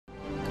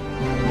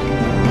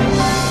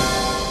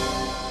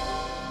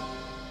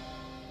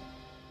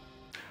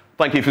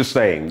Thank you for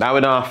staying. Now,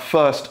 in our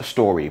first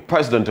story,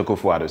 President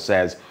Akakpo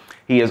says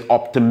he is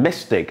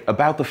optimistic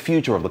about the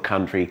future of the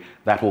country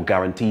that will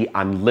guarantee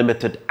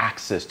unlimited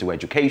access to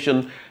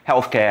education,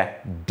 healthcare,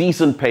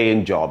 decent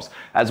paying jobs,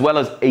 as well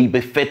as a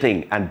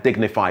befitting and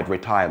dignified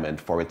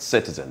retirement for its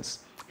citizens.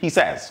 He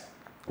says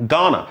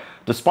Ghana,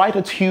 despite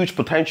its huge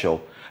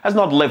potential, has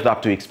not lived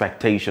up to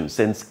expectations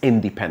since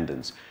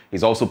independence.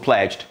 He's also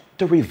pledged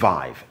to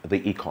revive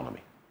the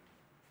economy.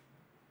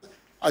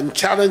 And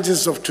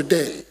challenges of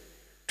today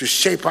to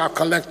shape our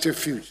collective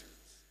future.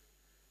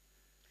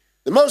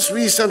 The most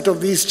recent of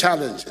these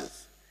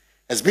challenges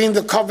has been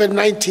the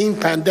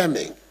COVID-19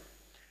 pandemic,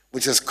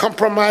 which has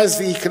compromised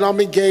the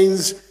economic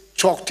gains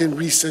chalked in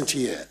recent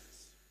years.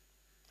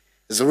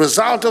 As a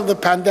result of the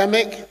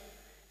pandemic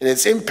and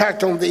its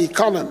impact on the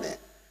economy,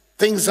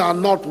 things are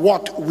not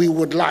what we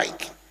would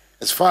like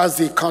as far as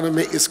the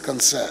economy is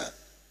concerned.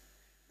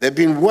 They've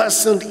been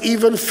worsened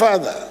even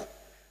further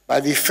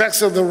by the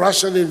effects of the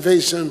Russian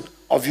invasion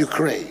of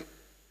Ukraine.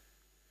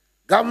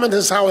 Government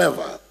has,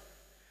 however,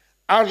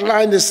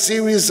 outlined a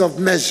series of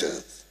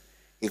measures,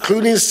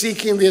 including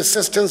seeking the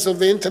assistance of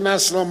the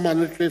International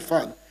Monetary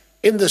Fund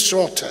in the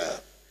short term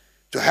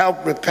to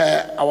help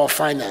repair our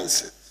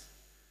finances.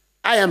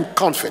 I am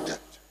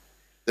confident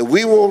that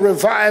we will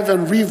revive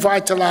and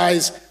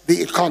revitalize the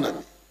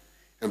economy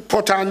and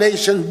put our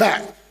nation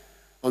back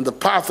on the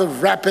path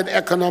of rapid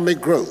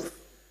economic growth,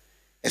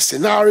 a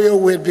scenario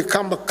we had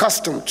become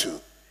accustomed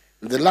to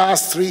in the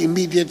last 3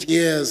 immediate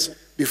years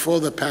before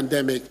the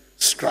pandemic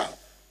struck.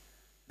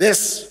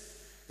 This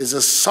is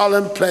a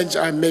solemn pledge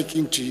I'm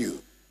making to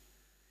you.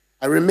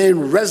 I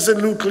remain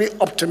resolutely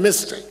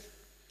optimistic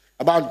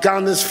about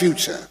Ghana's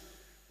future,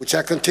 which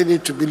I continue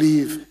to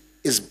believe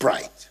is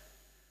bright.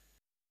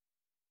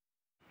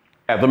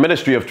 The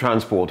Ministry of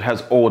Transport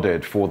has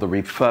ordered for the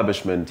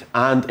refurbishment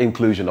and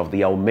inclusion of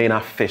the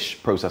Elmina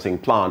Fish Processing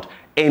Plant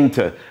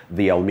into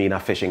the Elmina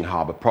Fishing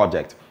Harbour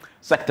project.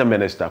 Sector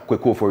Minister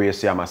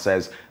Akakpo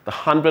says the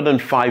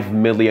 €105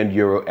 million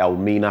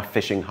Elmina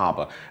Fishing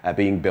Harbour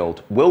being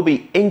built will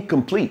be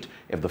incomplete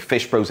if the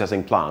fish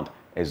processing plant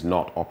is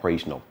not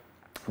operational.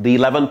 The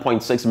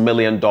 $11.6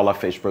 million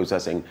fish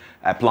processing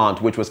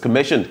plant, which was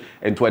commissioned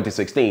in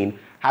 2016,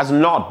 has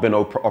not been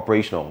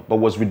operational, but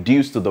was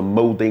reduced to the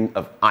molding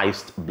of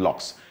iced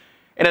blocks.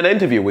 In an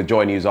interview with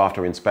JoyNews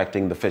after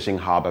inspecting the fishing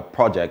harbour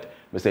project,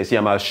 Mr.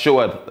 Isiama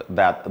assured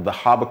that the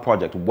harbour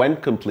project, when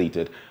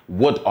completed,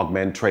 would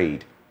augment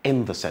trade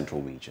in the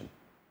central region.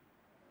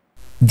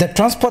 The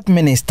Transport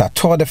Minister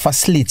toured the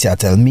facility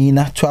at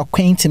Elmina to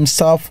acquaint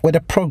himself with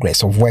the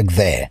progress of work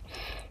there.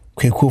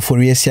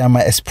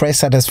 Akakpo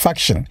expressed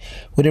satisfaction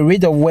with the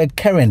rate of work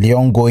currently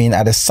ongoing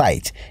at the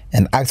site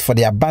and asked for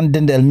the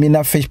abandoned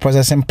Elmina fish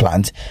processing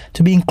plant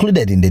to be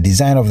included in the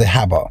design of the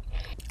harbour.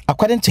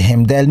 According to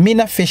him, the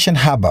Elmina Fishing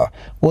Harbour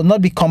will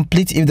not be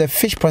complete if the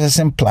fish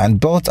processing plant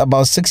built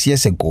about 6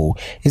 years ago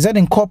is not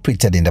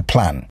incorporated in the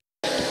plan.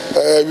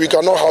 We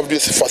cannot have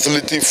this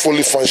facility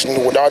fully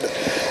functioning without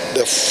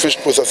the fish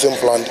processing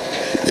plant.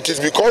 It is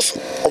because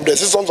of the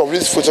existence of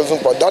this processing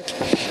plant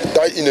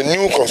that in the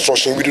new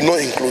construction we do not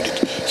include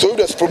it. So if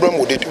there's a problem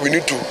with it, we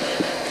need to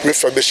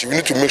refurbish it. We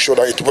need to make sure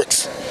that it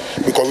works,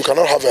 because we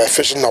cannot have a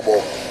fishing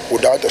harbour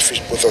without a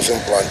fish processing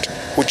plant,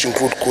 which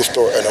include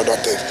coastal and other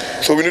things.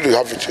 So we need to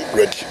have it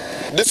ready.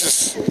 This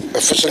is a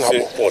fishing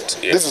harbour.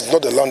 This is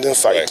not a landing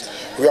site. Right.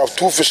 We have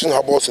 2 fishing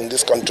harbours in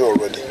this country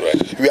already.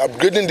 Right. We are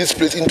upgrading this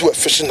place into a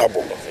fishing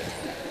harbour.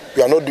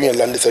 We are not doing a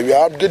landing site. We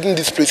are upgrading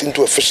this place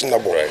into a fishing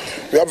harbour. Right.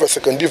 We have a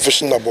secondary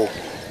fishing harbour.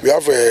 We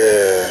have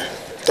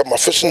a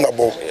fishing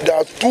harbour. Yeah. There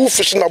are 2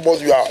 fishing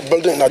harbours we are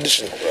building in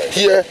addition,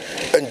 here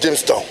and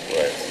Jamestown,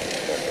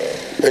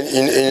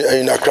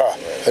 in Accra.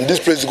 And this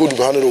place is going to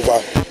be handed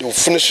over. They will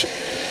finish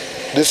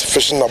this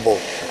fishing harbour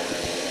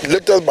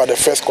latest by the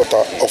first quarter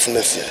of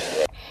next year.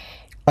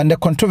 On the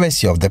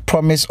controversy of the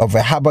promise of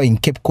a harbour in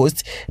Cape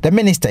Coast, the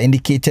minister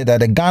indicated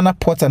that the Ghana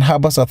Ports and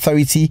Harbours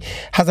Authority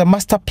has a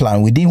master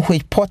plan within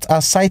which ports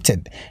are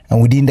sited,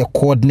 and within the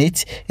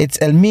coordinates,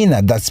 it's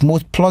Elmina that's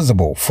most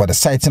plausible for the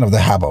siting of the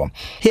harbour.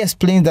 He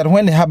explained that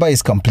when the harbour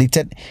is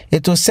completed,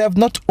 it will serve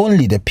not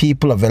only the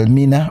people of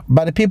Elmina,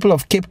 but the people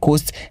of Cape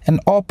Coast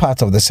and all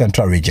parts of the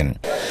central region.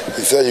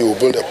 He said he will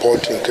build a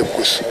port in Cape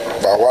Coast,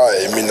 Bawa,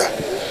 Elmina.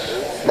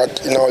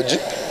 But in our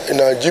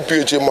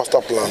GPHA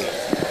master plan,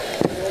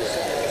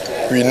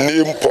 we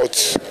name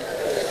ports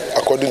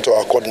according to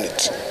our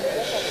coordinates.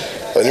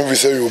 And if we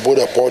say we will build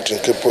a port in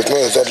Cape Coast,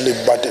 not exactly,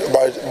 but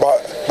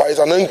it's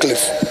an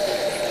enclave.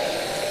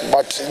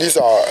 But these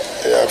are,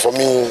 for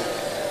me,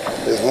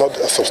 it's not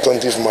a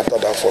substantive matter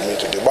that for me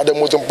to do. But the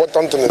most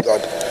important thing is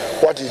that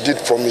what he did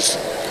promise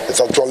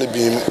is actually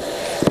being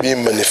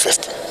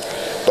manifested.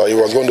 That he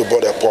was going to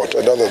build a port,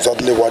 and that's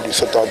exactly what we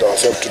set out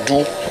ourselves to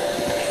do.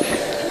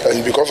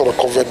 And because of the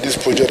COVID,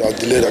 this project has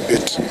delayed a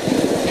bit.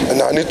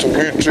 And I need to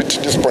reiterate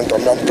this point.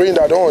 I'm praying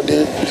that all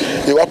day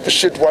they will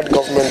appreciate what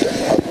government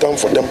has done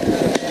for them.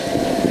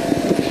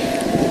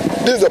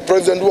 This is the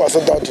president who has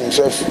set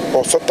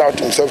out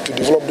himself to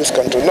develop this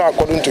country, not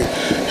according to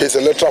his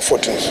electoral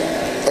fortunes.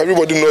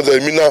 Everybody knows that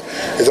Elmina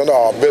is one of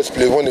our best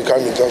players when it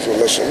comes in terms of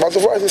election. But so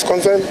far as it's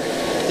concerned,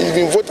 he's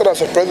been voted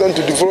as a president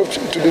to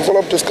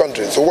develop this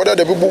country. So whether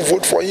the people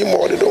vote for him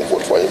or they don't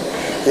vote for him,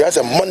 he has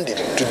a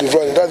mandate to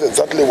develop, and that's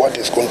exactly what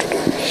he's going to do.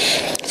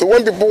 So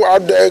when people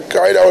out there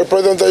cried out, the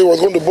president said he was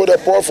going to build a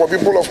port for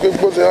people of Cape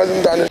Coast, he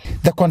hasn't done it.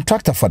 The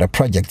contractor for the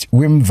project,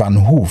 Wim van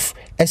Hoof,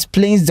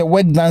 explains the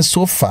work done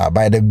so far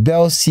by the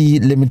Bell Sea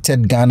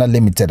Limited Ghana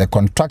Limited, the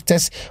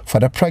contractors for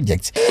the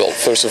project. Well,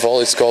 first of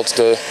all, it's called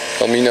the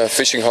Elmina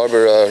Fishing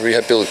Harbour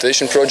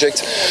Rehabilitation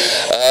Project.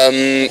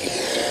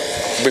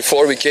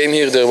 Before we came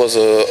here, there was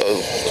a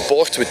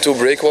port with 2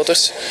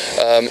 breakwaters.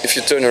 If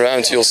you turn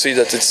around, you'll see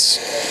that it's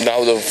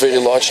now the very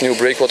large new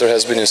breakwater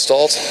has been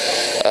installed.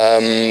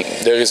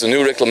 There is a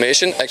new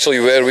reclamation. Actually,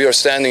 where we are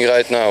standing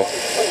right now,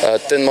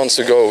 10 months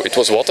ago, it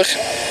was water.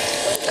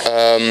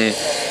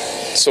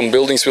 Some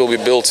buildings will be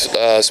built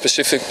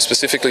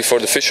specifically for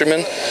the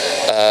fishermen.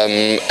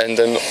 And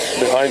then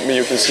behind me,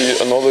 you can see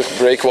another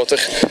breakwater,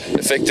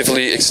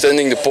 effectively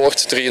extending the port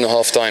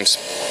 3.5 times.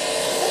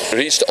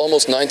 Reached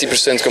almost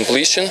 90%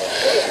 completion.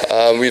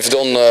 We've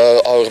done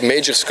our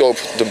major scope,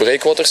 the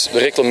breakwaters, the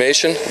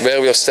reclamation, where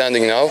we are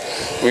standing now.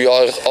 We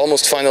are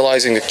almost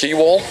finalizing the quay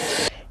wall.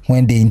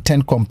 When they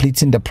intend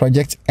completing the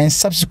project and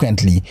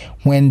subsequently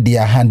when they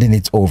are handing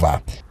it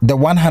over. The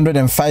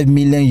 €105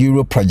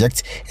 million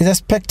project is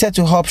expected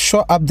to help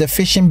shore up the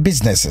fishing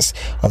businesses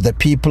of the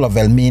people of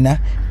Elmina,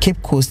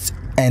 Cape Coast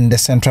and the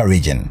Central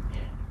Region.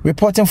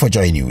 Reporting for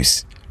Joy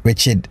News,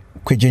 Richard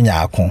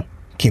Kwejunyako,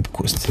 Cape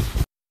Coast.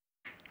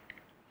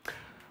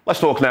 Let's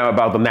talk now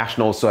about the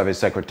National Service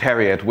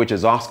Secretariat, which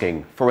is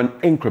asking for an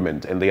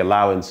increment in the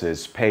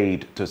allowances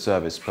paid to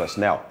service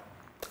personnel.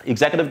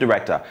 Executive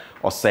Director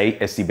Osei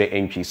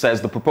Esibe-Enchi says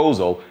the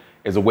proposal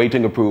is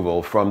awaiting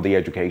approval from the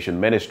Education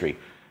Ministry.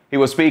 He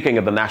was speaking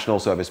at the National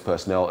Service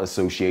Personnel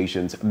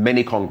Association's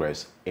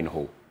mini-congress in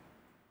Ho.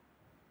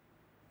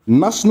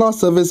 National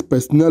service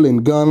personnel in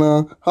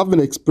Ghana have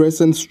been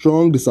expressing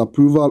strong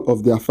disapproval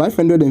of their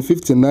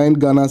 559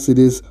 Ghana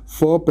cedis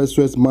 4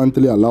 pesos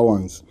monthly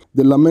allowance.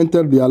 They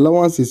lamented the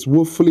allowance is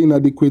woefully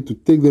inadequate to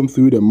take them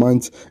through the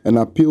month and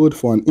appealed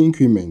for an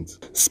increment.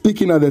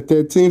 Speaking at the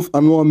 13th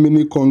annual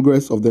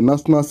mini-congress of the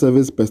National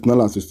Service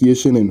Personnel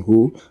Association in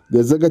Ho, the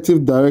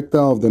executive director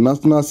of the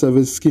National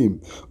Service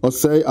Scheme,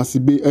 Osei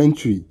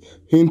Esibe-Enchi,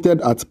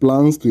 hinted at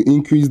plans to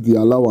increase the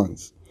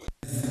allowance.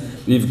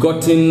 We've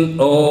gotten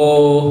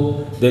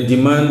all the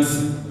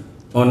demands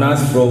on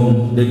us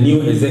from the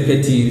new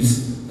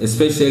executives,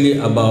 especially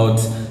about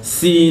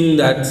seeing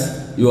that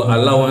your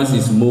allowance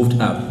is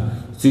moved up.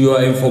 To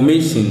your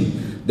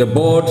information, the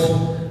board,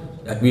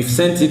 we've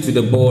sent it to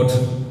the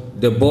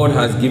board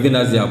has given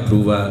us the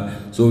approval,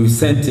 so we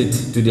sent it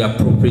to the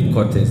appropriate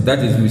quarters. That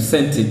is, we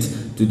sent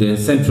it to the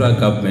central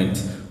government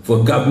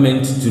for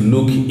government to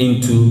look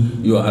into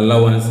your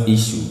allowance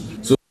issue.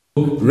 So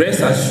rest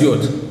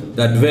assured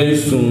that very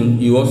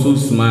soon you also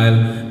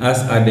smile as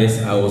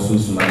others are also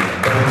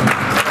smiling.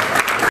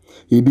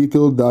 He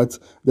detailed that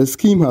the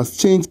scheme has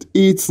changed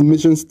its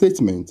mission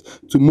statement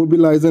to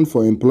mobilizing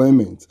for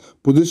employment,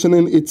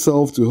 positioning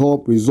itself to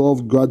help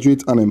resolve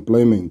graduate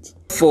unemployment.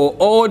 For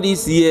all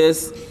these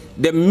years,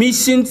 the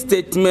mission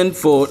statement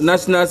for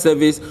national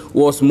service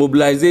was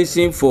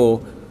mobilization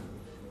for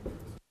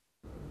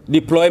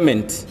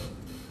deployment.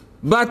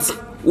 But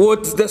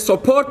with the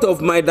support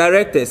of my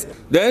directors,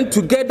 then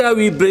together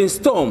we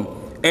brainstorm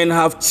and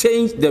have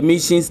changed the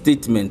mission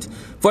statement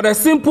for the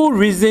simple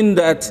reason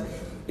that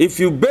if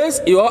you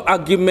base your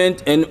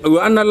argument and you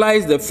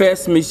analyze the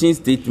first mission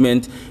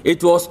statement,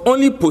 it was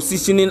only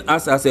positioning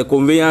us as a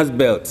conveyance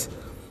belt.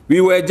 We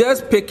were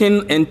just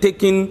picking and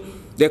taking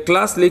the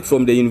class league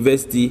from the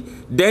university,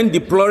 then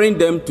deploying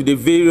them to the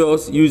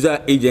various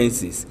user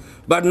agencies.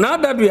 But now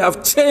that we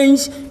have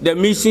changed the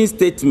mission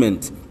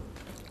statement,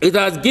 it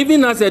has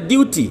given us a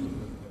duty,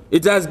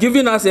 it has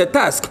given us a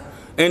task,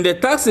 and the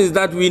task is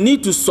that we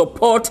need to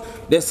support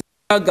the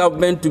central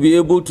government to be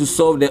able to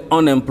solve the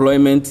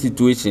unemployment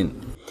situation.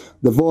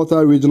 The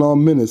Volta Regional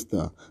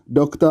Minister,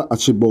 Dr.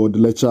 Archibald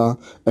Lecha,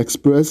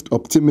 expressed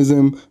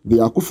optimism the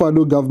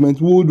Akufo-Addo government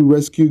would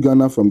rescue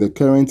Ghana from the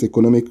current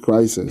economic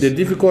crisis. The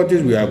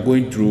difficulties we are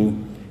going through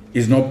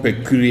is not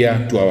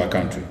peculiar to our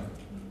country.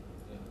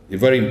 It's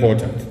very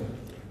important.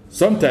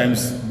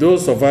 Sometimes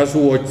those of us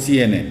who watch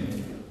CNN,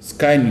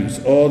 Sky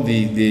News, all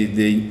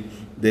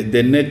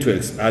the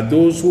networks are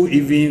those who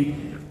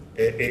even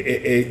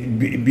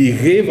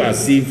behave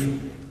as if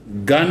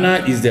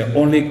Ghana is the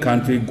only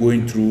country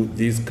going through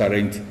these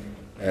current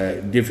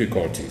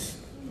difficulties.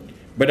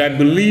 But I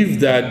believe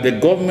that the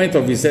government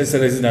of His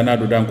Excellency Nana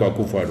Addo Dankwa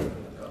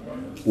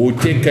Akufo-Addo will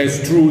take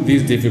us through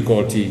this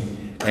difficulty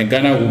and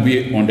Ghana will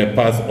be on the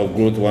path of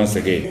growth once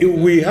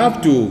again. We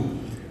have to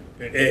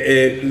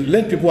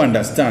let people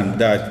understand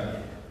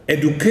that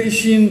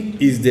education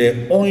is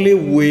the only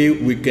way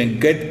we can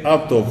get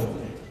out of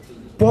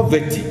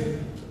poverty.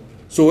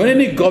 So when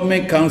any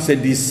government council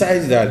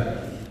decides that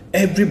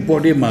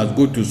everybody must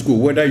go to school,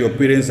 whether your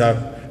parents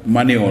have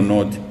money or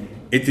not,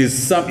 it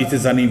is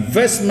an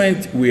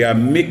investment we are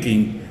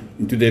making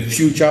into the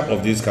future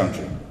of this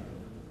country.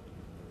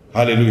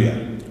 Hallelujah.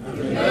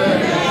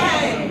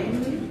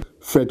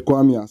 Fred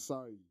Kwame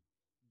Asari.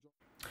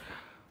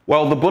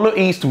 Well, the Bono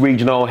East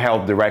Regional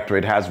Health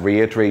Directorate has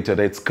reiterated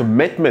its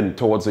commitment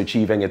towards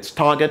achieving its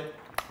target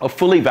of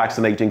fully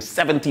vaccinating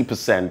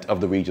 70% of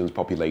the region's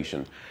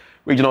population.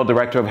 Regional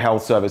Director of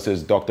Health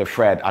Services, Dr.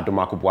 Fred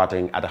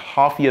Adumaku-Boateng, at a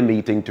half-year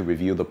meeting to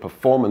review the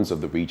performance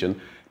of the region,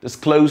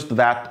 disclosed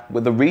that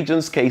with the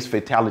region's case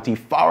fatality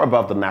far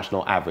above the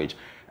national average,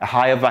 a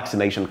higher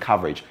vaccination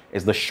coverage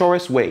is the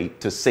surest way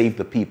to save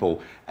the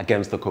people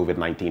against the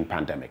COVID-19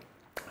 pandemic.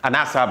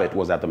 Anas Sabit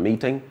was at the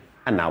meeting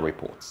and now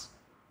reports.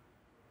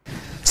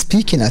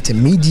 Speaking at a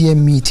mid-year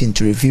meeting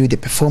to review the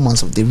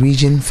performance of the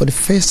region for the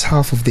first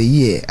half of the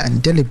year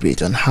and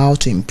deliberate on how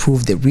to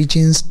improve the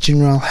region's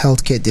general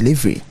healthcare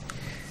delivery,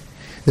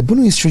 the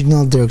Bono East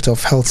Regional Director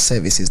of Health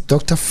Services,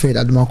 Dr. Fred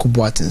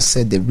Adumaku-Boateng,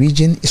 said the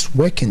region is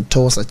working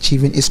towards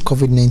achieving its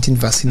COVID-19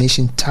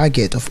 vaccination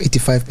target of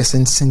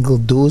 85% single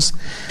dose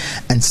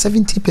and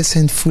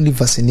 70% fully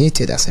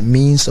vaccinated as a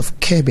means of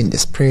curbing the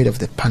spread of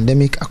the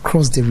pandemic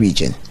across the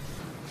region.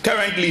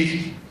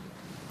 Currently,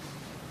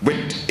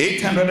 with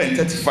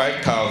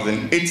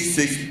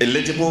 835,086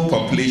 eligible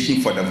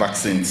population for the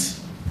vaccines,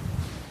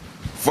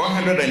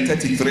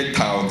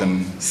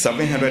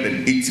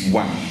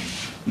 433,781,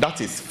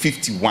 that is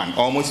 51,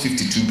 almost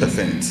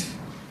 52%,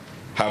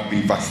 have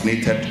been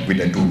vaccinated with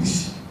a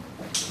dose.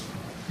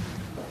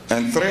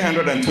 And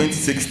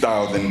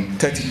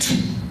 326,032,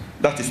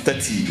 that is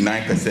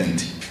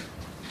 39%,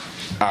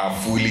 are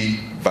fully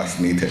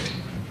vaccinated.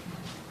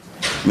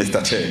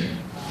 Mr. Chair,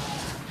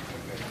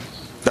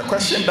 the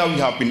question that we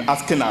have been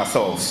asking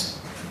ourselves,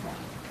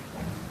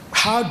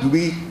 how do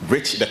we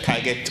reach the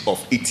target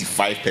of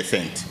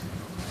 85%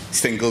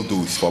 single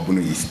dose for Bono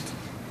East?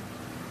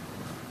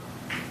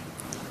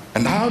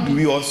 And how do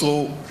we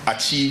also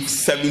achieve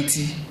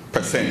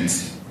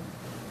 70%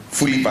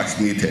 fully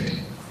vaccinated?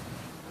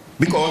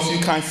 Because you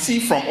can see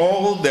from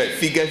all the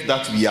figures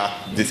that we are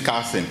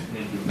discussing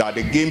that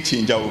the game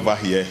changer over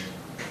here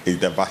is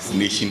the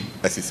vaccination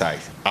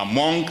exercise,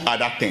 among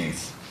other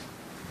things.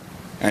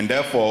 And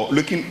therefore,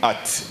 looking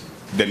at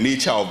the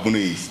nature of Bono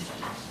East,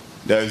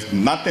 there is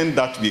nothing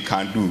that we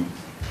can do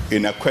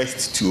in a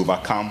quest to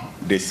overcome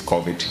this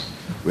COVID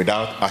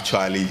without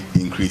actually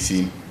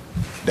increasing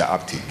the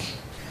uptake.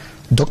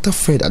 Dr.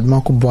 Fred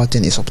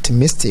Adumaku-Boateng is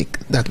optimistic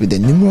that with the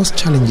numerous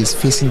challenges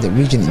facing the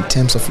region in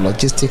terms of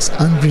logistics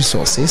and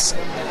resources,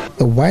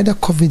 a wider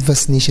COVID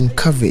vaccination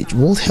coverage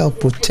will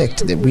help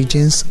protect the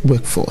region's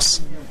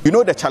workforce. You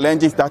know the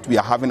challenges that we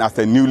are having as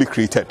a newly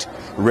created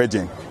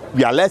region.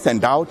 We are less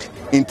endowed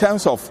in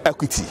terms of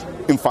equity,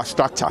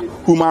 infrastructure,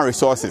 human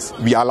resources.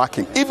 We are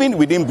lacking. Even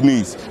within Bono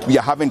East, we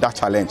are having that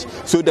challenge.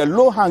 So the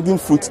low-hanging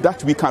fruit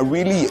that we can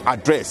really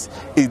address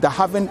is the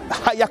having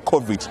higher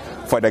coverage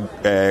for the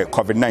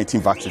COVID-19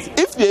 vaccines.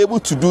 If we're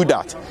able to do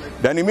that,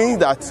 then it means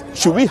that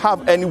should we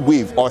have any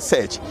wave or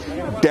surge,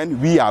 then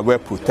we are well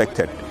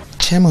protected.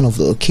 Chairman of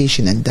the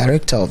occasion and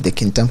director of the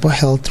Kintampo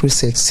Health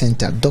Research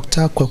Center,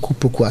 Dr.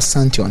 Akakpo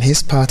Asante, on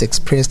his part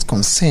expressed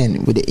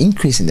concern with the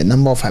increase in the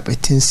number of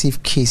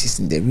hypertensive cases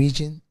in the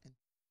region.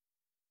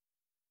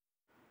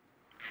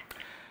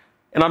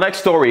 In our next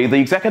story, the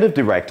executive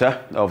director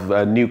of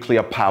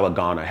Nuclear Power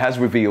Ghana has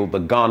revealed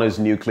that Ghana's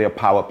nuclear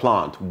power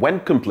plant, when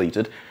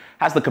completed,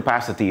 has the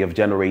capacity of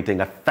generating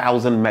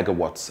 1,000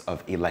 megawatts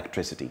of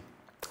electricity.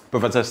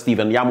 Professor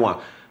Stephen Yamwa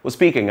was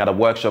speaking at a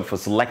workshop for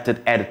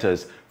selected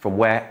editors from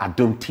where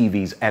Adum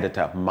TV's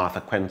editor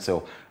Martha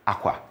Quensil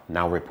Aqua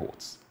now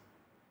reports.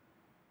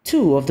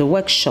 Two of the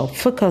workshop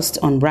focused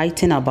on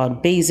writing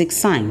about basic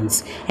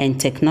science and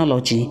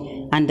technology,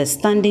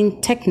 understanding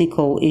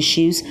technical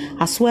issues,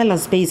 as well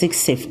as basic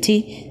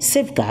safety,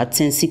 safeguards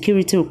and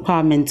security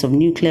requirements of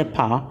nuclear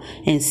power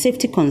and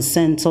safety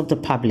concerns of the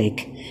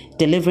public.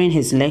 Delivering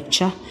his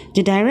lecture,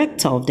 the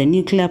director of the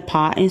Nuclear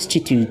Power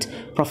Institute,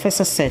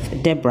 Professor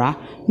Seth Deborah,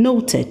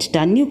 noted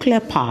that nuclear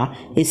power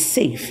is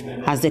safe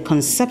as the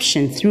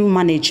conception through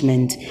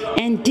management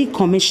and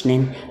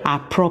decommissioning are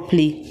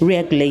properly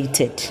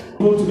regulated.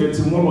 Go to the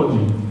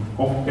etymology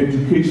of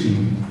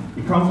education,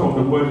 it comes from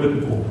the word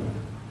 "educo,"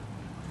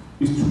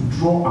 is to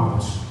draw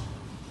out.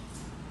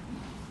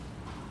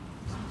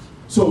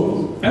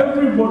 So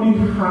everybody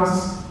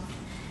has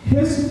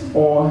his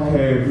or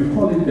her, we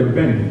call it the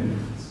bent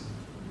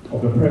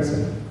of the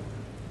person.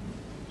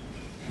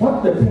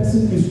 What the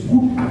person is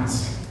good at.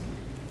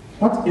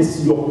 What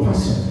is your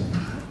passion?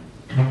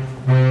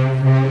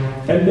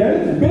 And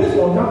then, based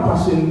on that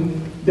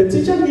passion, the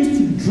teacher needs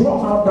to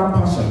draw out that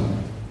passion.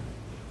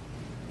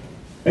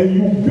 And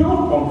you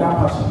build on that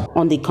passion.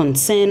 On the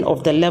concern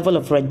of the level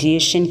of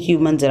radiation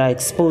humans are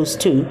exposed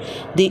to,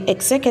 the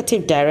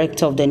executive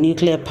director of the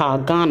Nuclear Power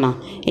Ghana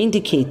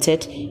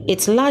indicated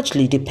it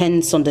largely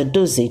depends on the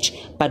dosage,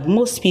 but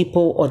most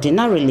people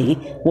ordinarily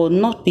will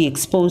not be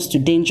exposed to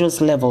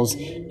dangerous levels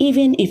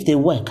even if they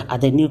work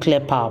at the nuclear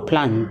power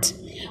plant.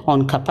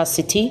 On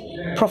capacity,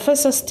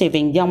 Professor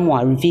Stephen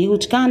Yamwa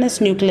revealed Ghana's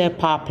nuclear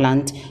power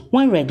plant,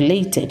 when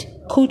regulated,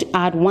 could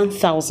add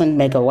 1,000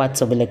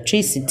 megawatts of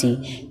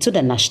electricity to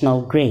the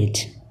national grid.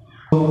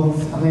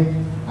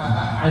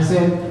 I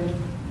said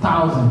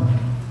 1,000,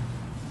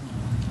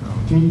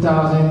 between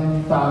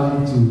 1,000,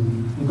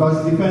 1,002,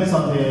 because it depends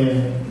on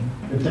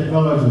the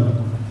technology.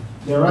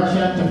 The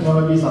Russian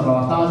technology is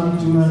about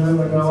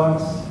 1,200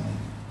 megawatts.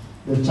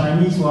 The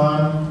Chinese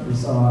one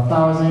is about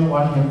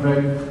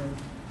 1,100.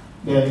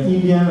 The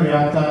Indian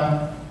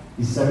reactor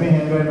is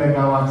 700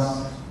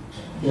 megawatts.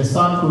 The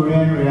South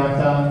Korean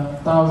reactor,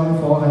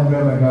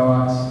 1,400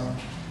 megawatts.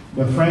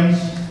 The French,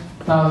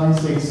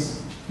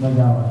 1,006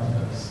 megawatts.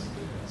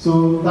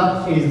 So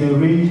that is the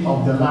range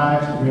of the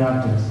large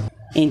reactors.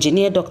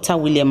 Engineer Dr.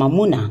 William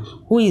Amuna,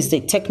 who is the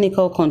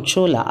technical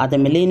controller at the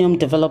Millennium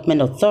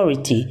Development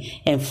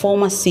Authority and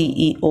former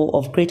CEO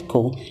of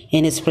GRIDCO,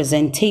 in his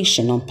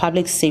presentation on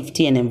public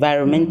safety and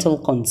environmental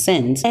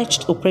concerns,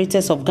 urged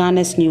operators of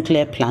Ghana's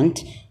nuclear plant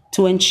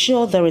to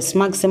ensure there is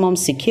maximum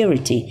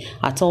security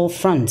at all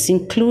fronts,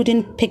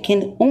 including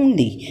picking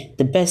only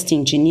the best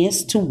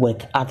engineers to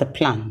work at the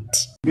plant.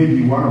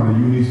 Maybe one of the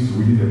units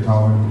within the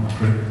town,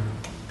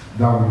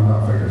 that will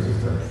not affect the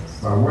system.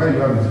 But where you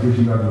have the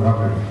situation that you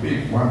have a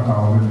big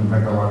 1,000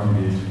 megawatt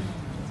unit,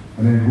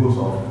 and then it goes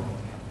off,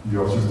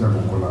 your system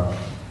will collapse.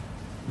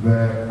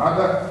 The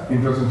other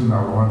interesting thing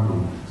I want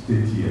to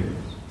state here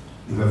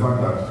is the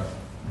fact that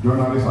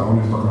journalists are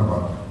always talking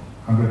about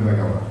 100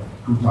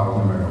 megawatts,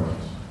 2,000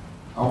 megawatts.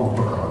 I will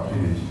talk about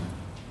energy.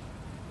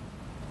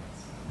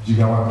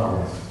 Gigawatt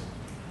hours,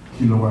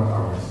 kilowatt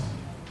hours.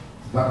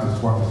 That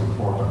is what is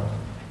important.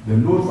 The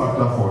load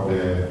factor for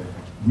the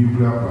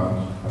nuclear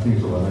plant, I think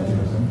it's over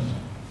 90%.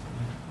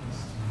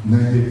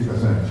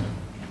 90%.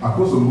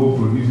 Akakpo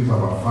produces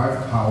about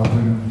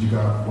 5,000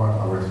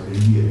 gigawatt hours a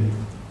year.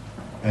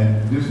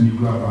 And this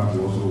nuclear plant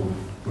will also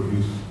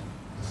produce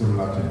a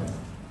similar thing.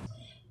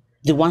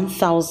 The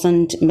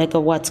 1,000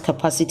 megawatt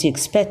capacity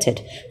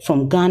expected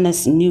from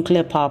Ghana's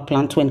nuclear power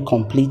plant when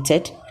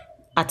completed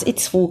at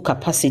its full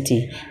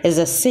capacity is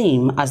the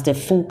same as the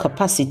full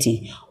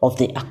capacity of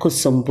the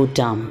Akosombo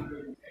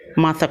Dam.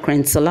 Martha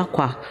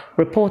Krensolakwa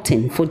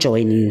reporting for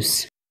Joy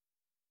News.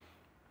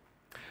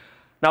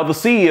 Now, the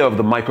CEO of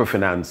the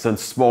Microfinance and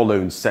Small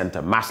Loans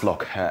Center,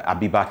 Maslok,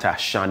 Abibata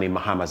Shani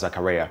Mahama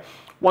Zakaria,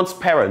 wants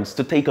parents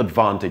to take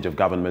advantage of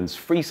government's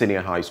free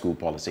senior high school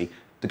policy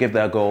to give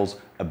their girls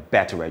a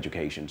better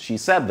education. She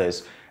said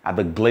this at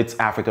the Glitz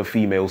Africa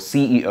Female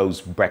CEO's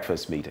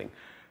breakfast meeting.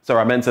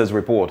 Sarah Mensah's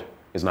report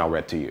is now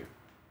read to you.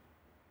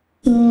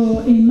 So,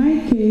 in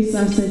my case,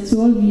 as a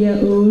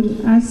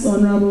 12-year-old, as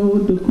Honorable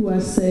Doku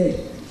has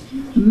said,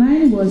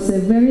 mine was a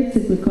very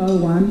typical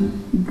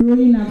one,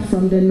 growing up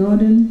from the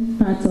northern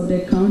part of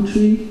the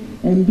country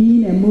and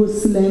being a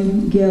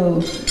Muslim girl,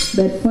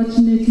 but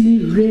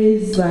fortunately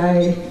raised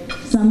by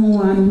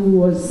someone who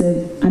was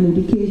an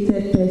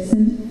educated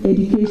person,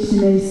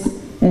 educationist,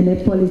 and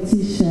a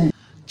politician.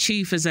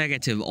 Chief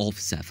Executive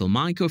Officer for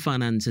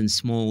Microfinance and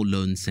Small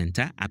Loan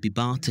Center,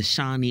 Abibata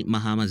Shani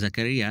Mahama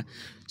Zakaria,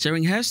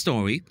 sharing her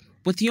story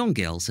with young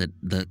girls at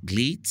the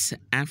Glitz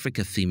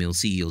Africa Female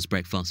CEO's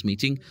breakfast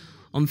meeting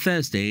on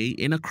Thursday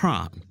in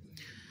Accra.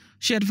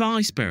 She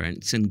advised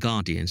parents and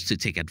guardians to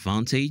take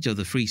advantage of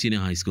the free senior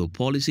high school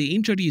policy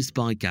introduced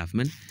by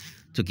government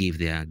to give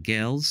their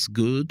girls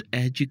good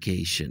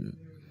education.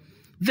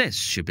 This,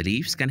 she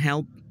believes, can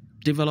help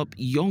develop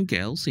young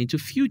girls into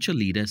future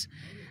leaders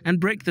and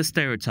break the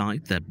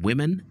stereotype that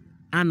women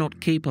are not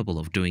capable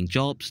of doing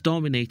jobs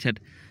dominated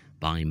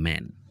by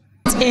men.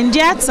 In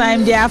their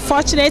time, they are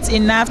fortunate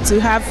enough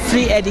to have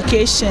free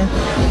education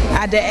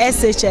at the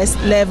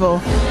SHS level.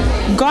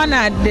 Gone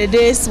are the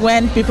days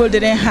when people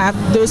didn't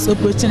have those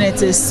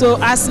opportunities. So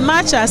as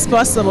much as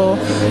possible,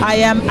 I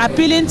am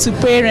appealing to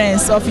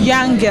parents of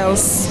young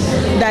girls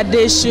that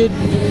they should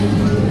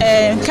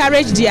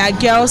encourage their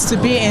girls to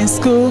be in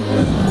school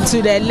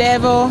to the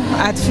level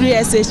at free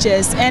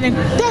SHS. And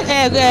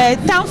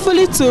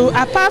thankfully too,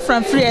 apart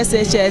from free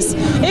SHS,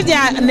 if they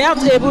are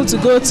not able to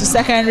go to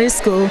secondary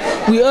school,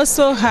 we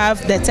also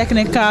have the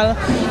technical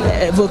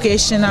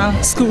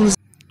vocational schools.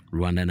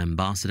 Rwandan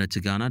Ambassador to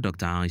Ghana,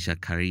 Dr. Aisha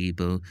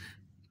Karibu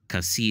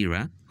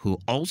Kasira, who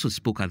also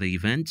spoke at the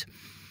event,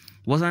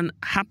 was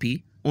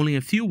unhappy only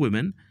a few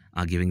women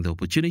are given the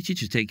opportunity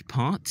to take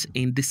part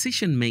in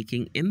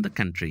decision-making in the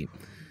country.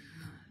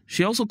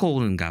 She also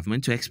called on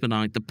government to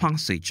expedite the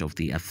passage of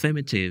the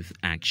Affirmative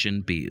Action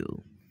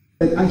Bill.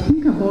 I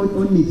think about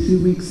only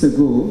 3 weeks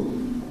ago,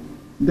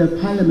 the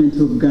Parliament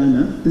of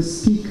Ghana, the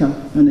Speaker,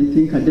 and I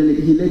think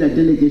he led a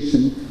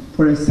delegation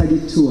for a study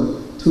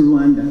tour to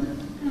Rwanda.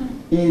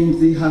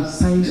 And they have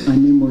signed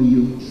an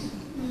MOU.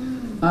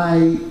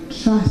 I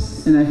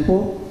trust and I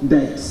hope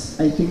that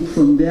I think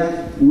from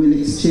there we'll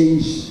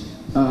exchange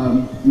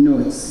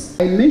notes.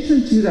 I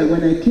mentioned to you that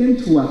when I came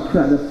to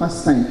Accra the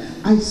first time,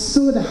 I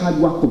saw the hard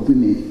work of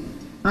women.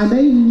 And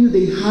I knew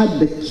they had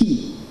the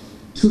key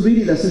to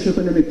really the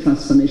socio-economic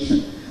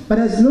transformation. But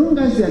as long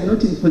as they are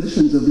not in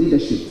positions of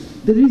leadership,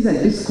 there is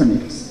a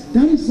disconnect.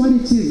 That is what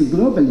it is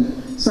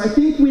globally. So I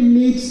think we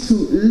need to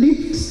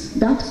lift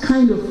that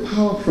kind of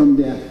power from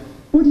there,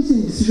 put it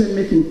in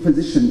decision-making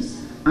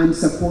positions, and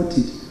support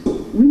it.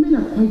 Women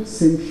are quite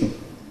central.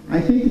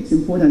 I think it's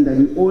important that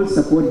we all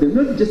support them,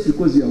 not just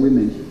because we are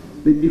women,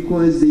 but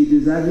because they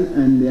deserve it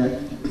and they are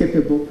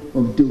capable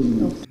of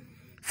doing it.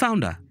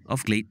 Founder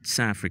of Glitz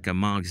Africa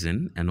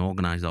magazine and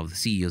organizer of the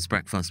CEO's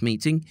breakfast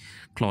meeting,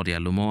 Claudia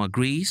Lumo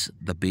agrees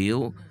the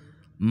bill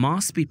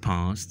must be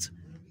passed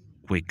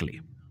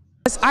quickly.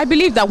 I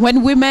believe that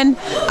when women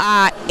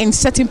are in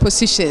certain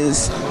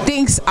positions,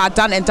 things are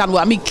done and done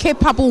well. I mean,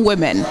 capable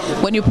women,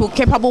 when you put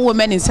capable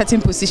women in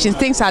certain positions,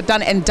 things are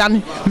done and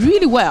done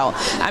really well.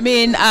 I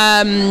mean,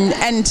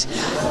 and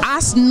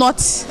us not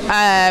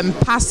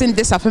passing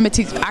this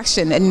affirmative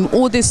action in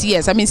all these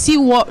years, I mean, see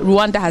what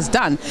Rwanda has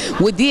done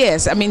with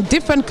years. I mean,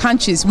 different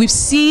countries, we've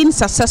seen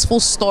successful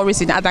stories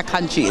in other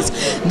countries.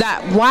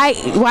 That why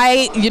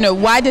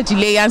the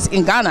delayance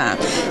in Ghana?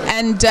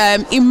 And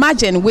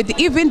imagine with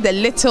even the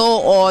little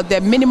or the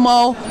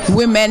minimal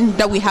women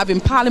that we have in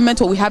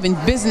parliament or we have in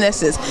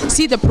businesses,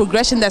 see the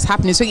progression that's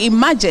happening. So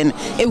imagine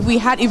if we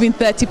had even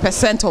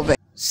 30% of it.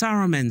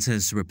 Sarah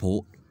Mensah's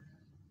report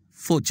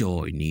for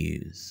Joy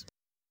News.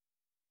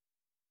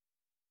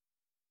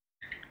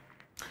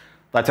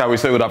 That's how we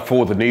sew it up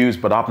for the news,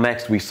 but up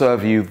next we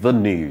serve you the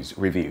news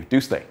review. Do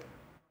stay.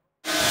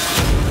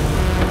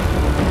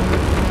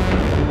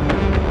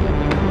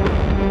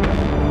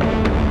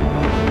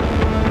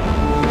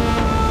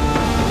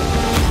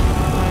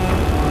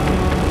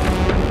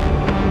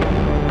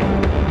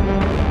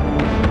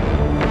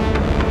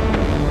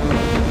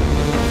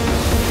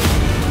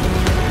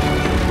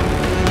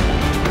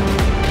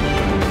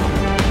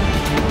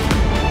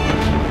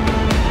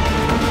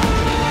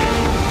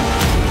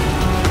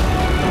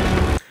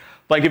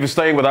 Thank you for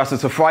staying with us.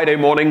 It's a Friday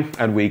morning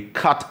and we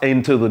cut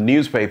into the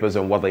newspapers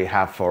and what they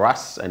have for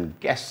us. And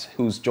guess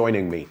who's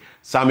joining me?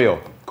 Samuel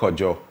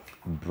Kojo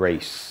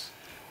Brace,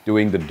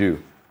 doing the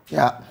do.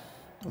 Yeah.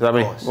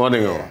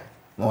 Morning. Yeah.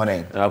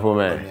 Morning.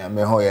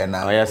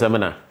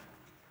 Seminar.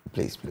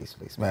 Please.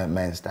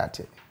 Man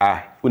started.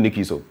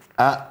 Unikiso.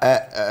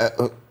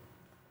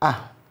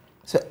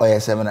 So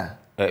seminar.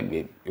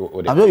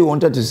 I'm sure you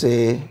wanted to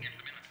say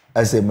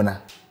a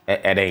seminar.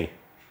 A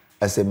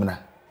seminar.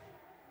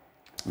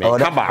 But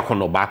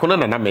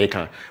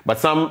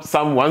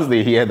some once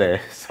they hear the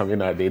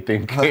seminar, they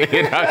think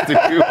it has to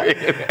do with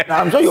it. No,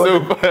 I'm sure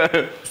you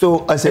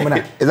so a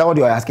seminar, is that what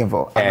you are asking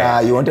for?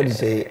 You wanted to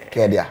say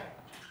Kedia?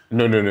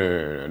 No.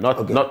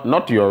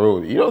 Not your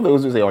own. You know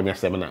those who say on your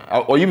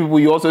seminar. Or you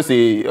people, you also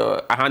say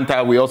a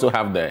hunter, we also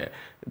have the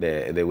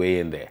way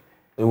in there.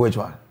 Which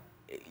one?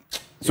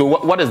 So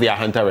what is the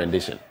hunter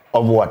rendition?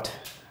 Of what?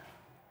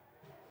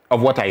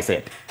 Of what I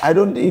said. I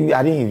didn't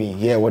even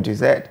hear what you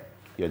said.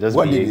 You're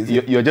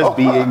just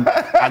being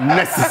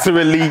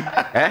unnecessarily.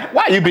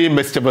 Why are you being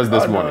mischievous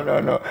this morning?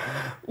 No.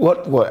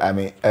 What I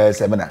mean,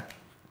 seminar.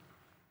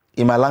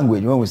 In my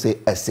language, when we say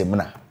a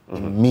seminar, it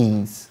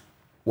means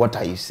what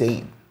are you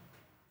saying?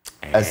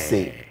 A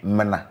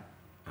seminar.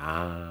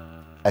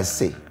 A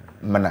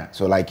seminar.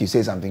 So like you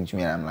say something to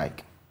me, and I'm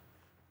like,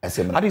 a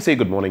seminar. How do you say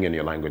good morning in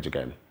your language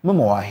again?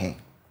 Memoahe.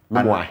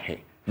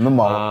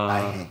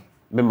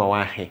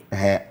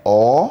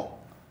 Or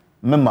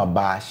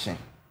memabashin.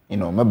 You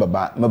know,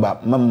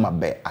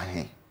 membabe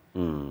ahin.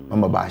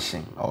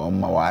 Membabashin or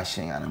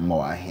mawashin and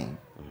mawahin.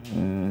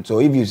 So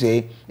if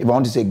I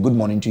want to say good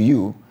morning to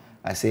you,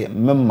 I say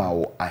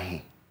memao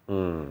ahin.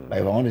 But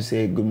if I want to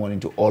say good morning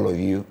to all of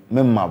you,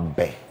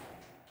 membabe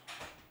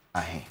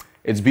ahin.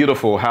 It's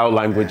beautiful how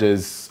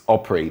languages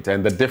operate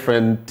and the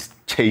different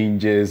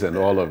changes and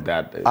all of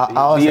that.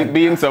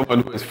 Being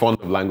someone who is fond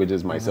of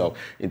languages myself,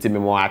 it's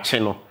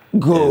memoachino.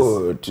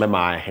 Good.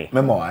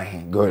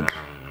 Memoahin. Good.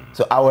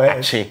 So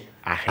our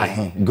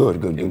good.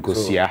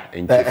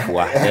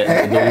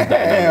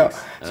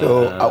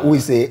 So we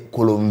say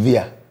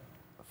Colombia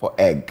for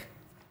egg.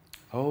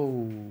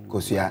 Oh.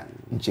 Kosia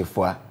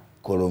nchefua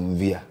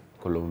Colombia.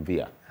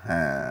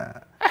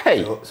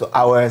 Hey. So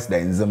ours the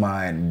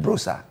Nzima and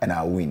Brosa and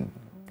our win.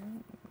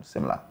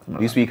 Similar.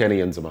 Do you speak any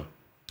Nzima?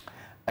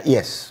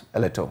 Yes, a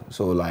little.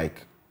 So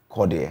like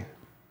Kode,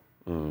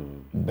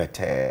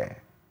 Bete,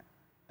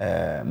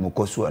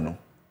 Mukosuanu.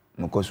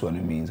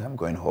 Mukosuanu means I'm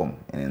going home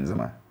in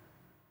Nzima.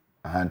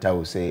 Ahanta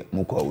will say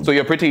Muko. So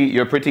you're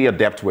pretty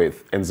adept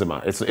with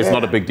Nzima. It's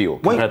not a big deal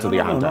compared to the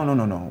Ahanta.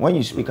 No. When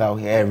you speak, I'll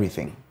hear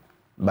everything,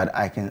 but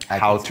I can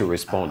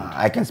respond.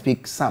 I can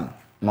speak some,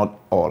 not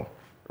all.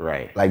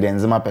 Right. Like the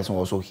Nzima person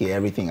will also hear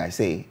everything I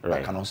say, but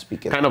I cannot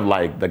speak it. Kind of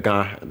like the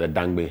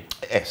Dangbe.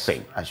 Yes,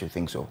 I should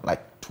think so.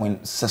 Like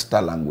twin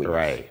sister language.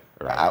 Right.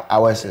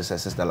 Ours is a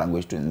sister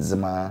language to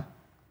Nzima,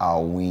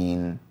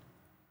 Awin,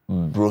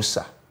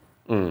 Brosa.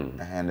 And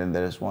then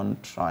there is one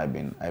tribe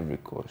in Ivory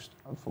Coast.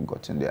 I've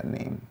forgotten their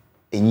name.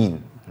 Enyin.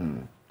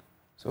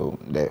 So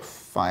the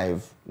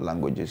 5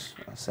 languages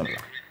are similar.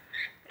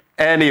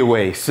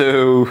 Anyway,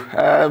 so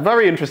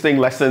very interesting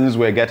lessons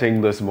we're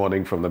getting this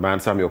morning from the man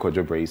Samuel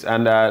Kojo Brace.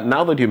 And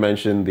now that you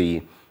mentioned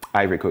the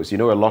Ivory Coast, you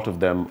know a lot of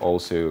them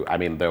also, I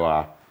mean, there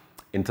are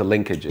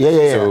interlinkages.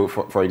 Yeah. So,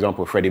 for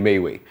example, Freddie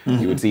Mayweather,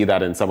 you would see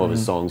that in some of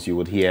his songs. You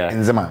would hear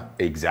Nzima.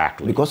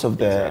 Exactly. Because of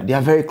they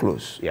are very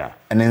close. Yeah.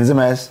 And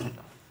Nzima is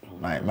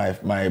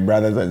my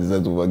brothers and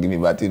sisters will forgive me,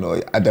 but you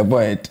know, at the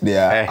point they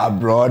are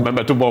abroad.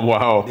 Remember to bomb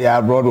wow. Yeah,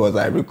 abroad was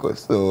Ivory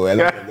Coast, so a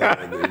lot of them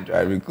are going to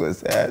Ivory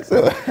Coast. Yeah,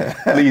 so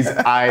please,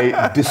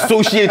 I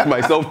dissociate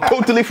myself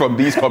totally from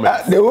these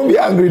comments. They won't be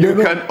angry. You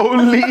can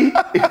only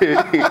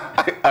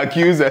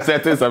accuse a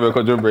certain Samuel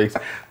Kodjo breaks.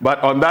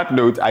 But on that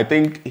note, I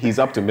think he's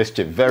up to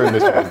mischief, very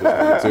mischievous.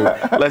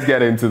 So let's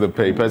get into the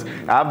papers.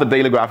 I have the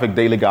Daily Graphic,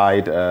 Daily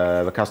Guide,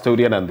 the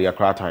Custodian, and the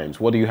Accra Times.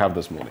 What do you have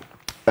this morning?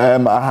 I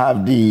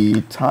have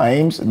the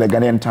Times, the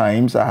Ghanaian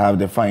Times. I have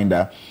the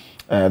Finder,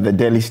 the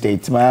Daily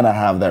Statesman. I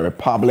have the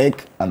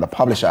Republic and the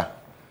Publisher.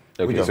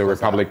 Okay, so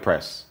Republic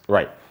Press.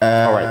 Right.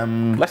 All right.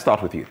 Let's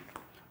start with you.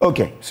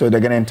 Okay, so the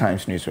Ghanaian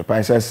Times newspaper.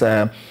 It says,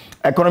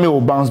 economy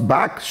will bounce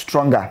back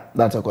stronger.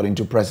 That's according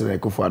to President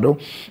Akufo-Addo.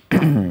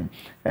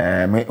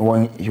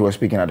 When he was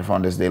speaking at the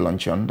Founders Day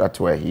luncheon, that's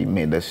where he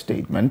made the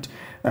statement.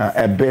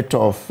 A bit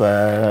of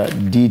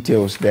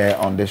details there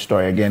on this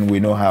story. Again, we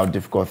know how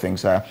difficult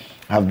things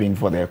have been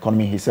for the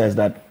economy. He says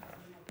that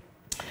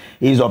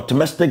he's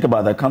optimistic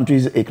about the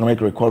country's economic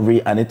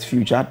recovery and its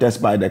future,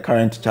 despite the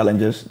current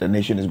challenges the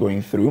nation is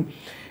going through.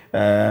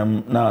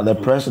 Now, the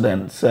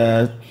president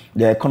says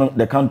the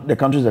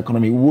country's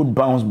economy would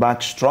bounce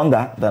back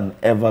stronger than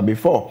ever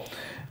before.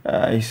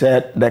 He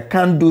said the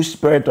can-do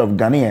spirit of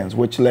Ghanaians,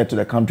 which led to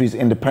the country's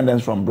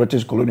independence from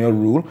British colonial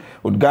rule,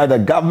 would guide the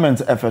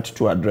government's effort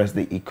to address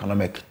the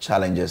economic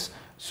challenges.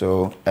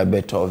 So a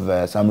bit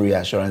of some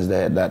reassurance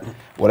there that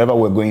whatever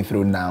we're going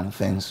through now,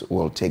 things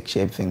will take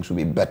shape, things will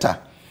be better.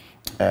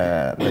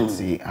 Let's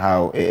see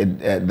how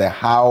the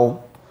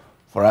how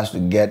for us to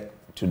get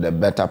to the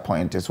better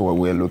point is what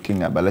we're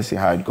looking at, but let's see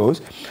how it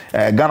goes.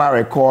 Ghana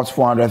records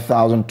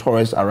 400,000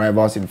 tourist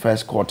arrivals in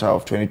first quarter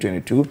of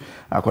 2022,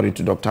 according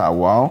to Dr.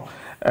 Awal.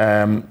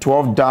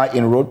 12 died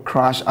in road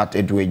crash at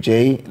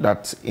Edweje,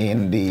 that's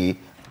in the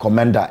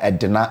Commander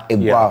Edina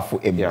Egwafu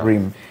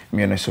Ebrim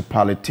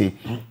municipality.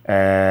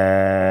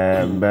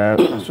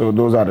 So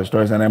those are the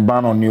stories. And then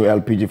ban on new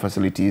LPG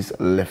facilities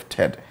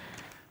lifted.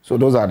 So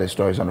those are the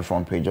stories on the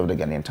front page of the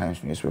Ghanaian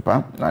Times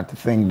newspaper. I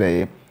think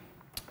the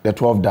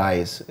 12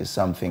 dies is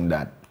something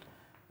that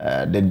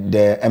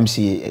the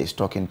MCA is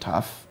talking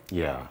tough.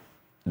 Yeah.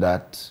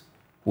 That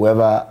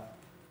whoever,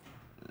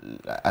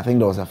 I think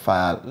there was a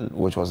fire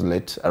which was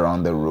lit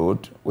around the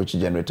road, which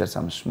generated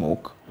some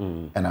smoke.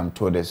 And I'm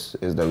told this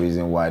is the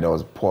reason why there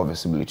was poor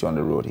visibility on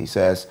the road. He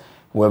says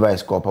whoever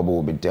is culpable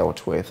will be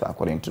dealt with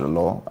according to the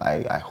law.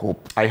 I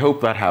hope. I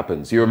hope that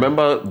happens. You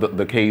remember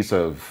the case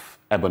of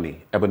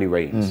Ebony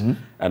Rains,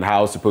 and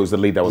how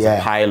supposedly there was a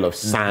pile of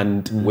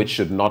sand which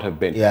should not have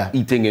been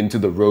eating into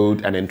the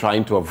road, and in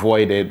trying to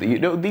avoid it. You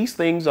know, these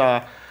things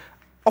are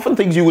often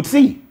things you would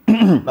see.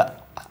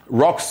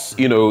 Rocks,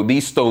 you know,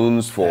 these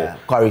stones for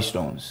quarry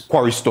stones,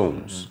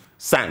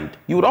 sand.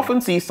 You would often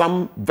see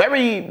some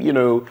very, you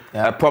know,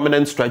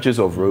 prominent stretches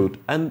of road,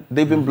 and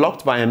they've been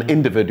blocked by an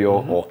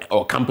individual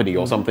or company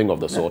or something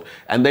of the sort.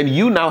 And then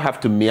you now have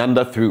to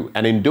meander through,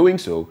 and in doing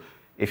so,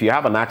 if you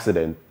have an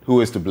accident, who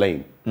is to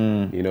blame?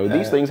 You know,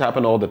 these things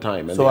happen all the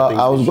time. And so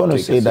I was going to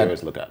say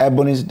that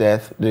Ebony's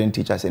death didn't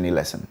teach us any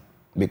lesson.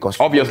 Because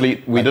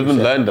obviously, we didn't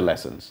learn the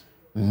lessons.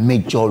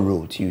 Major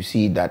roads, you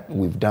see that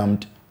we've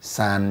dumped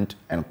sand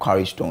and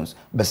quarry stones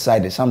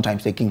beside it,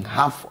 sometimes taking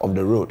half of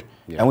the road.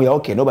 And we're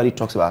okay, nobody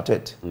talks about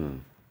it.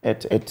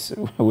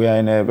 We are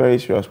in a very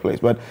serious place.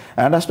 But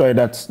another story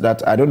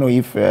that I don't know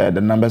if the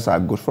numbers are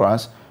good for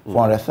us,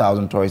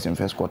 400,000 tourists in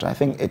first quarter. I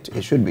think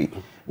it should be,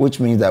 which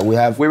means that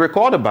we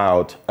record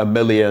about 1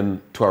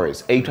 million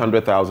tourists,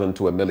 800,000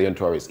 to 1 million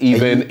tourists,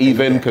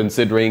 even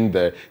considering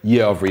the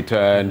year of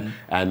return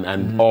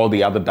and all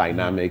the other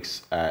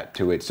dynamics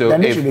to it. So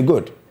then it should be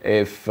good.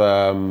 If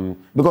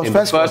because in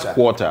first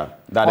quarter,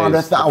 that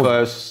is the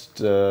first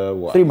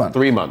 3 months.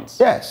 3 months.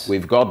 Yes,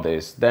 we've got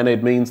this. Then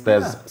it means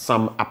there's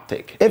some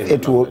uptick. If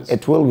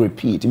it will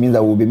repeat, it means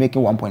that we'll be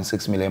making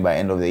 1.6 million by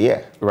end of the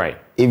year. Right.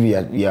 If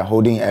you are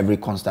holding every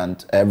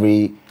constant,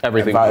 every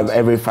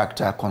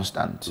factor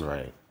constant.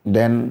 Right.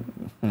 Then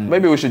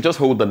maybe we should just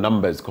hold the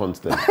numbers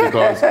constant,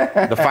 because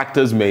the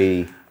factors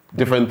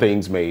different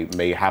things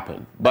may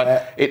happen.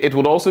 But it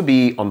would also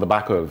be on the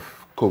back of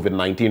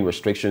COVID-19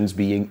 restrictions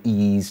being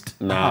eased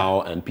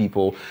now, and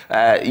people,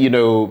 you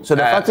know, so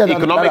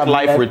economic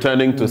life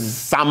returning to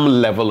some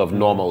level of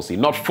normalcy,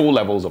 not full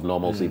levels of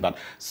normalcy, but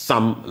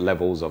some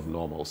levels of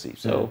normalcy.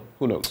 So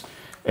who knows?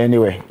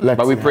 Anyway,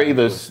 but we pray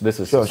this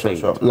is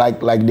sure.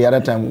 Like the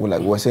other time, like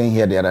we were saying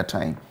here the other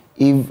time,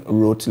 if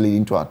roads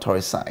leading to our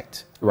tourist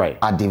site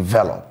are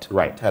developed,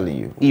 telling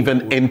you,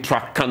 even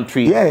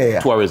intra-country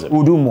tourism,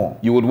 we'll do more.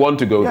 You would want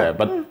to go there,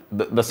 but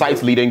the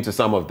sites leading to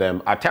some of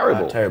them are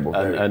terrible.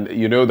 And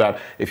you know that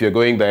if you're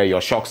going there,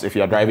 your shocks, if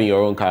you're driving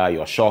your own car,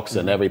 your shocks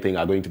and everything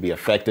are going to be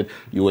affected.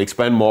 You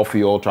expend more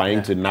fuel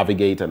trying to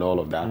navigate and all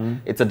of that.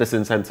 It's a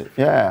disincentive.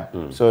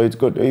 So it's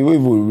good. If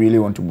we really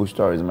want to boost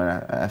tourism,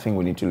 I think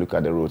we need to look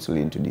at the roads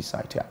leading to this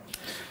site.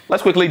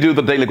 Let's quickly do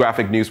the Daily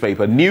Graphic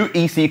newspaper. New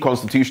EC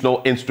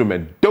constitutional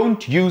instrument.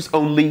 Don't use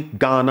only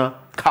Ghana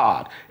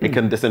card. It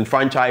can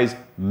disenfranchise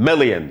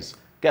millions.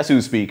 Guess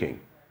who's speaking?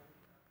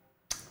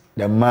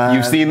 The man.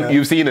 You've seen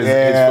his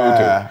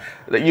photo.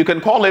 You can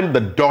call him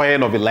the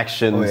doyen of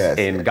elections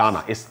in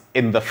Ghana. It's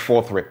in the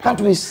Fourth Republic. Can't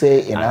we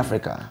say in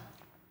Africa?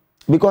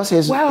 Because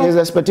his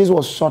expertise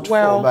was sought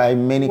for by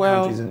many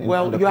countries.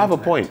 Well, you have a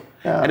point.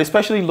 Yeah. And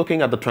especially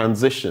looking at the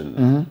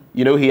transition,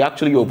 you know, he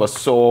actually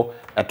oversaw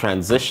a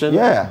transition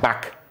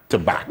back to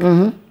back.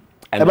 And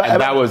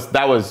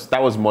that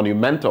was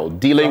monumental,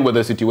 dealing with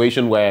a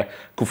situation where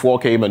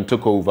Kufuor came and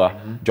took over,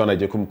 John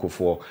Ajekum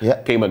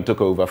Kufuor came and took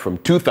over from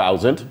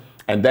 2000,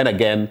 and then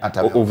again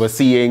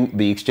overseeing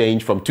the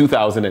exchange from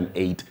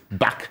 2008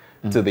 back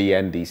to the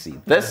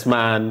NDC. This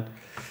man,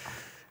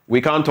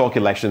 we can't talk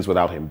elections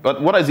without him.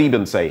 But what has he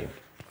been saying?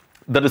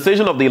 The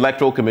decision of the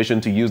Electoral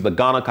Commission to use the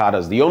Ghana card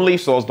as the only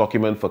source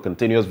document for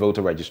continuous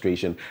voter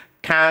registration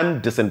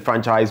can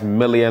disenfranchise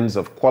millions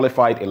of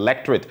qualified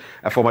electorate,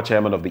 a former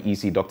chairman of the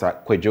EC, Dr.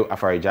 Kwadwo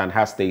Afari-Gyan,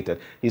 has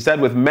stated. He said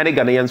with many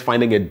Ghanaians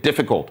finding it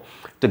difficult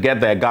to get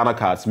their Ghana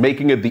cards,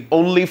 making it the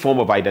only form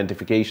of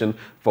identification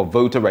for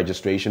voter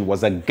registration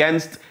was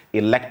against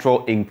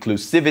electoral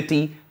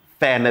inclusivity,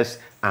 fairness,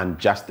 and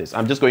justice.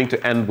 I'm just going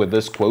to end with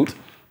this quote.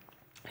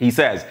 He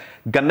says,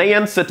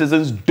 Ghanaian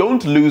citizens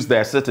don't lose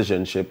their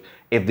citizenship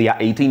if they are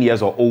 18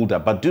 years or older,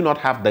 but do not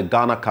have the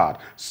Ghana card.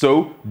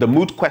 So the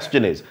moot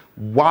question is,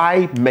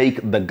 why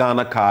make the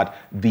Ghana card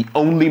the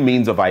only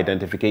means of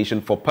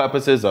identification for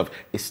purposes of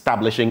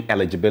establishing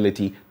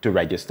eligibility to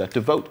register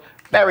to vote?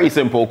 Very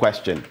simple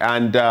question.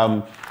 And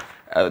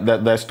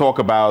there's talk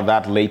about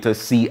that later,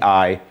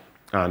 CI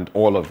and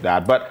all of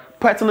that. But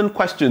pertinent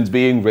questions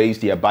being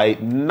raised here by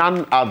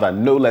none other,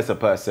 no less a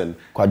person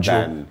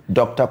than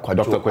Dr.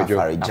 Kwadwo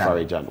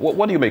Afari-Gyan.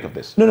 What do you make of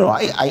this? No,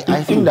 I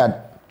think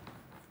that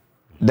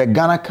the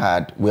Ghana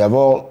card, we have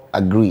all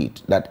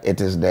agreed that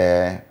it is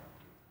where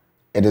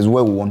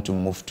we want to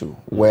move to,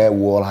 where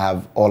we all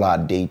have all our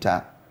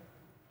data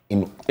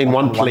in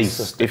one place,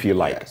 system, if you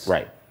like.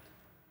 Right.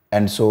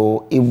 And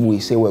so if we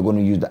say we're going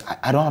to use that,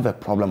 I don't have a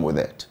problem with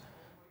it.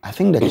 I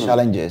think the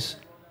challenge is,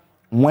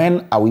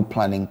 when are we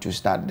planning to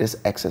start this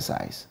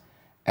exercise?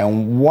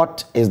 And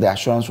what is the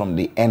assurance from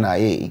the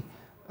NIA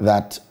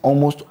that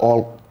almost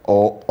all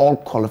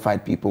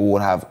qualified people will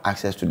have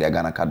access to their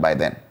Ghana card by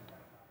then?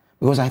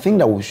 Because I think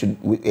that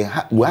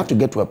we have to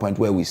get to a point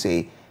where we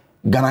say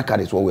Ghana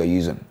card is what we're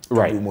using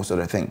to do most of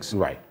the things.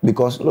 Right.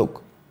 Because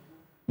look,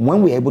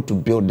 when we're able to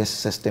build this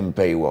system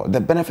very well,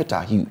 the benefits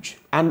are huge.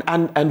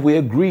 And we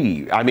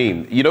agree. I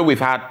mean, you know, we've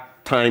had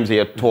times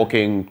here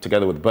talking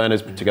together with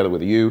Bernice, together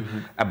with you,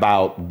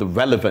 about the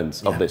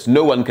relevance of this.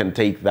 No one can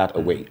take that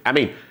away. I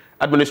mean,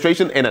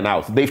 administration in and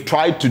out, they've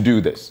tried to do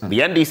this. The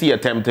NDC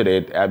attempted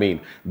it. I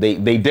mean,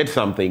 they did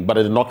something, but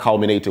it did not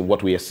culminate in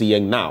what we are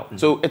seeing now.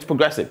 So it's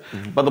progressive.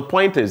 But the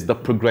point is the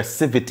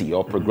progressivity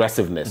or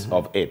progressiveness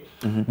of it.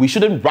 We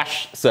shouldn't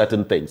rush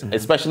certain things,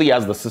 especially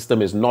as the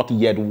system is not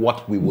yet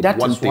what we would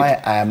want it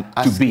I am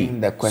asking to be.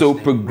 The question.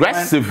 So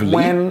progressively,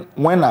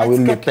 when are we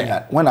looking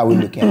at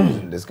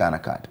using this Ghana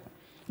card?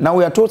 Now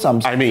we are told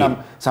some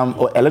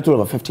a little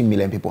over 15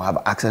 million people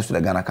have access to the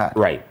Ghana card.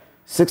 Right.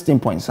 16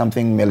 point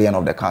something million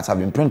of the cards have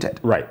been printed.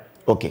 Right.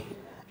 Okay.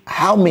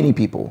 How many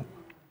people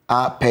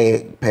are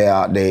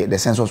the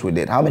census we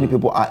did? How many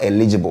people are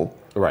eligible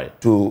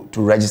to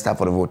register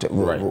for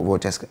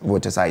the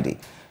voters ID?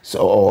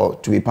 So, or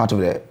to be part of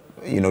the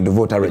the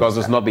voter register? Because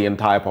it's not the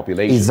entire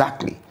population.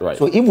 Exactly. Right.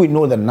 So if we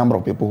know the number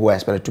of people who are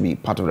expected to be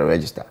part of the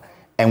register,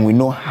 and we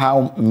know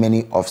how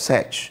many of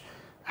such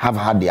have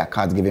had their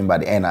cards given by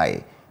the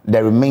NIA,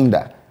 the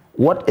remainder,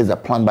 what is the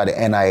plan by the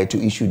NIA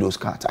to issue those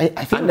cards?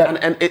 I think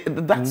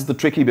that's the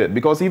tricky bit,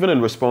 because even in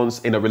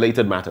response, in a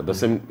related matter, the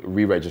same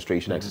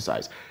re-registration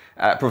exercise,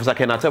 Professor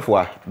Ken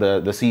Atefua,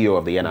 the CEO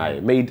of the NIA,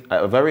 made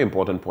a very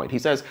important point. He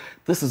says,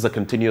 this is a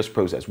continuous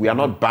process. We are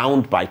not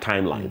bound by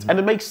timelines. And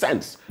it makes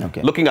sense.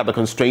 Okay. Looking at the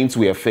constraints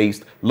we have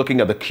faced, looking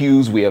at the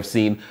queues we have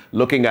seen,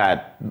 looking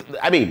at,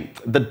 I mean,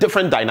 the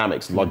different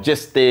dynamics,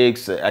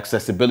 logistics,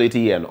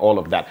 accessibility, and all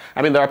of that.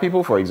 I mean, there are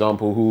people, for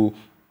example, who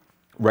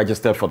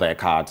registered for their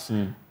cards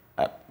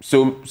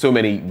so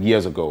many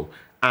years ago,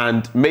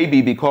 and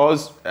maybe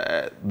because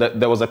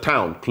there was a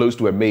town close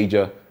to a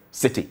major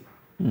city,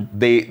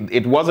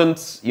 it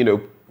wasn't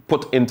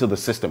put into the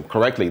system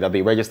correctly that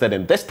they registered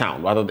in this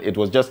town. Rather, it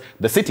was just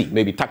the city,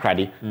 maybe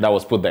Takrady, that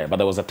was put there, but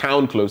there was a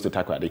town close to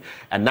Takrady,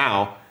 and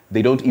now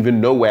they don't even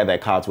know where their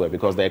cards were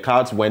because their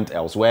cards went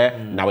elsewhere.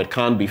 Now it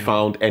can't be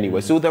found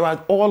anywhere. So there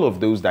are all of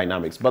those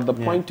dynamics, but the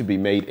point to be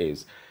made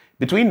is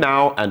between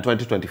now and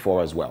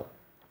 2024 as well,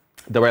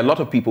 there are a lot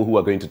of people who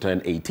are going to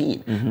turn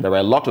 18. There are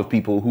a lot of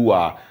people who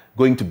are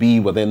going to be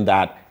within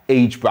that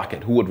age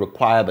bracket who would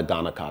require the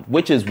Ghana card,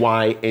 which is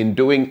why in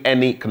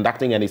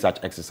conducting any such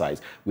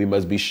exercise, we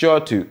must be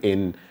sure to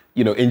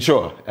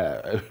ensure,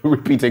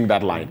 repeating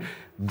that line,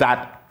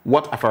 that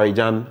what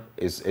Afari-Gyan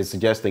is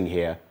suggesting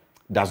here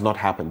does not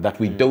happen, that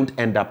we don't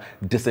end up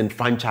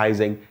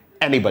disenfranchising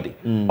anybody.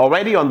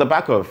 Already on the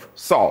back of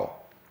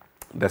Saul,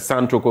 the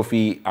Santro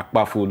Kofi,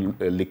 Akbafu,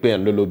 Likpe,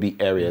 and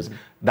Lolobi areas,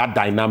 that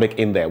dynamic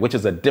in there, which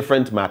is a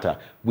different matter.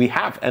 We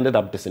have ended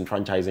up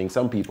disenfranchising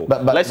some people.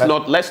 But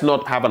let's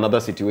not have another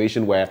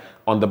situation where,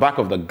 on the back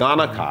of the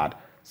Ghana card,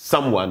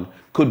 someone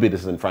could be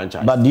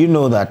disenfranchised. But do you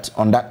know that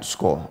on that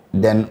score,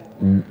 then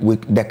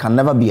there can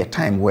never be a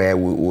time where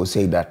we will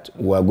say that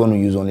we're going to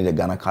use only the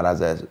Ghana card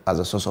as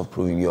a source of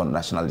proving your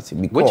nationality.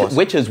 Because,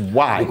 which is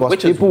why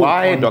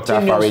Dr.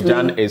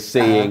 Afarijan is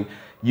saying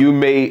you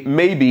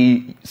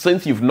maybe,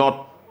 since you've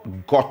not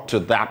got to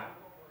that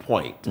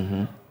point,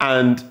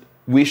 and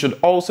we should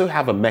also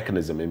have a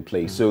mechanism in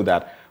place so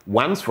that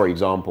once, for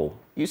example,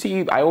 you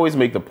see, I always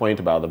make the point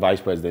about the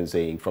vice president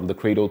saying from the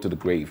cradle to the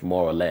grave,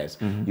 more or less.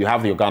 You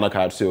have your Ghana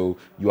card, so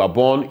you are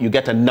born, you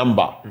get a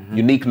number,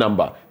 unique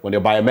number. When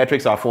your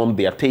biometrics are formed,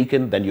 they are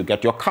taken, then you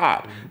get your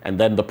card. And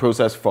then the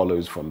process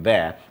follows from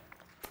there.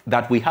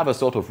 That we have a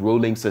sort of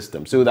rolling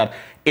system so that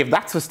if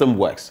that system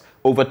works,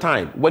 over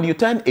time, when you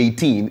turn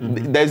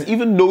 18, there's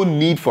even no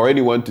need for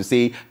anyone to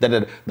say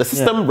that the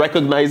system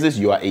recognizes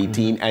you are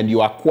 18 and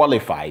you are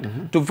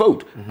qualified to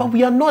vote. But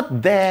we are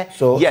not there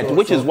yet,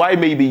 which is why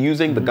maybe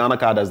using the Ghana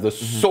card as the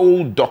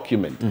sole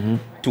document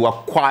to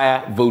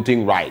acquire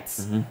voting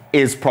rights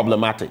is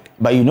problematic.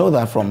 But you know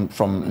that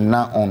from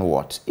now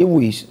onwards, if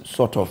we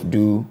sort of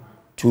do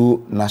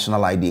 2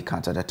 national ID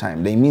cards at a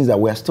time, that means that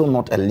we are still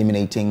not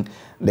eliminating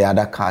the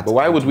other cards. But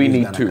why would we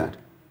need 2?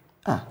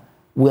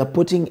 We are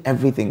putting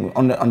everything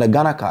on the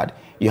Ghana card.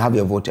 You have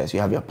your voters, you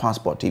have your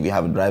passport, if you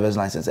have a driver's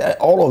license.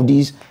 All of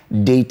these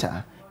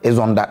data is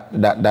on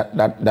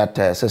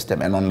that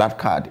system and on that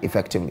card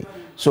effectively.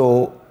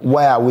 So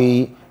why are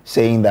we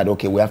saying that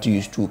we have to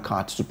use 2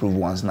 cards to prove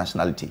one's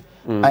nationality?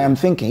 I am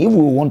thinking if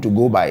we want to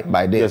go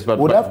by this,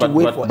 we'd have to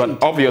wait for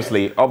it.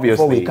 Obviously,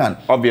 before we can.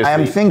 I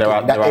am thinking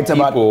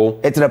that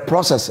it's the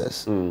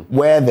processes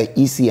where the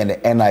EC and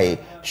the NIA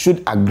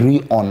should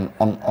agree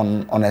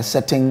on a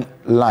certain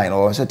line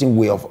or a certain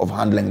way of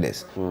handling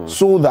this,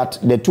 so that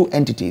the 2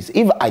 entities,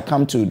 if I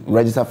come to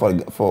register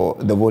for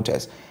the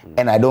voters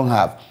and I don't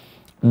have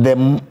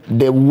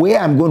the way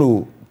I'm going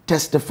to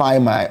testify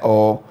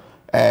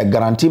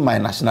guarantee my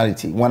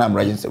nationality when I'm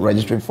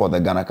registering for the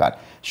Ghana card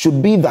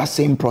should be that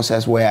same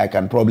process where I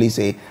can probably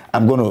say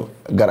I'm going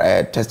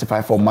to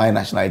testify for my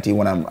nationality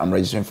when I'm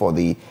registering for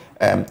the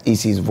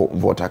EC's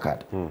voter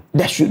card.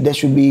 There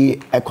should be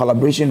a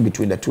collaboration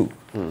between the 2.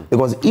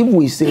 Because if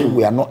we say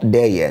we are not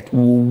there yet, we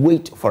will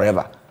wait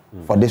forever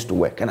for this to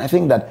work. And I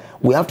think that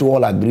we have to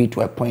all agree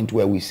to a point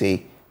where we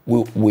say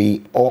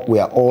we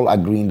are all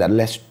agreeing that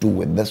let's do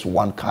with this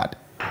one card.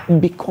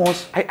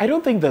 Because I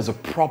don't think there's a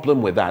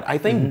problem with that. I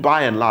think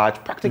by and large,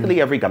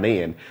 practically every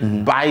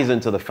Ghanaian buys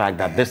into the fact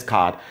that this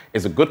card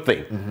is a good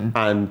thing.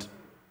 And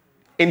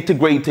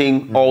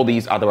integrating all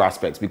these other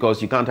aspects,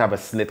 because you can't have a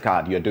SNIT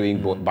card, you're doing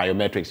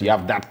biometrics, you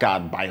have that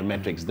card,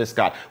 biometrics, this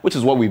card, which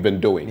is what we've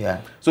been doing.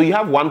 So you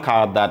have one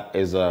card that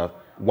is a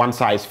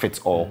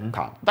one-size-fits-all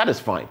card. That is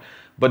fine.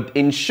 But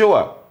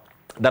ensure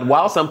that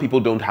while some people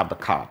don't have the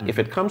card, if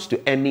it comes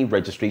to any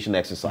registration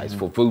exercise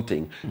for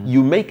voting,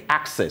 you make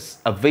access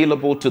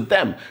available to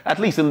them, at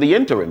least in the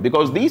interim,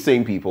 because these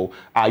same people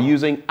are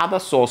using other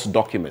source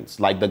documents,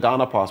 like the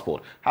Ghana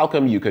passport. How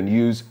come you can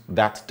use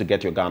that to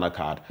get your Ghana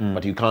card,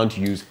 but you can't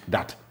use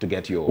that to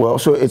get your... Well,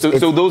 so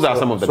those are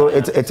some of the... So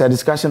it's a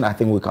discussion I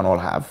think we can all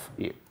have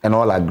and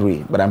all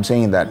agree, but I'm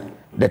saying that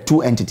the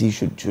 2 entities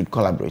should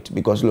collaborate,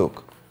 because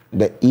look,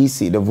 the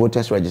EC, the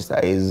voters register,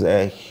 is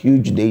a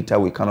huge data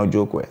we cannot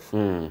joke with.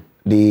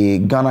 The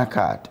Ghana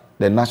card,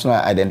 the National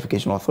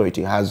Identification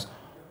Authority, has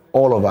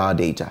all of our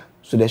data.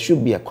 So there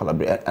should be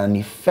an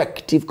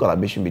effective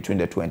collaboration between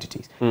the 2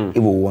 entities if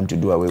we want to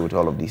do away with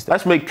all of these things.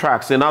 Let's make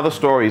tracks. In other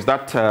stories,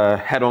 that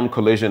head-on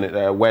collision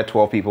where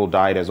 12 people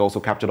died is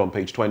also captured on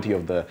page 20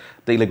 of the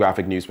Daily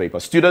Graphic newspaper.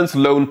 Students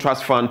loan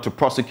trust fund to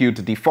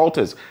prosecute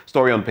defaulters.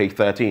 Story on page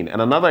 13.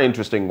 And another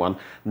interesting one,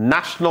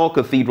 National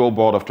Cathedral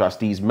Board of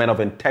Trustees, Men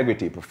of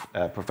Integrity,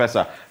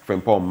 Professor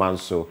Frimpong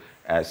Manso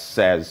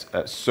says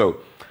so.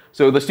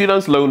 So the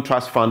Students' Loan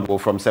Trust Fund will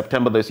from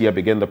September this year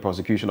begin the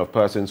prosecution of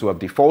persons who have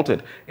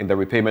defaulted in the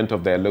repayment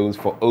of their loans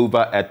for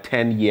over a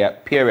 10-year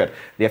period.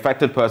 The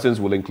affected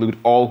persons will include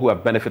all who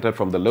have benefited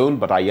from the loan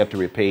but are yet to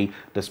repay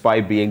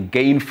despite being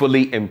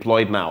gainfully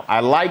employed now.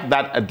 I like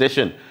that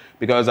addition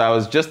because I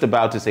was just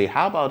about to say,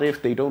 how about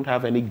if they don't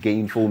have any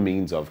gainful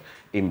means of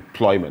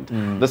employment?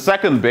 The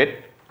second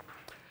bit,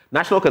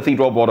 National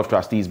Cathedral Board of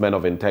Trustees, Men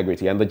of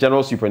Integrity, and the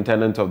General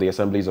Superintendent of the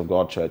Assemblies of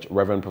God Church,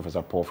 Reverend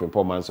Professor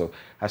Frimpong Manso,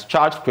 has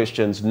charged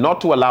Christians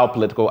not to allow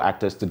political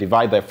actors to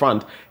divide their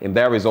front in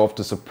their resolve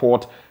to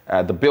support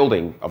the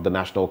building of the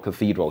National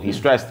Cathedral. He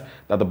stressed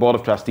that the Board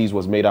of Trustees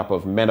was made up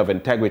of men of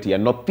integrity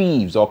and not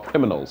thieves or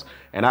criminals,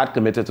 and had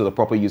committed to the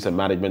proper use and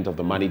management of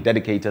the money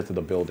dedicated to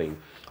the building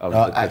of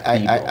the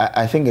cathedral.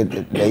 I think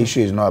the issue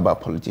is not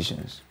about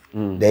politicians.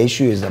 The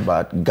issue is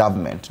about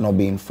government not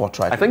being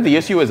forthright. I think the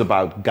issue is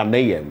about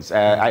Ghanaians.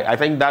 I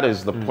think that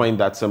is the point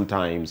that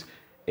sometimes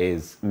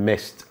is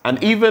missed. And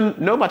even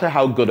no matter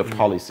how good a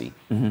policy,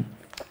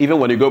 even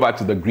when you go back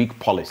to the Greek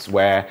polis,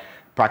 where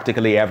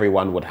practically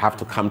everyone would have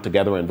to come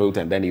together and vote,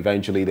 and then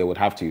eventually they would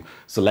have to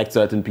select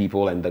certain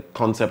people, and the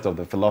concept of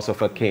the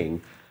philosopher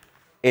king,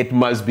 it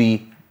must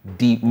be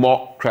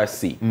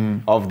democracy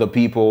of the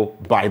people,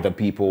 by the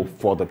people,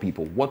 for the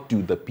people. What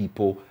do the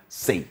people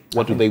say?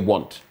 What do they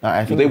want?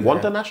 Do they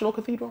want a national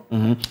cathedral?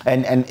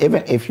 And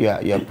even if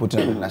you're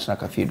putting a national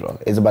cathedral,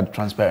 it's about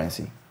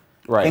transparency.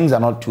 Right. Things are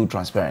not too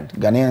transparent.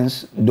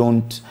 Ghanaians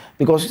don't,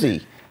 because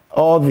see,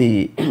 all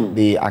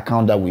the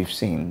account that we've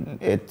seen,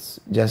 it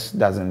just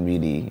doesn't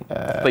really...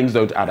 things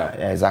don't add up.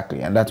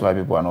 Exactly, and that's why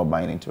people are not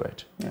buying into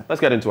it. Yeah. Let's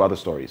get into other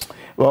stories.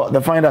 Well,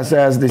 the finder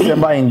says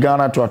December in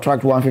Ghana to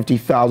attract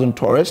 150,000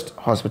 tourists.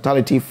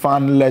 Hospitality,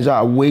 fun, leisure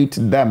await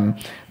them.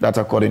 That's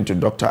according to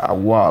Dr.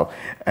 Awal.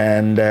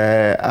 And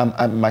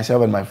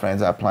myself and my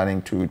friends are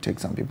planning to take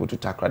some people to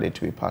Takrady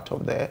to be part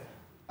of the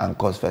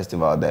Anchors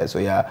Festival there. So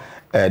yeah,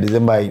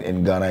 December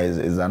in Ghana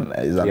is an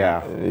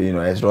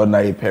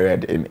extraordinary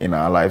period in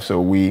our life.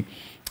 So we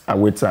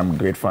await some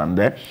great fun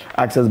there.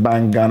 Access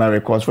Bank Ghana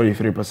records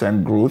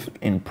 43% growth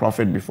in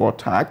profit before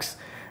tax.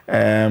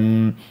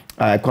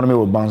 Economy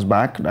will bounce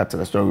back. That's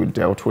the story we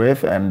dealt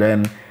with. And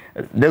then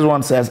this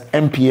one says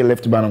MPA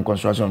left ban on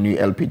construction of new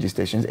LPG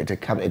stations. It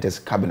is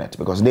cabinet,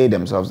 because they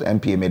themselves, the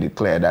MPA, made it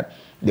clear that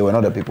they were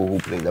not the people who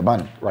placed the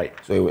ban. Right.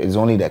 So it's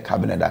only the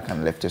cabinet that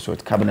can lift it. So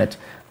it's cabinet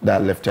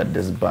that lifted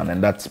this ban,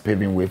 and that's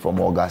paving way for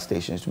more gas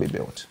stations to be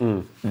built.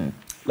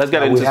 Let's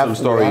get into some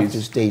stories. We have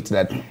to state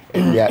that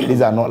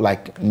these are not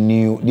like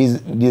new.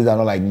 These are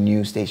not like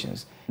new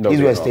stations. No,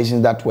 these were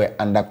stations that were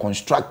under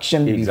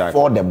construction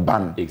before the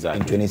ban in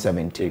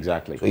 2017.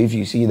 Exactly. So if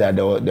you see that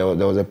there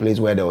was a place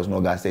where there was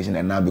no gas station,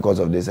 and now because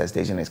of this, a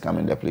station is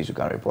coming, the place you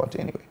can report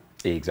anyway.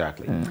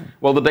 Exactly.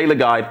 Well, the Daily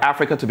Guide,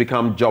 Africa to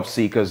become job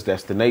seekers'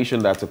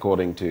 destination. That's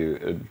according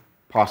to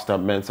Pastor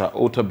Mensa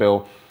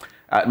Otabil.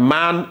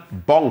 Man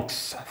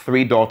bonks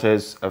 3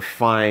 daughters,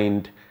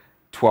 fined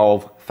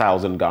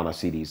 12,000 Ghana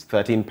cedis.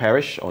 13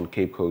 perish on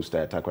Cape Coast,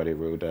 Takrady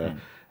Road.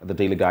 The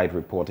Daily Guide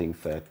reporting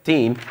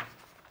 13.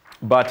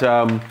 But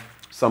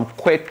some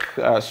quick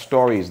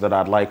stories that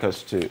I'd like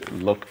us to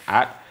look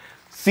at.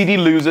 CD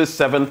loses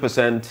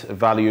 7%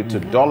 value to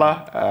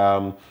dollar.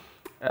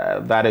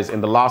 That is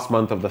in the last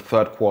month of the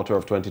third quarter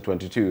of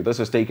 2022. This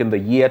has taken the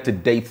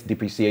year-to-date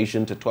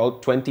depreciation to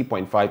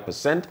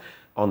 20.5%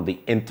 on the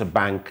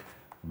interbank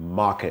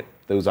market.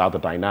 Those are the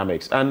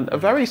dynamics. And a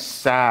very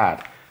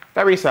sad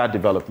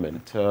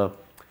development.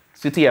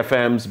 City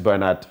FM's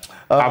Bernard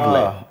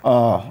Pavle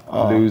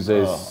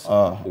loses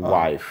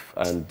wife.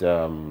 And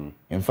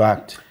in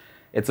fact,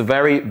 it's a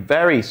very,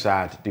 very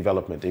sad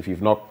development if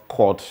you've not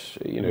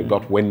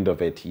got wind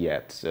of it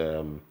yet.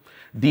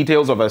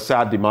 Details of her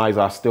sad demise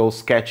are still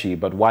sketchy,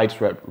 but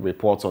widespread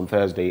reports on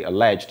Thursday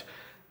alleged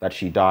that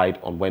she died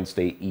on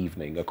Wednesday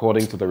evening.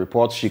 According to the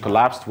reports, she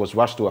collapsed, was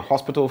rushed to a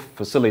hospital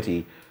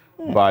facility,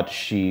 but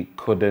she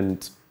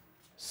couldn't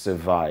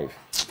survive.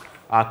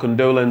 Our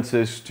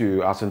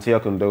sincere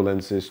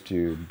condolences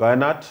to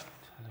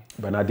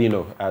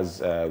Bernardino,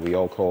 as we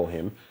all call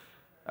him,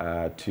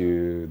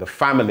 to the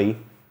family,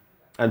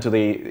 and to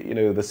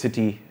the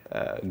city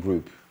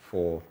group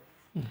for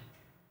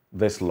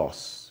this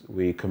loss.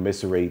 We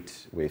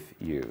commiserate with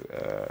you.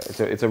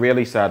 It's a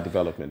really sad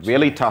development,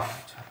 really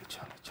tough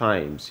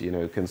times,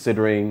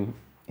 considering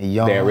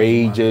their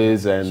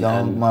ages and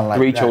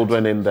 3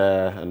 children in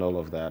there and all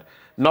of that.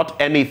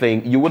 Not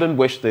anything, you wouldn't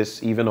wish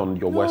this even on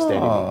your worst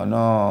enemy. Oh,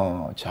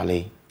 no,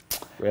 Charlie.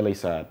 Really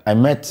sad. I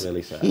met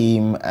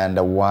him and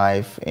the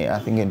wife, I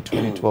think in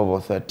 2012 or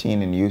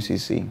 13 in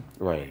UCC.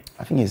 Right.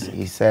 I think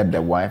he said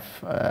the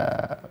wife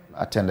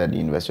attended the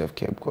University of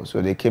Cape Coast.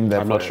 So they came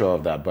there. I'm not sure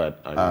of that,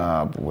 but...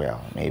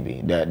 well,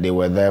 maybe. They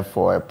were there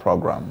for a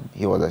program.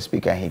 He was a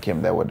speaker, and he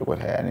came there with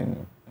her,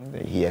 and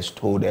he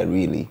extolled her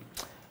really.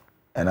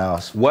 And I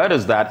was... Word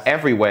is that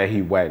everywhere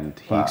he went,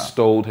 he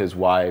extolled his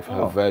wife,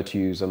 her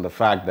virtues, and the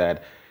fact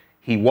that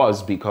he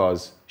was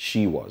because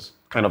she was.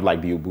 Kind of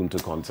like the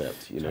Ubuntu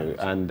concept,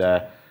 And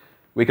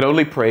we can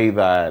only pray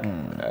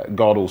that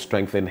God will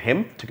strengthen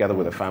him together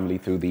with the family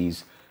through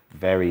these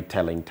very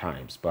telling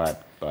times.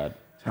 But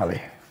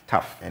Charlie,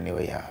 tough.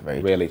 Anyway, yeah,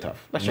 really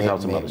tough. Let's check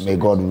out some other stories. May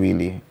God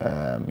really,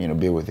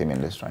 be with him in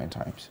these trying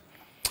times.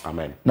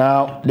 Amen.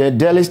 Now, the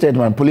Daily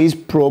Statement: police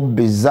probe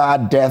bizarre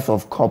death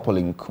of couple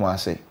in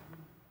Kumasi.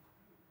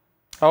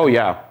 Oh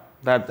yeah,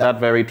 that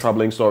very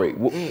troubling story.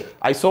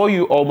 I saw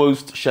you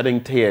almost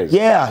shedding tears.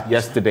 Yeah.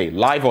 Yesterday,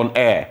 live on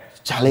air.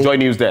 Charlie,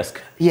 JoyNews desk.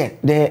 Yeah,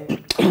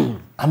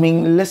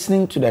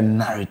 listening to the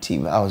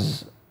narrative, I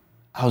was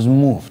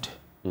moved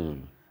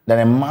that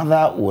a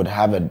mother would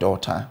have a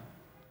daughter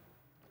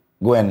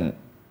go and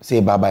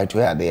say bye-bye to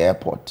her at the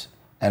airport,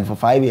 and for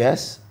 5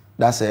 years,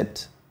 that's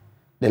it.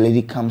 The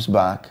lady comes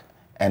back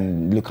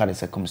and look at the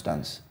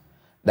circumstance.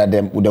 That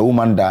the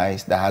woman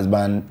dies, the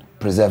husband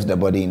preserves the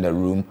body in the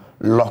room,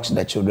 locks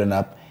the children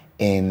up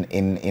in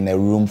a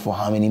room for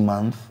how many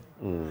months?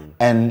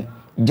 And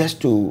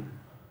just to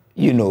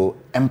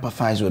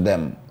empathize with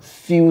them,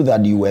 feel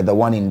that you were the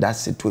one in that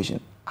situation,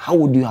 how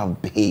would you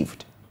have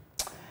behaved?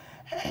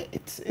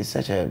 It's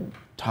such a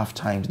tough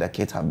times the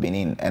kids have been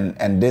in,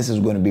 and this is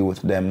going to be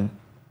with them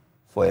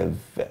for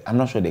I'm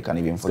not sure they can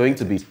even. It's going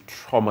to be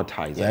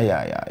traumatizing.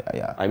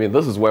 Yeah. I mean,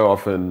 this is where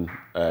often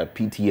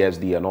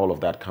PTSD and all of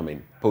that come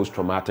in,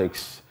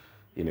 post-traumatics,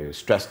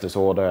 stress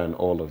disorder and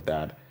all of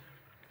that.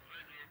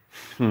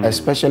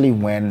 Especially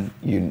when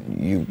you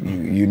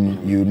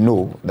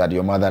know that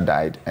your mother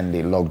died and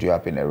they locked you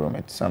up in a room.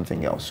 It's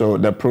something else. So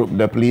the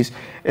police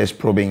is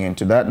probing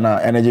into that. Now,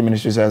 Energy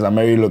Ministry says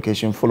Ameri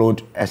relocation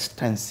followed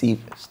extensive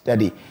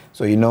study.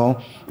 So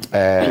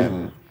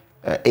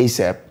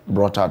ASAP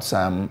brought out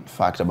some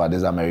fact about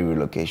this Ameri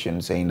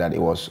relocation, saying that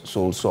it was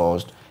sole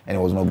sourced and it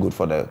was not good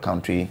for the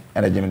country.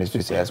 Energy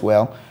Ministry says,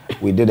 well,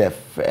 we did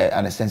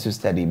an extensive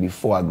study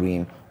before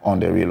agreeing on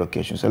the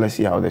relocation. So let's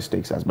see how this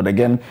takes us. But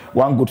again,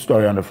 one good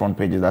story on the front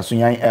page is that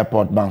Sunyani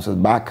Airport bounces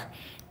back.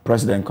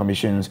 President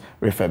commissions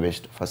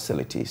refurbished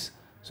facilities.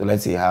 So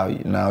let's see how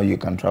now you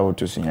can travel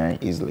to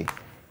Sunyani easily,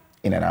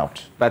 in and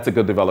out. That's a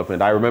good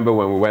development. I remember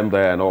when we went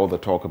there and all the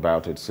talk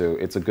about it. So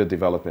it's a good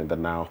development that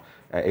now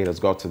it has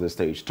got to the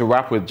stage. To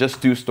wrap with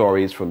just two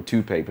stories from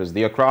two papers.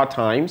 The Accra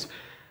Times,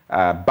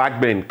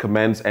 Bagbin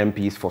commends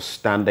MPs for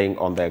standing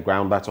on their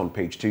ground. That's on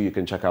page 2. You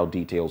can check out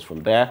details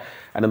from there.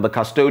 And in the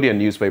Custodian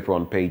newspaper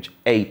on page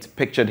 8,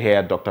 pictured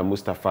here, Dr.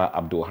 Mustafa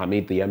Abdul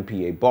Hamid, the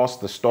MPA boss.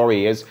 The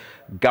story is,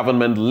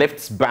 government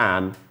lifts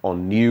ban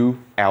on new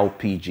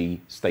LPG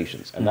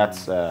stations. And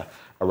that's a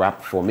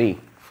wrap for me,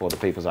 for the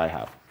papers I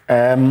have.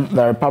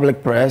 The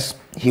Republic Press,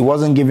 he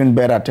wasn't given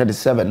bed at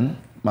 37.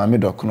 Mami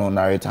Dokuno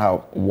narrates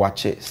how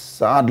Wache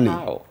sadly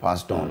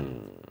passed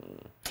on.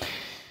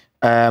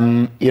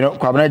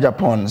 Kwabena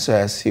Japan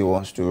says he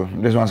wants to.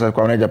 This one says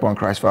Kwabena Japan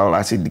cries foul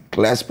as he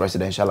declares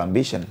presidential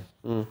ambition.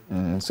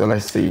 So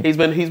let's see. He's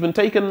been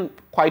taking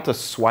quite a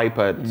swipe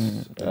at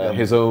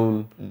his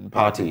own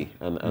party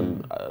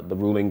and the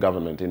ruling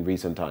government in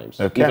recent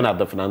times, even at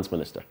the finance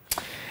minister.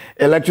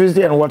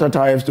 Electricity and water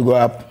tariffs to go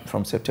up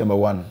from September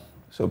 1.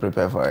 So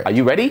prepare for it. Are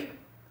you ready?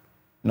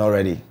 Not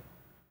ready.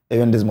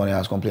 Even this morning I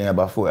was complaining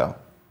about fuel.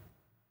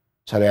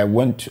 Charlie, I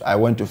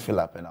went to fill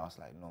up and I was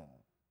like, no.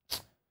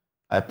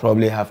 I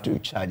probably have to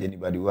charge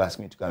anybody who asks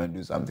me to come and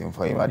do something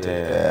for him.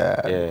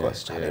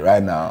 Because Charlie,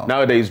 right now.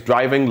 Nowadays,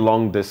 driving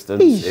long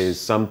distance is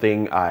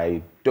something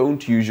I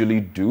don't usually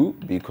do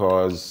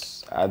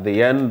because at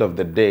the end of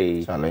the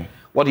day, Charlie,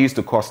 what used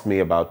to cost me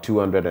about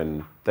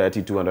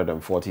 230,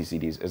 240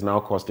 cedis is now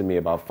costing me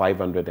about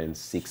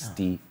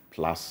 560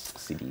 plus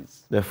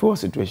cedis. The fuel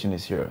situation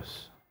is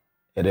serious.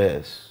 It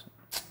is.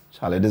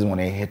 Charlie, this one,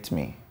 it hit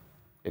me.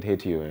 It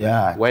hit you?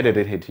 Yeah. Where did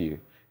it hit you?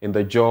 In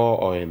the jaw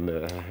or in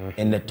the...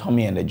 In the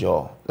tummy and the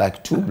jaw.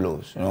 Like 2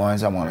 blows. When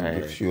someone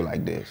gives you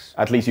like this.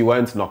 At least you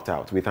weren't knocked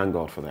out. We thank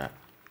God for that.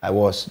 I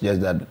was, just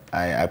that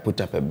I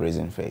put up a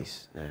brazen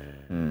face.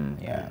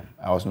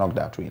 I was knocked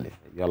out, really.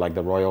 You're like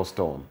the Royal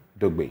Storm.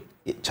 Dugbe.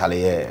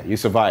 Charlie, yeah. You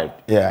survived.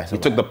 Yeah, You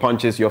took the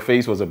punches. Your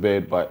face was a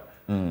bit, but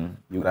you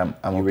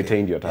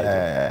retained your title.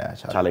 Yeah,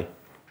 Charlie.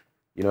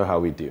 You know how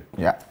we do.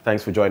 Yeah.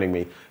 Thanks for joining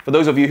me. For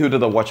those of you who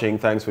are watching,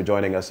 thanks for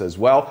joining us as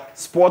well.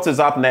 Sports is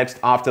up next.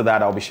 After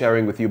that, I'll be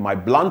sharing with you my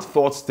blunt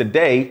thoughts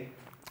today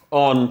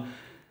on,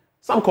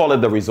 some call it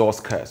the resource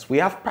curse. We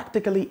have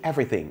practically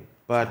everything,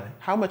 but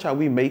how much are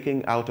we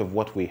making out of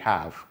what we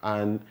have?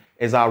 And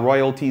is our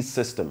royalties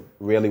system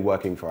really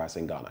working for us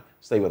in Ghana?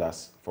 Stay with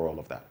us for all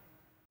of that.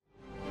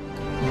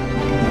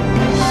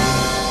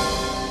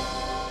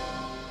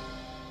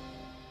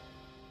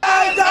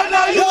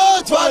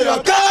 For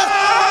your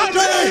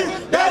country,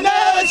 the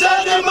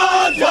nation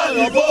demands your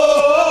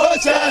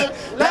devotion.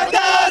 Let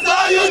us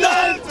all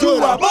unite to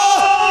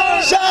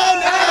abortion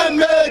and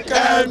make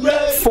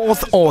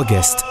 4th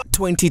August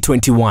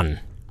 2021.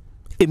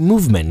 A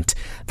movement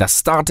that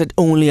started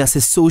only as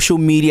a social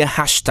media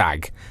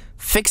hashtag,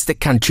 Fix the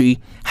Country,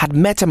 had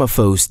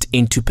metamorphosed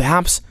into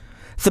perhaps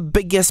the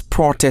biggest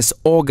protest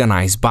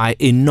organized by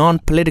a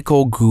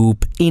non-political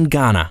group in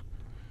Ghana.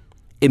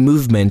 A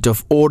movement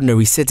of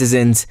ordinary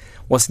citizens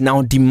was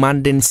now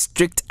demanding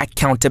strict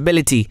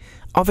accountability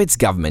of its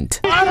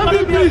government. I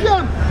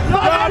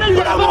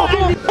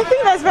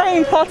think that's very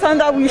important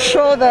that we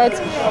show that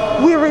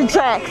we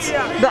reject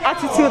the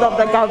attitude of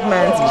the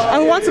government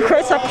and we want to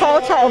create a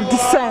culture of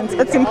dissent.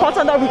 It's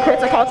important that we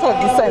create a culture of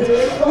dissent.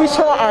 We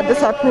show our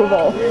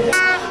disapproval.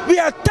 We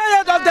are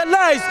tired of the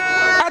lies.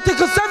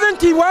 Article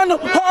 71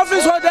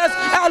 office holders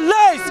are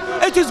lies.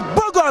 It is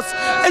bogus.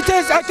 It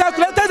is a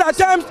calculated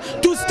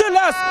attempt to steal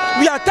us.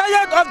 We are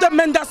tired of the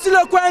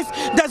mendacilloquence,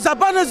 the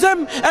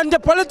zabanism, and the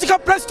political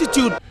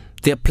prostitute.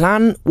 Their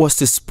plan was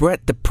to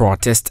spread the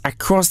protest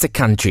across the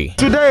country.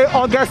 Today,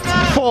 August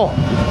 4,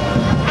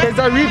 is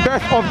a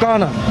rebirth of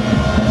Ghana.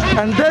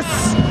 And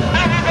this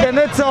in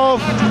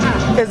itself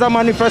is a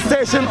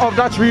manifestation of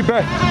that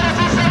rebirth.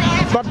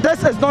 But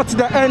this is not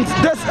the end,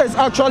 this is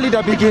actually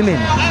the beginning.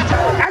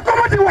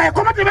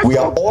 We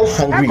are all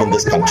hungry in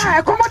this country,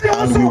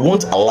 and we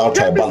won't allow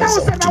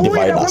tribalism to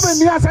divide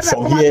us.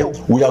 From here,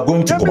 we are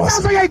going to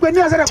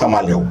Kumasi,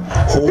 Tamale, Ho,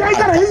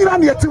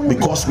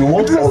 because we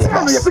want all of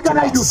us to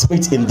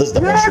participate in this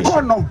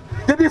demonstration.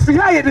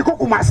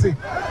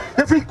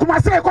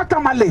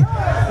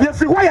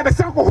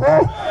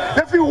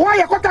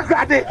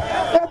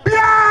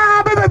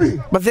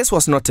 But this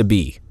was not to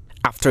be.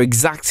 After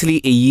exactly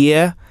a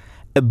year,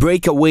 a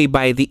breakaway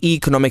by the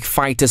Economic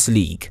Fighters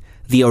League,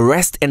 the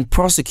arrest and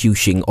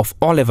prosecution of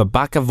Oliver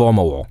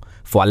Barker-Vormawor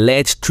for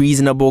alleged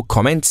treasonable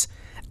comments,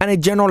 and a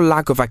general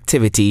lack of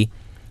activity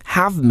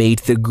have made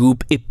the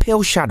group a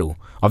pale shadow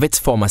of its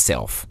former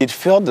self. It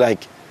felt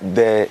like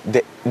there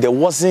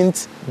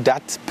wasn't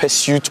that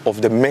pursuit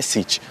of the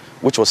message,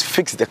 which was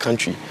fix the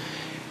country.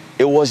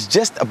 It was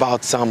just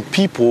about some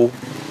people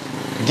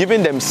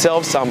giving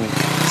themselves some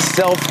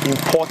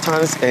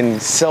self-importance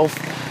and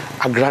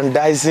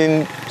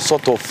self-aggrandizing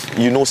sort of,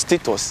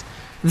 status.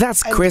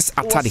 That's Chris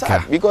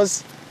Atadika.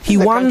 Because he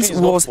once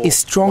was a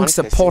strong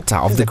supporter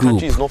of the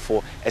group,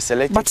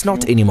 but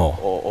not anymore.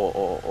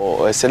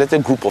 Or a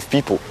selected group of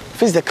people.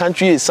 Fix the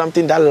country is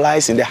something that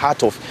lies in the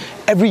heart of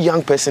every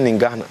young person in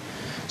Ghana.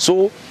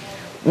 So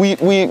we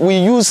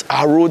use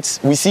our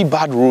roads, we see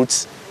bad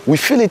roads, we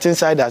feel it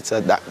inside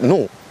that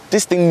no,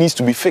 this thing needs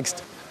to be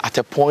fixed. At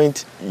a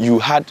point, you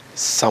had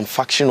some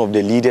faction of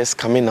the leaders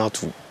coming out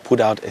to put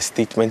out a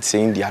statement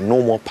saying they are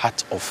no more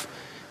part of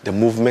the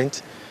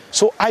movement.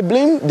 So I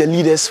blame the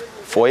leaders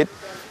for it,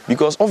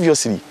 because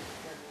obviously,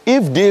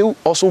 if they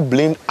also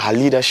blamed our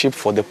leadership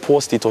for the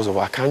poor status of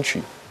our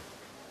country,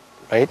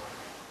 right?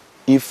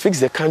 If Fix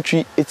the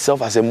Country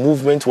itself as a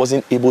movement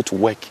wasn't able to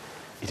work,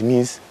 it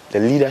means the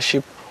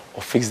leadership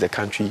of Fix the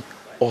Country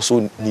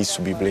also needs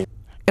to be blamed.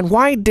 And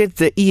why did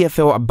the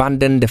EFL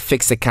abandon the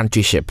Fix the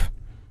Country ship?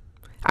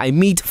 I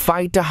meet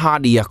fighter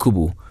Hardy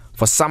Yakubu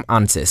for some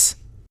answers.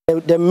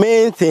 The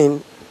main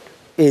thing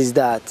is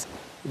that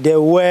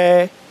there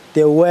were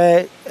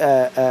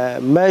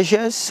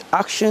measures,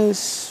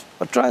 actions,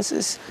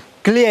 utterances,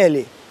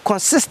 clearly,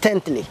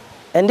 consistently.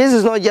 And this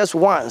is not just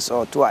once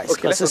or twice,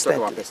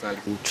 consistently.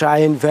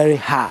 Trying very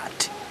hard,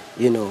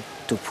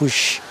 to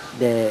push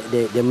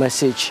the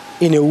message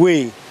in a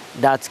way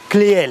that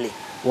clearly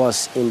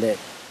was in the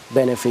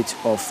benefit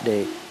of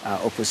the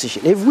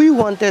opposition. If we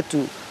wanted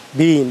to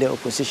be in the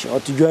opposition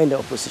or to join the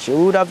opposition,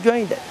 we would have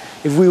joined it.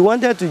 If we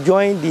wanted to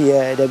join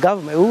the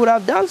government, we would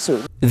have done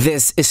so.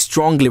 This is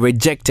strongly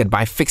rejected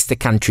by Fix the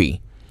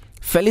Country.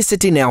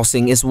 Felicity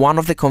Nelson is one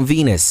of the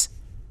conveners.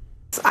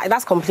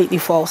 That's completely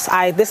false.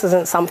 This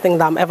isn't something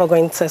that I'm ever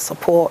going to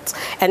support.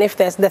 And if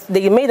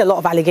they made a lot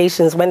of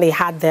allegations when they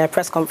had their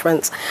press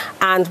conference,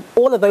 and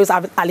all of those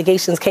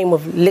allegations came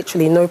with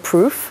literally no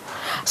proof.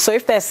 So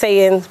if they're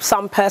saying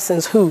some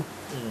persons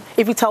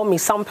if you tell me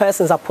some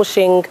persons are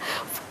pushing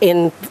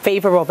in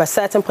favor of a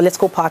certain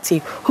political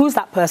party, who's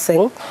that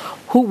person?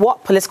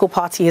 What political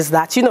party is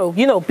that?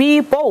 Be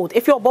bold.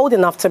 If you're bold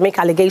enough to make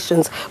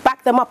allegations,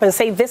 back them up and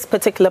say this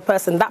particular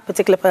person, that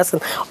particular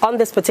person, on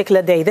this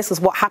particular day, this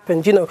is what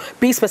happened.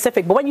 Be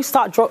specific. But when you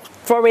start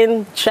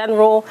throwing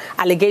general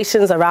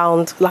allegations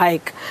around,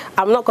 like,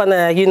 I'm not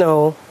gonna,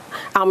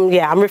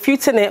 I'm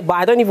refuting it, but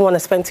I don't even want to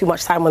spend too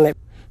much time on it.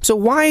 So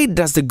why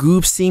does the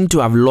group seem to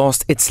have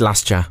lost its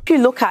luster? If you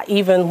look at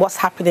even what's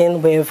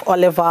happening with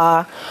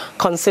Oliver,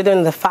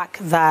 considering the fact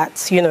that,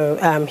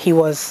 he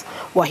was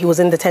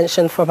in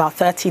detention for about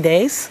 30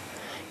 days,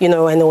 and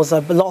there was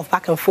a lot of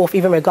back and forth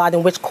even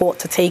regarding which court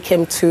to take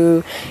him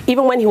to.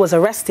 Even when he was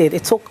arrested,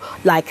 it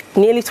took like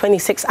nearly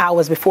 26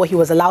 hours before he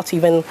was allowed to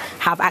even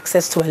have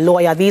access to a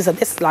lawyer. These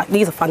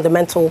are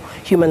fundamental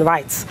human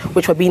rights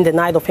which were being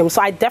denied of him.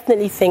 So I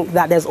definitely think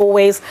that there's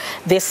always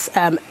this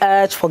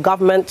urge for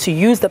government to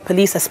use the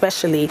police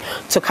especially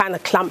to kind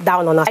of clamp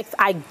down on us.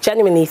 I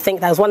genuinely think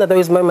that was one of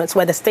those moments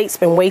where the state's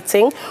been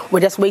waiting.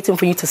 We're just waiting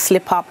for you to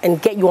slip up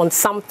and get you on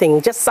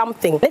something, just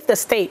something. If the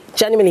state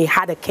genuinely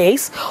had a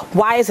case,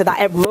 why is it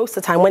that most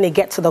of the time when they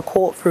get to the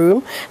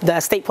courtroom, the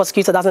state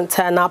prosecutor doesn't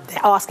turn up,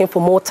 they're asking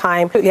for more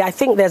time? I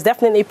think there's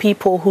definitely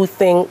people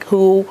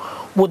who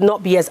would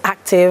not be as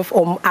active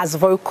or as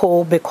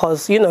vocal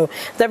because,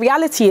 the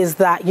reality is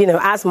that,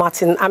 as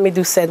Martin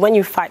Amidou said, when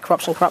you fight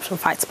corruption, corruption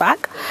fights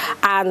back.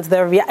 And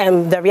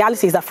the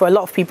reality is that for a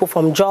lot of people,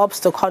 from jobs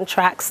to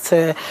contracts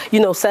to,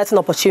 certain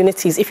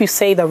opportunities, if you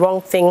say the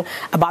wrong thing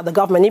about the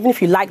government, even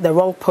if you like the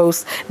wrong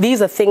post,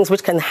 these are things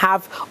which can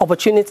have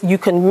opportunity. You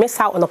can miss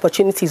out on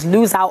opportunities,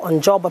 lose out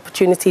on job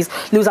opportunities,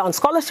 lose out on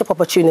scholarship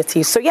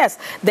opportunities. So yes,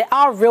 there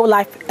are real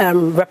life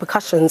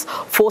repercussions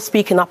for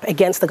speaking up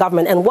against the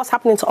government. And what's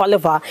happening to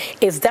Oliver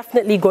is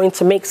definitely going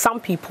to make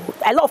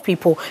a lot of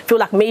people feel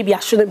like maybe I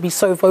shouldn't be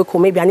so vocal,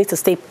 maybe I need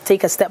to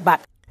take a step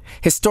back.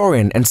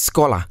 Historian and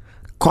scholar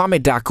Kwame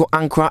Dako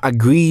Ankra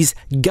agrees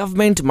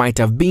government might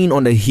have been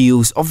on the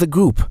heels of the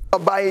group.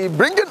 By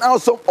bringing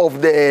out some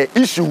of the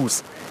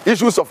issues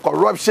of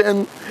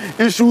corruption,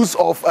 issues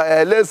of,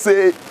 let's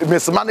say,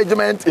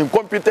 mismanagement,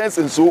 incompetence,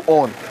 and so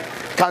on,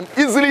 can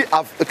easily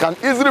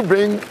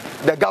bring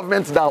the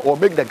government down or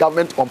make the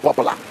government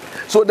unpopular.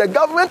 So the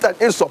government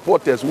and its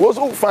supporters will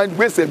also find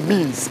ways and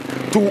means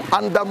to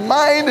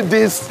undermine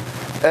this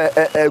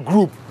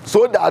group,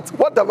 so that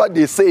whatever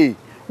they say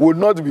will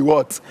not be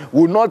what?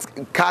 Will not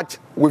catch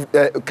resonance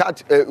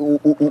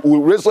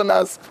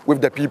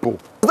with the people.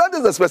 That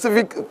is the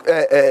specific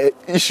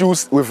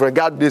issues with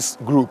regard to this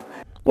group.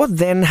 What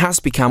then has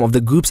become of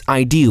the group's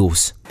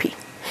ideals?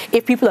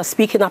 If people are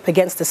speaking up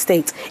against the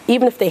state,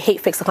 even if they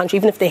hate Fix the Country,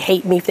 even if they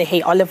hate me, if they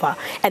hate Oliver,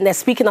 and they're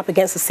speaking up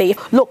against the state,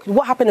 look,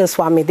 what happened in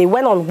Swami? They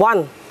went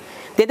on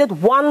they did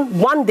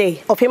one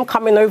day of him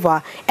coming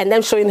over and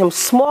then showing him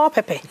small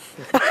Pepe.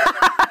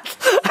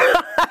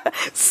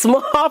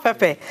 Small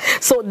Pepe.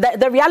 So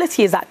the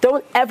reality is that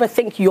don't ever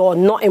think you're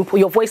not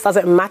your voice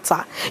doesn't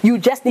matter. You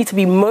just need to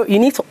be you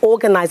need to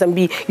organize and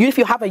be. If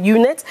you have a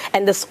unit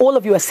and all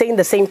of you are saying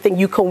the same thing,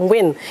 you can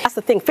win. That's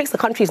the thing. Fix the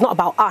Country is not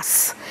about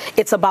us.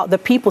 It's about the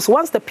people. So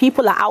once the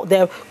people are out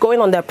there going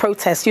on their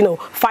protests,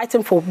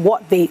 fighting for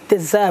what they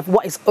deserve,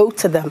 what is owed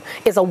to them,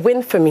 is a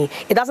win for me.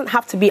 It doesn't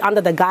have to be under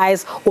the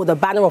guise or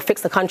the banner of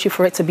Fix the Country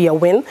for it to be a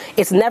win.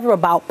 It's never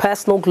about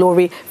personal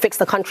glory, Fix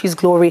the Country's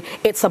glory.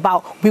 It's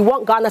about we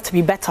want Ghana to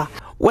be better.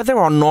 Whether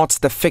or not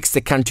the Fix the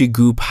Country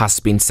group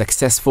has been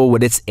successful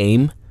with its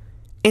aim,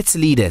 its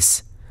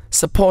leaders,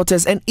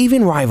 supporters and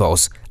even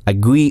rivals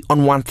agree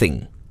on one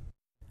thing: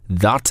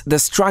 that the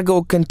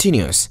struggle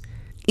continues,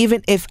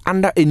 even if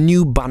under a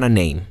new banner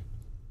name.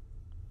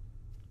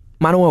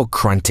 Manuel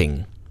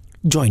Cranting,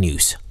 Joy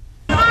News,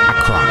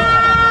 Accra.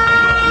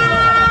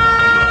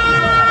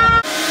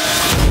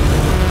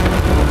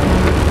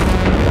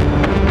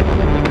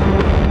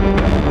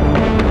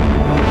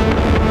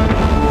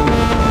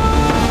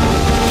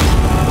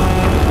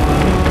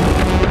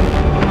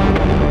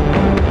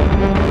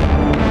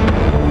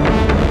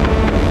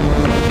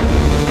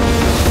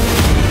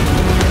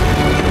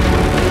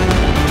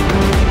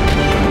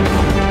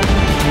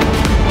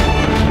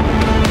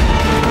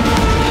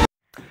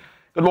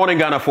 Good morning,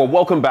 Ghana.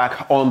 Welcome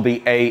back on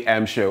the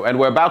AM show. And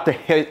we're about to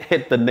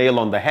hit the nail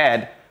on the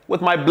head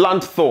with my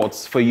blunt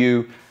thoughts for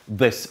you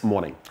this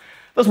morning.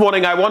 This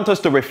morning, I want us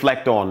to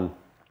reflect on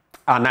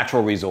our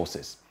natural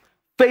resources.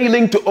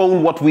 Failing to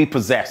own what we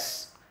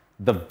possess,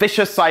 the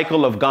vicious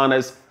cycle of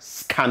Ghana's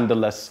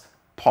scandalous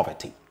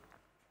poverty.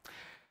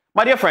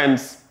 My dear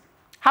friends,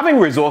 having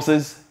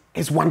resources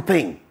is one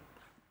thing.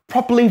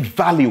 Properly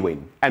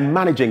valuing and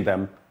managing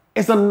them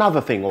is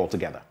another thing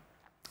altogether.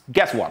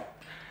 Guess what?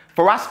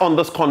 For us on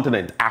this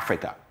continent,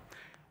 Africa,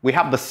 we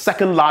have the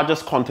second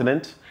largest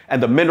continent,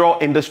 and the mineral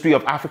industry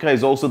of Africa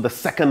is also the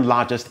second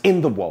largest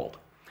in the world.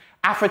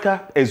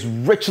 Africa is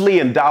richly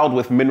endowed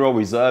with mineral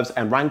reserves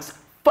and ranks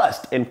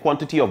first in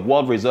quantity of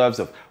world reserves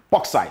of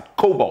bauxite,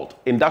 cobalt,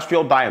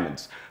 industrial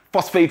diamonds,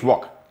 phosphate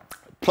rock,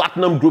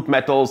 platinum group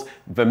metals,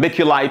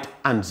 vermiculite,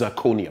 and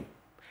zirconium.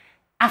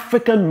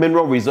 African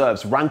mineral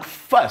reserves rank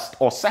first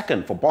or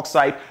second for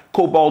bauxite,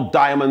 cobalt,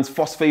 diamonds,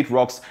 phosphate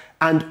rocks,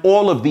 and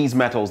all of these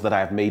metals that I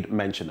have made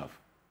mention of.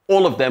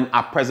 All of them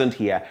are present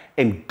here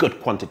in good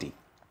quantity.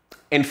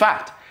 In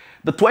fact,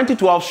 the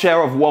 2012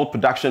 share of world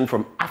production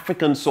from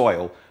African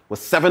soil was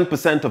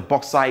 7% of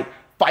bauxite,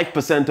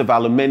 5% of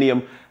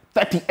aluminium,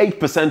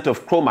 38%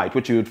 of chromite,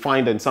 which you would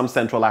find in some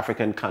Central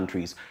African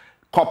countries,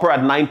 copper at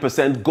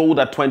 9%, gold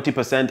at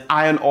 20%,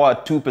 iron ore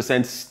at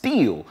 2%,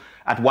 steel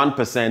at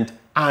 1%,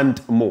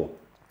 and more.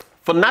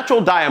 For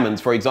natural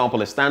diamonds, for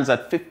example, it stands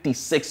at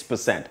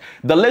 56%.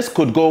 The list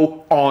could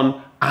go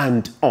on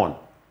and on.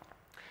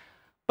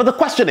 But the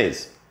question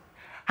is,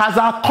 has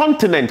our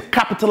continent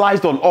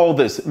capitalized on all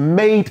this,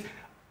 made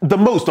the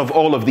most of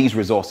all of these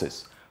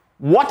resources?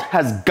 What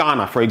has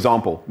Ghana, for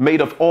example,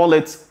 made of all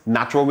its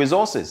natural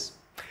resources?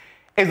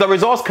 Is the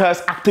resource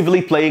curse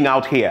actively playing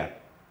out here,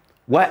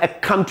 where a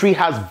country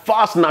has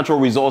vast natural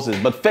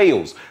resources but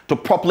fails to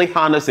properly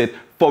harness it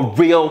for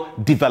real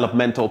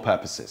developmental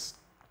purposes?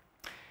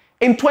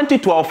 In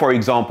 2012, for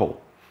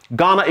example,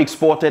 Ghana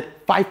exported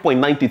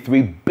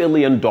 $5.93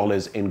 billion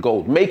in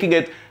gold, making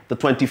it the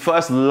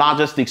 21st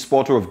largest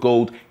exporter of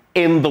gold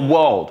in the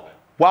world,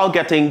 while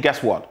getting,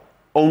 guess what,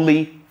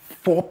 only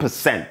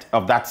 4%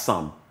 of that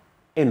sum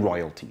in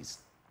royalties.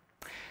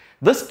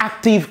 This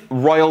active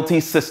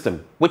royalty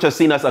system, which has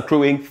seen us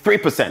accruing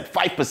 3%, 5%,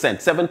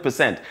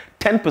 7%,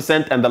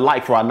 10% and the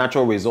like for our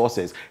natural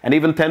resources, and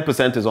even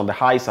 10% is on the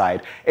high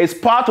side, is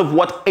part of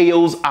what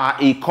ails our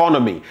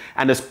economy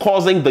and is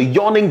causing the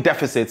yawning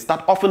deficits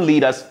that often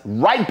lead us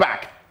right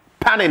back,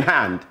 pan in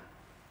hand,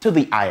 to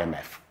the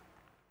IMF.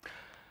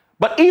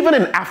 But even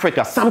in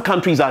Africa, some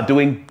countries are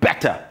doing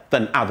better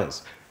than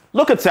others.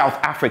 Look at South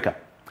Africa,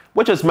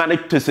 which has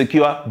managed to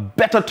secure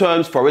better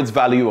terms for its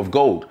value of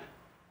gold.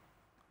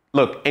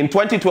 Look, in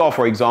 2012,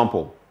 for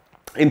example,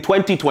 in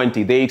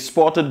 2020, they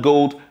exported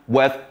gold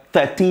worth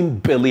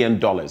 $13 billion.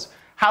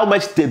 How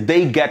much did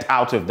they get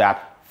out of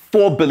that?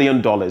 $4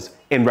 billion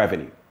in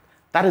revenue.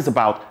 That is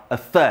about a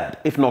third,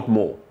 if not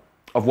more,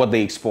 of what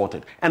they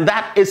exported. And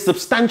that is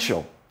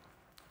substantial.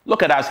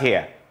 Look at us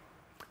here.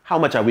 How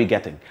much are we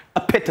getting?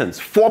 A pittance,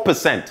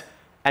 4%,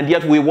 and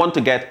yet we want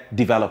to get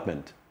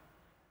development.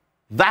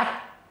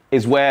 That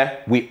is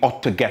where we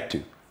ought to get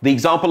to. the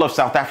example of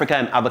South Africa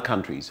and other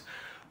countries.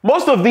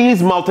 Most of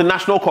these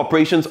multinational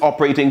corporations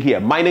operating here,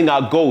 mining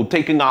our gold,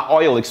 taking our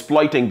oil,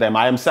 exploiting them,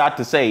 I am sad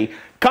to say,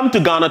 come to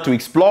Ghana to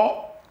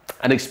explore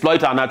and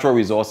exploit our natural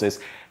resources,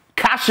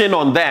 cash in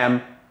on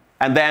them,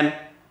 and then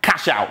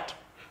cash out,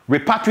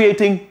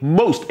 repatriating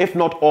most, if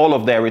not all,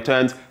 of their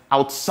returns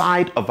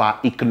outside of our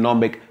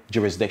economic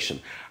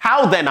jurisdiction.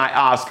 How then, I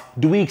ask,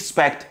 do we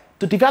expect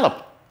to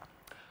develop?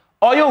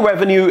 Oil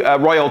revenue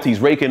royalties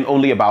rake in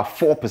only about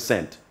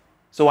 4%.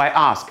 So I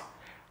ask,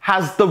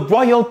 has the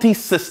royalty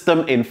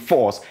system in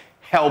force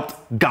helped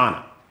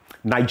Ghana,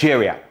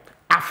 Nigeria,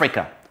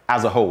 Africa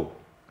as a whole?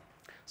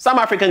 Some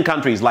African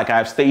countries, like I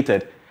have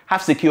stated,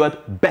 have secured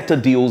better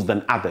deals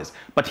than others.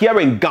 But here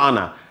in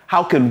Ghana,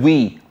 how can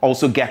we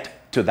also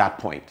get to that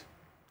point?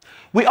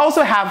 We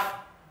also have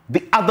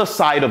the other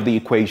side of the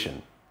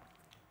equation.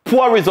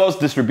 Poor resource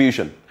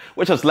distribution,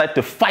 which has led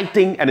to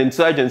fighting and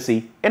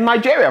insurgency in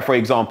Nigeria, for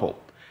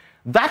example.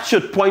 That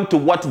should point to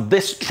what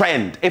this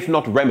trend, if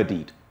not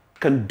remedied,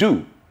 can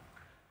do.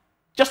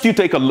 Just you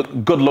take a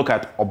good look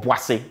at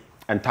Obuasi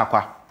and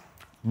Takwa,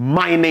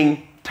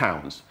 mining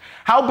towns.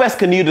 How best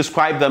can you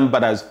describe them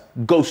but as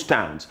ghost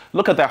towns?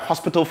 Look at their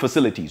hospital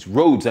facilities,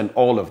 roads, and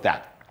all of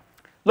that.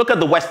 Look at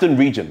the Western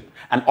region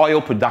and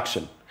oil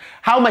production.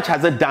 How much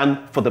has it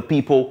done for the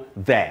people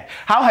there?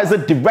 How has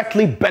it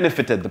directly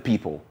benefited the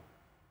people?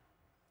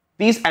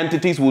 These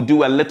entities will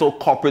do a little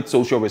corporate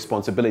social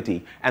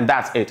responsibility, and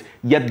that's it.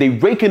 Yet they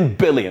rake in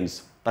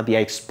billions that they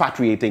are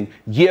expatriating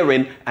year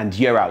in and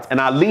year out. And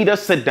our leaders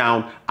sit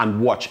down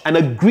and watch and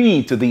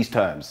agree to these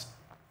terms.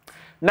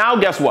 Now,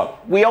 guess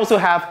what? We also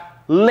have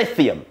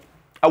lithium,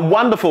 a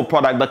wonderful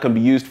product that can be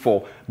used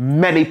for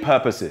many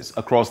purposes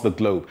across the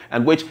globe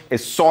and which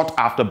is sought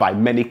after by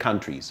many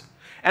countries.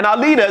 And our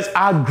leaders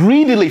are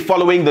greedily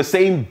following the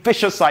same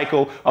vicious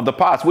cycle of the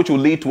past, which will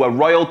lead to a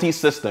royalty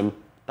system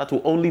that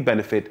will only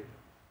benefit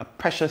a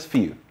precious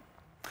few.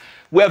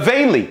 We're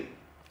vainly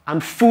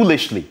and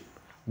foolishly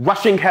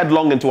rushing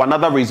headlong into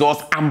another resource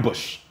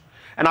ambush.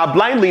 And our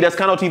blind leaders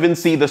cannot even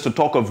see this to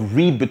talk of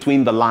read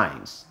between the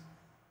lines.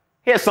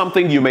 Here's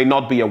something you may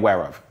not be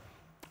aware of.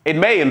 It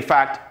may, in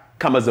fact,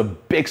 come as a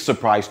big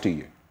surprise to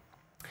you.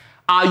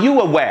 Are you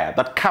aware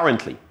that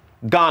currently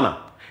Ghana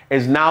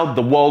is now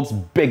the world's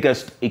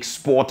biggest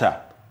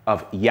exporter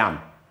of yam?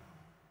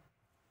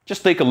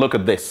 Just take a look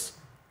at this.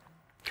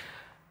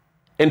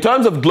 In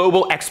terms of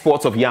global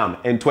exports of yam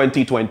in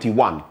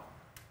 2021,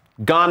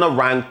 Ghana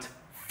ranked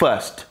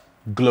first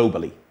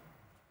globally.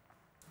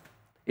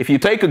 If you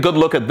take a good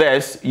look at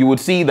this, you would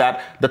see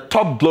that the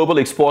top global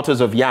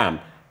exporters of yam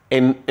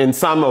in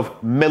sum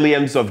of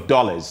millions of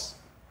dollars,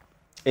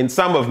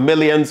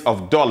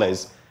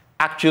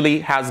 actually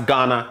has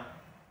Ghana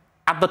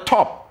at the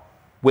top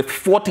with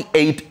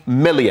 48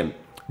 million.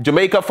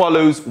 Jamaica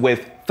follows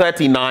with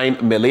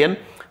 39 million.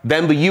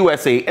 Then the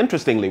USA,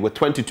 interestingly, with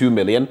 22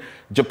 million,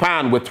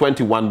 Japan with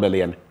 21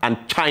 million, and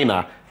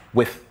China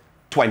with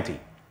 20.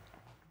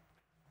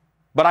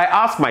 But I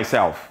ask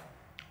myself,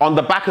 on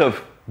the back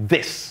of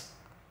this,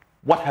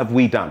 what have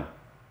we done?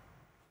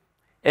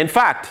 In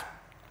fact,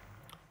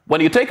 when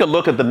you take a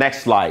look at the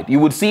next slide, you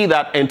would see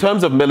that in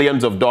terms of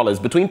millions of dollars,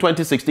 between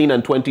 2016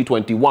 and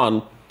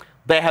 2021,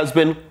 there has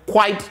been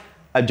quite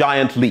a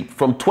giant leap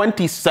from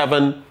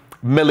 $27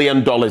 million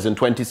in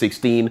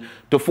 2016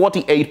 to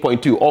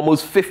 48.2,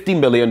 almost $50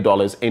 million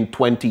in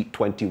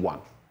 2021.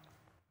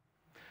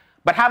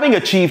 But having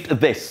achieved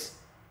this,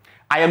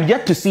 I am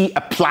yet to see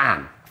a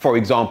plan, for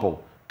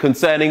example,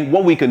 concerning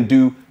what we can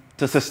do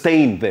to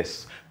sustain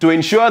this, to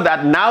ensure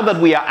that now that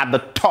we are at the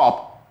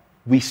top,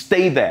 we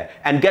stay there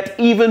and get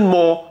even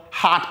more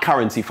hard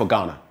currency for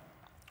Ghana.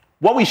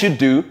 What we should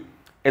do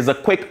is a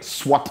quick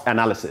SWOT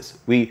analysis.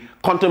 We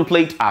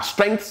contemplate our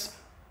strengths,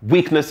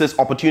 weaknesses,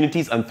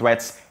 opportunities, and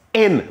threats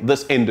in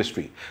this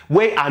industry,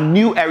 weigh our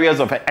new areas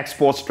of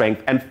export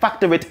strength, and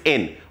factor it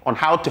in on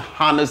how to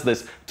harness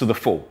this to the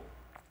full.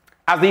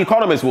 As the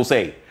economists will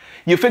say,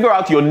 you figure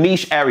out your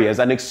niche areas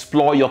and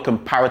explore your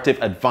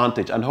comparative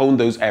advantage and hone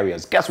those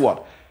areas. Guess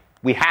what?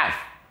 We have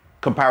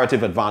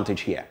comparative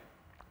advantage here.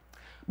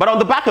 But on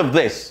the back of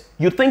this,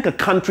 you'd think a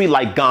country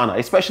like Ghana,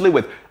 especially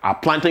with our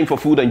Planting for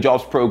Food and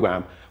Jobs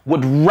program,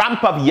 would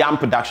ramp up yam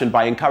production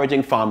by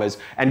encouraging farmers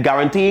and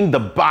guaranteeing the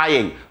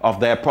buying of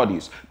their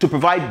produce, to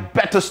provide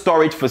better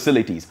storage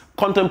facilities,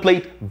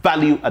 contemplate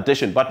value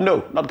addition. But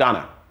no, not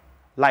Ghana.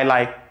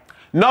 Lie.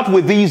 Not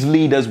with these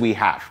leaders we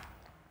have.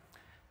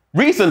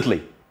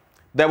 Recently,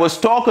 there was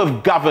talk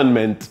of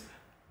government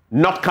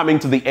not coming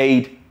to the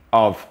aid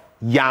of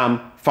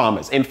yam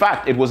farmers. In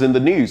fact, it was in the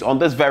news on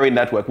this very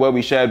network where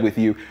we shared with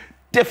you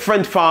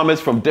different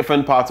farmers from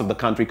different parts of the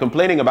country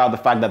complaining about the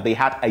fact that they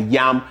had a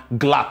yam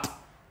glut.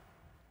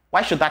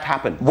 Why should that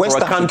happen for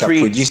a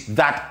country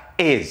that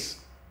is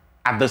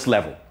at this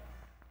level?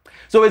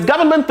 So is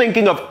government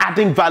thinking of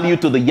adding value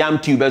to the yam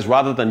tubers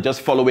rather than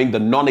just following the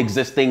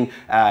non-existing,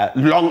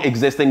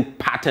 long-existing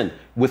pattern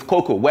with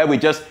cocoa, where we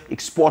just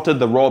exported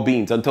the raw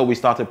beans until we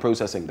started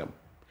processing them?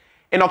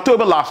 In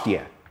October last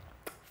year,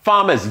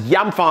 Farmers,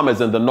 yam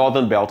farmers in the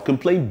northern belt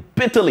complained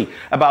bitterly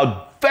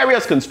about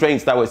various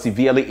constraints that were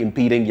severely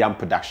impeding yam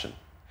production.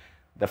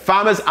 The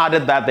farmers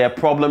added that their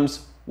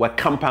problems were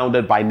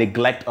compounded by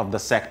neglect of the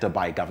sector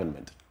by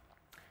government.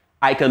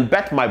 I can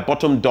bet my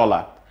bottom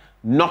dollar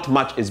not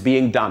much is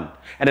being done.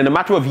 And in a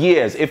matter of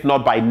years, if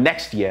not by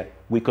next year,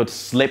 we could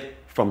slip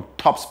from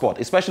top spot,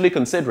 especially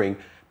considering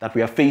that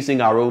we are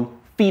facing our own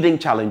feeding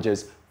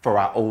challenges for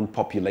our own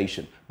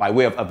population by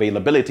way of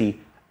availability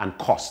and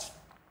cost.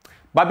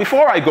 But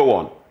before I go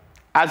on,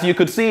 as you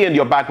could see in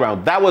your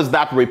background, that was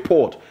that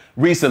report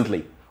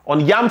recently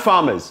on yam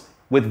farmers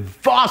with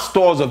vast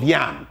stores of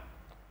yam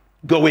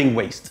going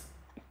waste.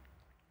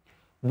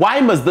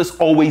 Why must this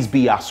always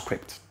be our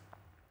script?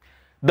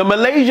 The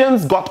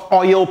Malaysians got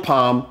oil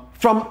palm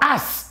from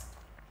us.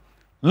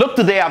 Look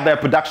today at their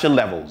production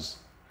levels.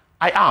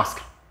 I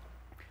ask,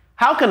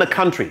 how can a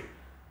country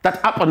that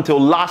up until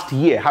last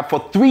year had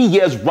for 3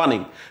 years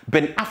running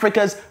been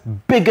Africa's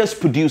biggest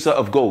producer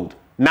of gold,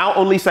 now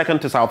only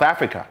second to South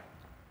Africa,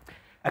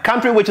 a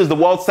country which is the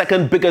world's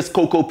second biggest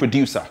cocoa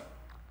producer,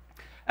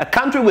 a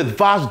country with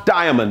vast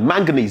diamond,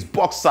 manganese,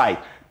 bauxite,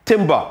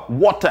 timber,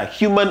 water,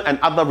 human and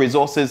other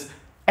resources,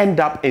 end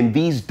up in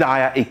these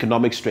dire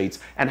economic straits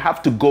and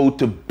have to go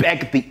to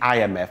beg the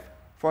IMF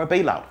for a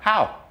bailout?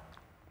 How?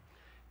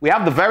 We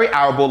have the very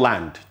arable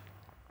land.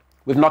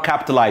 We've not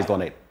capitalized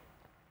on it.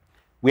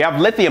 We have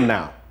lithium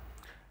now.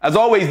 As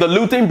always, the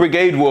looting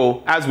brigade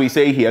will, as we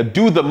say here,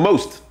 do the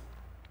most.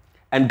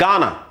 And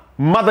Ghana,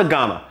 Mother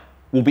Ghana,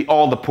 will be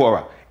all the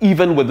poorer,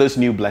 even with this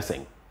new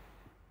blessing.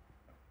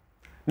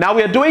 Now,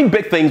 we are doing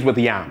big things with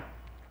yam.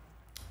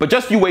 But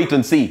just you wait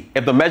and see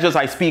if the measures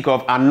I speak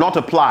of are not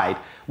applied,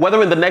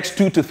 whether in the next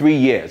 2 to 3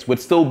 years would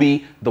still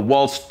be the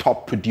world's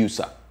top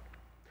producer.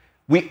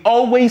 We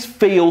always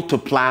fail to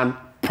plan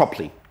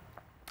properly.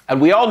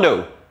 And we all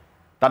know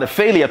that a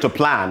failure to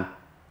plan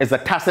is a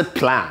tacit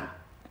plan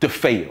to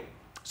fail.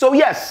 So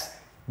yes,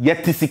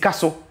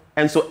 yetisikaso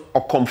and so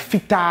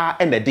okomfita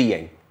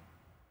enediyeng,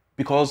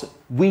 because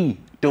we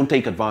don't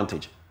take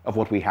advantage of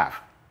what we have.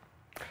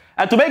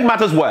 And to make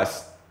matters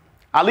worse,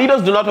 our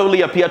leaders do not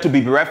only appear to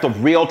be bereft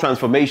of real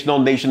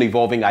transformational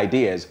nation-evolving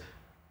ideas,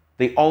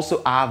 they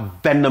also are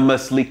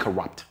venomously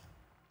corrupt.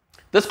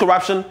 This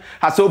corruption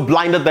has so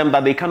blinded them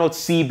that they cannot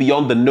see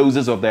beyond the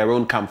noses of their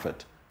own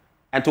comfort.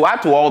 And to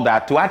add to all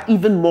that, to add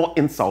even more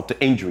insult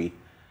to injury,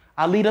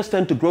 our leaders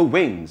tend to grow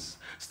wings,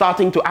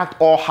 starting to act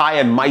all high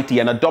and mighty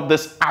and adopt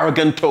this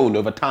arrogant tone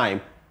over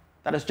time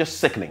that is just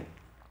sickening.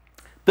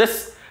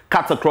 This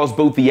cuts across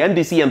both the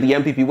NDC and the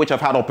MPP, which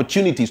have had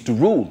opportunities to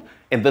rule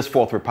in this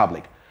Fourth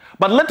Republic.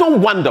 But little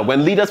wonder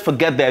when leaders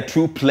forget their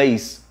true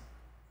place,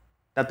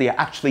 that they are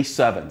actually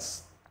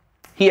servants.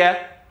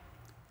 Here,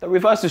 the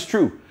reverse is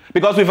true,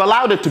 because we've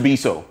allowed it to be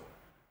so.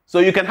 So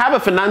you can have a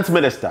finance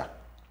minister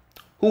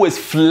who is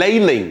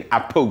flailing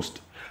at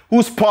post,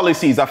 whose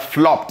policies are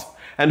flopped,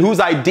 and whose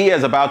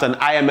ideas about an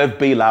IMF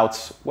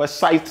bailout were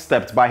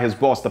sidestepped by his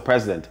boss, the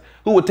president,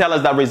 who would tell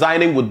us that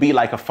resigning would be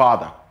like a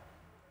father.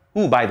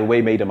 Who, by the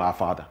way, made him our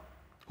father?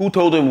 Who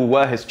told him we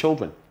were his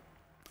children?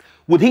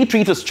 Would he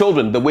treat his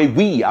children the way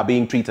we are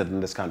being treated in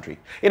this country?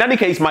 In any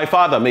case, my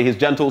father, may his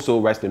gentle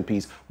soul rest in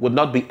peace, would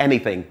not be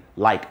anything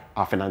like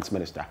our finance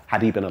minister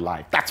had he been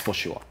alive. That's for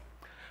sure.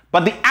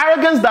 But the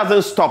arrogance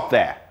doesn't stop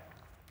there.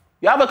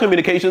 You have a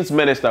communications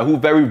minister who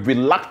very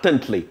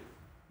reluctantly,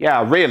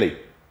 really,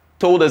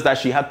 told us that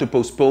she had to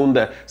postpone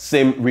the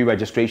SIM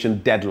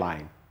re-registration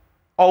deadline,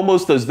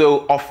 almost as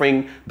though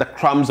offering the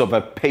crumbs of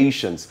her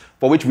patience,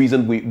 for which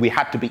reason we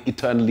had to be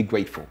eternally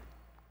grateful.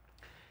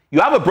 You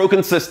have a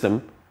broken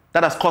system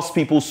that has cost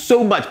people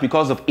so much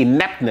because of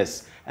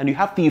ineptness, and you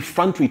have the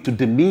effrontery to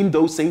demean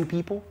those same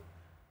people?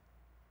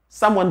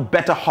 Someone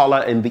better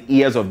holler in the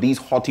ears of these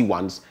haughty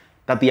ones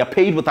that they are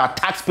paid with our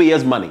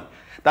taxpayers' money,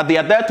 that they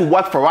are there to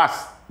work for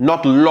us,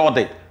 not lord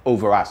it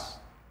over us.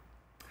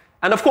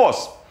 And of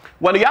course,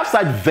 when you have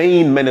such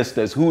vain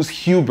ministers whose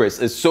hubris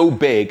is so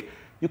big,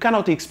 you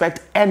cannot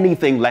expect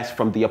anything less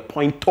from the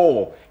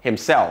appointor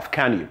himself,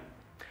 can you?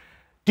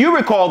 Do you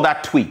recall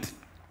that tweet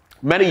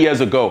many years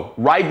ago,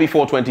 right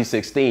before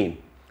 2016,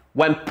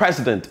 when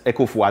President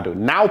Akakpo,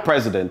 now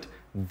president,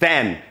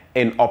 then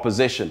in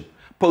opposition,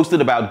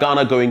 posted about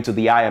Ghana going to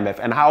the IMF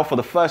and how for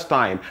the first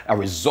time a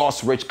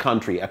resource-rich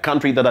country, a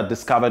country that had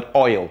discovered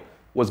oil,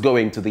 was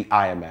going to the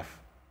IMF?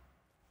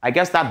 I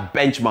guess that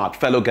benchmark,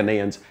 fellow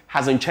Ghanaians,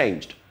 hasn't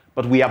changed,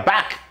 but we are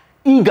back,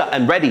 eager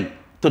and ready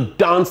to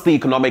dance the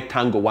economic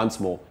tango once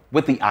more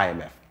with the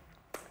IMF.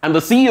 And the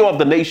CEO of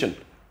the nation,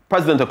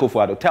 President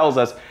Akakpo, tells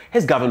us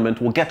his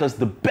government will get us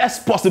the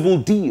best possible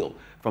deal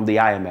from the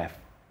IMF.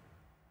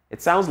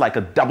 It sounds like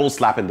a double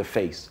slap in the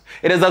face.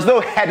 It is as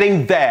though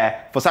heading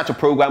there for such a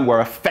program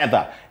were a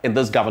feather in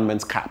this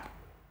government's cap,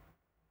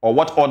 or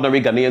what ordinary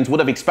Ghanaians would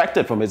have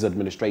expected from his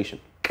administration.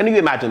 Can you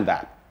imagine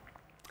that?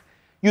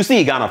 You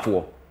see, Ghana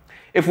 4,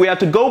 if we are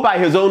to go by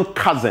his own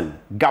cousin,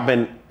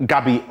 Gabi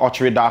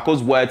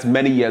Ochiridako's words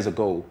many years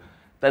ago,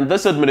 then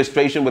this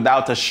administration,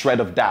 without a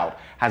shred of doubt,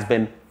 has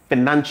been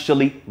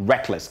financially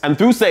reckless. And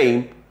through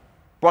same,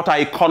 brought our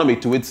economy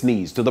to its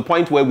knees, to the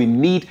point where we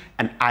need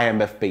an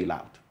IMF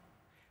bailout.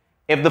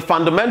 If the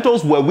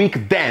fundamentals were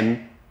weak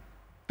then,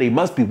 they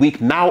must be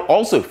weak now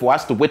also for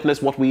us to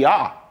witness what we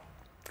are.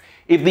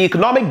 If the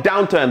economic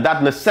downturn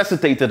that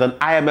necessitated an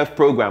IMF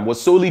program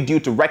was solely due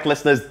to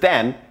recklessness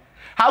then,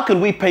 how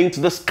can we paint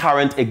this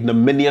current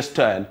ignominious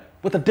turn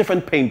with a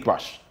different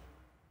paintbrush?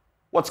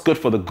 What's good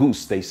for the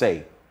goose, they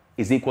say,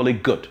 is equally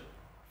good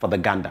for the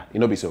gander. You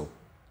know, be so.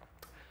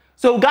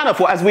 So Ghana,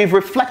 as we've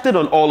reflected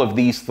on all of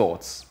these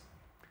thoughts,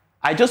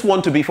 I just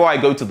want to, before I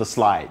go to the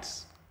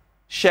slides,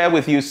 share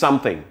with you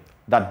something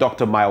that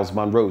Dr. Miles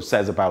Monroe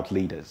says about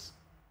leaders.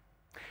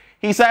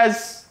 He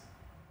says,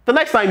 the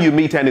next time you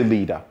meet any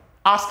leader,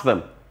 ask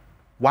them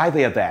why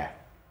they are there,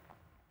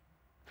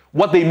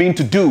 what they mean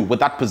to do with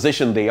that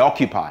position they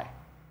occupy,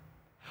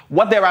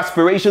 what their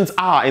aspirations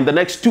are in the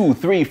next 2,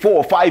 3,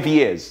 4, 5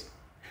 years.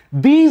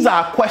 These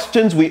are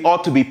questions we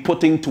ought to be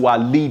putting to our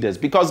leaders,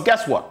 because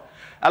guess what?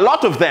 A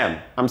lot of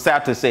them, I'm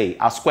sad to say,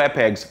 are square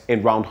pegs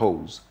in round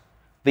holes.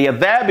 They are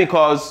there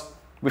because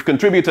we've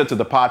contributed to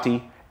the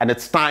party and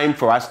it's time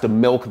for us to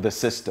milk the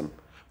system,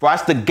 for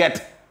us to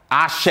get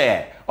our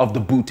share of the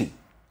booty.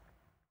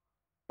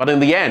 But in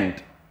the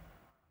end,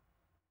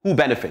 who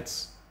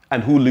benefits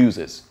and who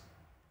loses?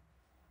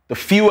 The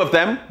few of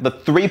them, the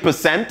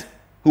 3%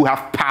 who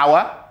have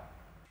power,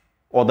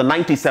 or the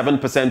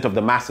 97% of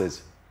the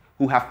masses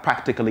who have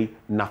practically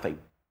nothing?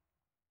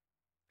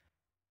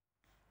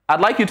 I'd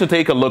like you to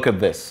take a look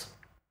at this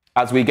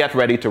as we get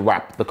ready to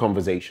wrap the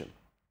conversation.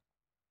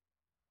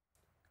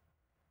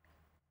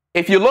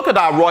 If you look at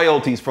our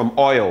royalties from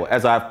oil,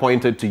 as I've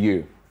pointed to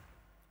you,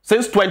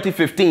 since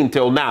 2015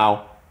 till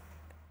now,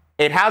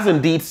 it has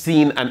indeed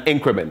seen an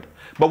increment.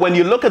 But when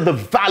you look at the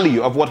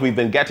value of what we've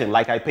been getting,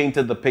 like I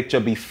painted the picture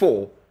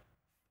before,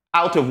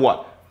 out of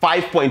what?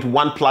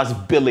 5.1 plus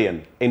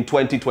billion in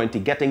 2020,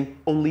 getting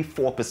only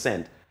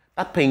 4%.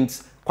 That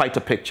paints quite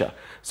a picture.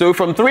 So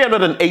from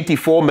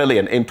 384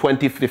 million in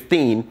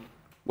 2015,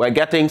 we're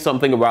getting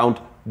something around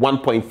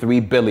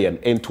 1.3 billion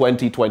in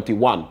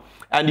 2021.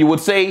 And you would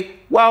say,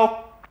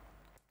 well,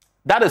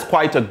 that is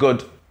quite a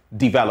good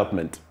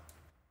development.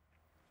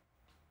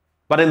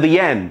 But in the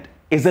end,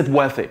 is it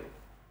worth it?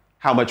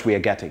 How much we are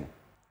getting?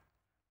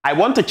 I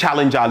want to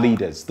challenge our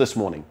leaders this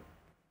morning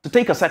to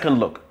take a second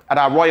look at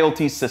our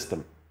royalty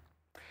system.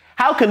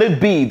 How can it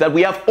be that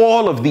we have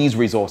all of these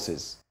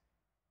resources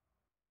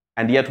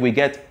and yet we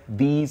get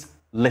these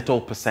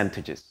little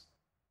percentages?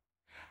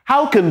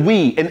 How can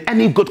we, in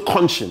any good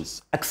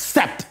conscience,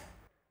 accept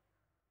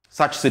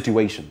such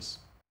situations?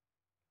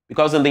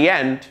 Because in the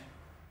end,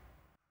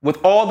 with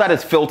all that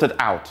is filtered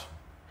out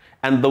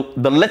and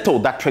the little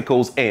that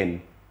trickles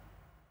in,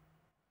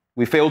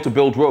 we fail to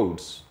build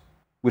roads.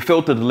 We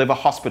fail to deliver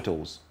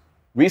hospitals.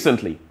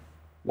 Recently,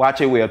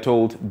 Wache, we are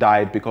told,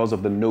 died because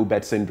of the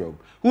no-bed syndrome.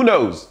 Who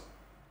knows?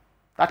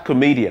 That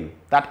comedian,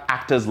 that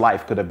actor's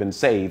life could have been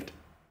saved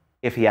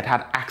if he had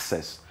had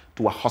access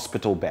to a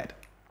hospital bed.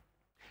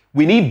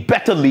 We need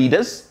better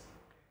leaders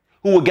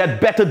who will get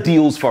better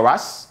deals for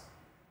us,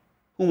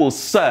 who will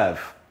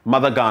serve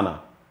Mother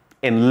Ghana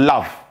in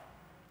love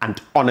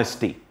and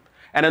honesty.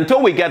 And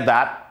until we get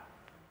that,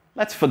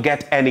 let's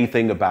forget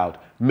anything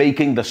about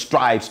making the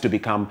strides to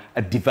become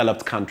a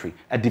developed country,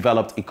 a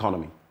developed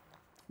economy.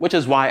 Which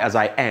is why, as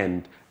I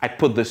end, I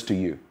put this to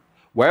you.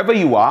 Wherever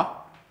you are,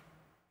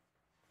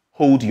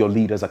 hold your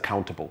leaders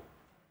accountable.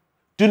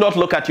 Do not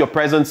look at your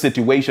present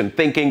situation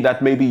thinking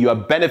that maybe you are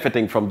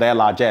benefiting from their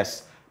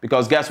largesse.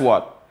 Because guess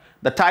what?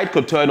 The tide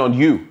could turn on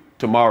you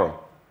tomorrow.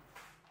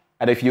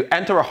 And if you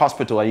enter a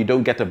hospital and you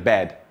don't get a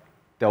bed,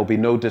 there will be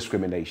no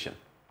discrimination.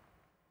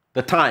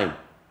 The time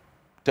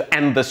to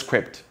end this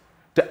script,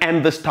 to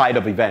end this tide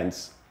of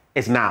events,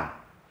 is now,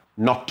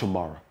 not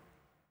tomorrow.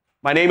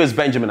 My name is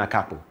Benjamin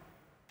Akakpo.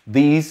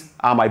 These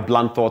are my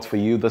blunt thoughts for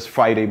you this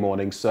Friday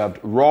morning, served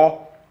raw,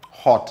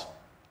 hot,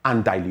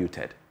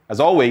 undiluted. As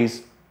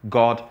always,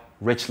 God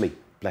richly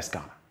bless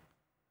Ghana.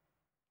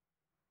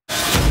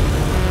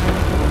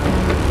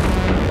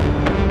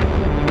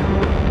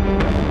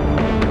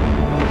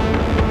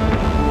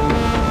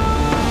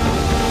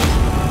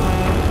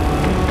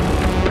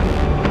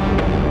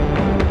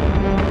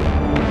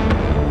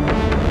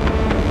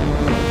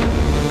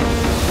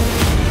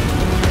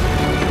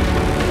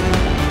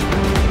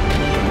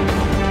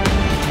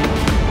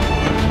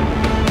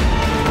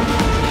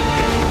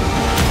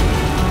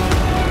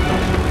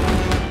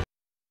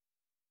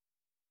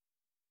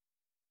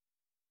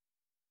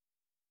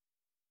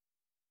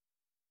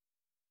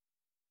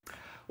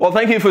 Well,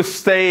 thank you for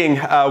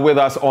staying with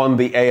us on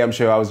the AM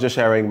show. I was just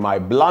sharing my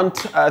blunt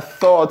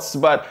thoughts,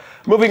 but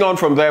moving on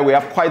from there, we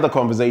have quite the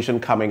conversation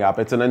coming up.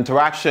 It's an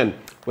interaction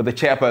with the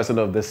chairperson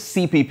of the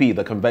CPP,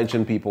 the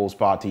Convention People's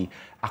Party,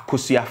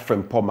 Akosua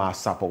Frimpong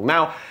Sarpong.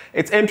 Now,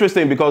 it's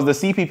interesting because the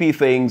CPP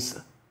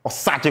thinks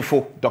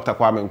Osajifo, Dr.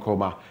 Kwame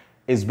Nkrumah,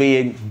 is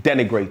being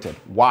denigrated.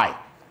 Why?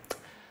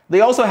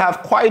 They also have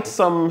quite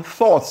some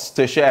thoughts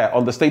to share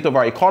on the state of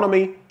our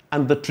economy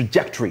and the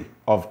trajectory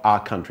of our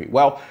country.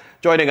 Well,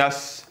 joining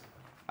us,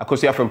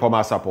 Akosua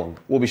Frimpong Sarpong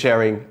will be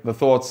sharing the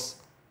thoughts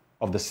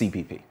of the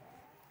CPP.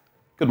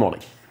 Good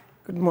morning.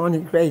 Good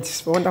morning, great.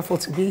 It's wonderful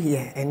to be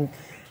here. And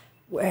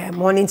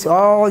morning to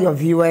all your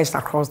viewers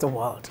across the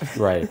world.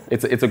 Right.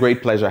 It's a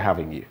great pleasure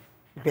having you.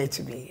 Great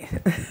to be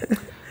here.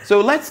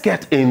 So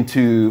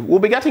we'll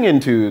be getting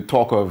into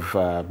talk of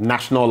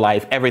national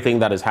life, everything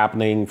that is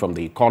happening from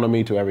the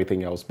economy to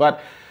everything else.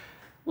 But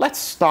let's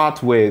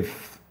start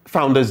with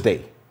Founders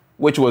Day,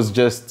 which was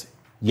just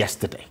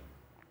yesterday.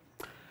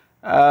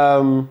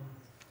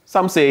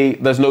 Some say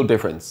there's no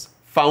difference.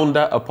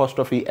 Founder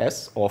apostrophe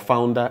S or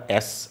founder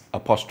S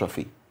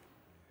apostrophe.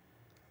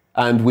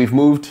 And we've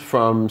moved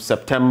from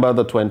September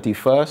the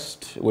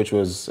 21st, which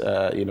was,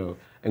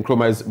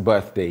 Nkrumah's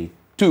birthday,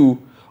 to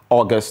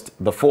August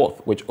the 4th,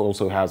 which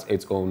also has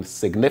its own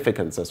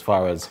significance as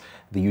far as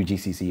the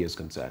UGCC is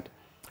concerned.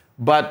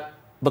 But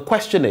the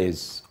question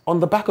is,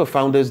 on the back of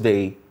Founders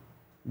Day,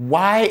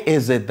 why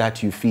is it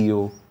that you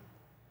feel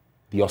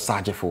the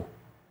Osagefo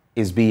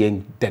is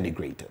being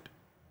denigrated?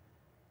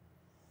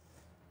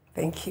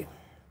 Thank you.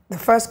 The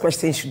first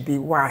question should be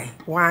why?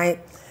 Why,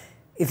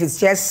 if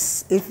it's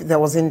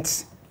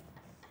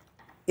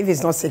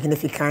not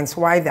significant,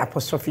 why the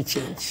apostrophe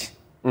change?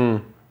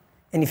 And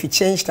if you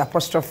change the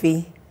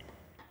apostrophe,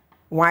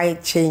 why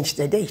change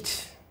the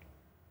date?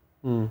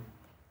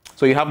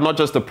 So you have not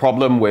just a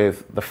problem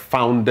with the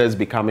founders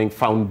becoming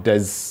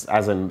founders,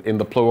 as in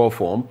the plural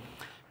form,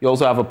 you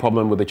also have a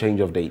problem with the change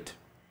of date.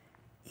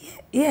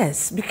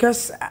 Yes,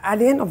 because at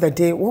the end of the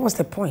day, what was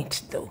the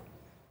point, though?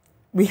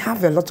 We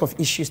have a lot of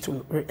issues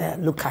to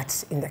look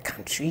at in the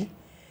country.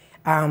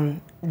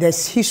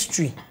 There's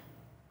history,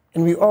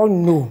 and we all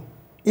know,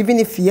 even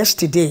if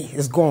yesterday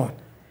is gone,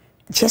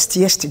 just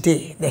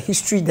yesterday, the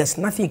history, there's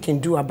nothing you can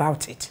do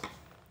about it.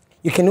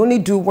 You can only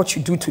do what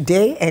you do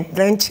today and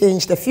then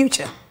change the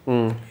future.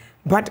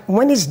 But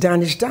when it's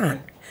done, it's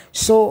done.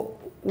 So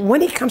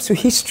when it comes to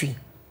history,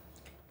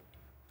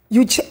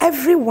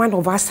 every one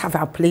of us have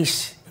our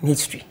place in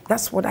history.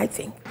 That's what I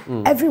think.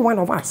 Every one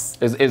of us.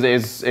 Is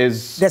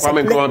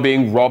Kwame Nkrumah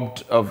being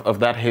robbed of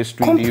that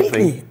history, completely. Do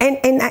you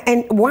think?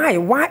 And why?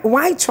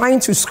 Why trying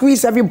to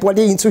squeeze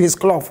everybody into his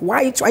cloth?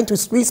 Why trying to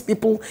squeeze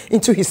people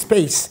into his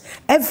space?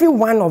 Every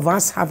one of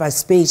us have a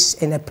space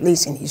and a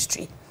place in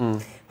history.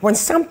 When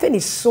something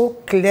is so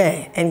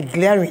clear and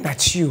glaring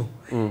at you,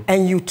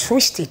 and you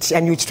twist it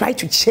and you try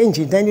to change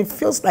it, then it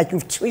feels like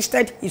you've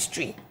twisted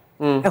history.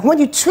 And when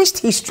you twist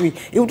history,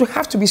 it would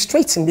have to be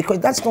straightened, because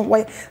that's not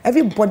why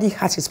everybody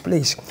has his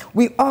place.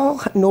 We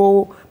all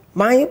know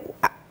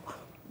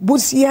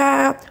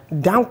Busia,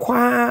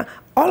 Dankwa,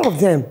 all of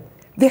them,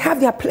 they have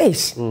their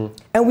place.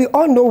 And we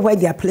all know where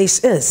their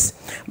place is.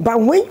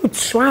 But when you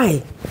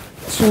try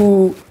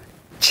to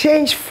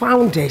change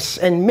founders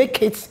and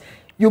make it,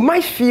 you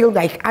might feel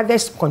like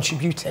others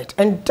contributed,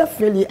 and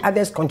definitely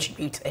others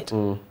contributed.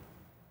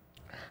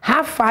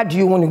 How far do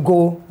you want to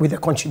go with the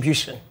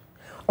contribution?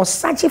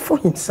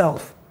 Osagefo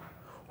himself,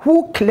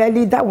 who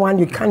clearly, that one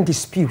you can't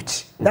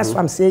dispute. That's what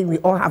I'm saying, we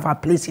all have our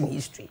place in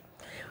history.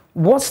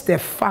 Was the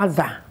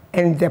father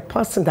and the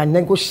person that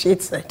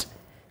negotiated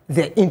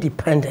the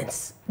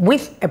independence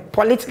with a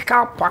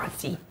political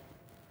party,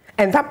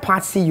 and that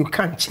party you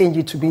can't change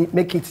it to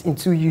make it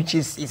into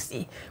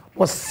UGCC,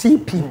 was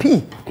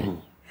CPP.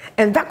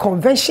 And that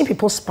Convention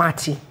People's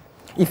Party,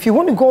 if you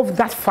want to go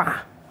that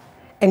far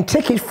and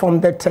take it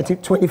from the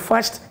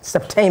 21st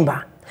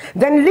September,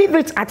 then leave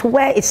it at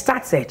where it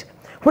started,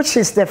 which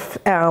is the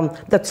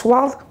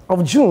 12th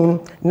of June,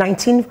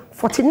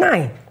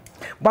 1949.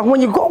 But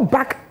when you go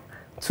back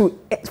to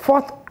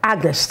 4th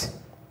August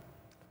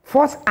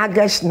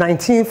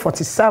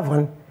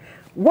 1947,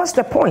 what's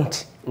the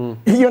point?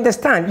 You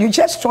understand? You're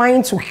just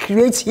trying to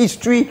create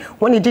history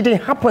when it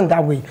didn't happen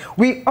that way.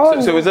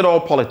 So is it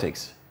all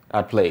politics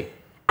at play?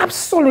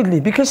 Absolutely,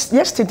 because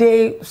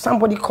yesterday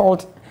somebody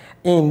called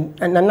in,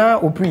 Nana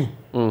Obri,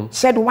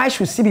 said, why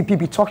should CBP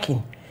be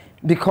talking?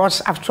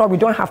 Because after all, we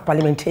don't have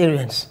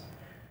parliamentarians.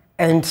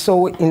 And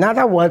so, in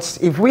other words,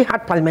 if we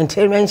had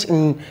parliamentarians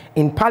in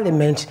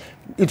parliament,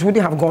 it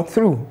wouldn't have gone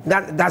through.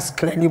 That's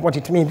clearly what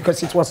it means,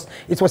 because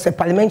it was a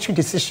parliamentary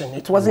decision.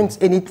 It wasn't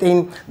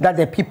anything that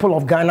the people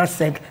of Ghana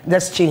said,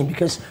 let's change,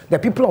 because the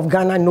people of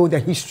Ghana know the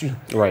history.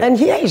 Right. And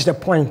here is the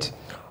point.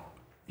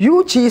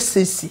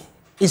 UGCC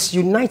is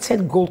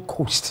United Gold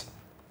Coast.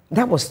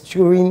 That was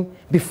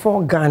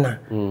before Ghana.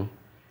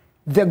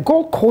 The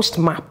Gold Coast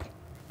map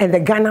and the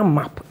Ghana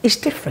map is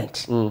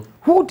different.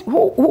 Who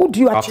do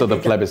you actually... After the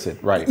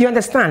plebiscite, right. You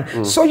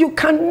understand? So you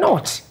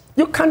cannot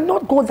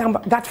go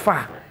that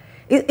far.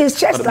 It's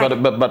just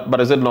but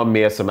is it not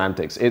mere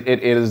semantics? It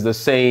is the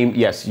same,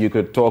 yes, you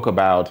could talk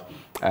about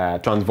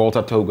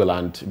Transvolta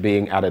Togoland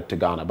being added to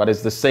Ghana, but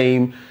it's the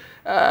same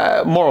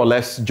more or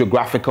less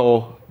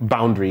geographical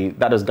boundary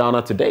that is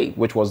Ghana today,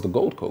 which was the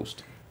Gold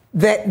Coast.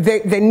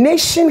 The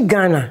nation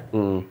Ghana,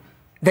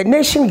 the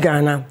nation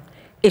Ghana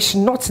is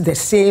not the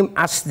same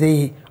as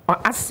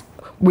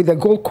with the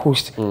Gold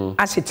Coast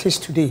as it is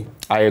today.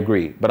 I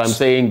agree, but I'm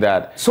saying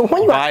that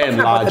by and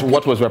large,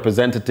 what was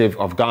representative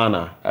of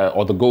Ghana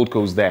or the Gold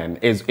Coast then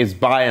is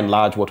by and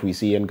large what we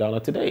see in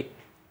Ghana today.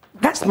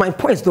 That's my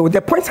point, though.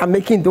 The point I'm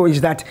making, though,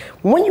 is that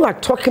when you are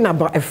talking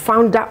about a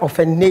founder of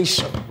a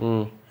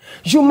nation,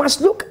 you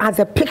must look at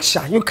the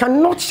picture. You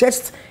cannot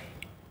just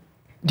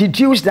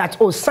deduce that,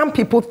 oh, some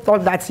people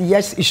thought that,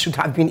 yes, it should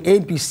have been A,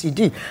 B, C,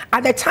 D.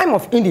 At the time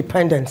of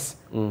independence,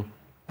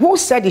 who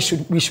said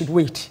we should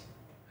wait?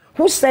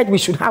 Who said we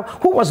should have?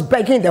 Who was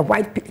begging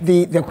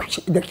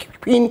the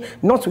queen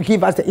not to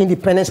give us the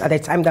independence at the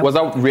time? Was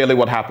that really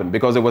what happened?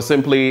 Because it was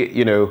simply,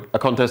 you know, a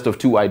contest of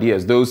two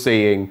ideas. Those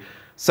saying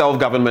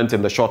self-government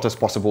in the shortest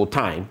possible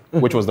time,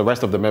 which was the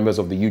rest of the members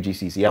of the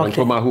UGCC, and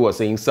Nkrumah, who was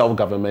saying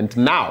self-government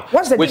now,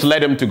 which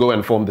led him to go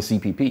and form the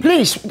CPP.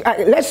 Please,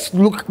 let's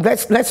look.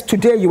 Let's.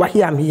 Today you are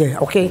here, I'm here.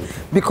 Okay,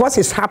 because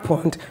it's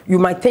happened. You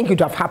might think it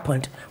would have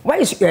happened. Where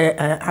is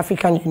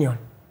African Union?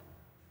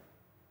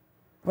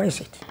 Where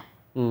is it?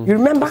 You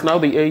remember? It's now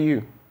the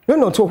AU.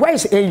 No. So where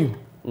is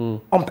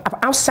AU?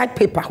 Outside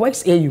paper, where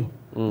is AU?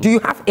 Do you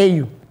have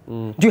AU?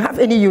 Do you have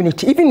any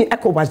unity? Even in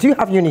ECOWAS, do you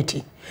have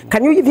unity?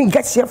 Can you even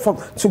get here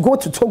to go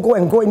to Togo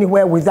and go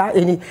anywhere without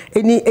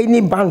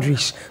any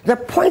boundaries? The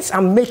point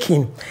I'm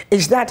making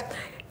is that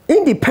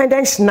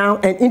independence now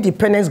and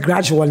independence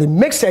gradually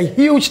makes a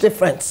huge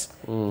difference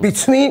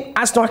between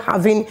us not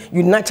having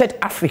united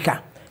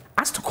Africa.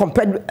 As to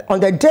compare,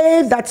 on the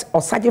day that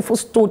Osagyefo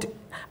stood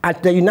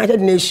at the United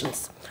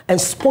Nations and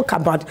spoke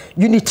about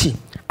unity,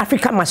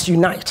 Africa must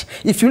unite.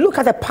 If you look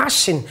at the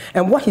passion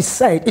and what he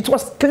said, it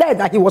was clear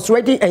that he was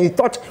ready and he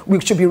thought we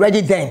should be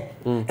ready then.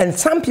 And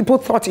some people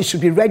thought it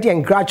should be ready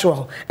and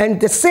gradual. And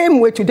the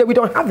same way today, we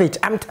don't have it.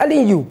 I'm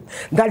telling you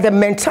that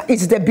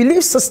it's the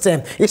belief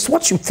system. It's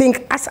what you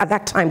think as at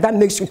that time that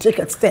makes you take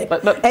a step.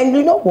 And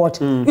you know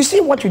what? You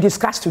see what you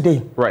discussed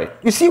today. Right.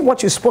 You see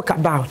what you spoke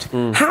about.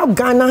 How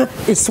Ghana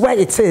is where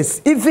it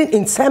is, even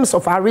in terms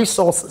of our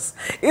resources.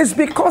 It's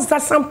because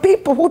there's some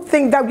people who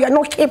think that we are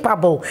not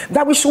capable,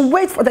 that we should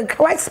wait for the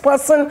right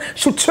person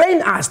should train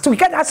us, to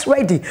get us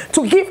ready,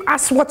 to give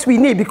us what we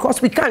need,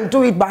 because we can't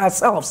do it by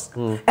ourselves.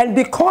 And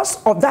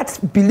because of that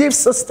belief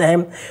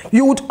system,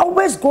 you would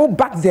always go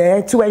back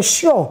there to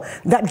ensure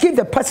that give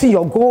the person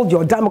your gold,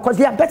 your diamond, because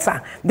they are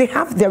better. They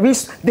have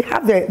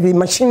the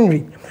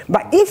machinery.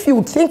 But if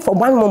you think for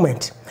one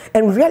moment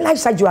and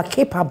realize that you are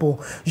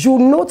capable, you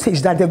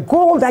notice that the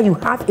goal that you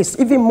have is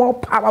even more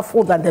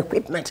powerful than the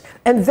equipment.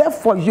 And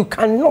therefore, you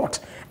cannot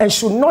and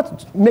should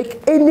not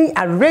make any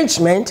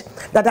arrangement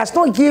that does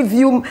not give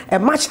you a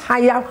much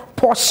higher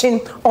portion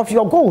of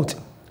your gold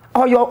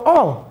or your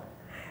all.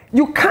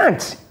 You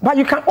can't, but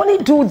you can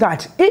only do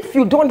that if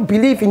you don't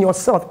believe in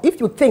yourself, if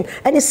you think,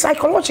 and it's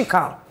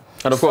psychological.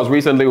 And of course,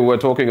 recently we were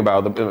talking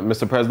about,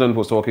 Mr. President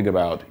was talking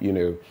about, you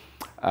know,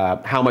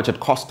 how much it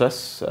cost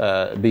us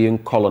being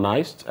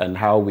colonized and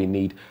how we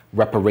need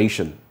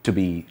reparation to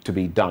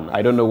be done.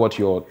 I don't know what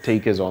your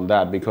take is on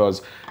that,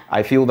 because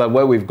I feel that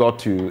where we've got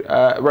to,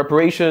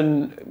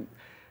 reparation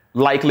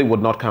likely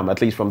would not come,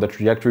 at least from the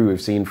trajectory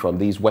we've seen from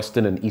these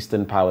Western and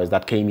Eastern powers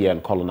that came here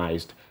and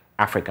colonized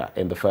Africa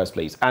in the first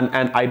place. And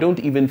I don't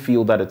even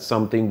feel that it's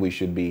something we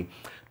should be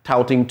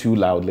touting too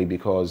loudly,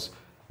 because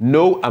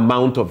no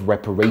amount of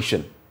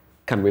reparation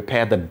can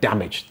repair the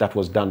damage that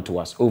was done to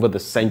us over the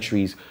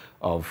centuries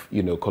of,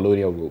 you know,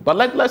 colonial rule. But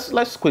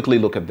let's quickly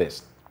look at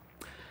this.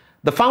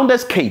 The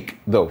founders' cake,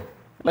 though,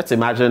 let's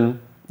imagine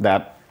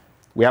that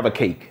we have a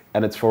cake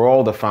and it's for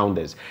all the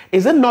founders.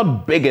 Is it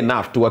not big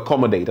enough to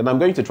accommodate? And I'm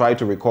going to try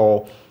to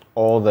recall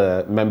all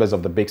the members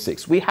of the Big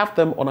Six. We have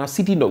them on our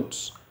CD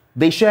notes.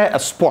 They share a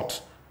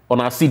spot on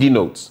our CD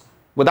notes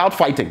without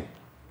fighting.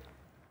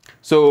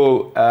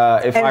 So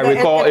if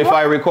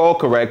I recall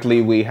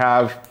correctly, we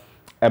have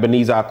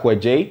Ebenezer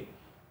Akweje,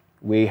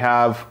 we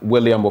have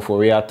William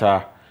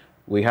Oforiatta,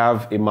 we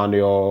have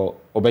Emmanuel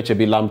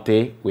Obechebi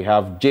Lamte, we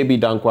have JB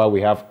Dankwa,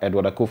 we have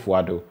Edward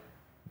Akufo-Addo,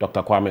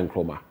 Dr. Kwame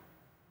Nkrumah.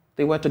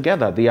 They were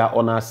together. They are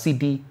on our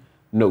CD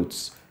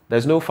notes.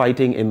 There's no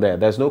fighting in there.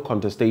 There's no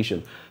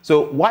contestation.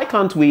 So why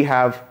can't we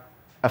have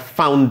a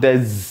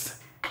founders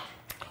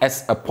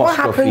S apostrophe? What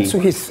happened to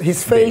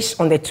his face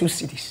on the two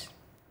CDs?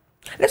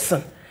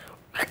 Listen,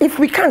 if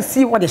we can't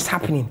see what is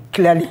happening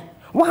clearly,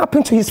 what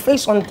happened to his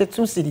face on the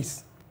two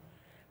CDs?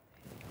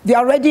 They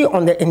are already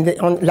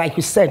like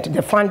you said,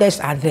 the founders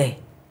are there.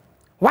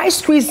 Why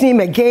squeeze him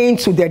again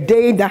to the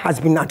day that has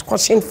been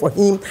cautioned for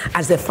him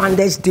as the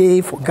Founders'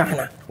 Day for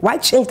Ghana? Why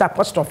change the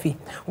apostrophe?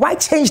 Why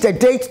change the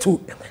date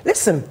to...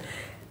 Listen.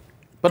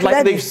 But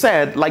like they've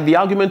said, like the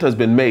argument has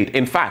been made.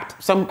 In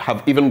fact, some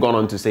have even gone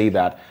on to say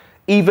that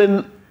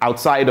even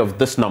outside of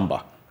this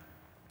number,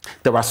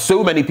 there are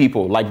so many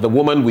people, like the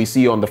woman we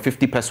see on the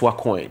 50 Peswa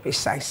coin.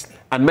 Precisely.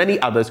 And many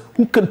others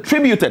who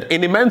contributed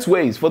in immense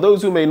ways. For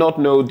those who may not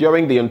know,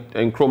 during the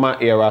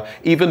Nkrumah era,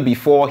 even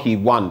before he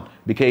won,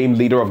 became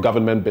leader of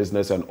government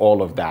business and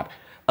all of that,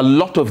 a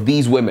lot of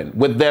these women,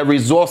 with their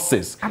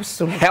resources,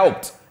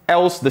 helped.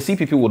 Else, the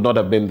CPP would not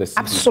have been the CPP.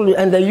 Absolutely.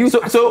 And the youth...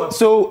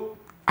 So,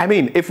 I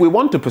mean, if we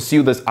want to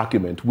pursue this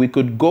argument, we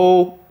could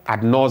go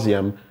ad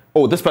nauseum.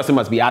 Oh, this person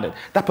must be added.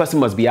 That person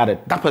must be added.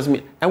 That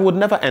person, and would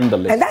never end the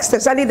list. And that's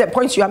exactly the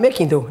point you are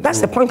making, though.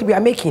 That's the point we are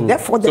making.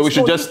 Therefore, so we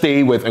should just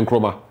stay with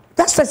Nkrumah.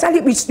 That's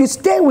exactly, you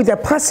stay with the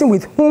person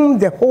with whom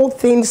the whole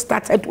thing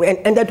started and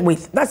ended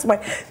with. That's why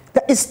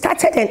it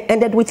started and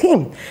ended with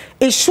him.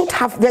 It should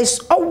have, there's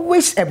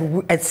always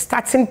a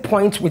starting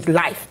point with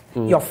life.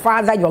 Your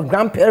father, your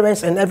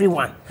grandparents, and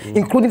everyone,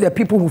 including the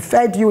people who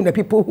fed you and the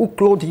people who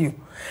clothed you.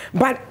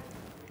 But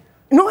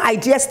no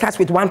idea starts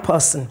with one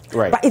person.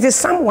 Right. But it is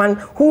someone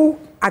who,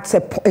 at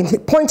a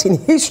point in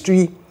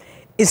history,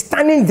 is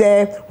standing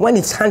there when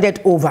it's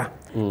handed over.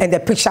 And the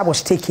picture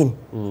was taken.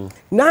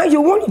 Now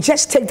you want to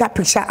just take that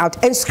picture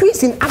out and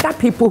squeeze in other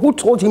people who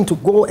told him to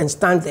go and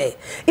stand there.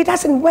 It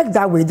doesn't work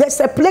that way. There's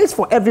a place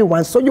for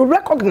everyone, so you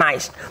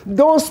recognize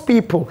those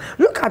people.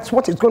 Look at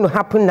what is going to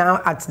happen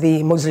now at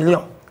the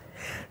mausoleum.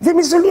 The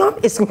mausoleum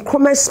is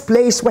Nkrumah's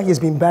place where he's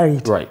been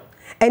buried. Right.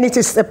 And it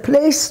is a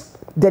place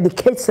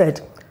dedicated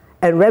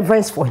and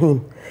reverence for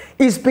him.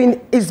 It's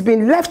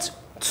been left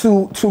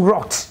to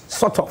rot,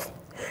 sort of.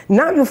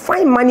 Now you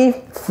find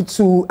money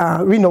to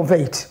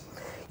renovate.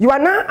 You are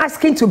now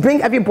asking to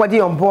bring everybody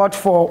on board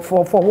for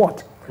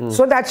what?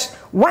 So that,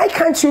 why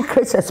can't you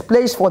create a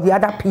place for the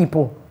other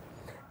people?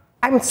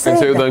 I'm saying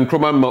and so the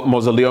Nkrumah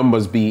mausoleum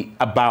must be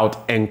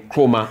about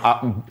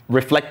Nkrumah,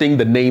 reflecting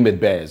the name it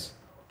bears.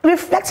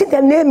 Reflecting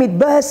the name it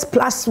bears,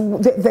 plus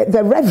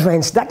the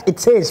reverence that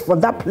it is for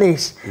that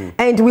place.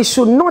 And we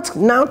should not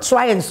now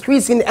try and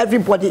squeeze in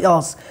everybody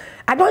else.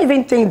 I don't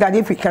even think that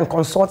if we can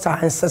consult our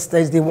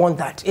ancestors, they want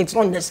that. It's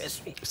not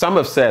necessary. Some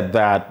have said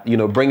that,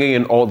 bringing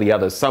in all the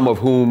others, some of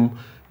whom,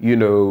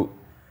 dogged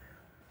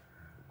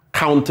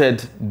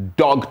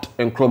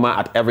Nkrumah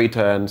at every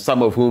turn,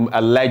 some of whom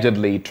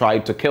allegedly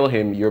tried to kill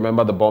him, you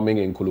remember the bombing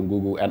in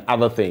Kulungugu and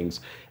other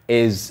things,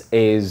 is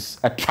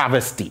a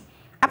travesty.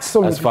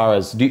 Absolutely. As far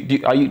as, do you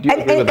agree with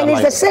that? And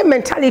it's the same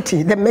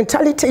mentality. The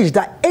mentality is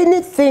that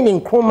anything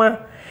in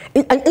Nkrumah,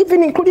 and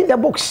even including the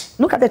books.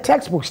 Look at the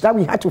textbooks that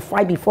we had to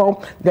fight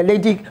before the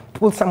lady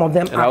pulled some of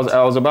them out.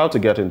 I was about to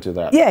get into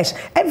that. Yes,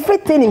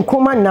 everything in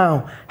Nkrumah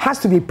now has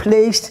to be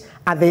placed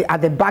at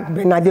the back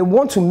burner. They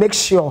want to make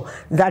sure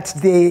that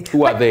they...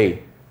 Who are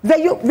they?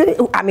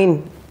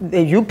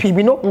 The UP,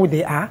 we know who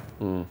they are.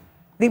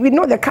 We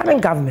know the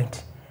current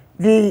government.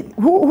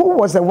 Who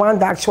was the one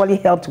that actually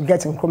helped to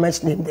get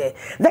Nkrumah's name there.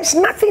 There's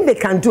nothing they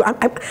can do.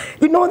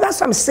 That's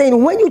what I'm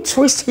saying. When you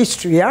twist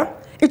history,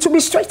 it will be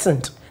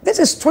straightened. This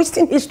is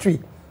twisting history.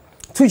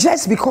 To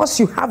just because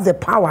you have the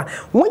power.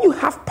 When you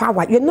have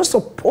power, you're not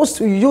supposed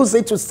to use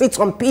it to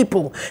sit on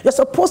people. You're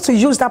supposed to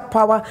use that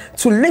power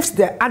to lift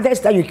the others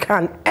that you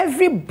can.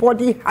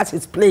 Everybody has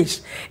its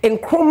place. In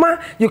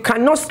Nkrumah, you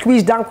cannot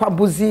squeeze down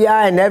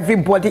Kwabuzia and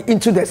everybody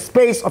into the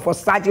space of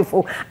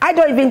Osadifo. I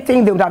don't even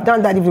think they would have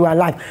done that if they were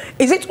alive.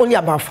 Is it only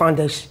about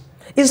founders?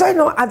 Is there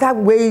no other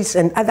ways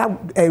and other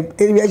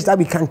areas that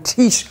we can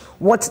teach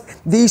what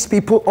these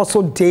people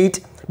also did?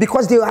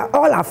 Because they are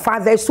all our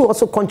fathers who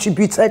also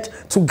contributed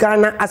to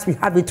Ghana as we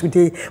have it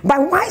today.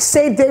 But why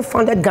say they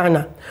founded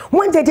Ghana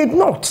when they did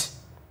not?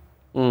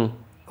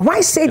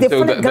 Why say they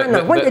founded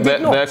Ghana when they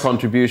did not? Their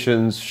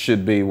contributions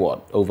should be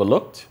what?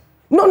 Overlooked?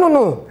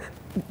 No.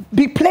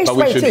 Be placed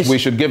where it is. We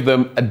should give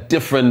them a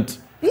different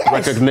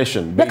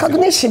recognition. Basically.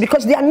 Recognition,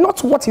 because they are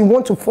not what we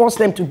want to force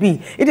them to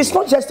be. It is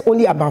not just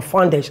only about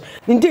founders.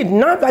 Indeed,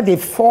 now that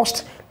they've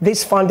forced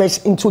these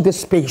founders into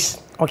this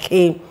space,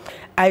 okay,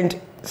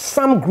 and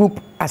some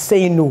group are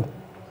saying no,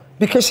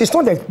 because it's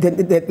not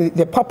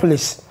the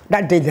populace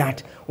that did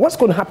that. What's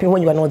going to happen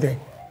when you are not there?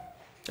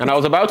 And I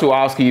was about to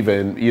ask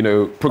even,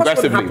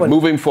 progressively,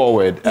 moving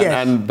forward,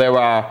 and there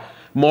are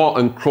more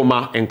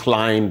Nkrumah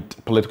inclined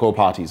political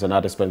parties in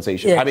our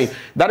dispensation. Yes. I mean,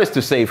 that is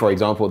to say, for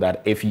example,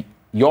 that if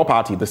your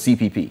party, the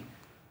CPP,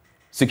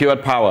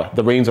 secured power,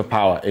 the reins of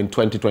power in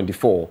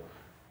 2024,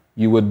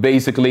 you would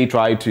basically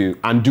try to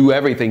undo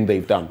everything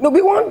they've done. No,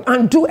 we won't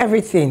undo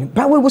everything,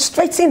 but we will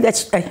straighten that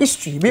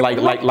history.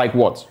 Like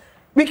what?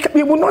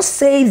 We will not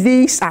say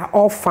these are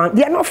all found.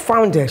 They are not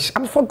founders.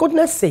 For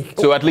goodness sake.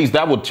 So at least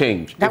that would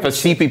change. If a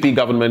CPP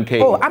government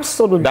came,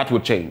 absolutely, that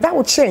would change. That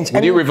would change.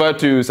 Would you revert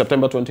to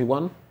September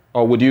 21,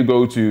 or would you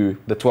go to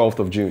the 12th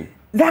of June?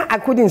 That I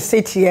couldn't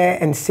sit here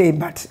and say,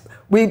 but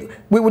we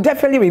would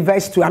definitely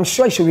reverse to. I'm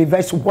sure it should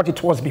reverse to what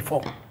it was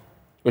before,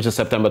 which is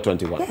September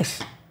 21.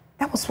 Yes.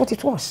 That was what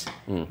it was.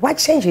 Why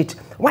change it?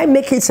 Why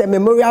make it a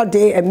Memorial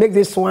Day and make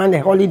this one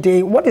a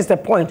holiday? What is the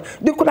point?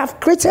 They could have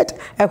created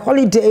a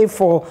holiday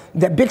for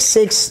the big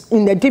six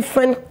in a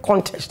different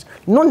context,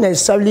 not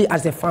necessarily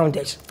as the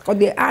founders, because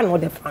they are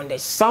not the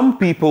founders. Some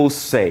people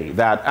say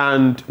that,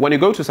 and when you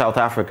go to South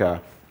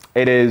Africa,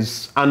 it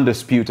is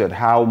undisputed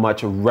how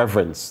much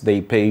reverence they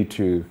pay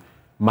to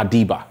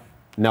Madiba,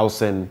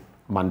 Nelson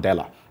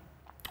Mandela.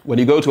 When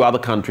you go to other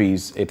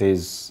countries, it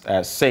is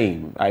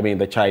same. I mean,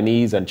 the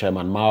Chinese and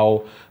Chairman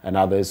Mao and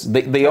others,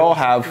 they all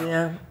have...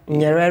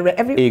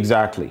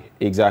 Exactly.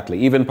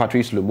 Even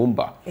Patrice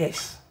Lumumba.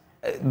 Yes.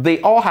 They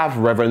all have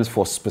reverence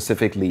for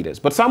specific leaders.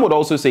 But some would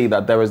also say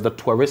that there is the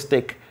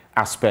touristic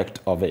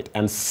aspect of it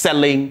and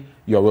selling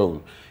your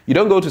own. You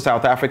don't go to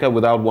South Africa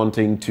without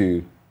wanting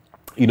to,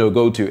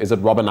 go to, is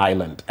it Robben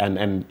Island,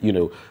 and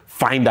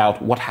find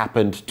out what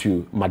happened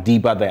to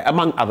Madiba there,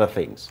 among other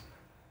things.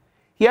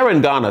 Here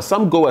in Ghana,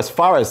 some go as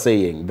far as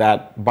saying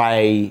that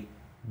by,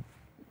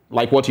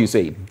 like what you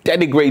say,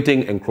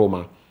 denigrating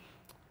Nkrumah,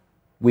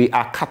 we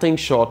are cutting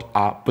short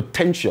our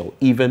potential,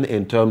 even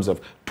in terms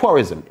of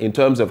tourism, in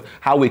terms of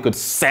how we could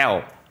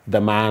sell the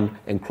man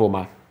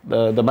Nkrumah,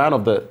 the man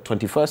of the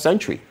 21st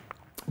century,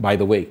 by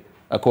the way,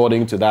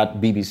 according to that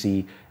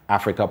BBC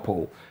Africa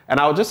poll. And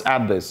I'll just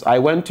add this. I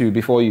went to,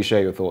 before you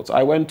share your thoughts,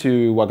 I went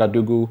to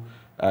Ouagadougou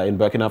in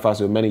Burkina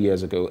Faso many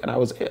years ago, and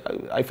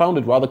I found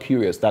it rather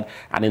curious that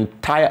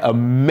a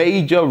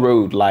major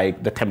road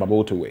like the Temba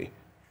Motorway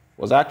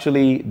was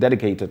actually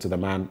dedicated to the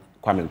man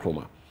Kwame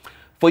Nkrumah.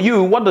 For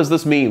you, what does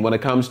this mean when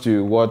it comes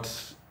to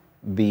what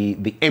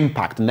the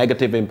impact,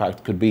 negative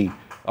impact could be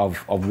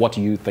of what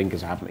you think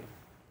is happening?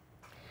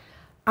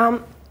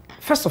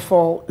 First of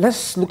all,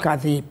 let's look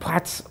at the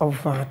parts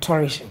of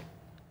tourism.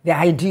 The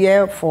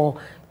idea for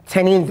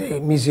turning the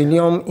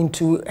mausoleum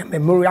into a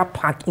memorial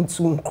park,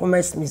 into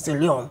Nkrumah's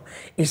mausoleum,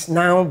 is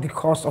now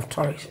because of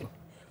tourism.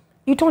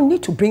 You don't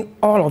need to bring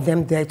all of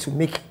them there to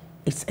make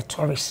it a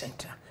tourist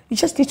center. You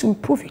just need to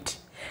improve it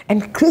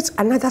and create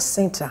another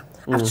center.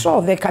 After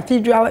all, the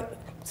cathedral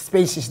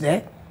space is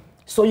there.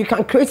 So you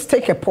can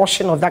take a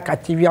portion of that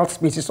cathedral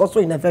space, it's also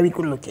in a very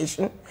good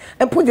location,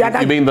 and put the other...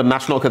 You mean the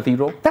National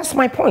Cathedral? That's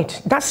my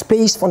point. That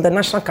space from the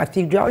National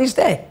Cathedral is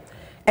there.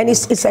 And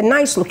it's a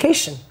nice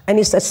location, and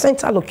it's a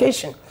center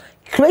location.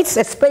 Creates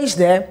a space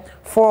there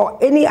for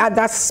any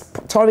other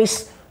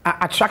tourist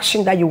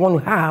attraction that you want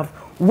to have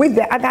with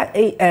the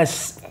other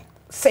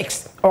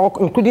 6, or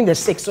including the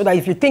 6, so that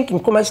if you think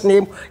Nkrumah's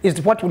name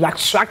is what will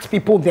attract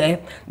people there,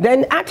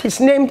 then add his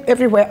name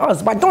everywhere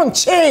else. But don't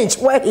change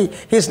where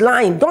he's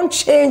lying. Don't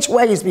change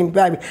where he's been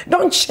buried.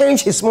 Don't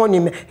change his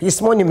monument.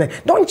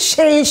 Don't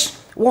change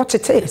what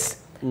it is.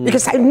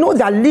 Because I know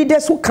that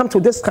leaders who come to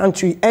this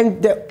country,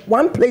 and the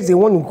one place they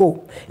want to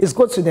go is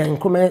go to the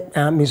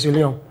Nkrumah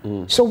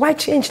Mausoleum. So why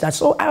change that?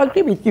 So I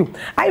agree with you.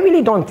 I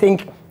really don't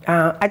think,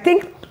 I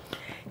think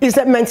it's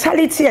the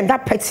mentality and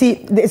that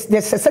petty, there's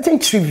a certain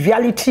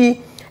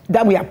triviality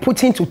that we are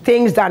putting to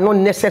things that are not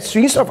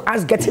necessary. Instead of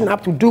us getting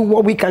up to do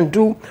what we can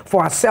do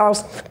for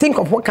ourselves, think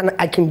of what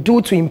I can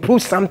do to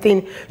improve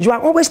something. You are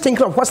always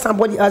thinking of what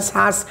somebody else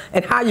has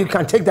and how you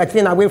can take that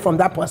thing away from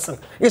that person.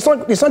 It's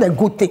not a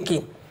good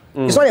thinking.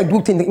 It's not a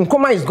good thing.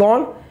 Nkrumah is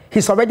gone.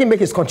 He's already made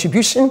his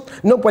contribution.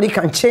 Nobody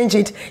can change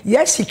it.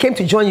 Yes, he came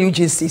to join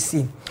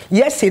UGCC.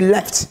 Yes, he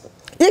left.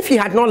 If he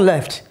had not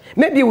left,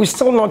 maybe we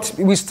still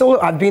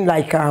have been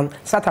like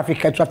South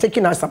Africa. It would have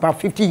taken us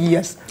about 50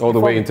 years. All the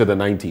way into the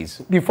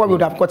 90s. Before we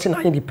would have gotten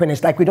our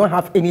independence. Like we don't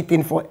have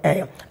anything for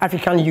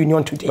African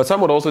Union today. But some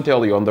would also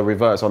tell you on the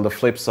reverse, on the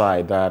flip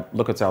side, that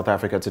look at South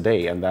Africa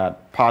today, and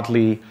that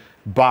partly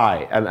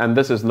by, and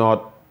this is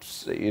not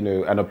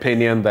an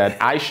opinion that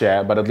I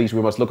share, but at least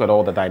we must look at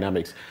all the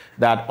dynamics,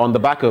 that on the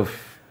back of,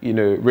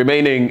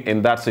 remaining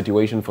in that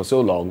situation for so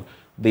long,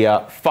 they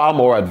are far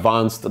more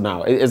advanced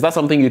now. Is that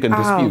something you can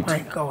dispute? Oh my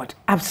God,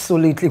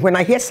 absolutely. When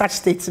I hear such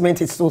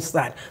statements, it's so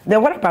sad.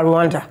 Then what about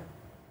Rwanda?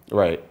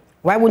 Right.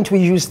 Why wouldn't we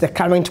use the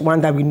current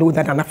one that we know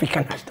that an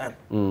African has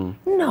done?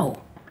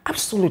 No,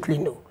 absolutely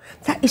no.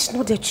 That is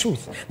not the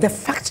truth. The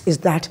fact is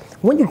that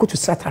when you go to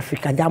South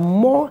Africa, there are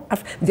more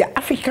the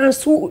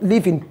Africans who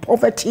live in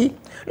poverty.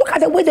 Look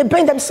at the way they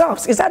bring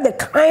themselves. Is that the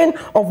kind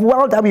of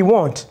world that we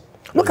want?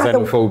 Look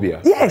xenophobia.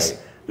 At the, yes.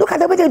 Right. Look at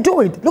the way they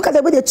do it. Look at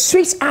the way they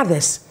treat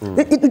others.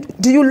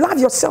 Do you love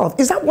yourself?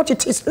 Is that what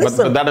it is?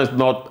 Listen. But that is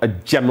not a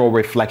general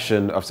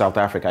reflection of South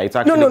Africa. It's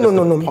actually a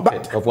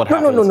pocket of what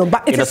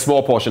happens in a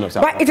small portion of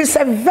South Africa. But it is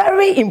a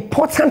very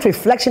important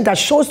reflection that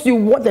shows you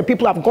what the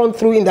people have gone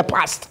through in the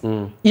past.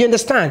 You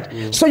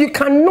understand? So you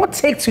cannot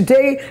take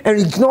today and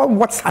ignore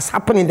what has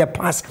happened in the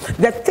past.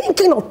 The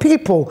thinking of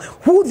people,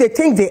 who they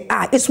think they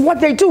are, is what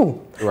they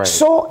do. Right.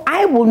 So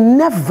I will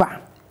never,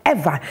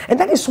 ever, and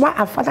that is why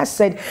our father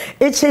said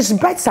it is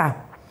better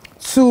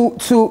to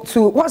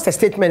what's the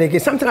statement again?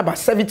 Something about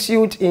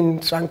servitude in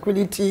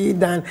tranquility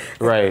than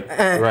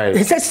right.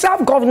 He said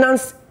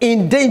self-governance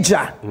in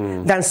danger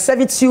than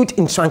servitude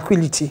in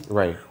tranquility.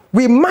 Right.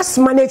 We must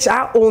manage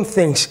our own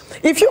things.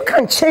 If you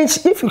can't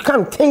change, if you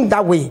can't think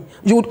that way,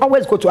 you would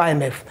always go to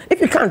IMF. If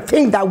you can't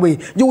think that way,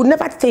 you would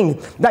never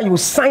think that you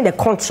sign a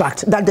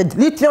contract, that the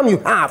lithium you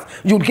have,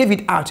 you give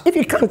it out. If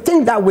you can't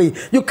think that way,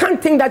 you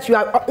can't think that you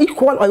are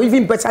equal or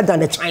even better than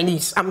the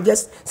Chinese. I'm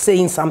just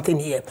saying something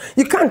here.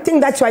 You can't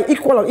think that you are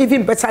equal or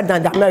even better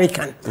than the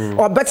American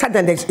or better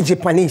than the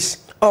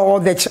Japanese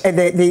or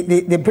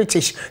the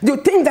British. You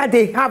think that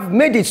they have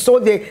made it so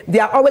they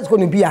are always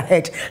going to be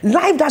ahead.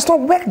 Life does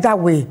not work that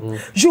way.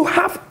 You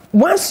have,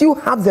 once you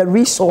have the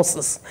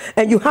resources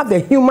and you have the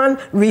human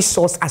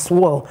resource as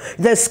well,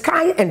 there's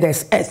sky and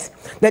there's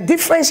earth. The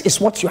difference is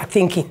what you are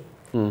thinking.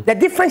 The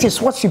difference is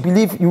what you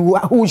believe you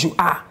are, who you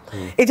are.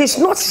 It is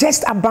not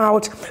just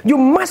about, you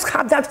must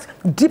have that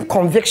deep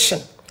conviction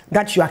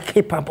that you are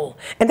capable.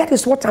 And that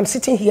is what I'm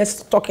sitting here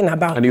talking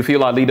about. And you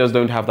feel our leaders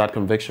don't have that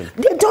conviction?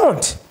 They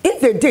don't.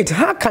 If they did,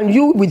 how can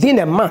you, within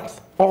a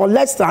month or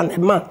less than a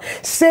month,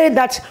 say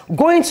that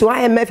going to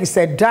IMF is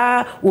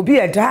will be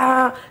a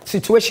dire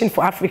situation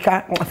for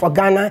Africa, for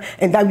Ghana,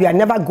 and that we are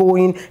never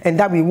going, and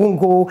that we won't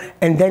go,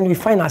 and then we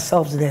find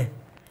ourselves there.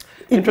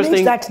 It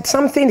means that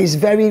something is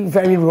very,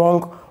 very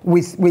wrong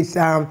with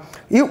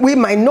we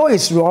might know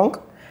it's wrong,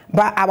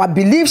 but our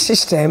belief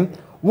system,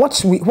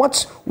 what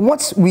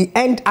we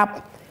end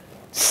up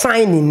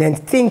signing and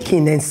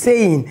thinking and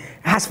saying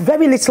has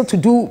very little to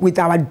do with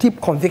our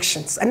deep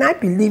convictions. And I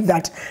believe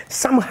that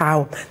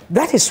somehow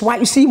that is why,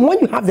 you see, when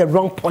you have the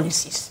wrong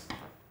policies,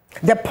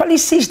 the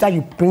policies that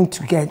you bring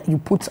together, you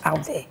put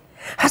out there,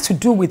 has to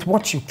do with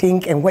what you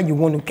think and where you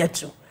want to get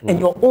to and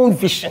your own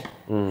vision.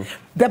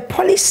 The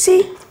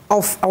policy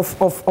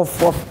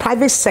of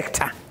private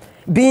sector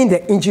being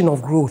the engine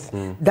of growth,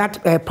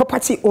 that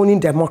property owning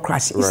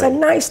democracy is a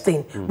nice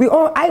thing.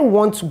 I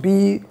want to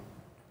be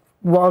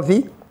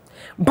wealthy,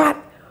 but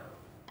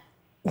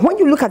when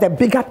you look at the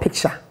bigger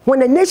picture,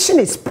 when a nation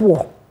is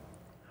poor,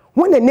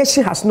 when a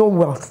nation has no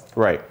wealth,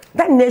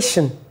 that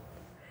nation,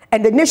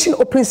 and the nation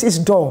opens its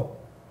door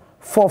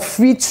for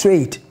free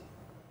trade,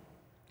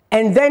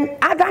 and then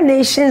other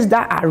nations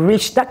that are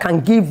rich, that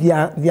can give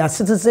their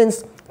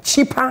citizens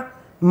cheaper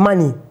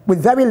money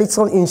with very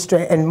little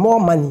interest and more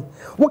money,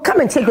 will come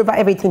and take over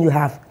everything you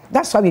have.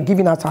 That's why we're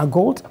giving out our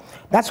gold.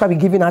 That's why we're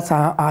giving out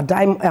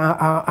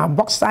our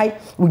bauxite.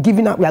 We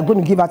are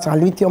going to give out our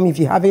lithium if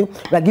you have it.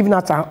 We're giving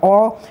out our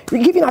oil.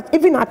 We're giving out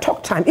even our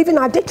talk time, even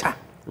our data.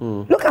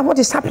 Look at what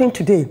is happening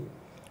today.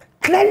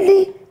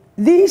 Clearly,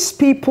 these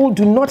people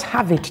do not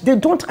have it. They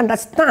don't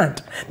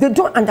understand. They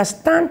don't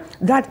understand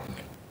that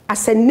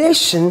as a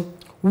nation,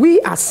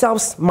 we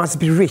ourselves must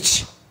be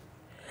rich.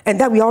 And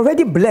that we are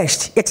already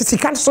blessed. It is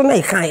so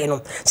me,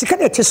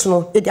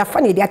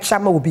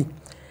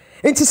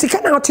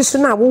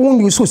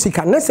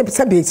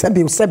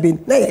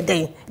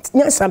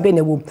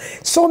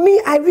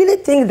 I really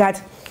think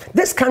that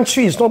this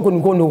country is not going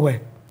to go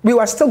nowhere. We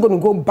are still going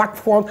to go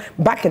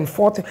back and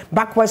forth,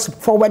 backwards,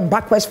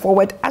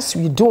 forward, as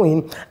we're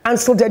doing,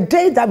 until the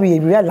day that we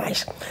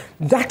realize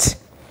that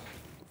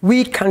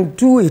we can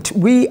do it,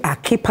 we are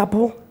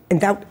capable. And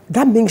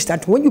that means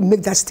that when you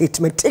make that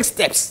statement, take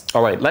steps.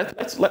 All right,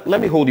 let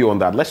me hold you on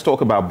that. Let's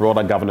talk about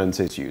broader governance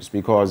issues,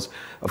 because,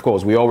 of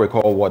course, we all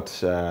recall what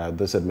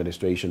this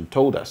administration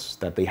told us,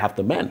 that they have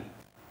the men,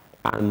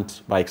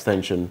 and by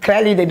extension,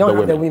 clearly they don't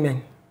have the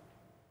women.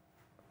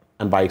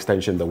 And by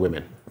extension, the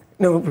women.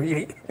 No,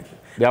 really.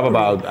 They have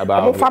about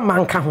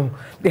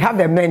they have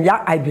the men,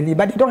 yeah, I believe,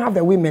 but they don't have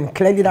the women.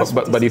 Clearly, that's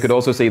but you could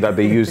also say that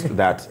they used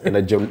that in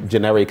a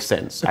generic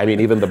sense. I mean,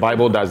 even the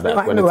Bible does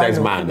that. When it says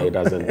man, it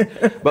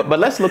doesn't. But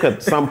let's look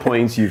at some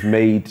points you've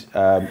made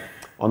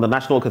on the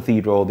National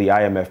Cathedral, the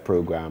IMF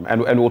program,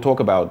 and we'll talk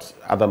about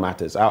other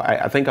matters.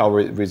 I think I'll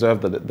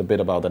reserve the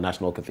bit about the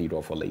National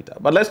Cathedral for later.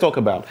 But let's talk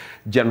about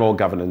general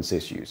governance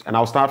issues, and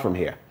I'll start from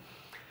here.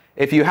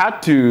 If you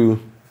had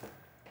to,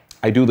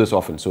 I do this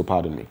often, so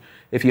pardon me.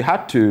 If you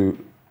had to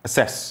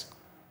assess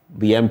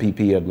the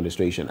MPP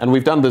administration, and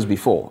we've done this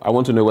before, I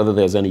want to know whether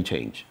there's any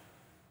change.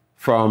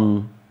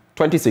 From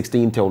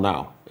 2016 till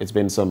now, it's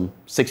been some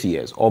 6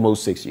 years,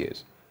 almost 6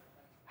 years.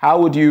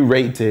 How would you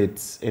rate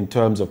it in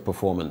terms of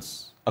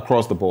performance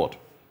across the board?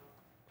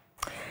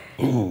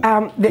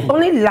 The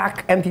only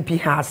lack MPP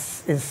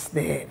has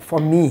for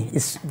me,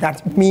 is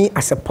that me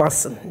as a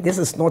person, this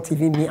is not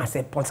even me as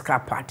a political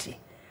party,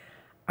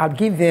 I'll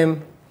give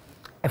them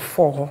a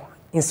 4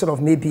 instead of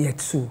maybe a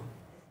 2.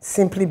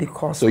 Simply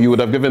because... So you would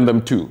have given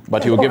them 2,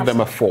 but you will give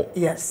them a 4?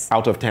 Yes.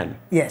 Out of 10?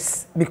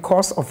 Yes,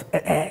 because of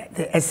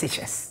the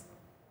SHS.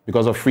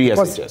 Because of free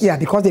SHS? Yeah,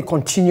 because they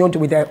continued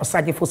with the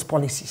Osagyefos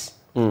policies.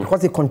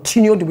 Because they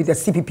continued with the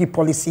CPP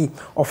policy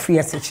of free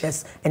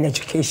SHS and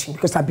education.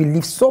 Because I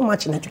believe so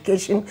much in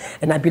education,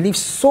 and I believe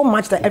so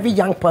much that every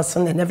young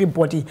person and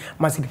everybody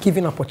must be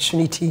given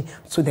opportunity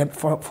to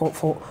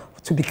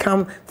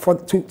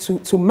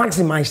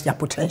maximize their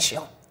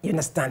potential. You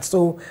understand?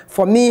 So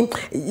for me,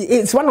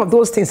 it's one of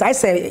those things. I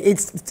say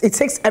it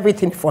takes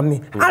everything from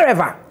me.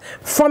 However,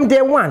 from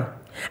day one,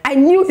 I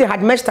knew they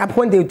had messed up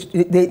when they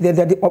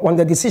on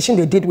the decision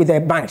they did with their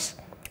banks.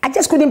 I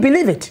just couldn't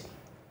believe it.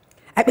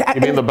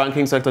 You mean the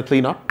banking sector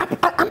cleanup?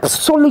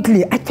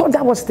 Absolutely. I thought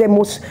that was the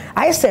most,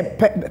 I said,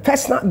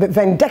 personal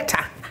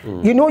vendetta.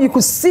 You know, you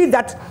could see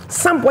that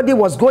somebody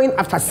was going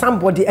after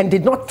somebody and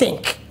did not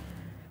think.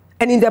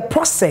 And in the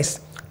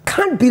process,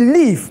 can't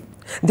believe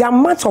the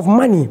amount of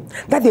money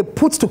that they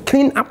put to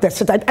clean up the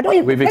city.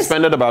 We've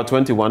expended about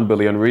 21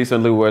 billion.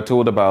 Recently, we were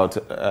told about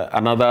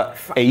another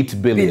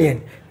 8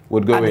 billion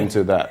would go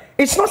into that.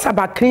 It's not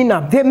about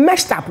cleanup. They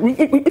messed up.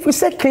 If we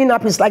say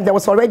cleanup, it's like there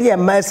was already a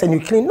mess and you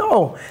clean.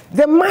 No,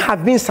 there might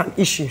have been some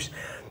issues.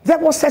 There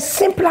was a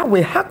simpler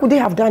way. How could they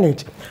have done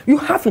it? You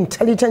have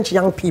intelligent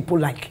young people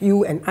like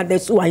you and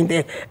others who are in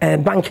the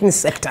banking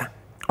sector.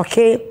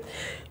 Okay?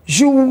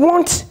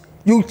 You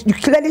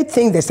clearly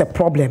think there's a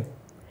problem.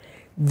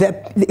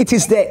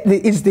 It's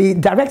the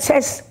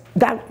directors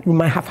that you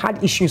might have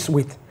had issues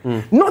with,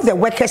 not the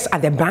workers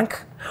at the bank.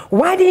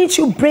 Why didn't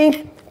you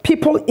bring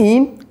people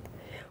in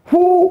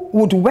who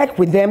would work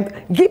with them,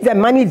 give them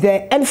money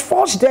there, and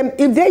force them,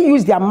 if they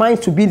use their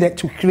minds to be there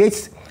to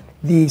create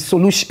the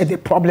solution, the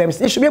problems,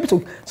 they should be able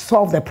to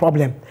solve the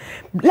problem.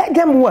 Let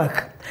them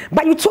work.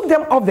 But you took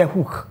them off the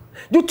hook.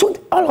 You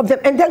took all of them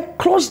and then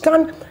closed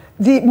down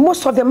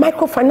most of the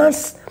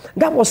microfinance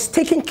that was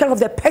taking care of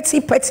the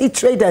petty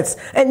traders.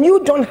 And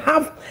you don't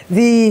have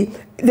the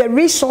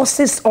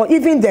resources or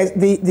even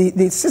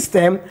the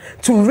system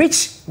to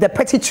reach the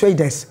petty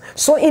traders.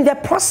 So in the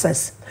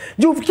process,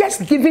 you've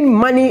just given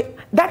money.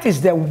 That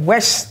is the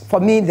worst, for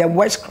me, the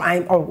worst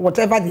crime or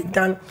whatever they've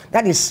done.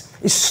 That is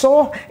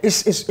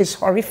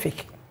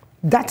horrific,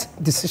 that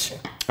decision.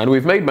 And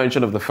we've made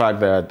mention of the fact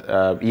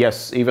that,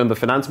 yes, even the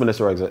finance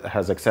minister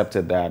has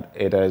accepted that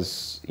it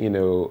has,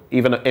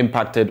 even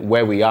impacted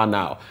where we are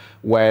now.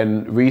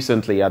 When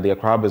recently at the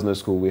Accra Business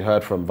School, we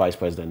heard from Vice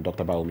President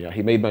Dr. Baumia.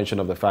 He made mention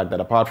of the fact that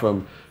apart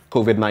from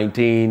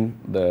COVID-19,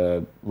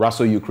 the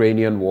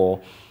Russo-Ukrainian war,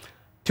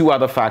 two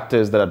other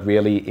factors that have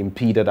really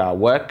impeded our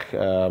work.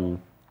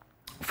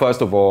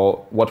 First of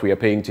all, what we are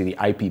paying to the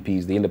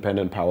IPPs, the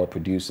independent power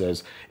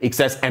producers,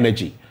 excess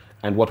energy,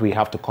 and what we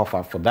have to cough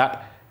up for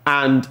that,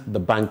 and the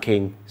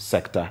banking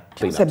sector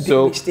cleanup. That's a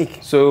big mistake.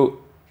 So,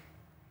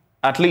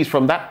 at least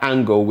from that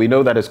angle, we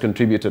know that it's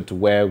contributed to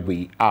where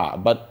we are.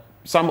 But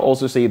some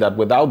also say that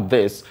without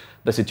this,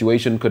 the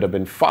situation could have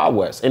been far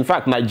worse. In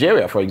fact,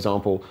 Nigeria, for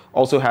example,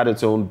 also had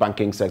its own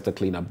banking sector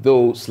cleanup,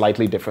 though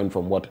slightly different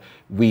from what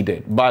we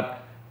did.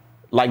 But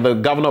like the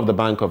governor of the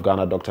Bank of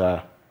Ghana,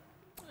 Dr.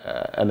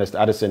 Ernest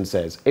Addison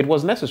says, it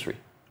was necessary.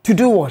 To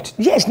do what?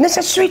 Yes,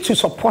 necessary to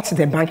support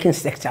the banking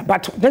sector,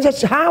 but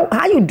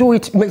how you do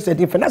it makes a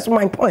difference. That's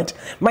my point.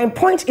 My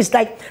point is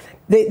like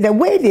the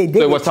way they did it.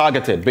 So it was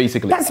targeted,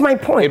 basically. That's my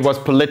point. It was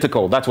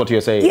political. That's what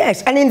you're saying.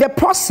 Yes, and in the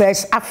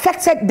process,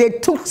 they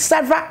took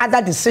several other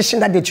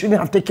decisions that they shouldn't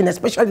have taken,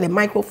 especially the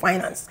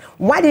microfinance.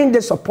 Why didn't they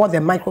support the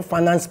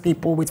microfinance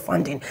people with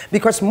funding?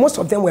 Because most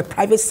of them were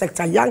private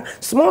sector, young,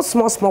 small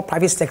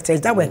private sectors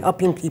that were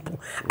helping people.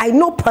 I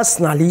know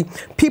personally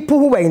people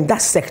who were in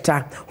that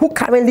sector who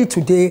currently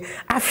today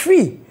are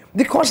free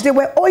because they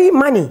were owing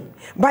money.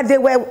 But they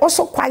were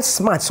also quite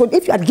smart. So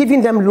if you had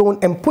given them loan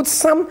and put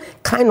some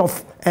kind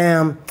of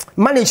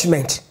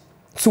management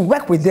to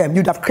work with them,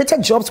 you'd have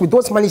created jobs with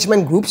those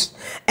management groups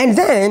and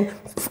then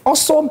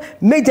also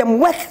made them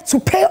work to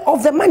pay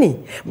off the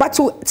money. But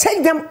to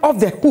take them off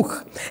the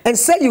hook and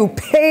say you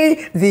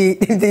pay the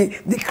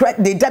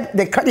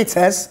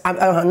creditors,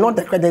 not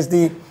the creditors,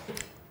 the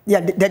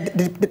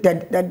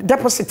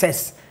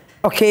depositors,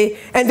 okay?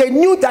 And they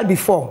knew that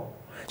before.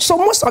 So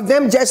most of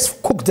them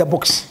just cooked the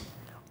books.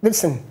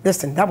 Listen,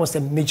 that was a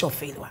major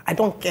failure. I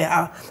don't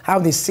care how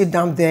they sit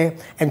down there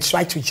and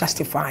try to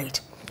justify it.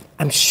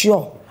 I'm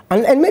sure.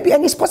 And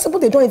it's possible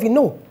they don't even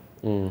know.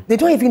 They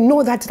don't even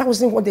know that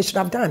wasn't what they should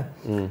have done.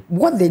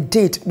 What they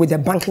did with the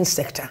banking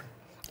sector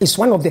is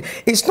one of the,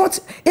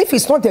 if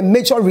it's not the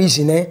major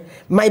reason,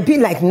 might be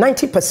like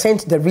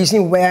 90% the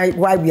reason why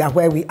we are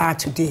where we are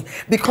today.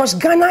 Because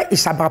Ghana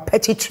is about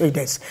petty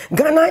traders.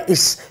 Ghana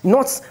is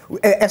not,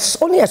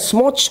 only a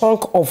small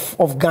chunk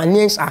of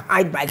Ghanaians are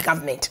hired by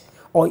government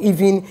or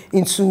even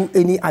into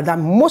any other.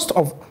 Most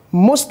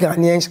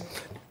Ghanaians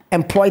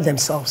employ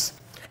themselves.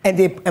 And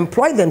they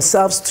employ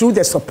themselves through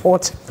the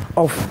support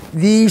of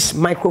these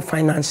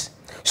microfinance.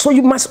 So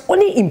you must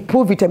only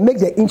improve it and make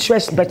the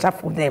interest better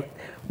for them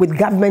with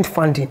government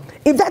funding.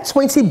 If that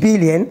 20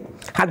 billion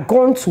had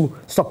gone to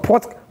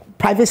support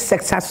private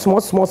sector,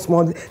 small,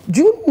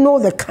 do you know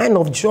the kind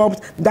of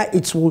jobs that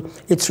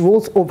it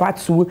rolls over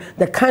to,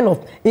 the kind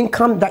of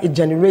income that it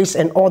generates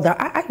and all that?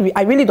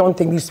 I really don't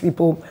think these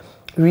people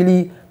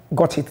really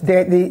got it.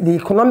 The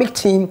economic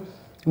team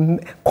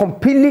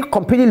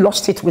completely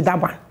lost it with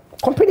that one.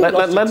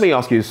 Let me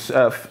ask you,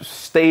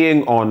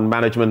 staying on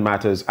management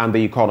matters and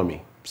the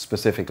economy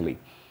specifically.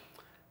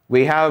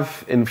 We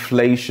have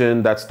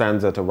inflation that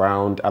stands at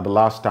around, at the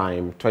last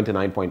time,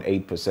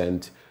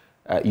 29.8%.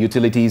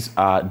 Utilities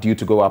are due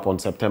to go up on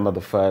September the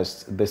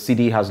 1st. The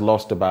cedi has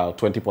lost about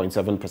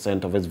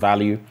 20.7% of its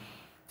value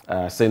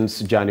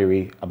since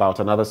January, about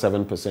another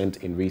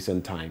 7% in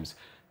recent times.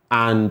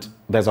 And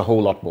there's a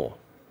whole lot more.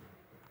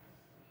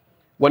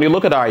 When you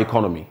look at our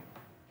economy,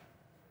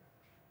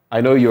 I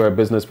know you're a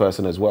business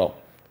person as well.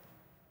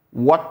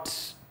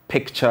 What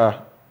picture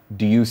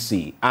do you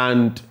see?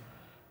 And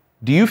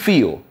do you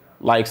feel,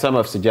 like some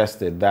have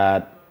suggested,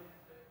 that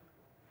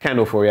Ken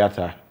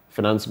Ofori-Atta,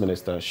 finance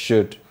minister,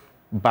 should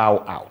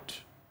bow out?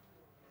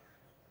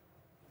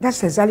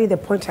 That's exactly the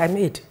point I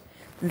made.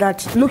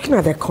 That looking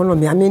at the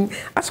economy, I mean,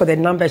 as for the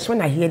numbers,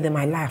 when I hear them,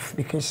 I laugh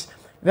because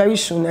very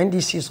soon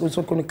NDC is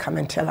also going to come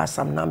and tell us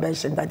some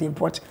numbers and that they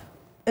brought.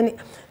 And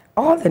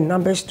all the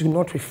numbers do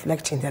not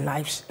reflect in the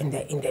lives of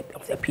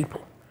the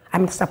people.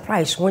 I'm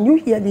surprised when you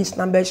hear these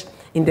numbers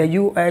in the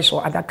US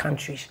or other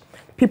countries,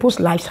 people's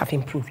lives have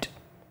improved.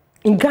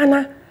 In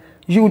Ghana,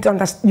 you would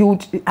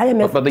understand.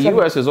 IMF. But the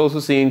US is also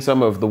seeing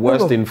some of the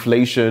worst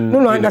inflation.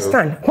 No,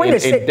 understand. When in, they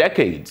say, in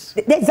decades.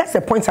 That's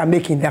the point I'm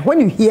making. That when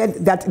you hear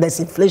that there's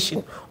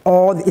inflation,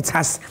 or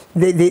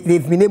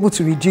they've been able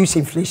to reduce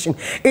inflation,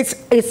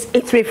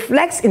 it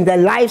reflects in the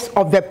lives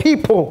of the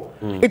people.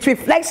 It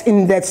reflects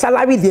in the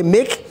salary they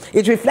make.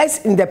 It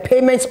reflects in the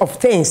payments of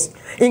things.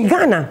 In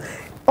Ghana,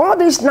 all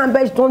these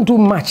numbers don't do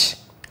much.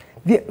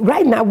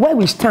 Right now, where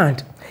we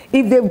stand,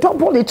 if they've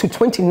doubled it to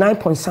 29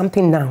 point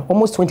something now,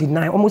 almost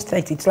 29, almost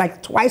 30, it's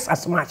like twice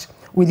as much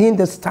within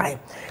this time.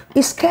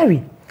 It's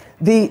scary.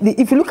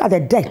 If you look at the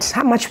debt,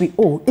 how much we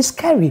owe, it's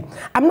scary.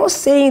 I'm not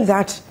saying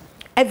that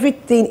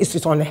everything is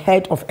just on the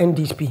head of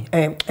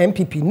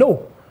MPP.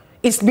 No,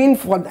 it's been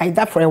like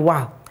that for a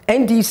while.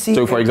 NDC.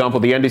 So, for example,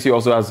 the NDC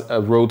also has a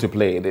role to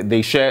play.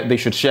 They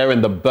should share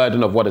in the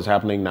burden of what is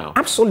happening now.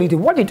 Absolutely.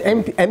 What did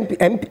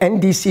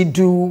NDC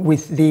do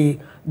with the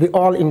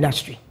oil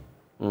industry,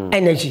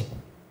 energy?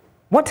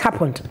 What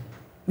happened?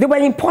 They were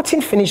importing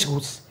finished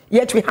goods,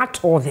 yet we had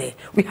toll there.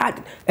 We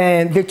had,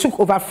 they took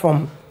over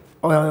from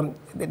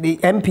the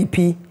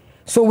MPP,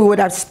 so we would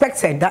have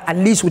expected that at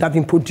least we'd have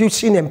been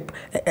producing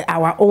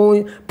our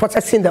own,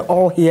 processing the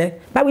oil here,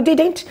 but we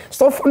didn't.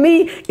 So for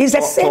me, it's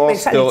the same mentality.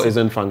 Still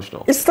isn't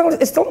functional. It's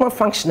still not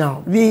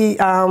functional.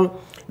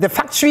 The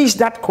factories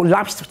that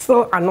collapsed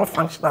still are not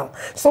functional.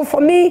 So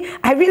for me,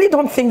 I really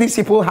don't think these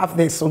people have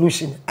the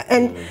solution.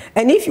 And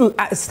if you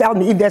tell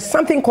me if there's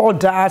something called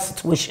dire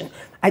situation,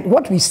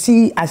 what I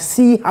see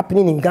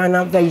happening in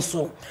Ghana very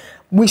soon,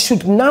 we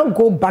should now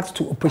go back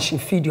to Operation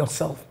Feed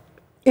Yourself.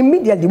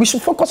 Immediately, we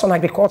should focus on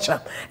agriculture.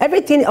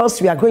 Everything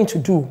else we are going to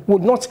do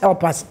would not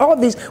help us. All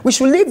this, we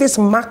should leave this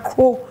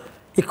macro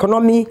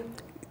economy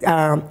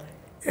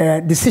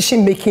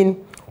decision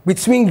making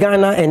between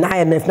Ghana and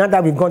IMF, now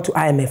that we've gone to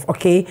IMF,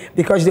 okay?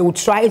 Because they will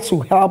try to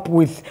help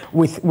with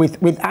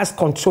us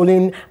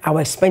controlling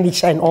our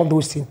expenditure and all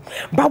those things.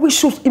 But we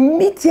should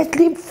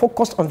immediately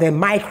focus on the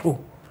micro,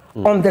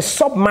 on the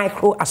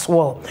sub-micro as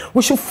well.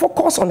 We should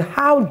focus on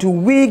how do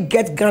we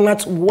get Ghana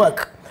to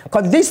work.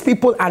 Because these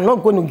people are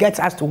not going to get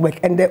us to work.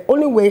 And the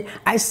only way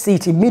I see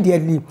it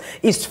immediately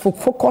is to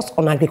focus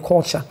on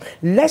agriculture.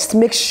 Let's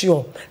make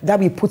sure that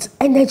we put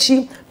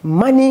energy,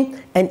 money,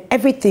 and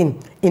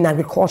everything in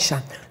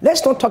agriculture.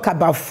 Let's not talk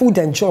about food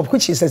and job,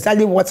 which is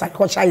exactly what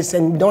agriculture is,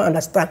 and we don't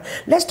understand.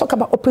 Let's talk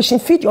about Operation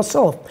Feed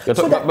Yourself. Yeah,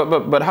 so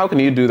but how can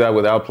you do that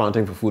without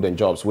planting for food and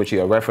jobs, which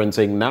you are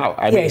referencing now?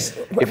 I mean, if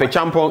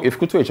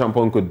Kutu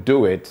Champong could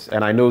do it,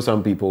 and I know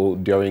some people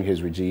during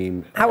his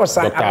regime,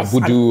 Dr.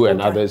 Abu-Baidoo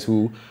and others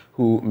who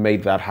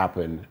made that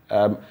happen,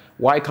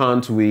 why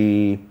can't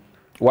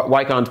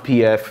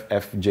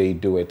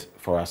PFFJ do it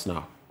for us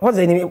now? What's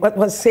the name?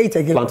 Say it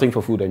again. Planting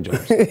for food and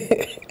jobs.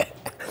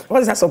 What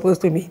is that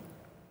supposed to mean?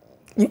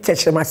 You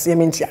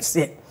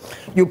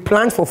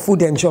plant for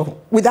food and job.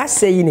 Without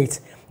saying it,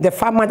 the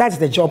farmer, that's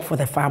the job for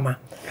the farmer.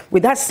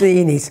 Without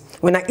saying it,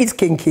 when I eat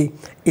kenke,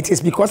 it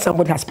is because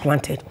somebody has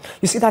planted.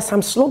 You see, there's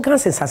some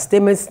slogans and some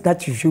statements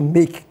that you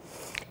make.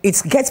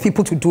 It gets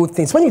people to do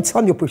things. When you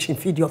tell me Operation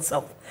Feed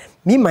Yourself,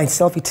 me,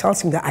 myself, it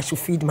tells me that I should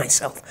feed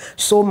myself.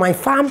 So my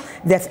farm,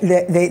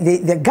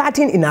 the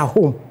garden in our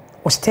home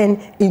was turned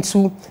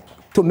into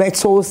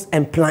tomatoes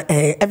and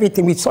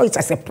everything. We saw it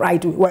as a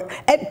pride.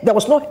 There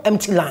was no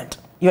empty land.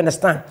 You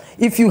understand?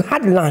 If you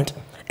had land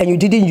and you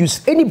didn't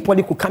use,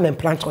 anybody could come and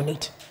plant on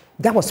it.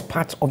 That was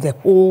part of the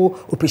whole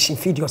Operation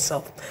Feed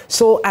Yourself.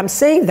 So I'm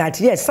saying that,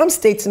 yes, some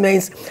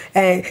statements,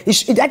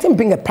 it doesn't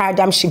bring a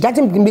paradigm shift,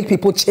 doesn't make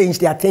people change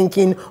their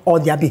thinking or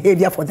their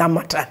behavior for that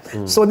matter.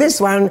 So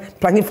this one,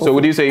 planning for... So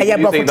would you say that...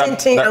 Would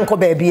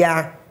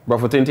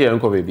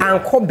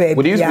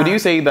you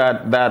say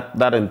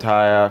that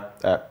entire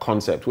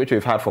concept, which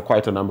we've had for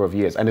quite a number of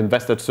years and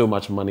invested so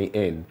much money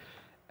in,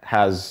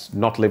 has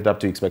not lived up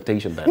to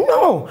expectation then?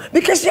 No,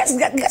 because do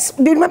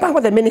you remember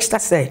what the minister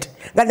said?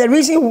 That the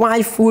reason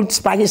why food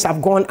prices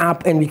have gone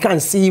up and we can't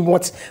see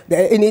what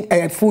any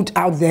food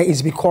out there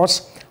is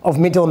because of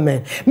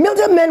middlemen.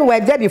 Middlemen were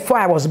there before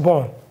I was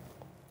born,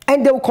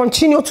 and they will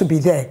continue to be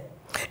there.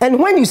 And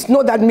when you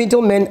know that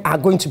middlemen are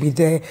going to be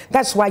there,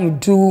 that's why you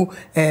do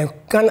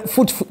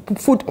food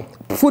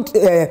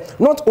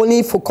not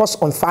only focus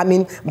on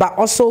farming, but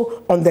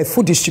also on the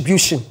food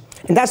distribution.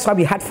 And that's why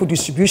we had food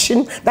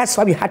distribution. That's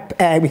why we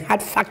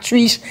had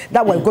factories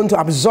that were going to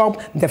absorb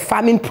the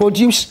farming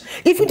produce.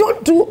 If you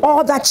don't do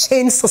all that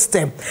chain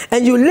system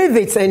and you leave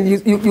it and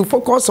you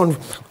focus on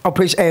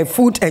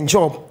food and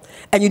job,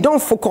 and you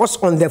don't focus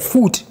on the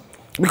food,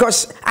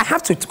 because I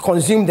have to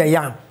consume the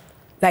yam,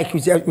 like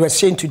you were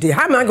saying today.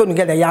 How am I going to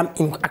get the yam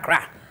in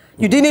Accra?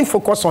 You didn't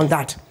focus on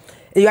that.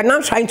 You are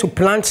now trying to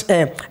plant,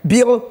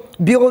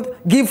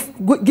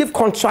 give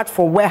contract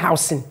for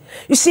warehousing.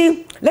 You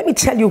see, let me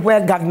tell you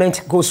where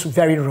government goes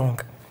very wrong.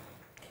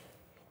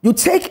 You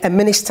take a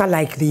minister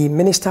like the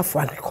Minister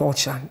for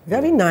Agriculture,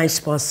 very nice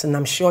person.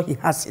 I'm sure he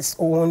has his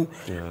own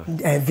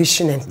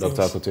vision and things.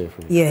 Dr.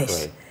 Akakpo.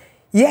 Yes. Right.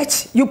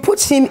 Yet you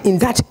put him in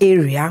that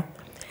area,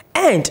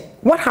 and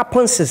what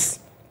happens is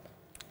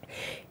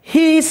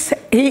he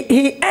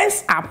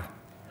ends up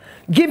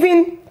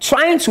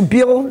trying to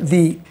build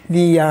the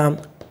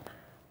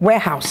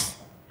warehouse.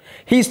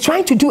 He's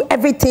trying to do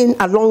everything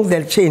along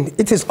the chain.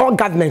 It is all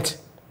government.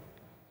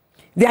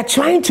 They are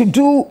trying to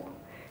do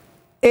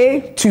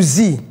A to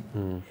Z.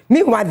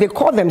 Meanwhile, they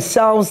call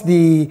themselves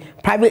the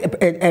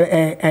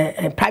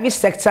private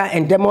sector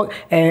and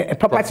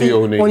property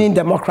owning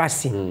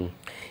democracy.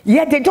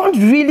 Yet they don't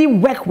really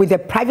work with the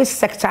private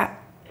sector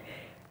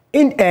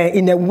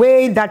in a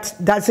way that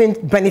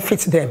doesn't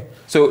benefit them.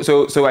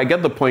 So I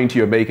get the point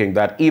you're making,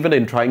 that even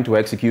in trying to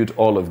execute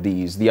all of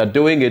these, they are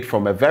doing it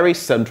from a very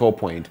central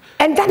point,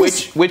 and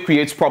which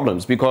creates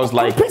problems, because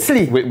like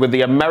with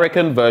the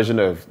American version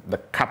of the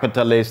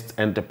capitalist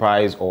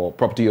enterprise or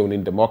property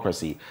owning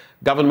democracy,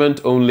 government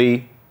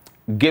only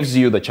gives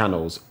you the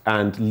channels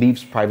and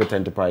leaves private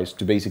enterprise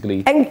to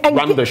basically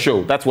run the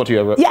show. That's what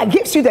you're... Yeah, it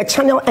gives you the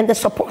channel and the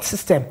support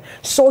system.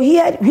 So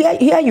here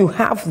you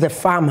have the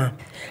farmer.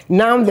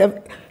 Now,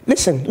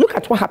 listen, look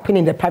at what happened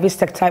in the private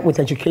sector with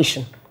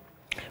education.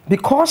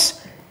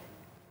 Because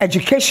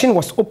education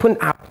was opened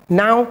up,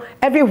 now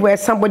everywhere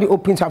somebody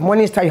opens, you have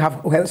Morning Star, you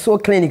have Soul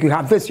Clinic, you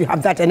have this, you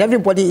have that, and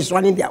everybody is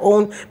running their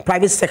own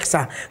private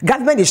sector.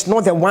 Government is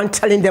not the one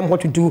telling them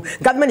what to do.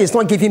 Government is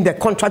not giving the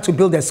contract to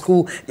build a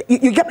school.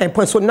 You get my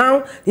point. So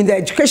now in the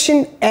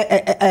education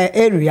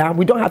area,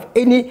 we don't have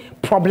any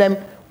problem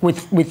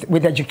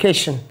with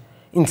education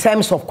in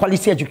terms of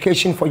quality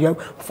education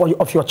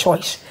of your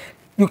choice.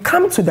 You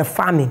come to the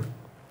farming.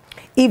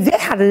 If they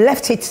had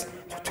left it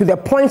to the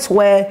point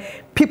where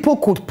people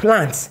could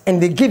plant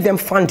and they give them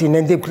funding,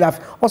 and they could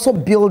have also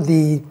built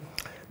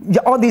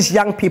all these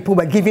young people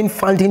were given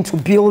funding to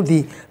build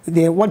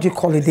the what do you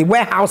call it, the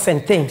warehouse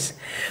and things.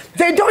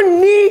 They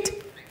don't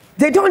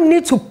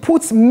need to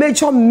put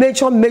major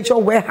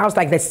warehouse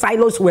like the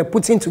silos we're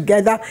putting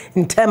together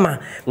in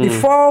Tema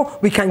before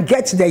we can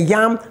get the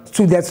yam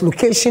to that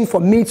location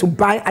for me to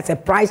buy at a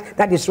price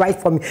that is right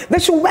for me. They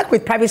should work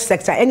with private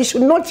sector, and it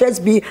should not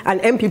just be an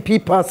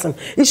MPP person.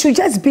 It should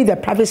just be the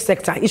private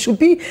sector. It should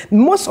be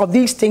most of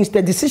these things.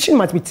 The decision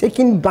must be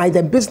taken by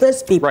the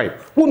business people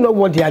who know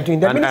what they are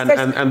doing.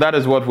 And that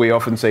is what we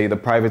often say, the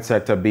private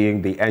sector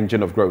being the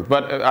engine of growth.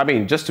 But I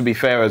mean, just to be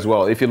fair as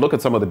well, if you look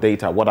at some of the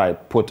data, what I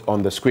put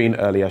on the screen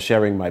earlier,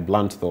 sharing my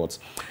blunt thoughts,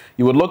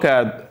 you would look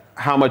at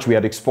how much we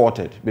had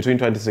exported between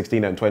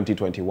 2016 and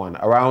 2021,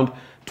 around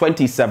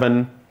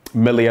 $27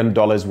 million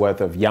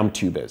worth of yam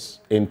tubers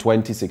in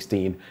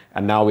 2016,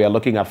 and now we are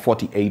looking at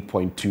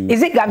 48.2.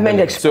 Is it government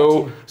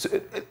exporting?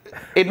 So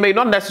it may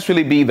not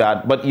necessarily be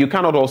that, but you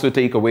cannot also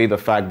take away the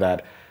fact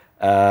that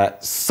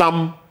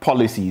some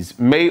policies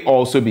may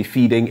also be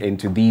feeding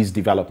into these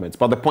developments.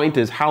 But the point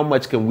is, how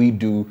much can we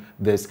do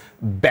this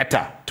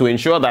better to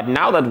ensure that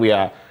now that we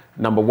are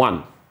number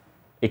one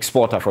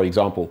exporter, for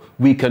example,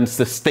 we can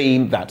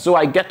sustain that? So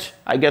I get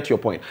your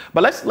point.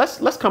 But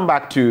let's come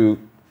back to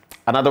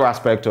another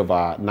aspect of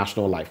our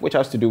national life, which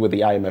has to do with the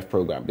IMF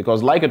program.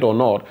 Because like it or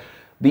not,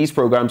 these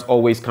programs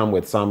always come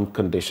with some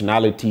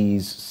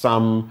conditionalities,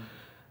 some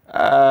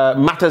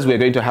matters we're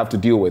going to have to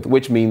deal with,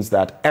 which means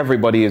that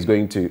everybody is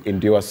going to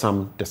endure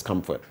some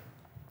discomfort.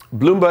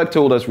 Bloomberg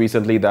told us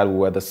recently that we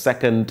were the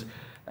second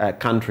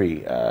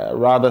country,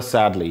 rather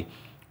sadly,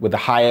 with the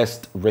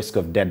highest risk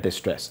of debt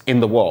distress in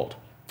the world,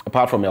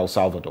 apart from El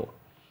Salvador.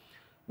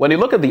 When you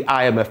look at the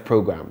IMF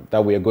program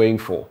that we are going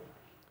for,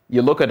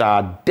 you look at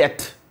our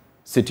debt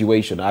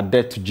situation, our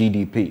debt to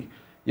GDP,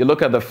 you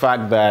look at the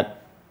fact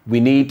that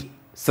we need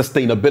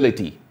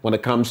sustainability when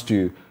it comes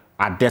to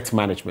our debt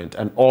management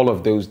and all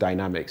of those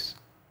dynamics.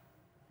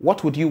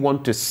 What would you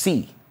want to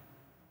see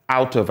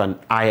out of an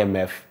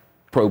IMF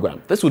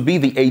program? This would be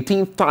the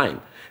 18th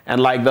time.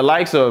 And like the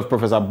likes of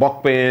Professor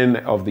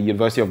Bokpin of the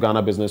University of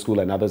Ghana Business School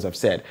and others have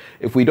said,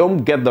 if we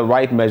don't get the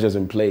right measures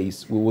in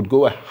place, we would go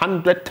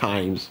 100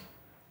 times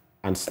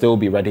and still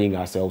be readying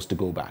ourselves to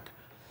go back.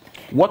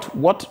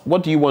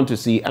 What do you want to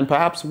see? And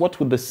perhaps what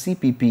would the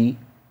CPP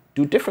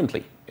do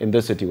differently in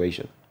this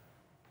situation?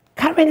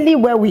 Currently,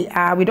 where we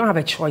are, we don't have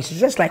a choice. It's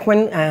just like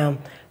when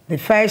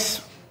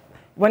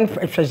when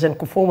President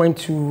Kufuor went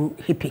to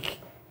HIPIC,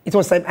 it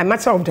was a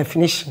matter of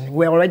definition.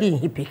 We're already in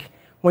HIPIC.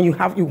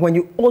 When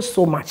you owe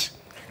so much,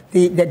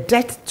 the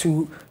debt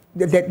to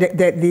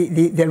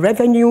the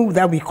revenue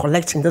that we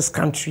collect in this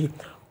country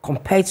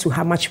compared to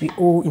how much we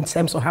owe in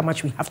terms of how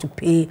much we have to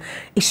pay,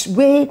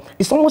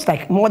 it's almost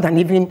like more than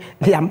even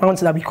the amount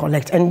that we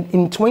collect. And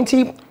in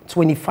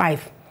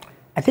 2025,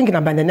 I think in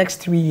about the next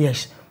 3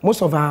 years,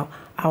 most of our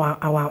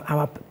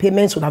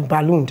payments would have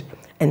ballooned.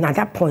 And at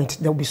that point,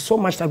 there will be so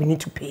much that we need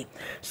to pay.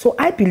 So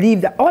I believe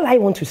that all I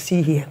want to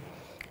see here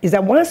is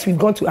that once we've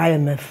gone to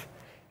IMF,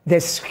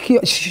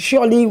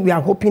 surely we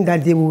are hoping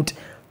that they would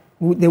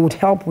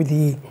help with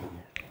the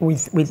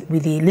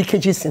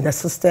leakages in the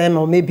system,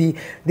 or maybe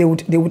they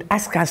would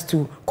ask us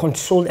to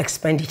control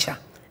expenditure,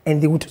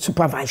 and they would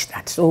supervise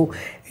that. So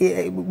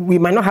we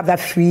might not have that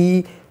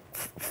free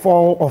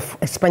fall of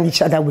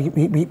expenditure that we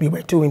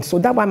were doing. So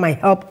that one might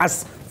help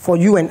us, for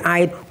you and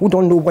I who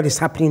don't know what is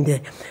happening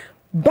there.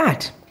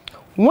 But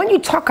when you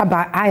talk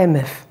about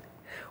IMF,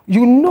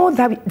 you know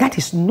that that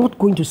is not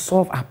going to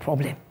solve our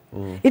problem.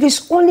 It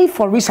is only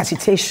for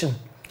resuscitation.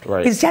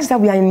 Right. It's just that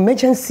we are in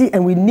emergency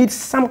and we need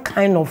some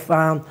kind of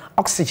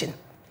oxygen.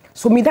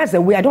 So me, that's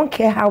the way. I don't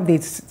care how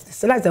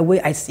so that's the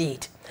way I see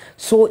it.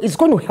 So it's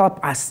going to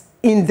help us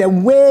in the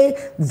way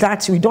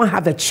that we don't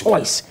have a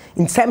choice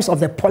in terms of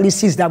the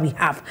policies that we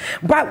have.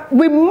 But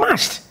we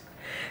must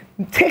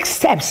take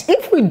steps.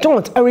 If we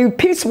don't and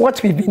repeat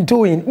what we've been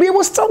doing, we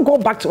will still go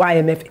back to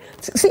IMF.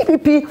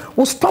 CPP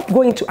will stop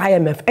going to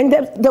IMF. And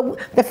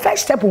the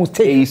first step we'll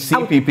take... A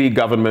CPP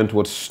government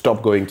would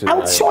stop going to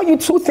I'll show you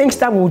 2 things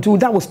that we'll do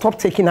that will stop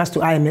taking us to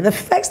IMF. The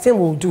first thing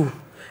we'll do,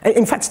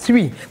 in fact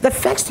 3, the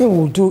first thing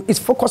we'll do is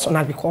focus on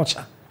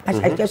agriculture. As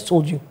I just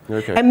told you.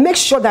 Okay. And make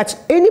sure that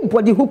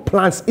anybody who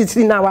plants, it's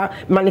in our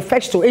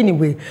manifesto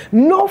anyway,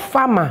 no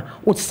farmer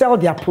would sell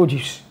their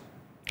produce.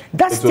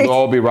 It will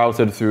all be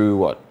routed through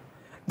what?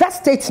 That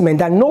statement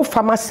that no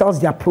farmer sells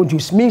their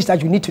produce means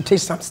that you need to take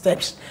some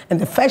steps. And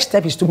the first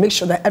step is to make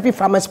sure that every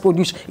farmer's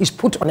produce is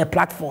put on a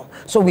platform.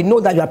 So we know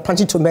that you are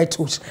planting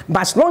tomatoes.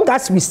 But as long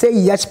as we say,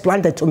 yes,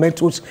 plant the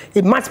tomatoes,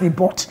 it must be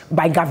bought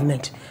by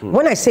government.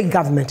 When I say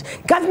government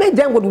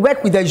then would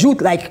work with the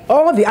youth like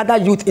all the other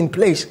youth in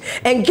place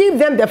and give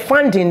them the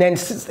funding and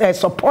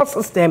support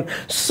system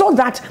so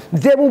that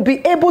they will be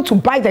able to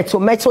buy the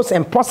tomatoes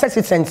and process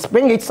it and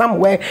bring it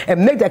somewhere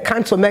and make the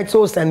canned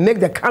tomatoes and make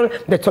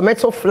the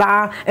tomato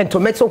flour and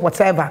tomato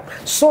whatever.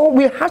 So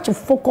we have to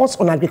focus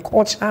on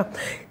agriculture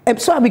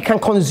so that we can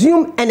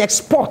consume and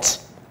export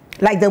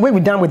like the way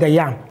we've done with the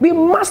yam. We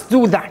must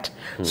do that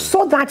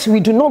so that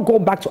we do not go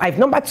back to IMF.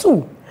 Number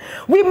 2,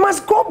 we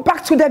must go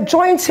back to the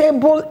drawing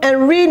table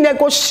and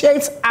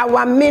renegotiate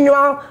our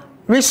mineral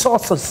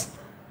resources.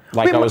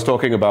 Like I was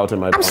talking about in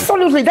my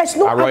absolutely, there's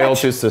no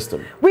royalty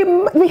system.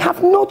 We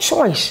have no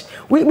choice.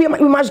 We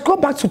must go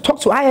back to talk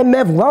to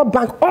IMF, World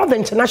Bank, all the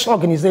international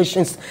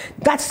organizations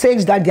that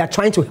says that they are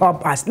trying to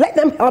help us. Let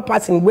them help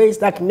us in ways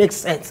that make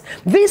sense.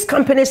 These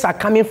companies are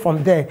coming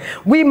from there.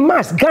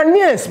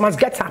 Ghanaians must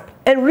get up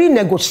and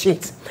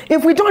renegotiate.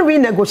 If we don't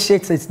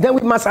renegotiate it, then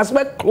we must as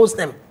well close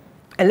them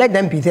and let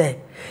them be there.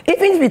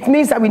 Even if it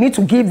means that we need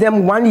to give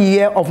them 1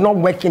 year of not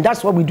working,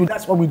 that's what we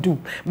do.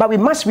 But we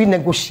must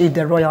renegotiate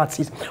the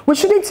royalties. We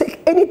shouldn't take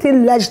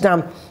anything less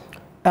than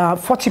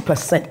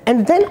 40%.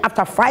 And then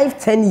after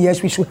 5-10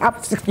 years, we should have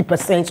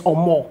 60% or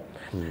more.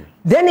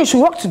 Then it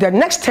should work to the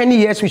next 10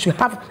 years, we should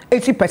have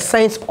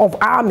 80% of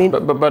our...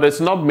 But it's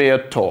not mere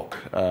talk.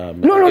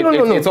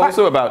 No.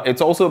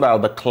 It's also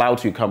about the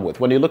clout you come with.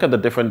 When you look at the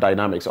different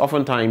dynamics,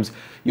 oftentimes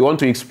you want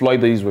to exploit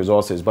these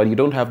resources, but you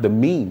don't have the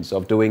means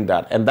of doing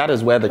that. And that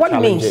is where the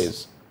challenge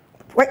is.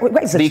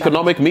 What is the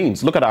economic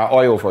means. Look at our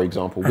oil, for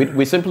example.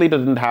 We simply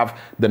didn't have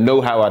the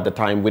know-how at the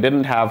time. We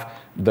didn't have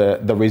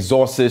the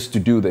resources to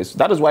do this.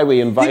 That is why we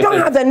invited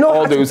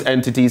all those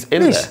entities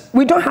in there.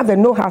 We don't have the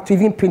know-how to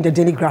even print the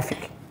daily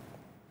graphic.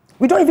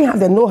 We don't even have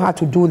the know-how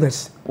to do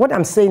this. What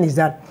I'm saying is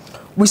that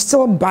we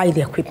still buy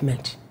the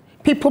equipment.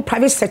 People,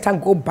 private sector,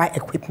 go buy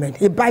equipment.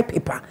 They buy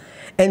paper.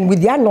 And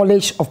with their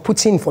knowledge of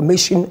putting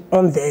information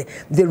on there,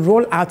 they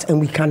roll out and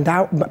we can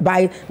now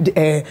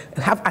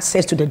have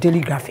access to the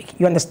daily graphic.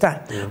 You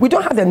understand? Yeah. We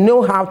don't have the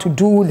know-how to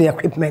do the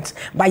equipment.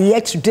 But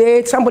yet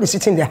today, somebody's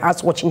sitting in their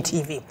house watching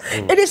TV.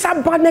 It is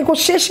about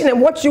negotiation and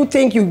what you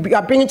think you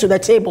are bringing to the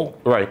table.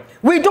 Right.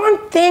 We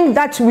don't think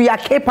that we are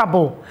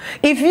capable.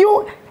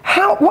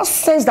 What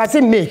sense does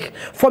it make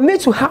for me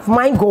to have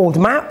my gold,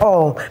 my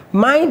oil,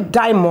 my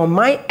diamond,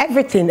 my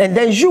everything, and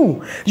then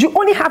you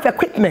only have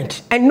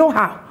equipment and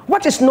know-how?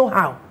 What is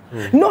know-how?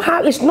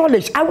 Know-how is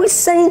knowledge. Are we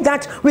saying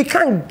that we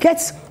can't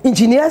get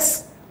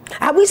engineers?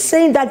 Are we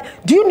saying that,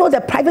 do you know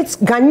the private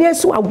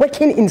Ghanaians who are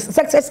working in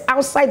sectors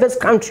outside this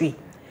country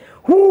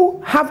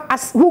who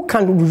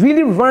can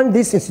really run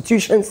these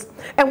institutions?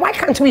 And why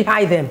can't we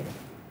hire them?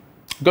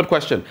 Good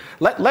question.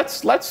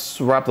 Let's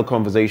wrap the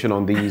conversation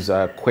on these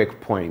quick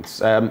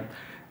points.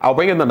 I'll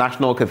bring in the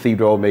National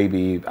Cathedral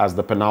maybe as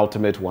the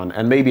penultimate one.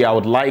 And maybe I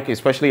would like,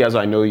 especially as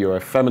I know you're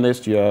a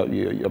feminist,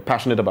 you're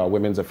passionate about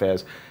women's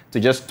affairs, to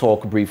just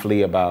talk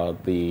briefly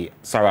about the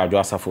Sarah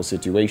Adjo-Asafo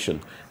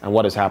situation and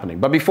what is happening.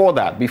 But before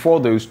that, before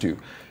those two,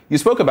 you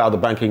spoke about the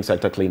banking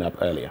sector cleanup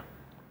earlier.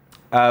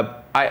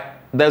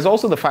 There's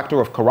also the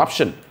factor of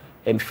corruption.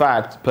 In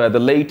fact, per the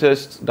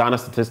latest Ghana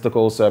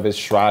Statistical Service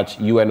SHRAJ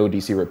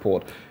UNODC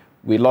report,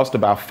 we lost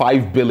about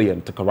 5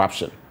 billion to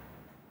corruption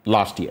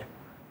last year.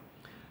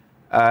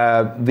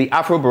 The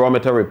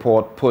Afrobarometer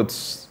report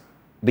puts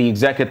the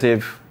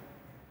executive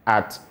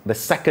at the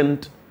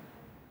second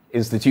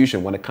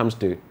institution when it comes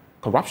to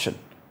corruption,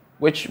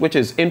 which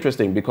is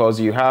interesting because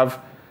you have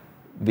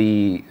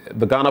the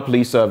Ghana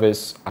Police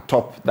Service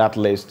atop that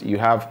list. You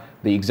have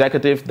the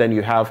executive, then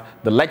you have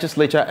the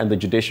legislature and the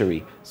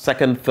judiciary,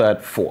 second,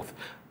 third, fourth.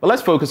 But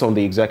let's focus on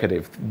the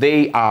executive.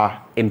 They are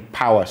in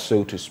power,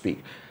 so to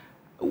speak.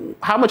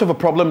 How much of a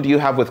problem do you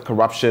have with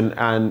corruption,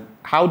 and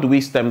how do we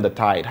stem the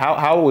tide?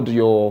 How would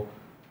your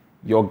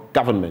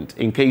government,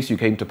 in case you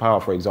came to power,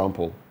 for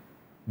example,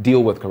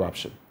 deal with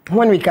corruption?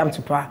 When we come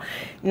to power.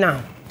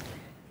 Now,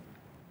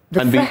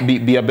 and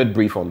be a bit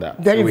brief on that.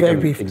 Very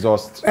brief.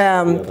 Exhaust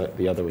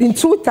the other issue. In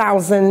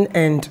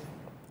 2015,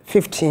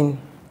 2015,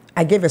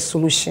 I gave a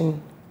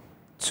solution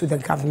to the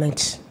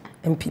government,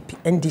 MPP,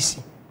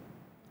 NDC,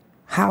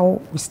 how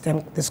we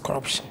stem this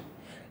corruption.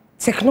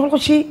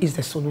 Technology is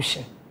the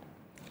solution.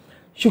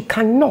 You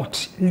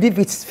cannot leave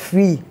it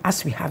free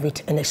as we have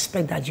it and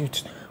expect that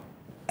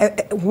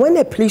when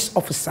a police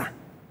officer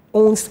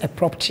owns a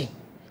property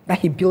that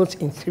he built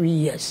in 3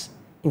 years,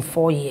 in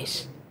 4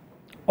 years,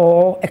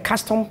 or a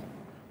custom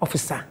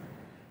officer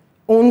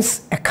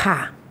owns a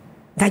car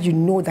that you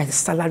know that his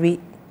salary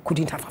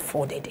couldn't have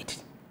afforded it,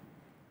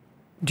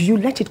 do you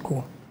let it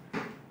go?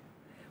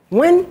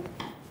 When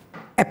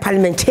a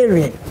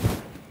parliamentarian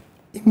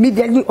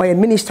immediately or a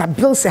minister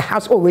builds a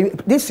house,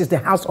 this is the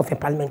house of a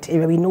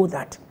parliamentarian, we know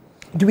that.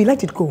 Do we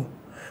let it go?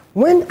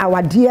 When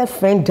our dear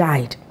friend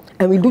died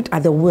and we looked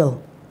at the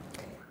will,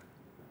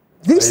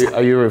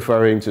 are you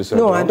referring to Sir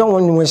No, John? I don't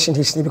want to mention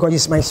his name because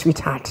he's my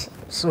sweetheart.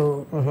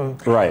 So,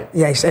 right.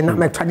 Yes, and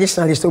I'm a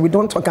traditionalist, so we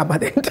don't talk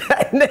about it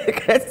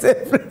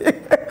negatively.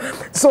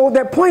 So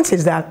the point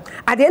is that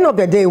at the end of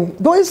the day,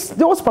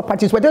 those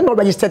properties were they not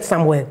registered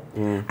somewhere.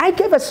 I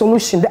gave a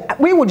solution that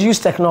we would use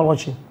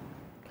technology.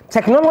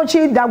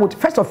 Technology that would,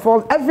 first of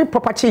all, every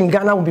property in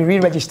Ghana would be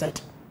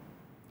re-registered.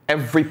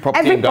 Every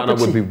property in Ghana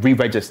would be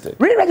re-registered?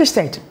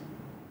 Re-registered.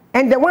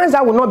 And the ones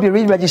that will not be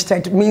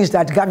re-registered means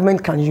that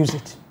government can use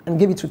it and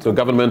give it to So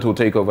government will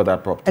take over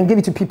that property? And give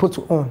it to people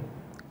to own.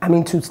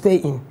 To stay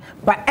in.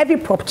 But every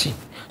property.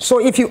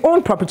 So if you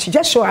own property,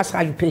 just show us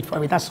how you paid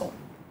for it, that's all.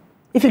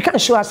 If you can't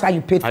show us how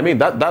you paid for it. I mean,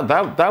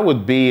 that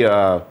would be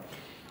a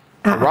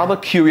rather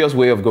curious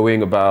way of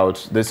going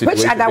about this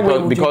situation. Which other way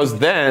would because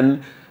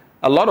then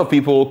a lot of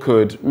people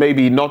could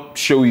maybe not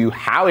show you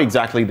how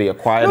exactly they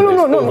acquired this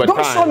over No, don't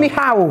time, show me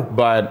how.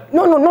 But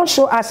No, not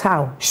show us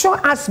how. Show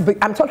us,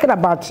 I'm talking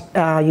about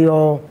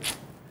your,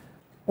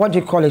 what do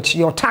you call it,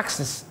 your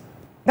taxes.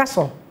 That's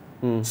all.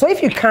 So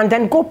if you can,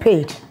 then go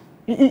pay it.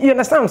 You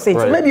understand what I'm saying?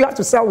 Right. So maybe you have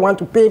to sell one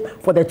to pay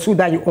for the 2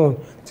 that you own.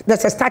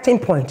 That's a starting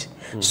point.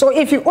 So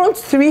if you own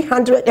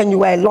 300 and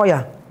you are a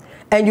lawyer,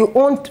 and you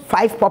own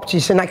 5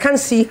 properties, and I can't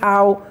see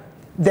how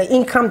the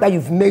income that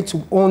you've made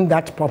to own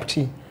that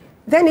property,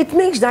 then it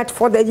means that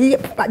for the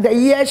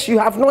years you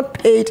have not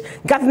paid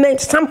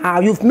government, somehow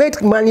you've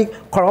made money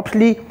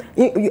corruptly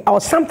or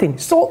something.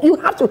 So you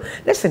have to,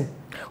 listen,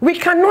 we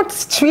cannot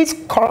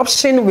treat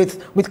corruption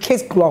with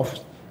kid gloves.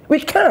 We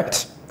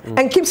can't.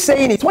 And keep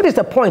saying it. What is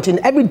the point? In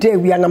every day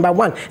we are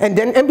 #1, and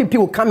then MPP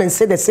will come and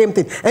say the same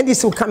thing.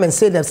 NDC will come and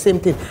say the same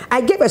thing.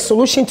 I gave a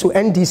solution to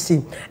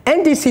NDC.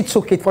 NDC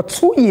took it for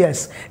 2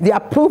 years. They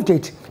approved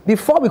it.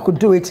 Before we could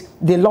do it,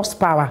 they lost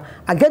power.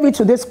 I gave it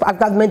to this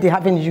government. They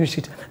haven't used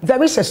it.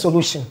 There is a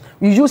solution.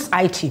 We use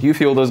IT. do you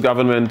feel this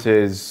government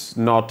is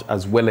not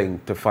as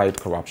willing to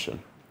fight corruption?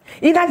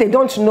 Either they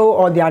don't know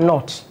or they are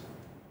not.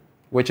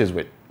 Which is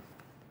which?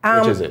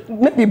 Which is it?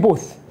 Maybe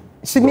both.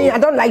 See, me, I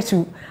don't like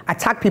to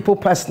attack people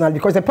personally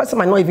because the person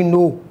might not even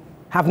know,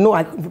 have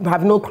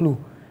no clue.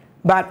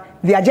 But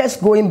they are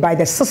just going by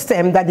the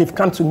system that they've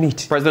come to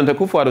meet. President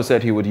Akufo-Addo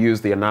said he would use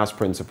the ANAS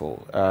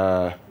principle.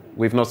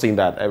 We've not seen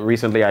that.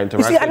 Recently, I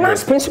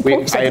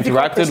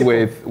interacted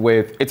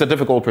with it's a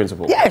difficult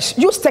principle. Yes,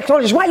 use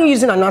technology. Why are you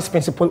using ANAS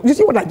principle? You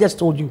see what I just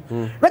told you?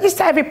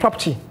 Register every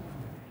property.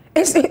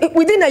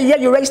 Within a year,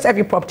 you register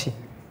every property.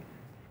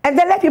 And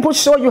then let people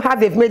show you how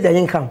they've made their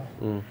income.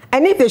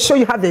 And if they show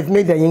you how they've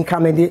made their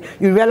income, and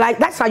you realize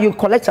that's how you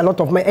collect a lot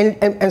of money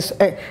and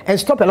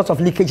stop a lot of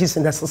leakages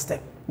in the system.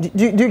 Do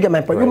you get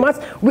my point?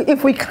 Right.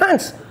 If we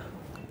can't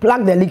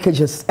plug the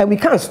leakages and we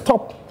can't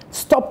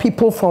stop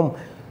people from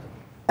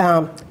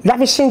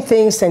lavishing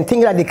things and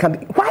thinking that they can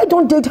be, why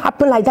don't they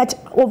happen like that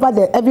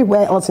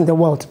everywhere else in the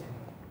world?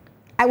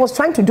 I was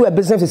trying to do a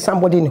business with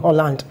somebody in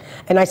Holland,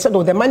 and I said,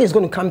 the money is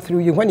going to come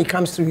through you. When it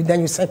comes through you,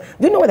 then you said,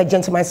 do you know what the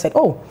gentleman said?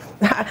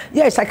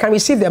 Yes, I can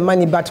receive the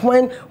money, but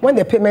when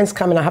the payments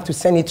come and I have to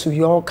send it to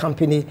your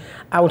company,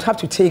 I would have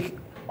to take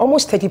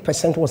almost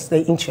 30% was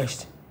the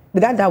interest.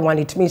 Without that one,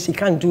 it means he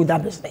can't do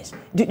that business.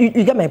 You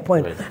get my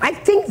point? Right. I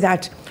think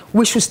that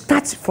we should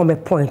start from a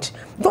point.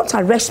 Don't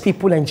arrest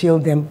people and jail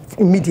them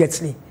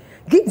immediately.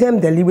 Give them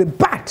the leeway,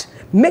 but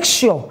make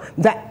sure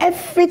that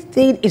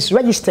everything is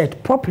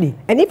registered properly.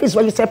 And if it's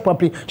registered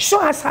properly,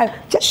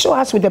 just show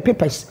us with the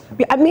papers.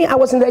 I mean, I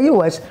was in the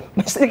US.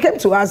 They came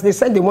to us. They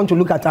said they want to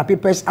look at our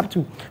papers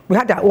we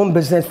had our own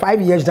business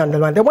 5 years down the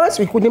line. The ones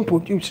we couldn't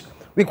produce,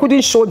 we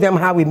couldn't show them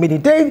how we made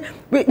it. They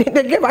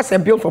gave us a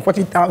bill for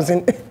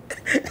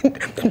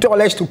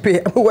 $40,000 to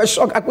pay. We were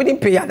shocked. I couldn't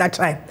pay at that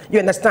time. You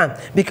understand?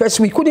 Because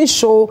we couldn't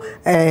show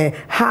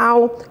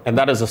how. And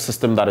that is a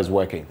system that is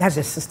working. That's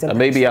a system. And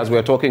maybe as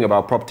we're talking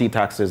about property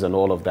taxes and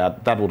all of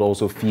that, that would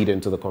also feed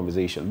into the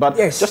conversation. But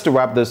yes, just to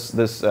wrap this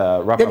if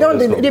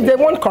they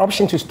want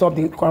corruption to stop,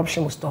 the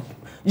corruption will stop.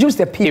 Use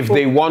the people.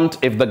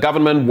 If the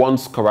government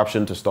wants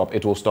corruption to stop,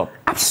 it will stop.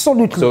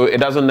 Absolutely. So it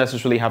doesn't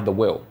necessarily have the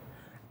will.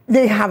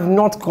 They have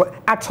not got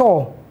at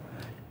all.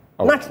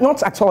 Oh.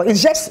 Not at all.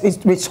 It's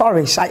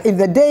rhetoric. If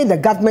the day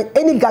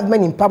any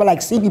government in power like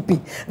CDP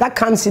that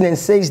comes in and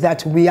says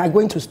that we are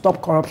going to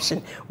stop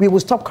corruption, we will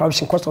stop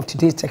corruption because of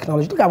today's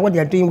technology. Look at what they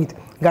are doing with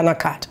Ghana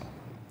Card.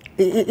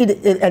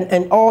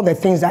 and all the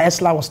things that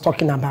Esla was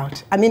talking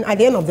about. I mean, at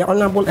the end of the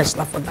Honorable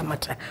Esla, for that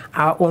matter,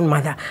 our own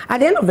mother, at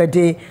the end of the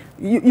day,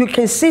 you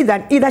can see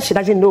that either she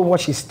doesn't know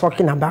what she's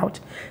talking about,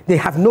 they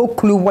have no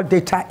clue what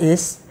data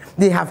is.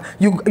 They have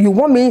you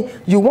want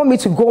me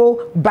to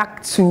go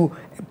back to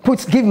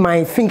give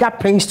my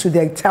fingerprints to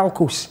the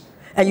telcos,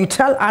 and you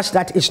tell us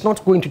that it's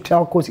not going to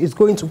telcos, it's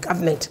going to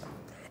government.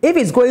 If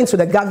it's going to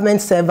the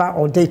government server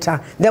or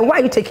data, then why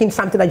are you taking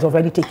something that you've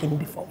already taken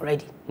before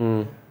already?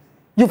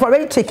 You've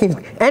already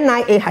taken,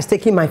 NIA has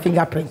taken my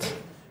fingerprint.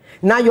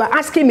 Now you are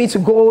asking me to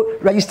go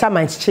register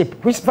my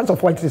chip, which first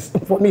of all, it is,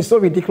 for me, so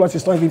ridiculous,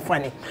 it's not even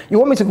funny. You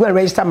want me to go and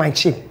register my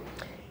chip.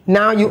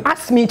 Now you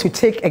ask me to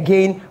take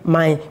again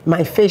my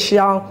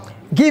facial,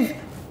 give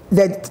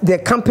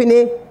the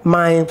company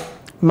my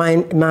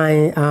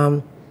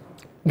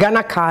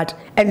Ghana card,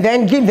 and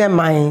then give them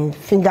my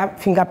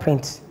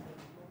fingerprint.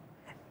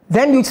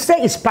 Then you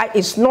say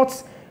it's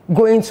not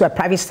going to a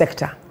private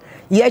sector.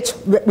 Yet,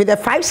 with the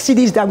 5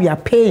 cedis that we are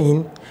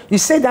paying, you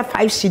say that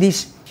 5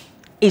 cedis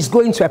is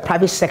going to a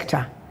private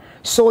sector.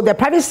 So the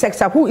private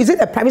sector, is it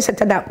the private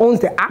sector that owns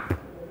the app?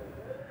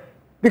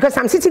 Because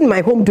I'm sitting in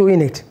my home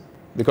doing it.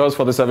 Because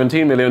for the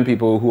 17 million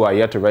people who are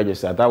yet to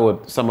register, that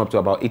would sum up to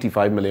about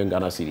 85 million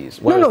Ghana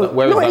cedis. Where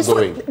is that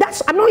going?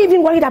 I'm not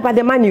even worried about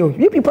the money.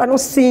 You people are not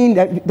seeing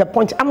the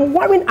point. I'm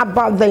worrying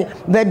about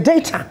the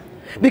data.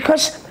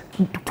 Because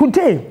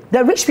today,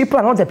 the rich people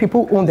are not the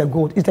people who own the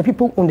gold, it's the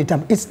people who own the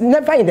diamond. It's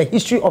never in the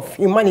history of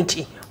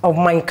humanity, of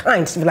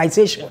mankind,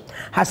 civilization,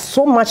 has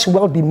so much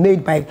wealth been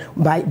made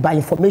by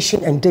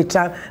information and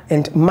data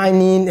and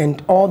mining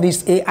and all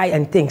these AI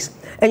and things.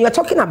 And you're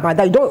talking about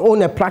that, you don't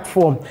own a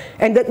platform.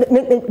 And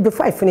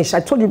before I finish, I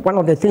told you one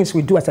of the things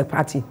we do as a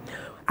party.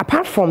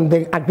 Apart from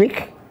the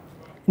agric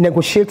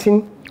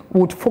negotiating,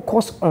 we would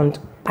focus on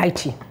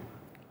IT.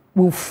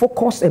 We'll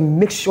focus and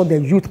make sure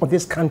the youth of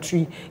this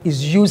country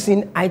is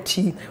using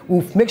IT.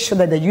 We'll make sure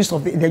that the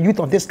youth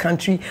of this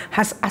country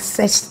has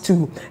access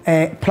to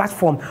a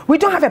platform. We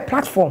don't have a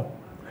platform.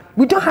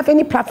 We don't have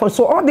any platform.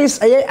 So all this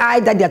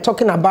AI that they're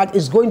talking about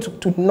is going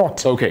to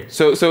naught. Okay,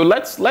 so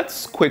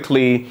let's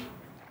quickly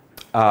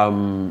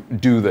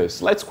do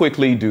this. Let's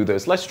quickly do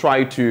this. Let's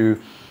try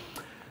to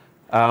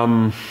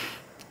end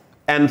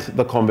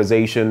the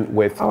conversation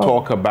with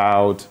talk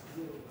about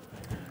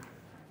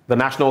the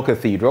National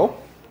Cathedral.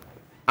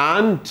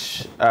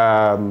 And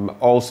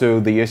also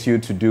the issue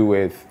to do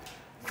with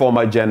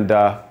former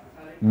Gender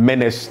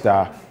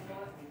Minister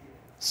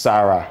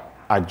Sarah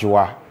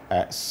Adwoa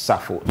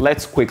Safo.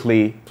 Let's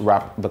quickly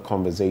wrap the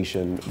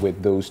conversation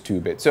with those two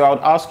bits. So I would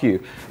ask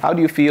you, how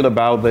do you feel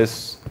about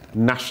this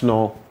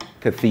National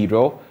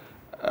Cathedral?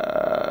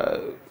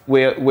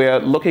 We're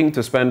looking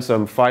to spend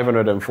some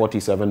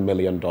 $547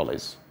 million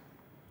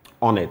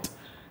on it.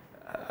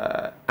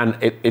 And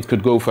it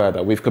could go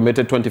further. We've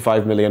committed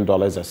 $25 million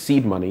as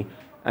seed money.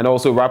 And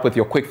also wrap with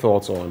your quick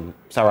thoughts on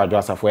Sarah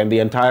Adwoa Safo and the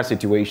entire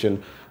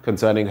situation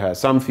concerning her.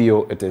 Some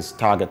feel it is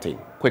targeting.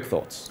 Quick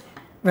thoughts.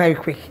 Very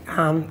quick.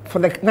 For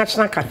the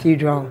National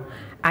Cathedral,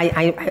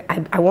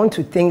 I want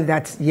to think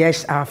that,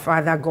 yes, our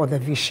father got the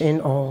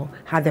vision or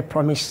had the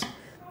promise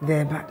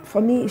there. But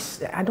for me,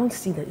 I don't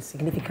see the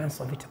significance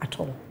of it at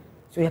all.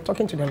 So you're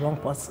talking to the wrong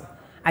person.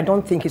 I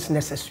don't think it's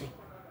necessary.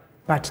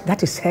 But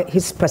that is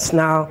his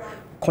personal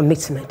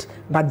commitment.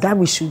 But that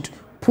we should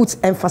put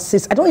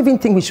emphasis. I don't even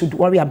think we should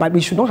worry about.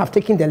 We should not have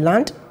taken the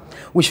land.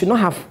 We should not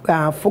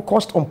have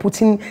focused on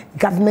putting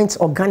government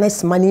or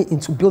Ghana's money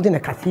into building a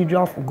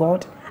cathedral for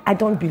God. I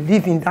don't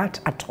believe in that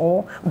at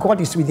all.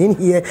 God is within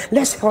here.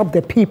 Let's help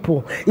the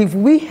people. If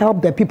we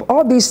help the people,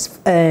 all these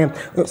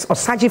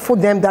searching for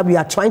them that we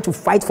are trying to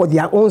fight for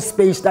their own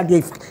space that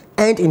they've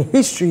earned in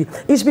history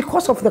is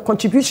because of the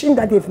contribution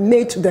that they've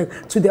made to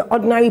the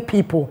ordinary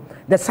people,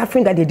 the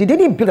suffering that they did. They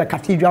didn't build a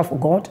cathedral for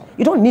God.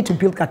 You don't need to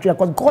build a cathedral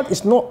because God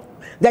is not.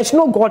 There's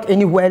no God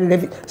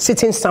anywhere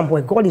sitting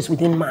somewhere. God is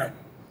within man.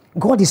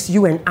 God is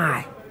you and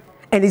I.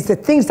 And it's the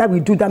things that we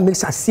do that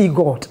makes us see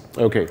God.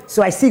 Okay.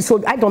 So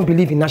I don't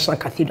believe in National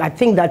Cathedral. I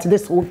think that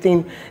this whole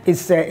thing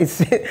is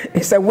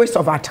a waste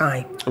of our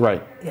time.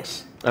 Right.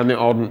 Yes. And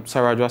on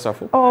Sarah Adwoa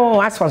Safo? Oh,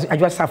 as for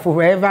Adwoa Safo,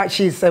 wherever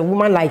she's a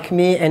woman like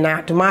me, and I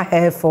admire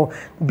her for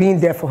being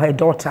there for her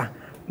daughter.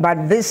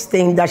 But this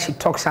thing that she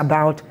talks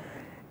about,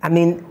 I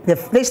mean,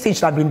 this thing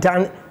should have been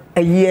done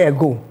a year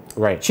ago.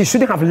 Right. She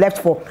shouldn't have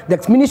left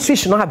the ministry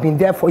should not have been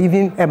there for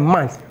even a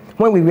month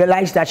when we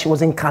realized that she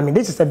wasn't coming.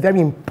 This is a very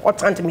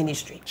important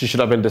ministry. She should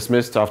have been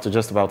dismissed after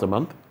just about a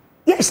month?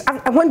 Yes,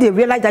 when they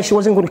realized that she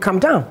wasn't going to come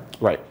down.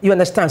 Right. You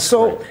understand?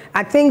 So right.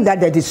 I think that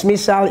the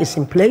dismissal is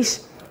in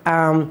place.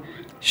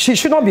 She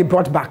should not be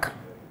brought back.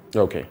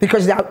 Okay.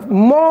 Because there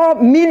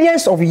are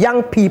millions of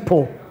young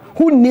people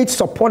who need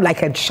support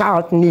like a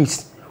child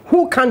needs,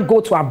 who can't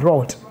go to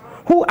abroad,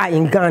 who are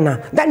in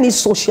Ghana, that need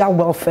social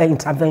welfare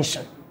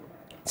intervention.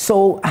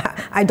 So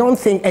I don't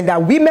think, and there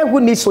are women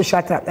who need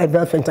social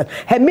welfare.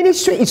 Her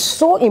ministry is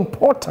so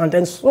important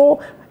and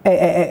so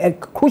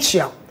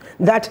crucial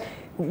that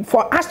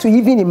for us to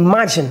even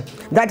imagine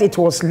that it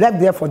was left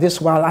there for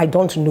this while, I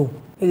don't know.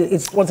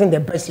 It wasn't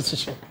the best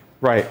decision.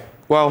 Right.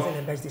 Well,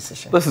 the best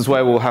decision. This is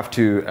where we'll have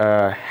to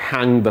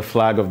hang the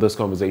flag of this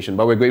conversation.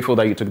 But we're grateful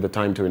that you took the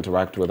time to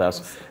interact with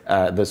us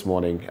this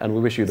morning, and we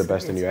wish you the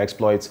best in your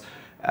exploits.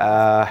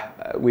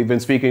 We've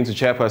been speaking to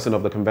Chairperson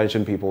of the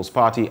Convention People's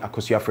Party,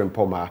 Akosua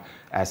Frimpoma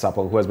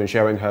Sapong, who has been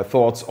sharing her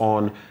thoughts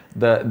on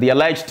the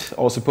alleged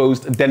or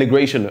supposed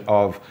denigration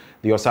of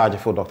the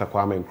Osajifo Dr.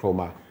 Kwame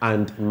Nkrumah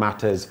and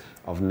matters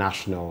of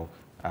national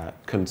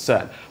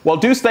concern. Well,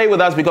 do stay with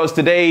us, because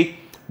today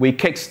we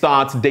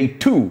kickstart day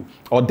 2,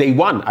 or day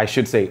 1, I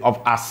should say,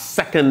 of our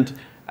second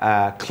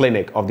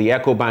clinic of the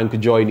EcoBank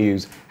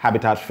JoyNews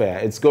Habitat Fair.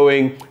 It's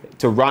going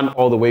to run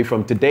all the way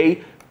from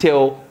today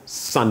till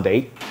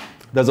Sunday.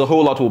 There's a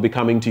whole lot we'll be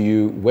coming to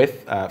you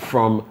with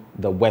from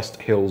the West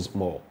Hills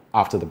Mall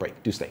after the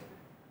break. Do stay.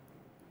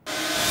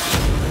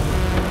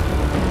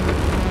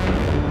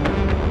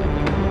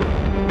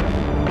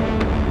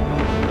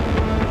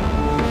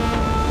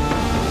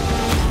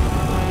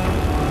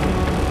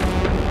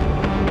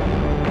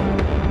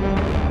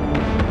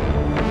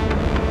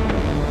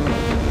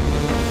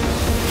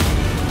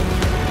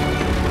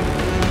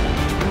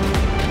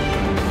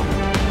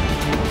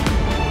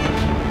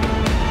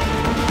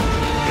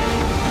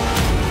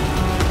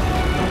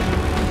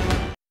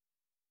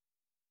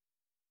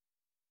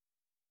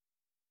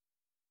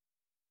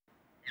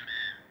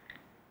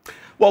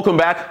 Welcome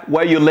back.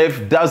 Where you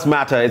live does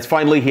matter. It's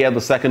finally here,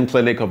 the second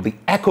clinic of the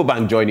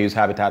EcoBank JoyNews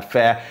Habitat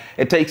Fair.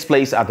 It takes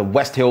place at the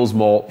West Hills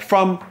Mall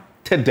from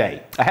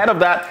today. Ahead of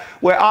that,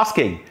 we're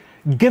asking,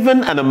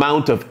 given an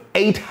amount of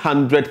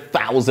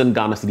 800,000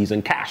 Ghana cedis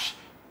in cash,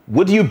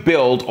 would you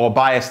build or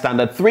buy a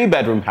standard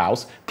 3-bedroom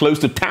house close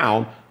to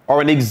town, or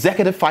an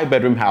executive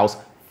 5-bedroom house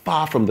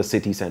far from the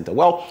city center?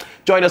 Well,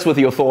 join us with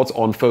your thoughts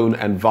on phone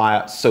and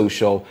via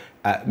social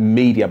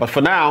media. But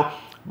for now,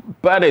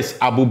 Bernice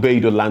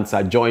Abu-Baidoo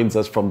Lansah joins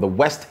us from the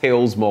West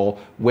Hills Mall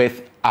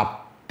with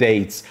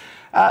updates.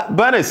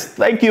 Bernice,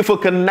 thank you for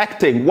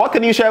connecting. What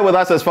can you share with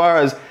us as far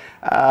as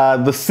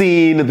the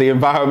scene, the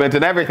environment,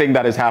 and everything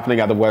that is happening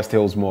at the West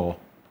Hills Mall?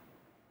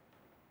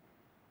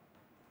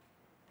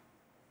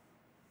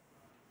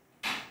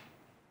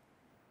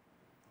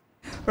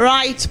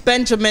 Right,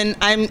 Benjamin,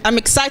 I'm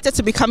excited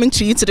to be coming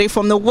to you today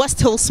from the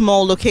West Hills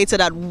Mall located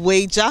at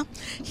Waja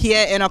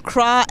here in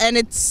Accra, and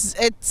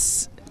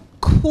it's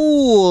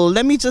cool.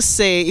 Let me just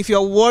say, if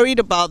you're worried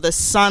about the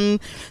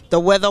sun, the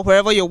weather,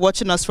 wherever you're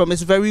watching us from,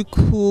 it's very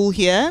cool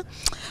here,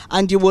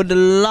 and you would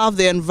love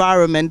the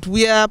environment.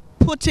 We are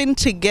putting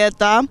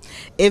together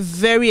a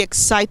very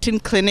exciting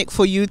clinic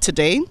for you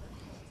today.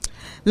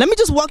 Let me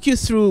just walk you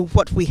through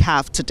what we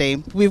have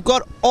today. We've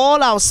got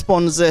all our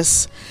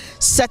sponsors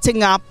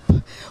setting up.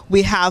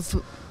 We have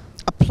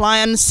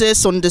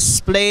appliances on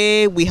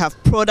display, we have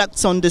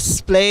products on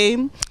display.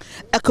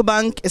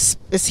 EcoBank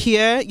is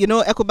here. You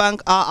know,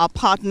 EcoBank are our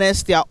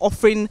partners. They are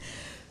offering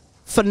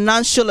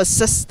financial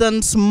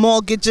assistance,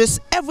 mortgages,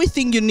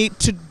 everything you need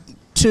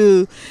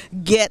to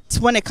get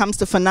when it comes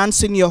to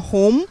financing your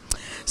home.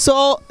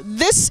 So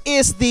this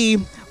is the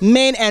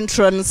main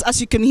entrance.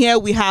 As you can hear,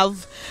 we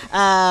have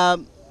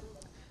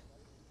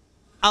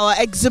our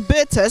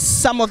exhibitors,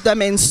 some of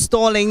them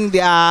installing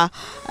their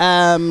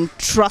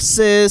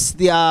trusses,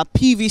 their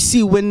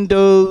PVC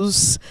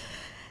windows,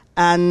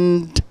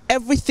 and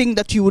everything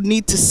that you would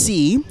need to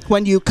see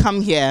when you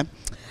come here.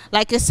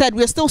 Like I said,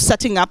 we're still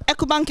setting up.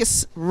 EcoBank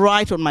is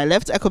right on my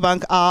left.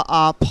 EcoBank are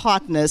our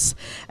partners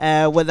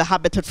with the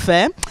Habitat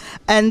Fair.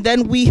 And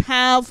then we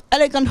have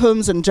Elegant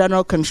Homes and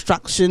General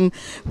Construction,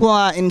 who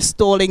are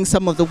installing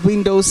some of the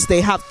windows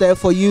they have there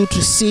for you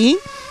to see.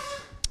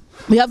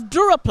 We have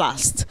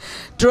Duraplast.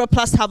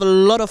 Duraplast have a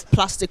lot of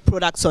plastic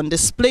products on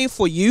display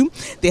for you.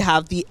 They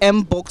have the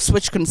M-Box,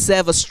 which can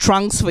serve as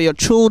trunks for your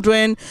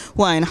children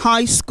who are in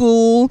high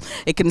school.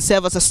 It can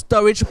serve as a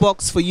storage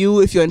box for you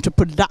if you're into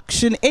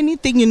production.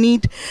 Anything you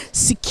need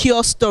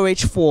secure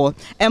storage for,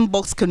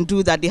 M-Box can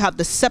do that. They have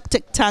the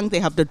septic tank, they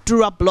have the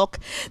Durablock,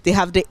 they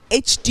have the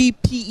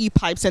HDPE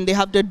pipes, and they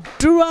have the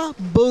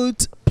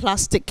Duraboat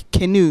plastic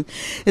canoe.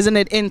 Isn't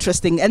it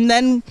interesting? And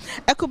then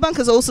EcoBank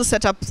has also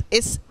set up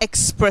its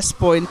Express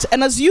Point,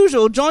 and as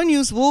usual,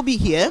 JoyNews will be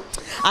here.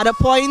 At a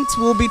point,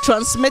 we'll be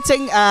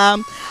transmitting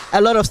a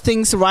lot of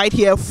things right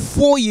here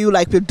for you,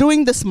 like we're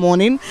doing this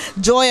morning.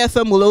 Joy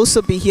FM will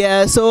also be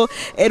here, so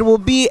it will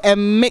be a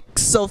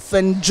mix of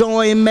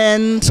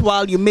enjoyment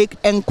while you make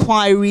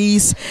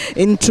enquiries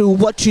into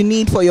what you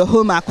need for your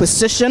home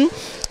acquisition.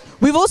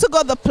 We've also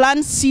got the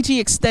planned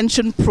city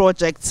extension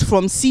projects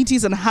from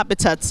Cities and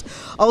Habitats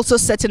also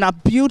setting up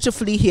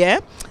beautifully here.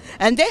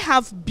 And they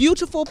have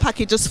beautiful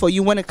packages for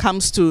you when it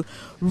comes to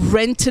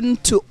renting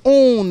to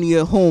own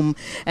your home.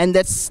 And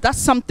that's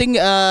something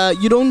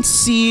you don't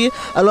see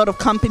a lot of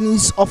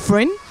companies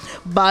offering.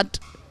 But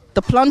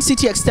the planned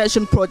city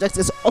extension project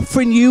is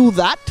offering you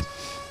that.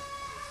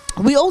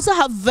 We also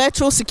have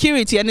virtual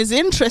security, and it's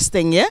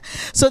interesting, yeah?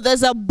 So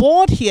there's a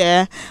board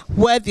here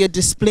where they're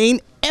displaying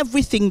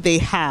everything they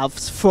have,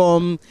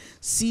 from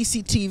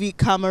CCTV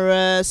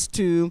cameras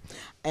to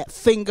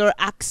finger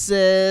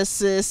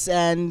accesses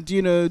and,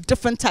 you know,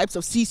 different types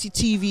of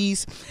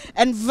CCTVs.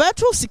 And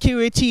virtual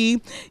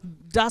security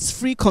does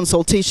free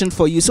consultation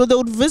for you. So they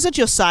would visit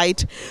your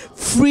site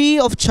free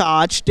of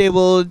charge. They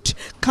would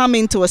come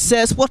in to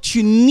assess what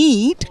you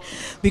need,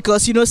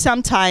 because, you know,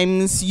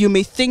 sometimes you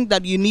may think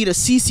that you need a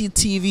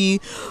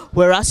CCTV,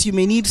 whereas you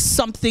may need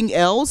something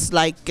else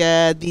like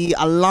the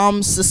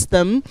alarm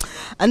system.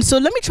 And so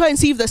let me try and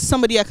see if there's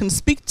somebody I can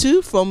speak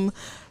to from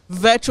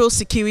Virtual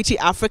Security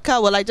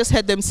Africa. Well, I just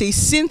heard them say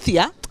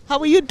Cynthia. How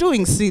are you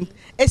doing,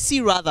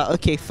 Essie rather?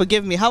 Okay,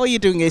 forgive me. How are you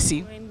doing,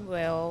 Essie? Doing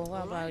well.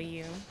 What about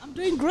you? I'm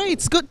doing great.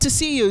 It's good to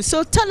see you.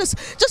 So tell us,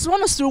 just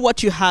run us through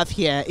what you have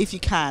here, if you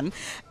can,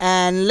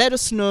 and let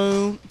us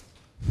know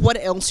what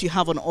else you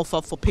have on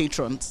offer for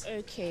patrons.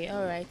 Okay,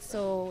 all right.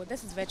 So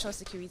this is Virtual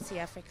Security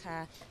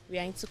Africa. We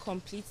are into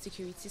complete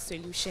security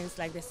solutions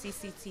like the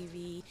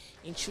CCTV,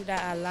 intruder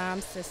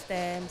alarm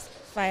systems,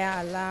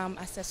 fire alarm,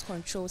 access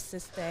control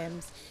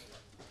systems,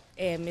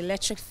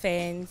 electric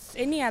fence,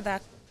 any other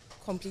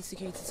complete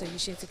security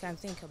solutions you can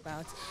think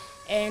about.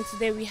 And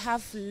today we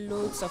have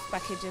loads of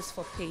packages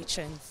for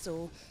patrons.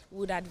 So we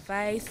would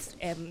advise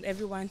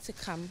everyone to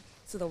come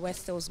to the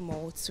West Hills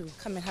Mall to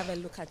come and have a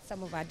look at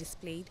some of our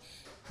displayed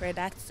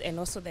products and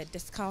also the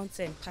discounts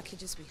and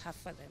packages we have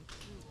for them.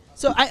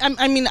 So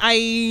I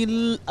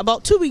mean,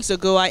 about 2 weeks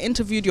ago, I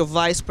interviewed your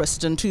vice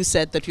president who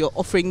said that you're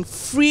offering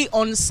free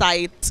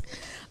on-site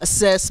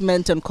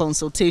assessment and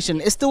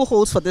consultation. It still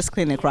holds for this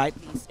clinic, right?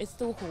 It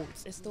still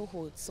holds. It still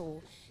holds.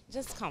 So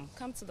just come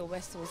to the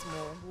West Hills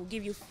Mall. We'll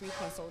give you free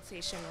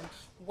consultation on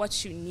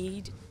what you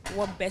need,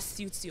 what best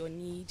suits your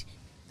need,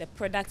 the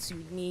products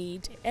you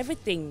need,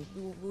 everything.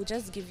 We'll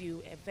just give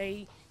you a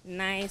very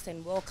nice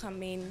and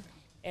welcoming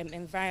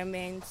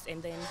environment,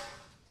 and then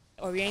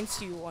orient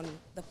you on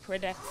the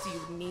products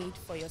you need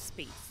for your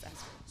space as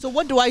well. So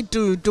what do I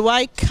do? Do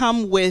I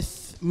come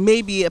with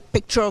maybe a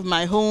picture of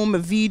my home, a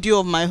video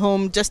of my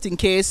home, just in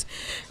case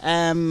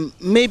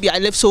maybe I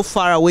live so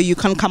far away you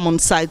can't come on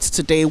site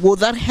today? Will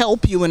that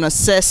help you in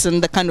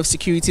assessing the kind of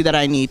security that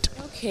I need?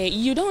 Okay,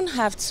 you don't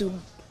have to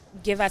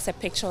give us a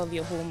picture of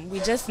your home. We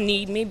just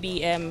need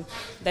maybe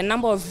the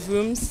number of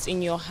rooms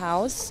in your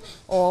house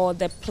or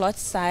the plot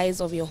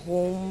size of your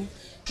home,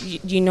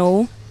 you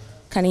know.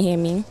 Can you hear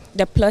me?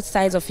 The plot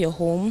size of your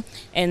home,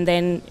 and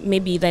then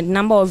maybe the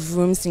number of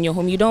rooms in your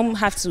home. You don't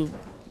have to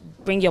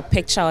bring your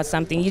picture or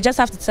something. You just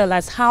have to tell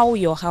us how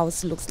your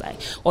house looks like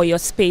or your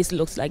space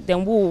looks like.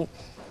 Then we'll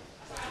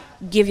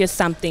give you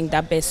something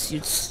that best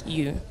suits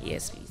you.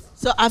 Yes, please.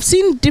 So I've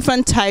seen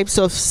different types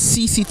of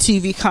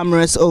CCTV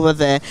cameras over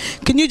there.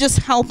 Can you just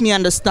help me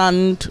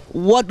understand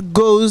what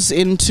goes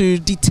into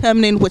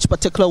determining which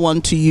particular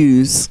one to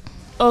use?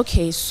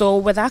 Okay, so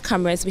with our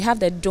cameras, we have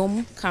the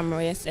dome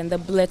cameras and the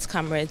bullet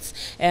cameras.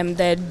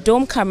 The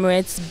dome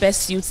cameras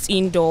best suits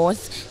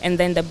indoors, and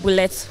then the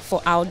bullets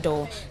for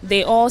outdoor.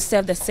 They all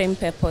serve the same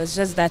purpose,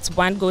 just that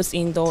one goes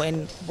indoor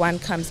and one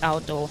comes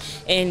outdoor.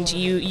 And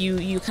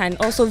you can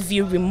also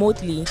view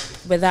remotely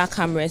with our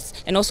cameras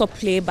and also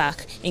play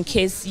back. In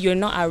case you're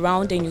not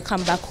around and you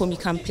come back home, you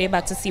can play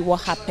back to see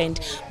what happened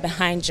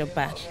behind your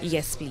back.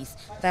 Yes, please.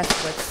 That's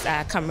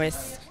what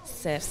cameras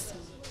serves.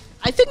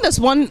 I think there's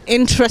one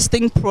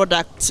interesting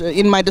product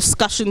in my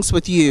discussions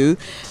with you,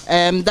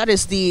 that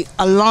is the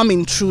alarm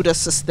intruder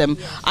system.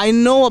 I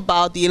know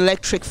about the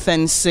electric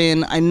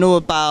fencing, I know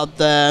about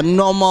the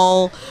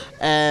normal,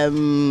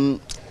 the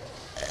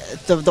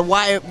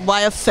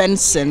wire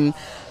fencing,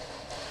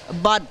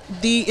 but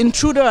the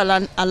intruder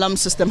alarm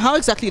system, how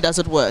exactly does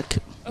it work?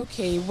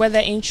 Okay, with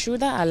the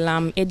intruder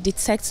alarm, it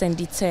detects and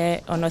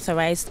deters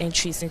unauthorized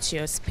entries into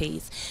your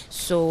space.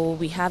 So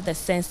we have the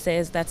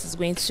sensors that is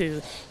going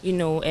to, you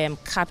know,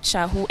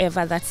 capture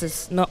whoever that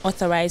is not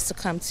authorized to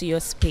come to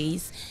your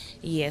space.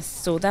 Yes,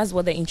 so that's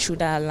what the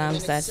intruder alarm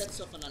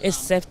does.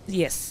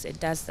 Yes, it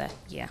does that.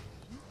 Yeah.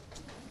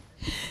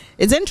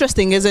 It's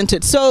interesting, isn't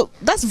it? So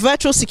that's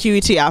Virtual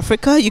Security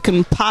Africa. You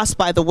can pass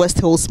by the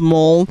West Hills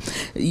Mall.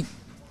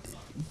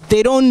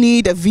 They don't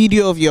need a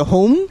video of your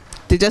home.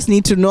 They just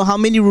need to know how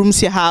many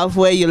rooms you have,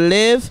 where you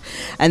live,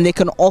 and they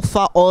can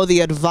offer all the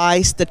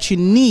advice that you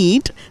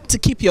need to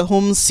keep your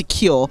home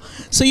secure.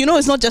 So, you know,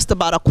 it's not just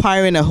about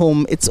acquiring a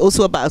home. It's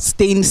also about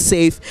staying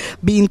safe,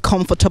 being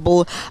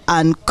comfortable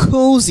and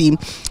cozy.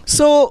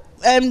 So,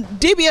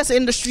 DBS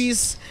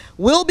Industries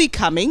will be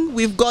coming.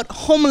 We've got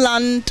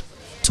Homeland,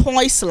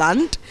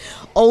 Toysland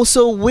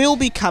also will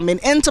be coming.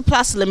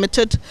 Enterprise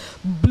Limited,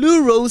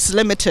 Blue Rose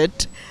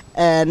Limited,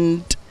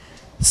 and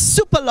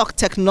Superlock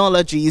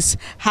Technologies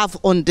have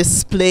on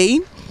display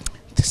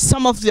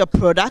some of their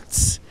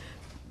products.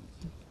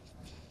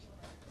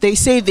 They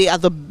say they are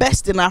the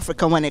best in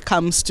Africa when it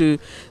comes to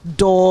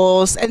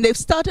doors, and they've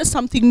started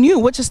something new,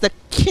 which is the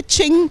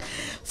kitchen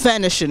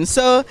furnishing.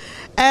 So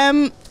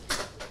let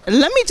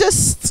me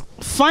just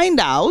find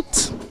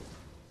out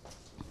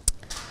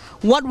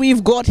what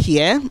we've got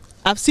here.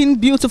 I've seen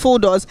beautiful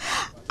doors.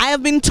 I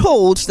have been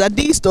told that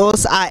these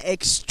doors are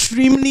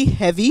extremely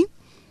heavy,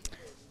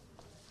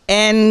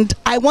 and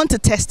I want to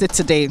test it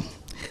today.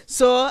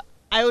 So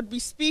I would be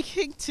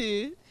speaking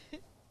to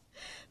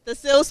the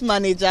sales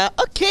manager.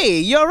 Okay,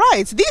 you're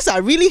right. These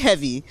are really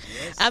heavy.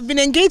 Yes. I've been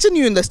engaging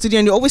you in the studio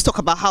and you always talk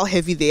about how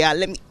heavy they are.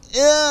 Let me...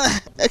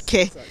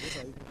 okay.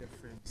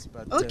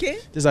 Okay.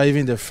 These are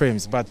even the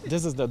frames, but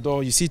this is the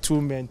door. You see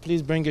two men.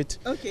 Please bring it.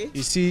 Okay.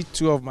 You see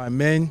two of my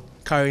men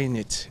carrying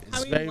it.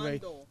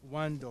 It's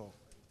one door.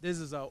 This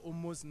is our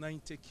almost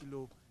 90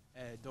 kilo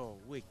door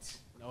weight,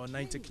 or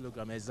 90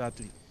 kilogram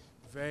exactly.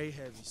 Very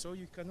heavy. So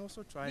you can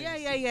also try.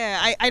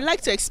 Yeah. I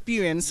like to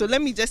experience. So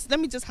let me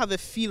just have a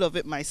feel of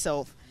it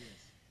myself. Yes.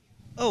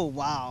 Oh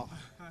wow.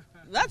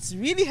 That's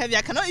really heavy.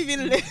 I cannot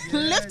even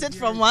lift it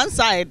from one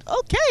side.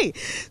 Okay.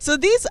 So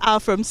these are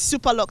from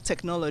Superlock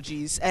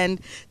Technologies. And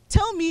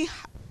tell me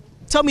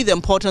the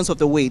importance of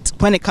the weight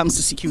when it comes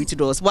to security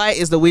doors. Why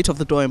is the weight of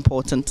the door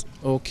important?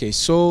 Okay.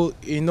 So,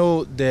 you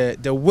know,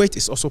 the weight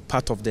is also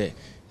part of the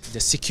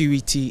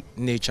security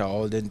nature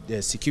or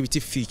the security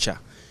feature.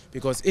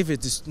 Because if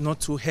it is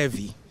not too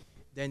heavy,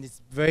 then it's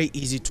very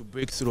easy to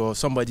break through, or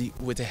somebody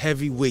with a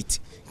heavy weight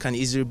can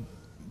easily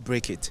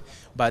break it.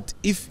 But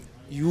if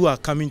you are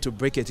coming to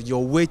break it,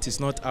 your weight is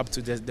not up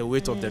to the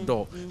weight of the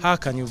door. How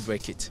can you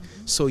break it?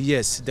 So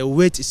yes, the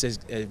weight is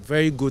a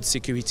very good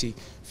security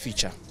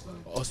feature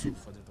also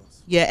for the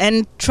doors. Yeah,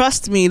 and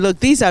trust me, look,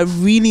 these are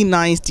really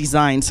nice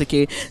designs,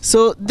 okay?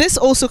 So this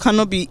also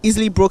cannot be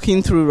easily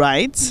broken through,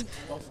 right?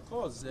 Of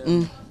course.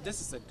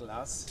 This is a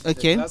glass.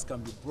 Okay. The glass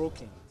can be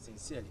broken,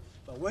 sincerely.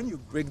 But when you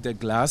break the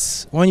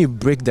glass,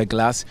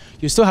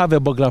 you still have a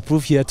burglar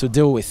proof here to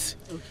deal with.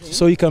 Okay.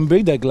 So you can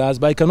break the glass,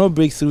 but you cannot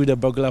break through the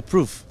burglar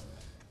proof.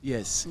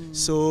 Yes.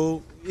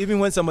 So even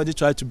when somebody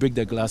tries to break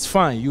the glass,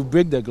 fine, you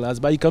break the glass,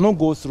 but you cannot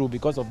go through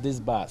because of these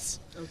bars.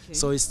 Okay.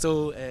 So it's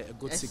still a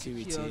good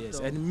security, yes,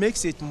 and it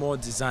makes it more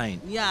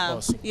designed. Yeah,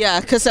 also.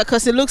 Yeah,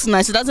 because it looks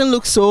nice. It doesn't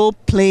look so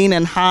plain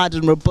and hard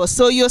and robust.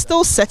 So you're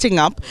still setting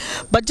up,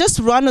 but just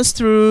run us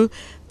through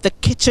the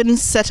kitchen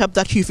setup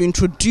that you've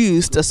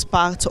introduced as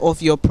part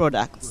of your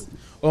products.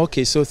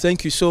 Okay, so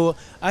thank you. So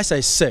as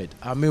I said,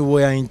 I mean,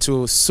 we are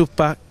into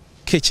super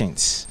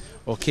kitchens.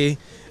 Okay,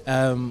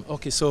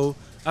 okay, so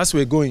as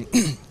we're going,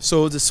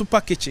 so the super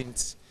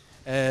kitchens,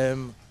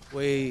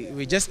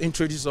 we just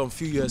introduced them a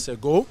few years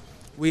ago.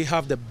 We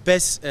have the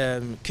best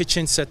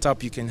kitchen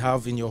setup you can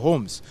have in your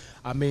homes.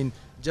 I mean,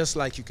 just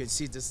like you can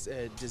see this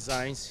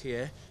designs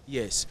here.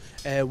 Yes.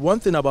 One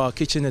thing about our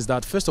kitchen is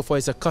that, first of all,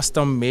 it's a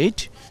custom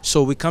made.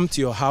 So we come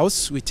to your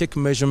house, we take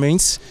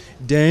measurements,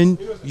 then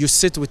you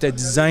sit with a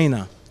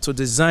designer to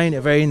design a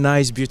very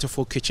nice,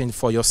 beautiful kitchen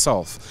for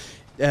yourself.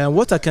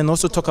 What I can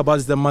also talk about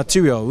is the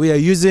material. We are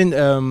using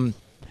a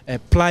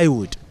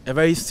plywood, a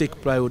very thick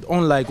plywood,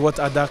 unlike what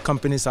other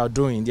companies are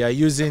doing. They are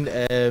using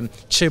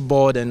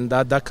chipboard, and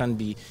that can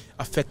be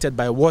affected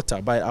by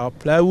water. But our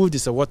plywood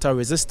is a water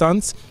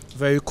resistant,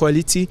 very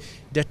quality.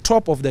 The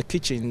top of the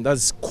kitchen,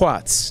 that's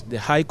quartz, the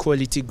high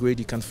quality grade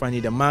you can find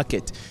in the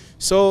market.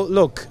 So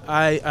look,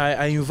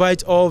 I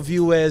invite all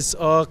viewers,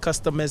 all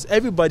customers,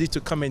 everybody to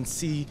come and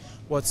see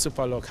what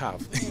Superlock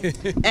have.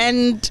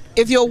 And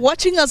if you're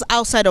watching us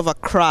outside of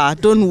Accra,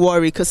 don't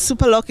worry, because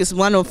Superlock is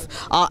one of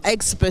our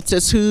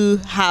experts who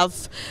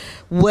have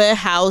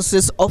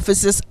warehouses,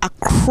 offices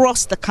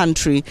across the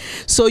country.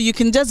 So you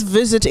can just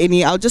visit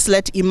any. I'll just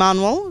let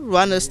Emmanuel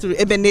run us through.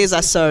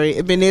 Ebenezer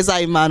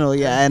Emmanuel,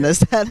 yeah, I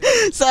understand.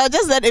 So I'll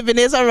just let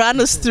Ebenezer run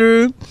us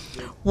through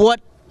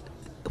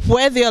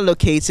where they are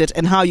located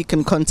and how you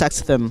can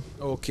contact them.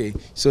 Okay,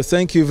 so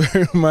thank you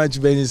very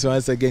much, Bernice,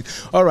 once again.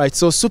 All right,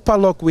 so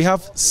Superlock, we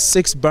have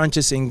 6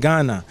 branches in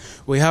Ghana.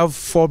 We have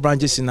 4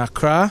 branches in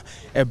Accra,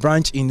 a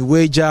branch in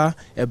Weja,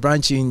 a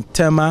branch in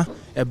Tema,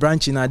 a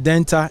branch in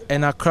Adenta,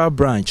 and Accra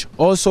branch.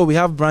 Also, we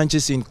have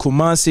branches in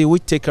Kumasi. We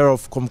take care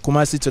of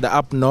Kumasi to the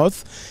up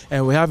north,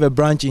 and we have a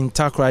branch in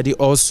Takoradi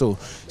also.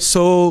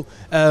 So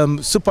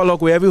Superlock,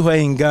 we're everywhere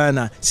in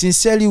Ghana.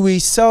 Sincerely, we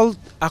sell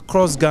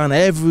across Ghana,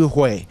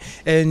 everywhere.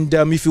 And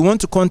if you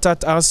want to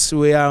contact us,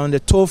 we are on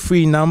the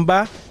toll-free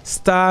number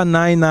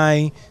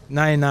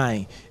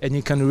 *9999, and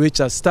you can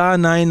reach us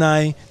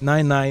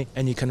 *9999,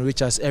 and you can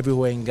reach us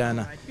everywhere in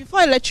Ghana. Before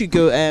I let you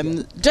go,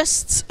 I'm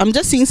just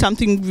seeing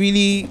something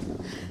really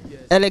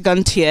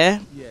elegant here.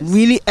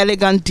 Really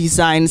elegant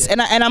designs, and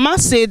I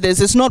must say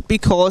this, it's not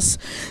because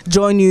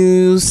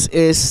JoyNews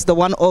is the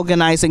one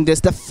organizing this.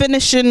 The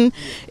finishing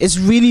is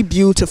really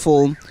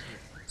beautiful.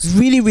 It's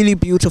really, really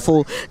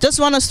beautiful. Just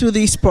run us through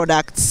these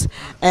products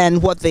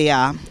and what they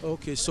are.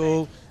 Okay,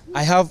 so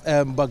I have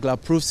burglar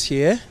proofs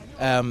here.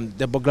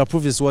 The burglar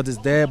proof is what is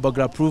there,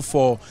 burglar proof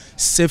for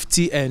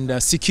safety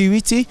and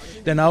security.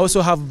 Then I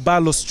also have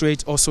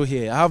balustrade also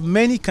here. I have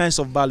many kinds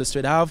of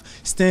balustrade. I have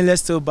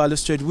stainless steel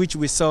balustrade, which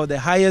we sell the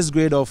highest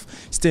grade of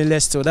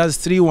stainless steel. That's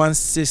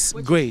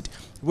 316 grade,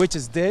 which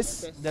is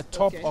this. The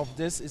top of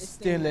this is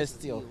stainless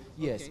steel.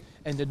 Yes.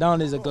 And the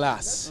down is a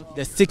glass,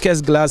 the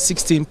thickest glass,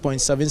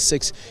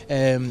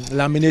 16.76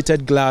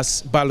 laminated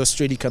glass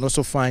balustrade you can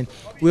also find.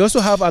 We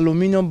also have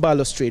aluminum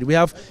balustrade. We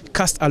have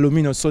cast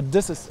aluminum. So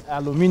this is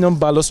aluminum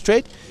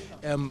balustrade,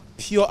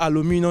 pure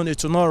aluminum.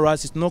 It will not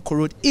rust, it will not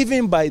corrode.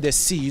 Even by the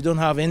sea, you don't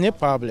have any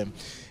problem.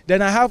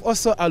 Then I have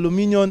also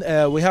aluminium.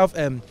 We have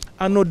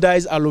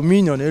anodized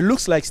aluminium. It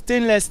looks like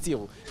stainless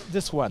steel.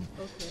 This one,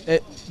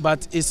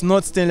 but it's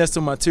not stainless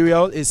steel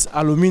material. It's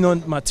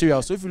aluminium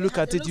material. So if you look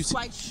at it, you see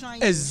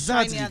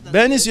exactly.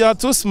 Bernice, you are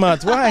too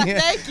smart. Why?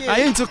 Thank you. Are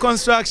you into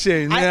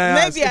construction?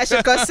 Maybe I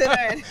should consider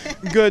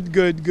it.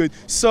 Good.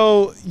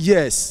 So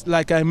yes,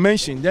 like I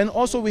mentioned. Then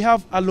also we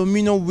have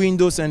aluminium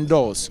windows and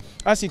doors.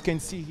 As you can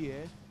see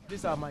here,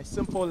 these are my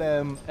simple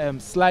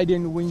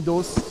sliding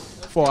windows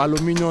for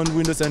aluminium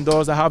windows and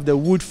doors. I have the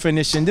wood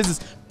finishing. This is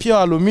pure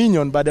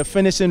aluminium, but the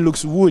finishing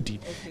looks woody.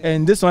 Okay.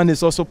 And this one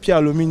is also pure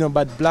aluminium,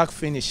 but black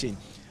finishing.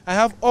 I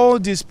have all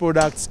these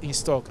products in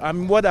stock.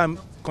 What I'm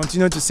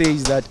continuing to say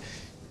is that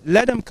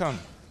let them come.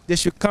 They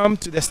should come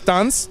to the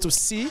stands to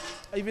see.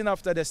 Even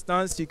after the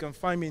stands, you can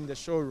find me in the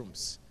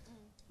showrooms.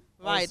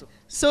 Right. Also.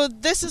 So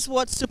this is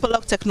what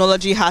Superlock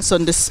Technology has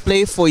on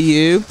display for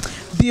you.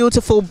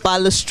 Beautiful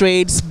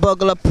balustrades,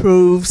 burglar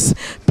proofs,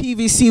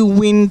 PVC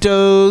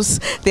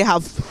windows. They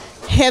have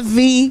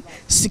heavy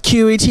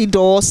security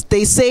doors.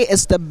 They say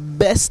it's the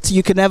best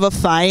you can ever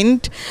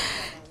find.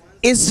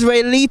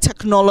 Israeli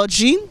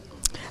technology.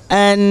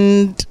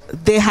 And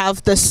they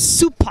have the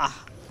super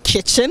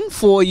kitchen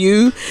for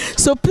you.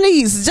 So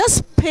please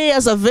just pay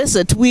us a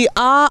visit. We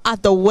are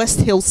at the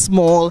West Hills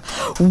Mall,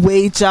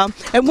 Wager,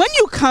 and when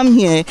you come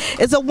here,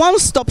 it's a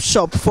one-stop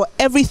shop for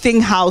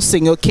everything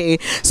housing. Okay,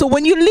 so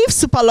when you leave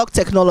Superlock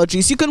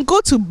Technologies, you can go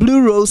to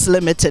Blue Rose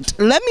Limited.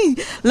 Let me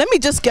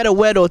just get a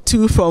word or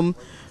two from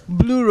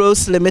Blue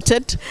Rose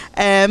Limited.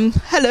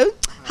 Hello,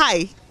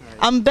 hi,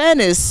 I'm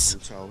Bernice.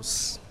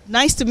 Charles.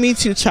 Nice to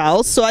meet you,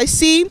 Charles. So I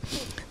see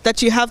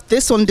that you have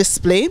this on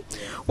display.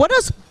 What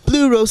does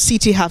Blue Rose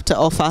City have to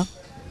offer?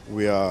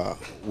 We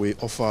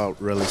offer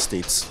real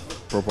estate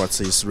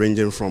properties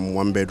ranging from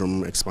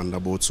 1-bedroom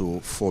expandable to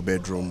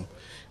 4-bedroom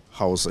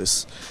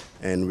houses,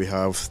 and we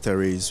have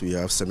terrace, we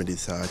have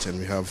semi-detached, and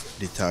we have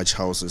detached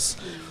houses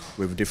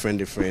with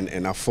different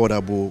and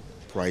affordable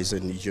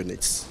pricing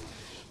units.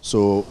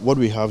 So what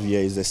we have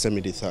here is the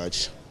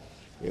semi-detached.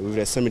 With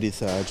the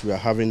semi-detached, we are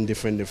having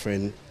different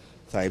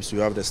types. We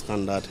have the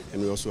standard,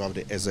 and we also have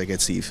the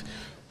executive.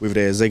 With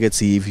the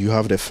executive, you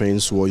have the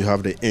fence wall, you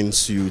have the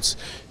in-suite,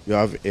 you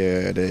have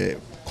the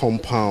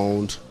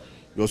compound,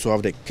 you also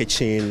have the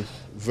kitchen,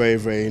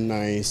 very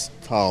nice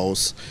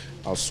house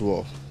as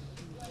well.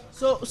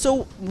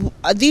 So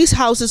are these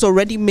houses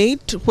already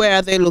made? Where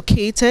are they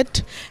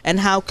located, and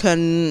how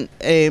can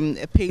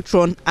a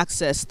patron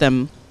access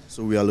them?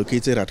 So we are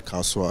located at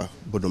Kaswa,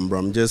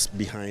 Bodombram, just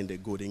behind the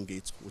Golden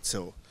Gate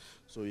Hotel.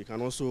 So you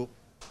can also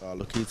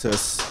locate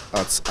us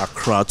at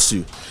Accra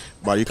too.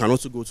 But you can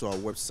also go to our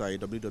website,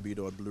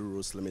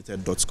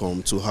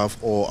 www.blueroselimited.com, to have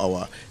all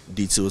our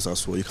details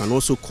as well. You can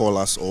also call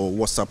us or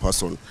WhatsApp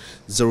us on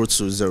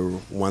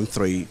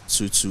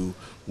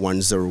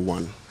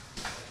 020-1322-101.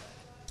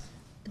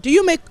 Do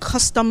you make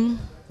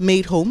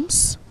custom-made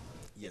homes?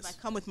 Yes. If I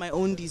come with my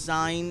own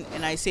design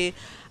and I say,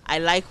 I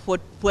like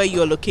where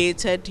you're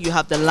located, you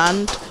have the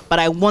land, but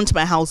I want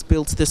my house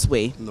built this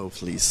way. No,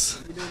 please.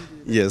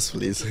 Yes,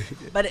 please.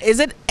 But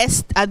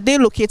are they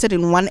located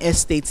in one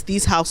estate,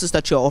 these houses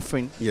that you're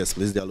offering? Yes,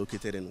 please. They are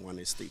located in one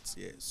estate.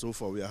 Yeah. So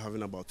far, we are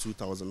having about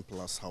 2,000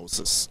 plus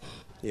houses.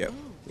 Yeah. Oh,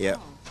 yeah.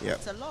 wow. Yeah.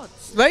 That's a lot.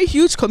 Very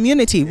huge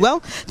community.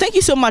 Well, thank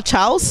you so much,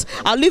 Charles.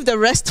 I'll leave the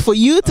rest for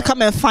you to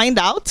come and find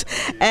out.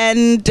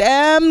 And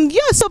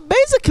yeah, so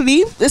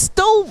basically, it's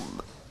still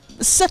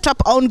set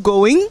up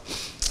ongoing.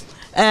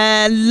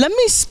 Let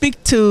me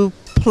speak to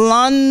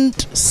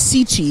Planned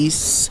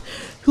Cities,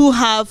 who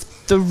have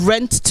the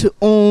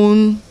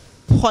rent-to-own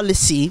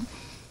policy,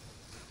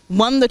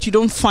 one that you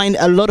don't find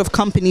a lot of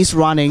companies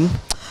running.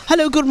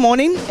 Hello, good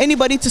morning.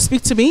 Anybody to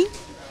speak to me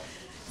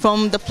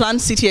from the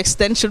Planned City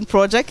Extension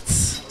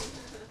Projects?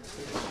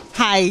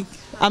 Hi,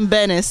 I'm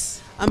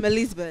Bernice. I'm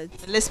Elizabeth.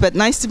 Elizabeth,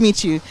 nice to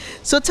meet you.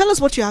 So tell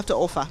us what you have to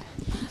offer.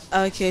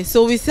 Okay,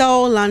 so we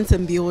sell lands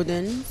and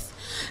buildings.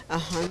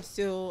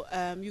 So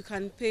you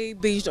can pay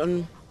based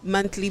on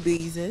monthly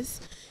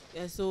basis.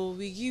 Yeah, so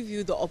we give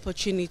you the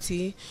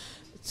opportunity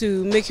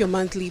to make your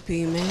monthly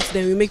payments.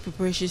 Then we make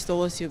preparations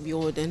towards your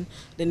building.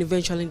 Then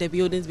eventually the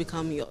buildings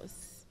become yours.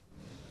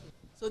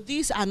 So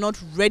these are not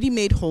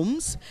ready-made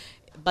homes,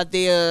 but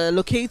they are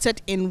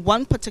located in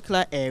one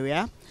particular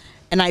area,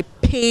 and I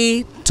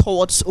pay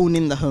towards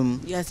owning the home.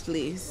 Yes,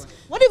 please.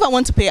 What if I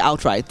want to pay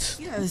outright?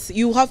 Yes,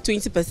 you have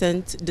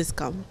 20%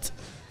 discount.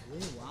 Oh,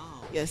 wow.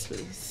 Yes,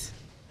 please.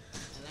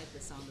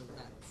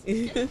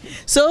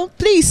 So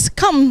please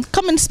come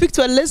and speak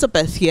to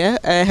Elizabeth here.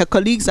 Her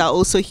colleagues are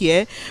also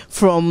here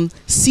from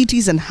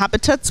Cities and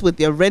Habitats with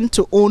their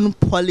rent-to-own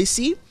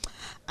policy,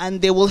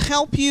 and they will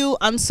help you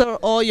answer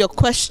all your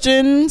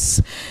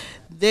questions.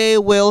 They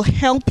will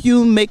help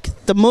you make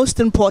the most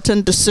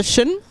important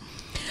decision.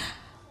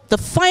 The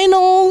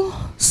final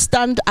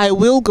stand I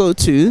will go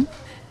to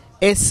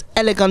is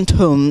Elegant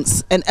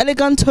Homes, and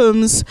Elegant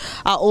Homes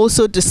are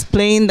also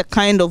displaying the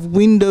kind of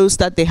windows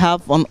that they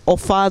have on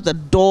offer, the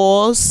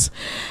doors.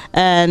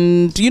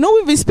 And you know,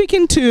 we've been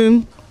speaking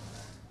to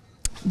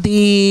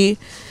the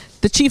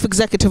the chief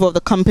executive of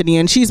the company,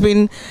 and she's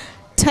been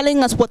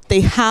telling us what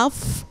they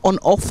have on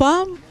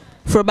offer.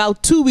 For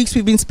about 2 weeks,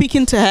 we've been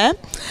speaking to her.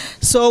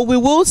 So we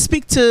will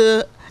speak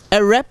to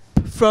a rep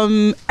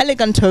from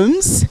Elegant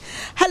Homes.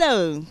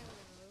 Hello.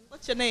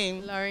 What's your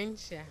name?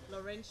 Laurentia.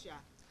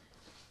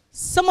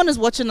 Someone is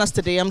watching us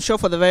today, I'm sure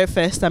for the very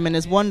first time, and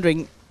is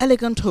wondering,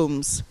 Elegant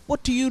Homes,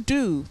 what do you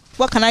do?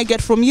 What can I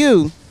get from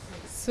you?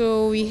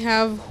 So we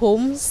have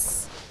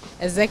homes,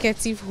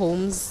 executive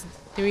homes,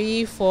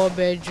 3-4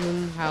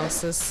 bedroom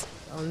houses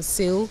on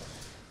sale.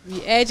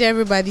 We urge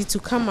everybody to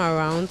come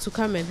around, to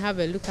come and have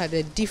a look at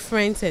the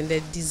different and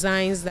the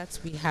designs that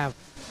we have,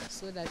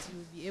 so that you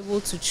will be able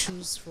to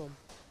choose from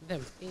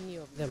them, any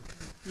of them.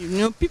 You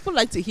know, people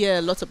like to hear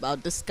a lot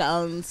about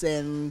discounts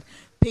and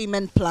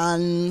payment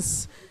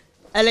plans.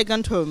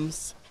 Elegant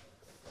Homes,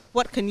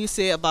 what can you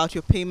say about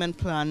your payment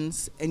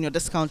plans and your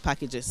discount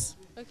packages?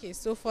 Okay,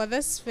 so for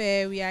this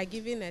fair, we are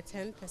giving a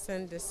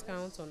 10%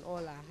 discount on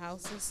all our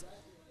houses.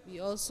 We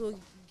also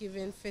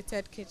giving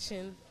fitted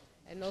kitchen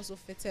and also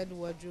fitted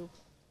wardrobe.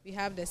 We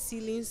have the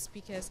ceiling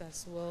speakers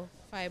as well,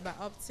 fiber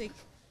optic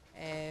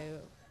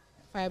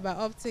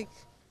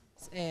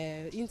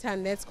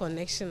internet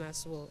connection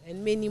as well,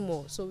 and many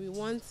more. So we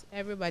want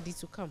everybody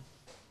to come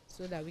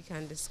so that we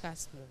can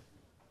discuss more.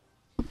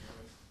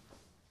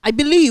 I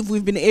believe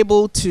we've been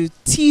able to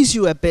tease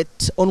you a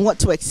bit on what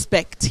to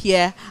expect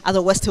here at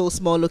the West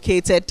Hills Mall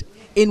located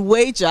in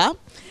Wager.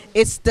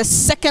 It's the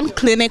second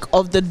clinic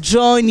of the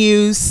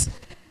JoyNews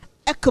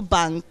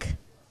EcoBank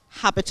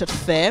Habitat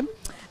Fair.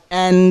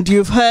 And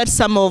you've heard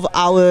some of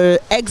our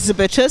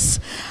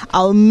exhibitors.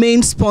 Our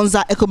main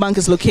sponsor, EcoBank,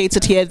 is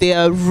located here. They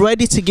are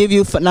ready to give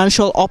you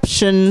financial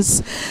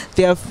options.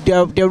 They're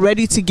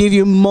ready to give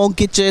you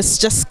mortgages.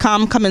 Just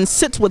come and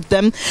sit with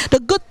them. The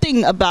good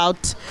thing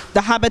about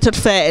the Habitat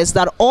Fair is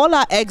that all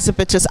our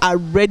exhibitors are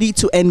ready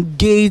to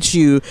engage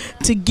you,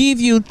 to give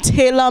you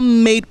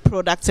tailor-made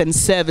products and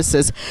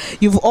services.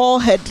 You've all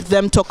heard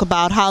them talk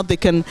about how they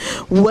can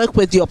work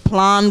with your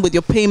plan, with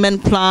your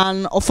payment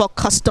plan, offer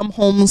custom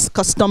homes,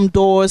 custom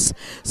doors.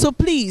 So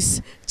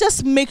please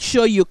just make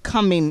sure you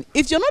come in.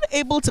 If you're not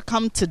able to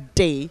come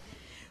today,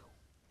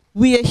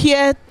 we are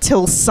here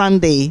till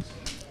Sunday.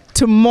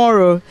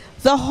 Tomorrow,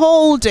 the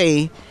whole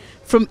day,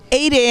 from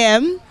 8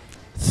 a.m.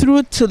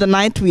 through to the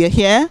night, we are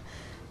here.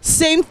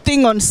 Same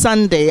thing on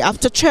Sunday.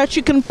 After church,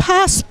 you can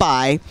pass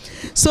by.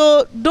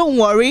 So don't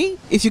worry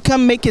if you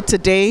can't make it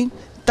today.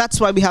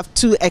 That's why we have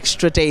 2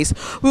 extra days.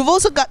 We've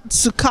also got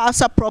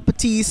Sukasa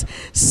Properties,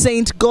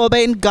 St.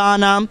 Gobain in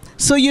Ghana.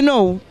 So you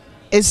know,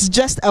 it's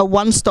just a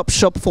one-stop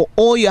shop for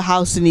all your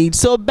house needs.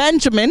 So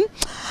Benjamin,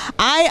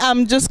 I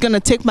am just going to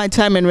take my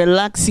time and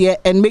relax here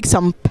and make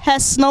some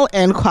personal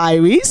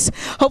inquiries.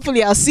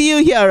 Hopefully I'll see you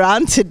here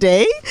around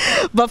today.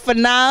 But for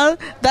now,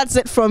 that's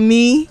it from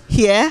me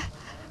here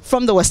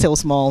from the West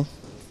Hills Mall.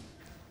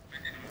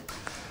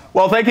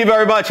 Well, thank you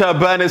very much,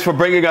 Bernice, for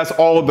bringing us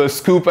all the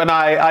scoop. And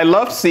I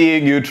love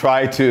seeing you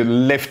try to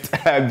lift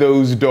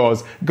those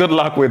doors. Good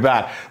luck with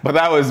that. But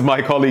that was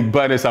my colleague,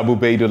 Bernice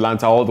Abu-Baidoo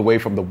Lansah, all the way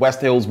from the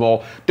West Hills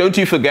Mall. Don't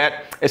you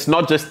forget, it's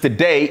not just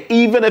today.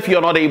 Even if you're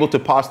not able to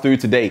pass through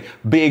today,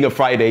 being a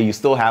Friday, you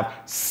still have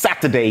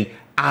Saturday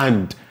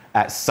and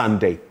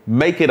Sunday.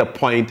 Make it a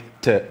point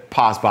to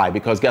pass by,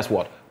 because guess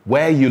what?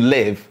 Where you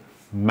live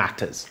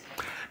matters.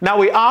 Now,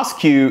 we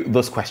ask you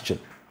this question.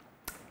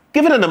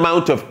 Given an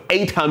amount of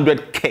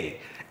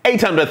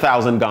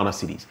 800,000 Ghana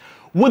cedis,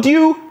 would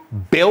you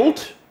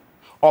build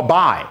or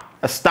buy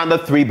a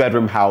standard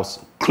 3-bedroom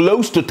house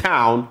close to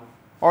town,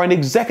 or an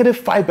executive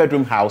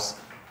 5-bedroom house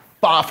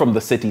far from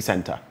the city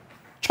center?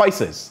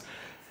 Choices.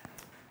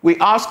 We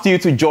asked you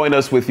to join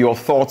us with your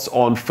thoughts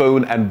on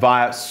phone and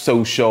via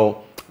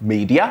social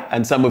media,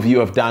 and some of you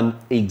have done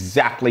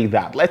exactly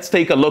that. Let's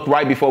take a look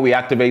right before we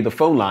activate the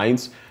phone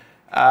lines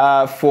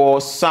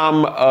for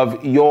some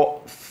of your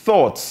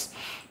thoughts.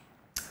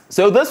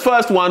 So this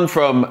first one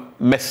from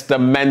Mr.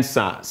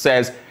 Mensa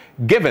says,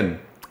 given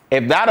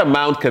if that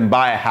amount can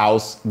buy a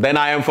house, then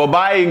I am for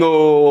buying.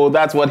 Oh,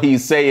 that's what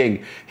he's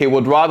saying. He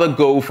would rather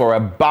go for a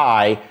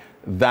buy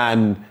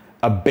than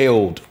a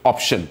build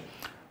option.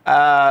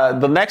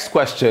 The next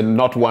question,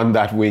 not one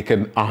that we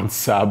can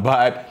answer,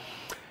 but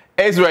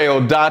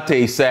Israel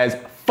Date says,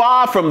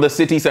 far from the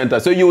city center.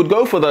 So you would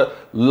go for the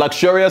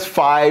luxurious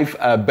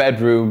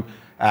 5-bedroom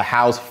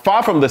house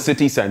far from the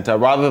city center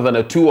rather than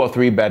a 2 or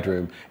 3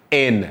 bedroom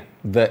in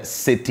the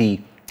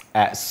city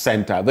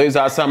center. Those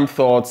are some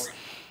thoughts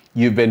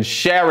you've been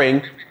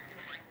sharing.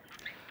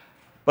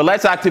 But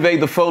let's activate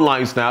the phone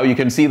lines now. You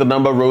can see the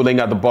number rolling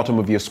at the bottom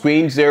of your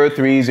screen,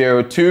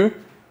 0302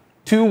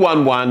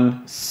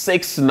 211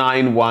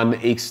 691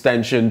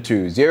 extension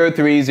 2.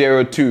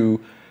 0302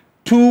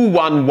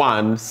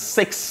 211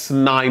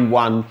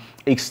 691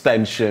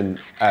 extension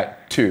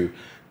 2.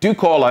 Do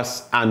call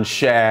us and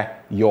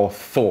share your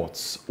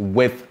thoughts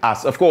with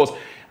us. Of course,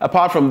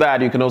 apart from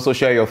that, you can also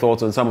share your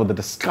thoughts on some of the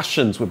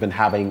discussions we've been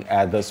having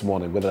this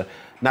morning with the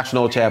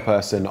national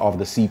chairperson of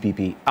the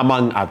CPP,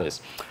 among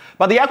others.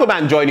 But the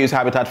EcoBank JoyNews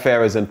Habitat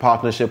Fair is in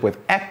partnership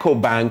with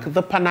EcoBank,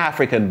 the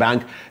Pan-African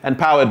Bank, and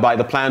powered by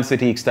the Planned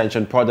City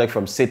Extension Project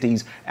from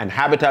Cities and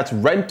Habitats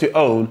Rent to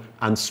Own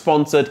and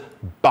sponsored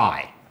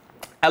by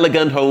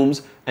Elegant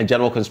Homes and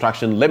General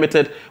Construction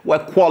Limited, where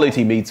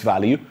quality meets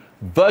value,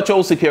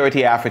 Virtual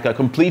Security Africa,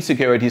 Complete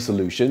Security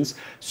Solutions,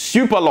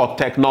 Superlock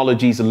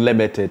Technologies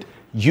Limited.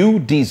 You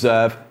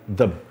deserve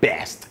the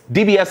best.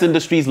 DBS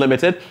Industries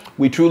Limited,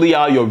 we truly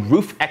are your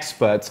roof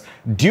experts.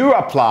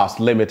 Duraplast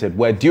Limited,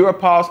 where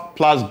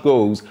Duraplast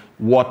goes,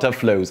 water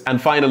flows.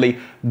 And finally,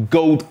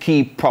 Gold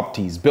Key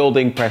Properties,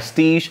 building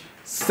prestige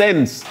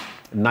since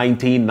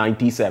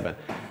 1997.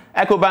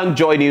 EcoBank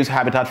JoyNews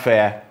Habitat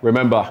Fair.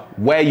 Remember,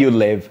 where you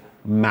live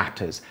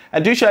matters.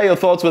 And do share your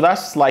thoughts with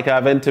us, like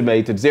I've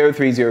intimated,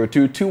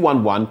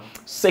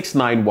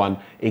 0302-211-691,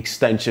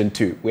 extension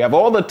 2. We have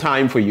all the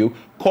time for you.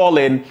 Call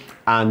in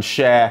and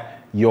share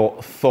your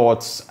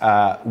thoughts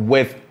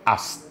with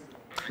us.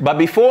 But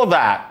before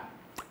that,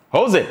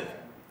 Jose,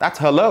 that's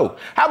hello.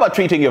 How about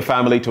treating your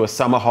family to a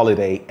summer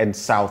holiday in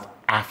South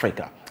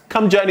Africa?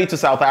 Come journey to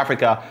South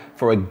Africa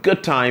for a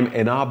good time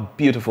in our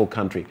beautiful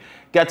country.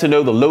 Get to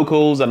know the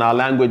locals and our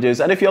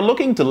languages. And if you're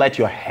looking to let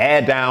your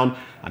hair down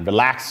and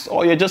relax,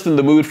 or you're just in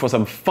the mood for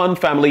some fun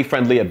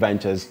family-friendly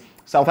adventures,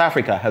 South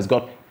Africa has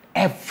got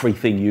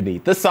everything you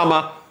need. This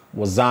summer,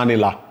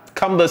 Wazanila.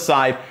 Come this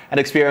side and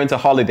experience a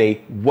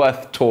holiday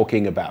worth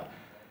talking about.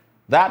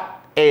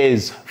 That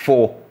is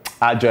for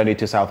our journey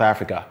to South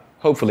Africa.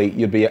 Hopefully,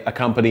 you'll be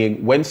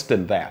accompanying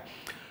Winston there.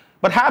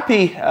 But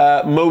happy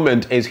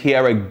moment is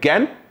here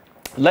again.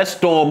 Let's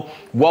storm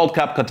World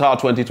Cup Qatar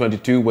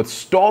 2022 with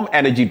Storm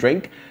Energy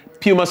Drink,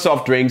 Puma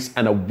Soft Drinks,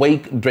 and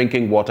Awake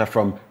Drinking Water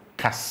from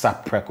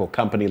Casapreco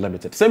Company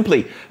Limited.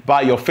 Simply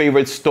buy your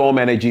favorite Storm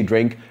Energy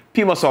Drink,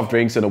 Puma Soft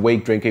Drinks, and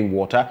Awake Drinking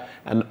Water,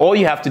 and all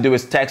you have to do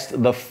is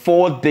text the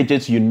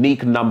 4-digit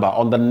unique number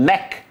on the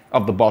neck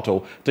of the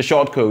bottle to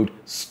short code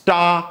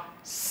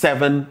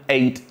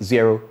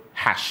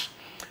 *780#.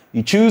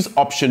 You choose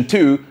option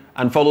 2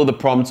 and follow the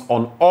prompts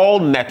on all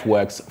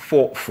networks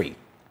for free.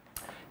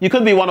 You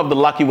could be one of the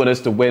lucky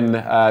winners to win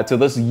to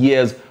this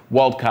year's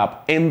World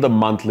Cup in the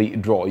monthly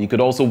draw. You could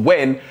also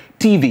win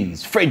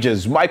TVs,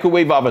 fridges,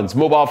 microwave ovens,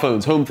 mobile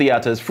phones, home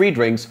theaters, free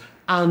drinks,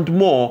 and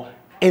more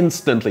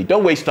instantly.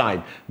 Don't waste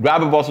time.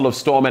 Grab a bottle of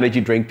Storm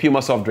Energy Drink,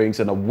 Puma Soft Drinks,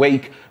 and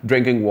Awake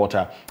Drinking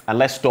Water, and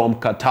let's storm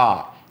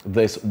Qatar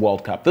this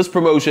World Cup. This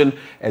promotion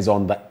is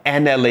on the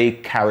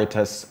NLA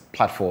Caritas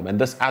platform,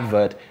 and this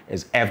advert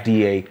is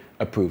FDA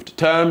approved.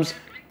 Terms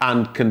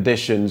and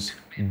conditions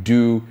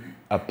do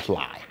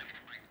apply.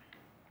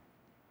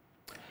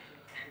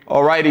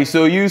 Alrighty,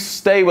 so you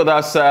stay with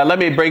us. Let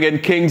me bring in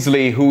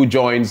Kingsley, who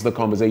joins the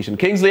conversation.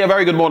 Kingsley, a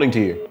very good morning to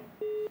you.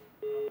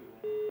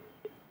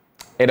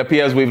 It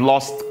appears we've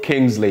lost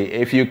Kingsley.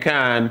 If you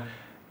can,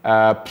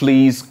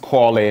 please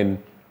call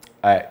in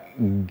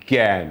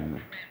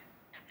again.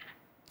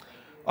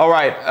 All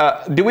right,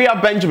 do we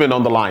have Benjamin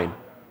on the line?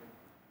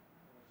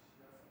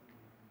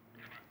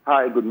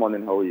 Hi, good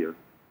morning. How are you?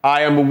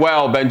 I am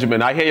well,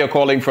 Benjamin. I hear you're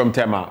calling from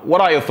Tema. What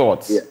are your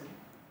thoughts? Yeah.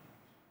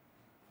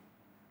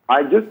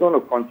 I just want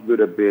to contribute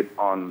a bit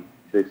on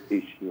this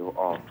issue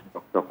of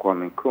Dr.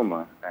 Kwame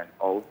Nkrumah and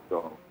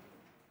also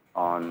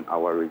on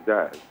our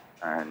reserves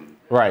and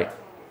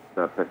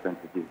the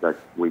percentages that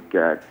we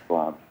get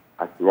from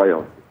as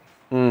royalty.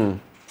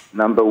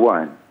 Number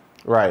one,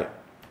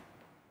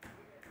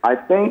 I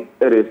think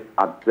it is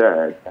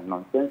absurd and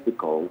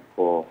nonsensical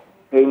for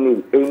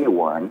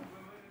anyone,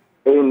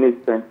 any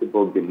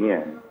sensible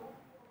Ghanaian,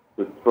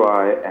 to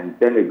try and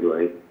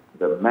denigrate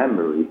the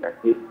memory and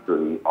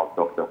history of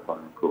Dr.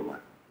 Kwame Nkrumah.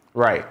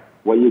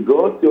 When you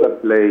go to a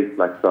place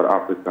like South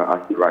Africa,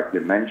 as you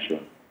rightly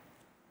mentioned,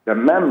 the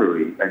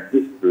memory and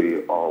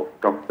history of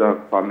Dr.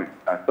 Kwame,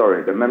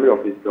 the memory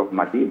of history of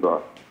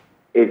Madiba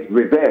is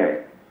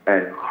revered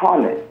and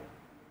honored.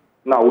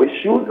 Now, we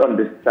should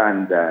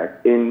understand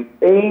that in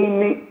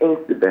any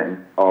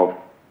incident of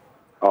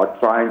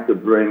trying to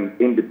bring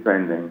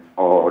independence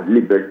or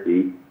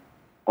liberty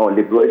or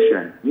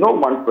liberation, no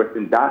one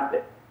person does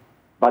it.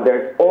 But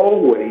there's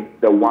always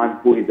the one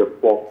who is the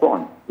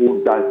forefront,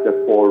 who does the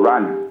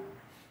forerunning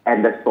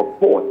and the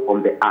support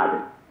from the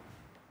others.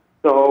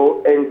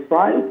 So in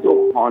trying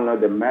to honor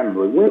the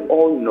memory, we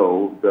all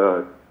know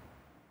the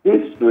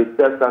history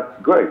tells us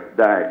great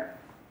that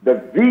the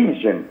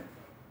vision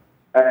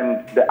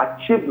and the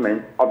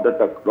achievement of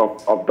Dr.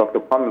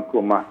 Kwame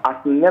Nkrumah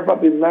has never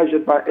been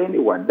measured by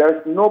anyone.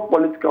 There's no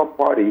political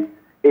party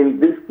in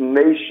this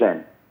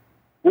nation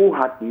who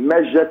has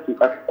measured to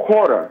a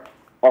quarter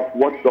of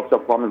what Dr.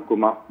 Kwame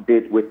Nkrumah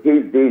did with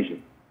his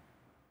vision.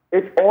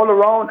 It's all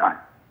around us.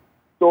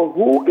 So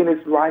who in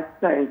his right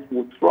sense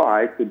will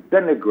try to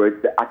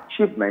denigrate the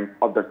achievement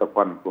of Dr.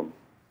 Kwame Nkrumah?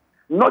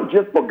 Not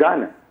just for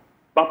Ghana,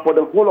 but for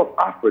the whole of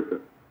Africa.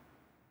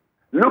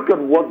 Look at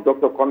what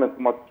Dr. Kwame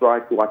Nkrumah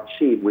tried to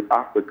achieve with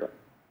Africa.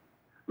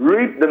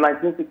 Read the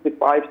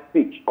 1965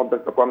 speech of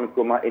Dr. Kwame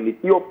Nkrumah in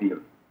Ethiopia,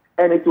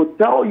 and it will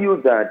tell you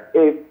that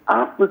if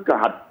Africa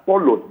had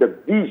followed the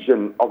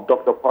vision of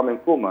Dr. Kwame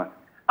Nkrumah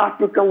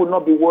Africa would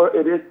not be where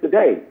it is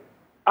today.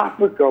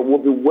 Africa will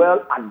be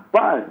well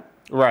advanced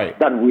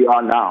than we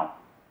are now.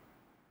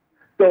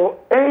 So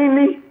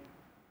any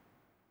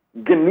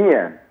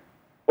Ghanaian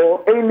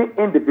or any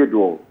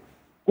individual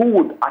who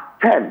would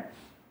attempt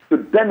to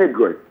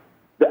denigrate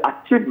the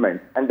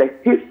achievements and the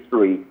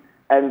history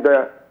and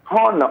the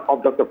honor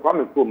of Dr.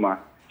 Kwame Nkrumah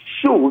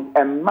should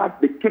and must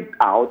be kicked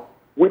out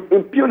with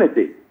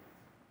impunity.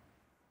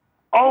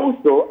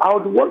 Also, I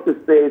would want to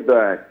say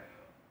that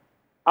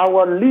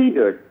our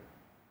leaders,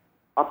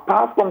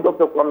 apart from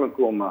Dr. Kwame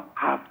Nkrumah,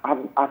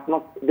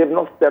 they've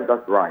not served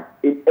us right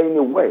in any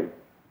way.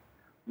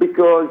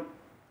 Because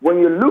when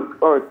you look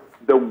at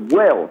the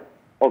wealth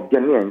of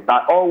Ghanaians,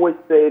 I always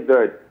say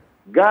that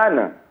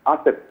Ghana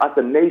as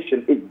a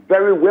nation is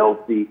very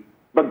wealthy,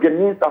 but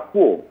Ghanaians are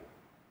poor.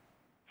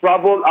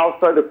 Travel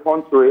outside the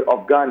country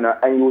of Ghana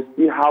and you'll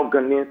see how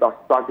Ghanaians are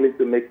struggling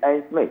to make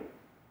ends meet.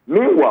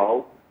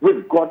 Meanwhile,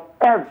 we've got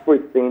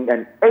everything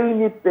and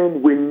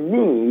anything we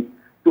need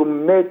to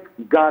make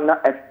Ghana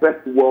a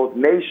first world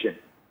nation.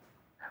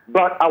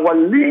 But our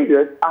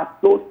leaders are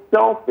so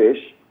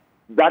selfish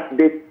that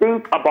they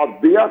think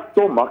about their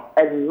stomach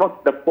and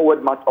not the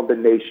forward march of the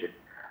nation.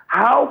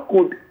 How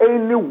could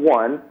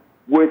anyone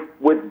with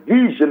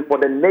vision for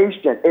the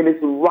nation in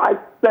its right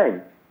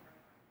sense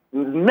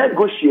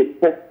negotiate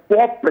for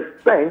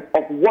 4%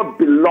 of what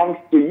belongs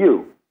to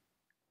you?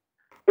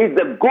 Is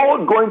the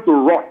gold going to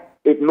rot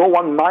if no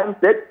one mines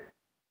it?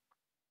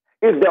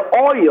 Is the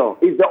oil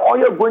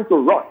going to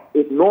rot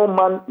if no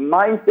man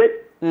mines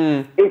it?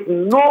 If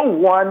no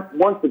one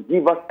wants to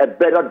give us a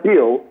better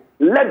deal,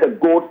 let the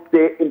gold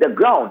stay in the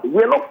ground.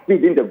 We're not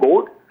feeding the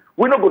gold.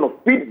 We're not going to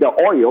feed the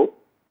oil.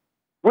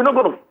 We're not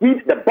going to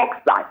feed the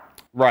bauxite.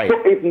 Right.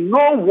 So if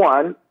no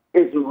one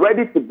is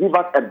ready to give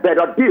us a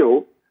better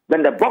deal,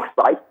 then the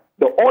bauxite,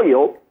 the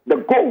oil, the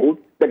gold,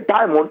 the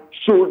diamond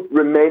should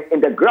remain in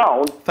the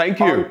ground. Thank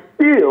you.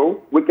 Until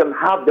we can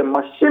have the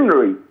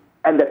machinery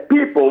and the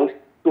people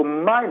to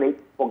mine it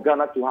for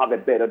Ghana to have a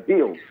better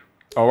deal.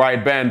 All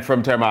right, Ben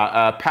from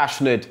Tema,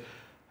 passionate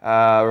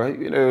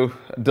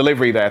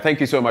delivery there. Thank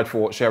you so much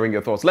for sharing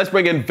your thoughts. Let's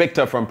bring in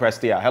Victor from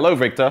Prestia. Hello,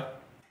 Victor.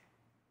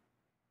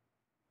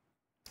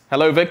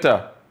 Hello,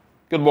 Victor.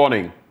 Good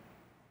morning.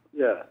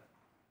 Yeah.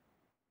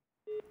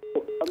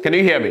 Can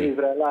you hear me?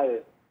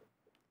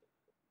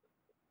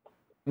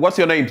 What's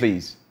your name,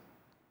 please?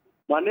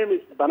 My name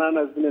is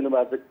Banana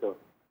Zinenuma Victor.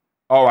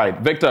 All right,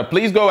 Victor,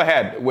 please go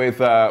ahead with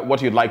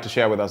what you'd like to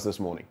share with us this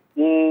morning.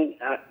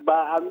 But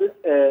I miss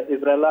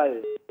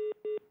Israeli.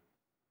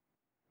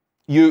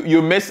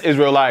 You miss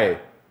Israeli?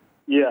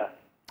 Yeah.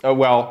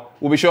 Well,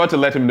 we'll be sure to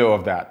let him know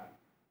of that.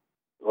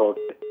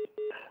 Okay.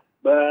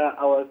 But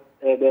I was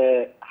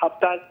the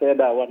halftime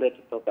said I wanted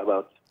to talk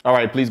about. All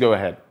right, please go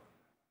ahead.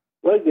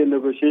 What's the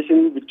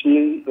negotiation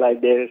between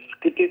the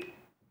security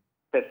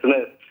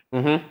personnel?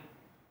 Mm-hmm.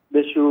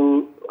 They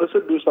should also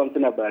do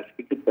something about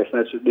security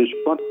personnel. They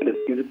should contact the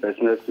security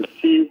personnel to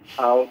see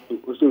how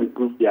to also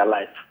improve their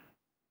life.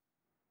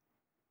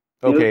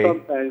 Okay.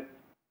 Sometimes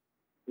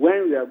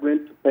when we are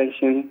going to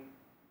pension,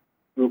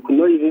 we could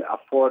not even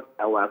afford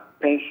our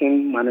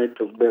pension money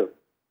to bill.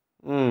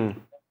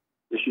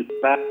 We should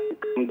start to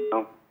come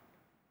down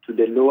to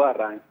the lower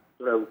rank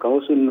so that we can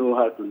also know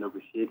how to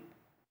negotiate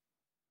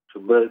to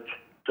build,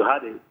 to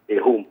have a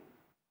home.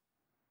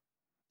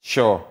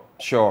 Sure.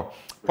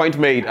 Point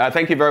made.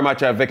 Thank you very much,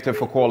 Victor,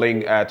 for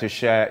calling to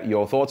share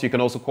your thoughts. You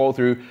can also call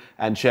through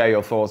and share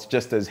your thoughts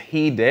just as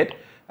he did.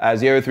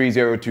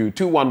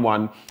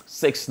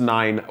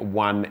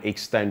 0302-211-691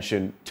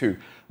 extension 2.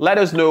 Let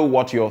us know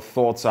what your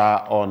thoughts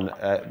are on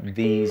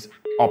these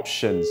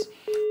options.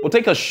 We'll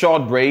take a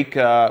short break.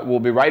 We'll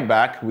be right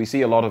back. We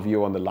see a lot of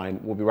you on the line.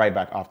 We'll be right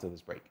back after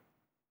this break.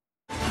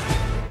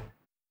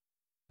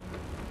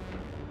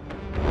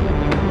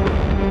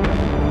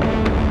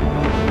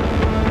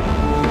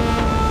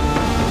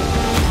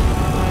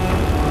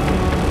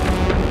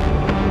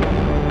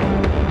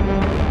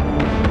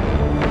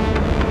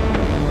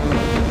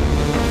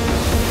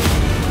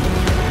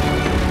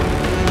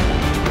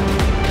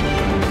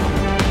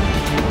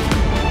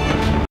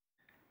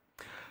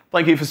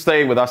 Thank you for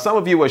staying with us. Some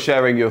of you were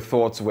sharing your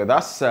thoughts with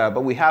us,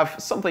 but we have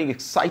something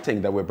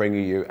exciting that we're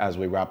bringing you as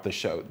we wrap the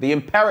show. The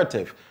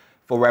imperative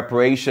for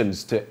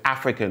reparations to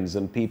Africans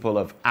and people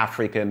of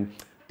African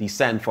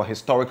descent for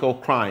historical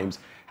crimes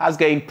has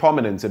gained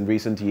prominence in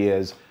recent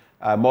years,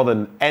 more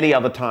than any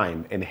other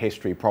time in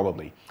history,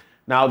 probably.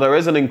 Now, there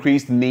is an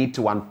increased need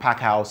to unpack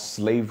how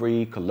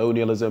slavery,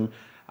 colonialism,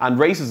 and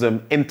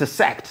racism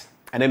intersect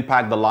and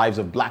impact the lives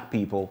of Black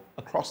people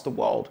across the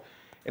world.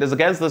 It is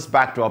against this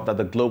backdrop that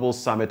the Global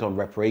Summit on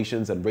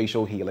Reparations and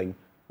Racial Healing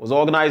was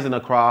organized in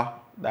Accra,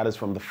 that is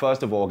from the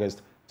 1st of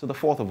August to the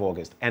 4th of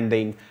August,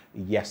 ending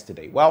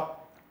yesterday. Well,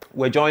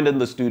 we're joined in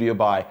the studio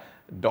by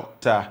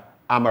Dr.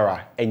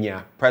 Amara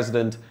Enya,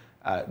 President,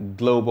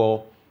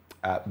 Global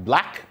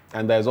Black,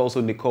 and there's also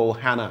Nicole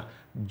Hannah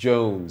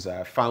Jones,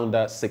 founder,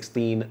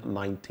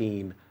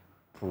 1619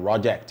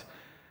 Project.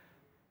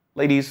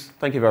 Ladies,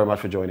 thank you very much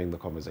for joining the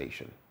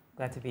conversation.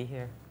 Glad to be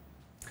here.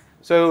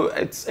 So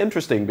it's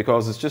interesting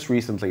because it's just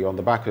recently on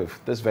the back of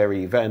this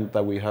very event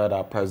that we heard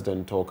our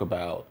president talk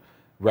about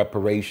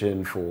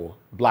reparation for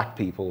black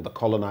people, the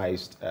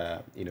colonized,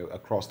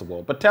 across the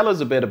world. But tell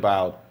us a bit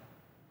about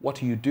what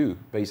do you do,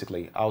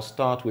 basically. I'll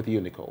start with you,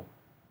 Nicole.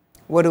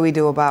 What do we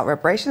do about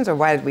reparations, or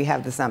why did we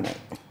have the summit?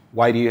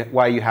 Why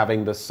are you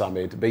having this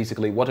summit?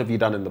 Basically, what have you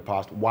done in the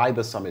past? Why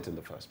the summit in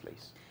the first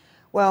place?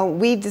 Well,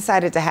 we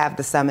decided to have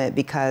the summit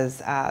because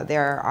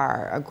there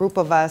are a group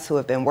of us who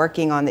have been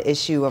working on the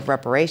issue of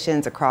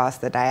reparations across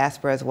the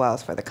diaspora as well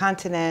as for the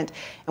continent.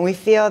 And we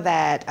feel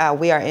that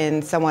we are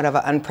in somewhat of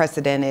an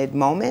unprecedented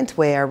moment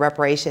where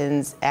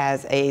reparations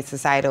as a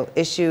societal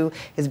issue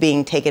is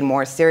being taken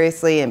more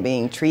seriously and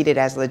being treated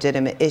as a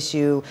legitimate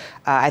issue,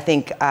 I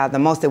think the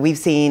most that we've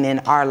seen in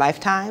our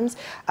lifetimes.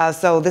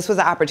 So this was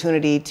an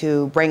opportunity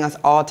to bring us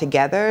all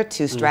together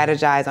to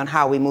strategize on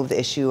how we move the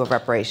issue of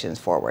reparations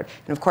forward.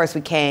 And of course,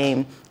 we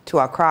came to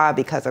Accra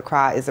because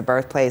Accra is the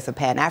birthplace of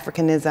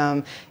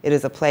Pan-Africanism. It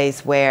is a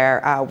place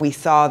where we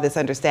saw this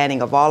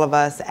understanding of all of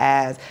us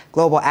as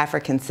global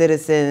African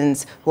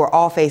citizens who are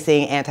all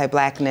facing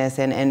anti-blackness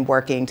and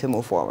working to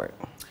move forward.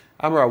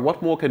 Amara,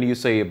 what more can you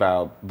say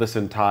about this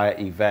entire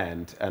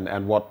event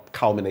and what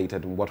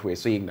culminated in what we're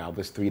seeing now,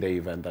 this 3-day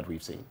event that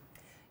we've seen?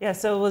 Yeah,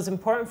 so it was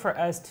important for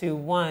us to,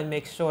 one,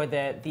 make sure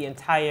that the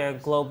entire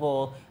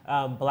global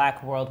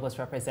black world was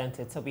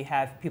represented. So we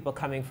have people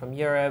coming from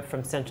Europe,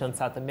 from Central and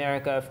South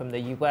America, from the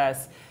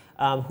US,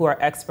 who are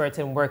experts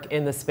and work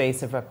in the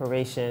space of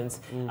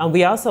reparations.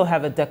 We also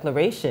have a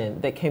declaration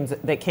that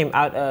came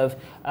out of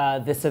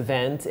this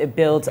event. It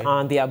builds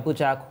on the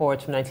Abuja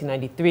Accords from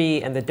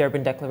 1993 and the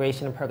Durban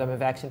Declaration and Program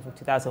of Action from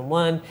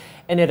 2001.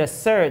 And it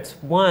asserts,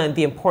 one,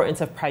 the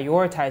importance of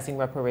prioritizing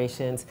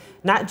reparations,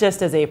 not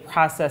just as a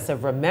process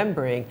of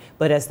remembering,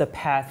 but as the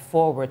path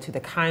forward to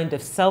the kind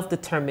of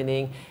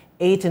self-determining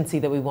agency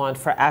that we want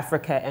for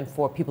Africa and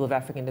for people of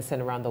African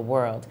descent around the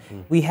world.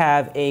 We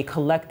have a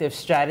collective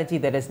strategy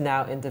that is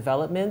now in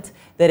development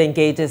that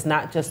engages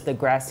not just the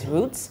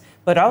grassroots,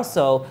 but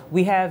also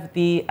we have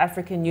the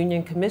African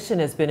Union Commission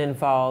has been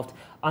involved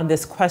on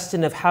this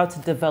question of how to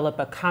develop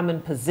a common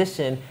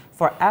position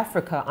for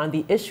Africa on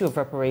the issue of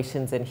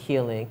reparations and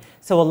healing.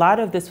 So a lot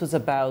of this was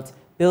about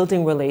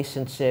building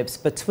relationships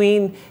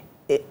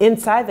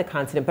inside the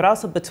continent, but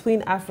also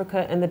between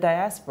Africa and the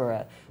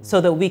diaspora,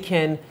 so that we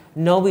can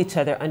know each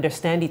other,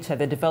 understand each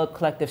other, develop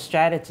collective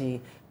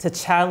strategy to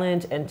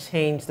challenge and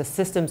change the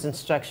systems and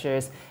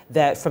structures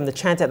that from the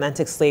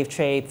transatlantic slave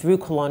trade through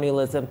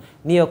colonialism,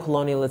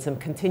 neocolonialism,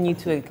 continue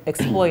to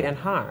exploit and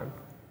harm.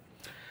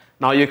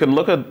 Now you can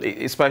look at,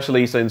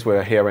 especially since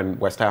we're here in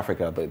West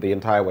Africa, the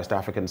entire West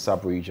African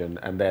sub-region,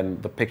 and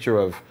then the picture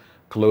of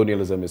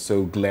colonialism is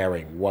so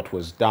glaring. What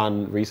was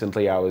done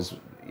recently, I was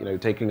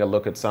taking a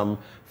look at some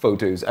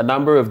photos. A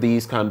number of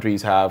these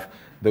countries have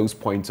those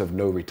points of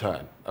no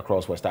return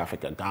across West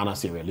Africa, Ghana,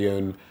 Sierra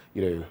Leone,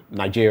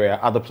 Nigeria,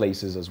 other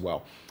places as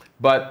well.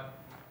 But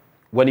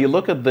when you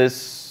look at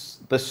this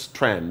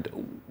trend,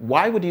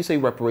 why would you say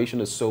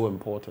reparation is so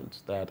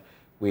important that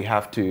we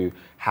have to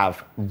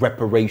have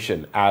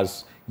reparation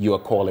as you are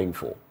calling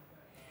for?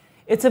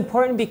 It's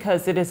important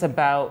because it is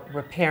about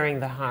repairing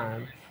the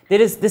harm.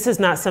 This is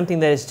not something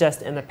that is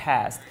just in the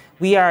past.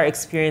 We are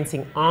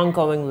experiencing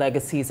ongoing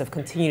legacies of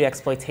continued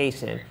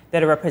exploitation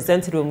that are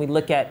represented when we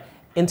look at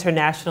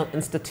international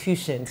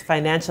institutions,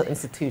 financial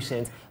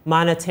institutions,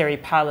 monetary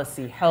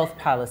policy, health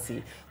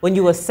policy. When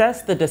you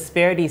assess the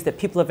disparities that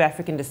people of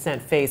African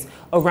descent face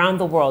around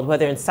the world,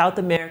 whether in South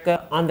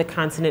America, on the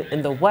continent,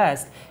 in the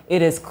West,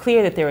 it is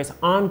clear that there is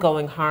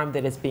ongoing harm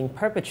that is being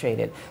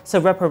perpetrated. So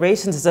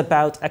reparations is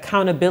about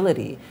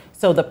accountability.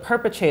 So the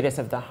perpetrators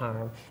of the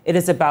harm, it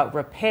is about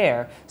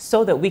repair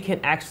so that we can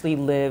actually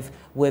live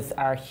with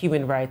our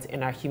human rights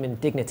and our human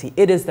dignity.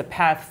 It is the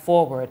path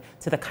forward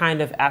to the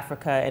kind of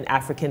Africa and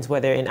Africans,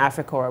 whether in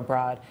Africa or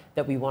abroad,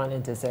 that we want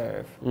and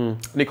deserve.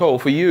 Nicole,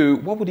 for you,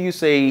 what would you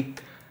say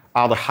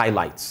are the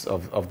highlights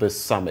of this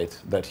summit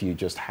that you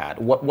just had?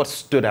 What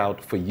stood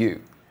out for you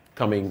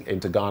coming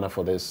into Ghana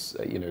for this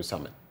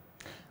summit?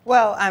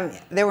 Well,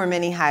 there were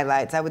many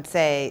highlights. I would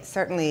say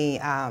certainly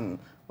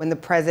when the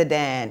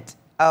president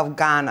of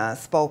Ghana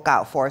spoke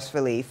out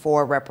forcefully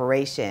for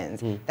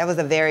reparations. That was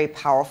a very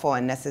powerful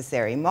and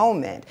necessary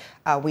moment.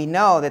 We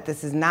know that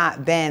this has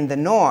not been the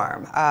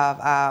norm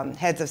of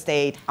heads of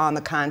state on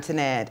the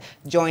continent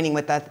joining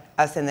with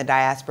us in the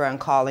diaspora and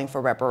calling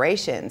for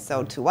reparations.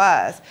 So to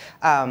us,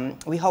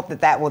 we hope that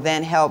that will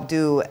then help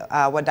do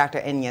what Dr.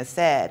 Enya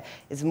said,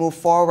 is move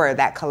forward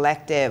that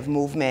collective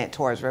movement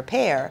towards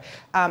repair.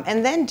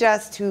 And then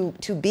just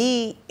to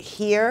be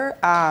here,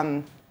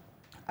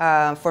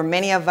 for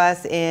many of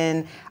us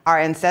in our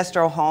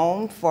ancestral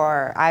home,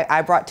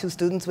 I brought 2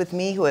 students with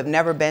me who have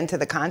never been to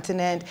the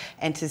continent,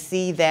 and to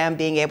see them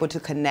being able to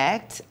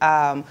connect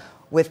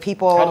with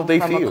people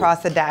from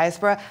across the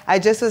diaspora. I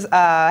just was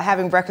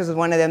having breakfast with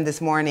one of them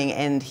this morning,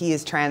 and he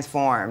is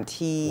transformed.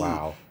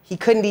 He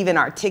couldn't even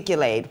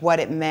articulate what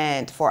it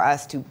meant for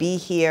us to be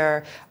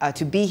here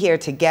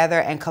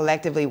together and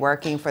collectively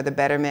working for the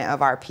betterment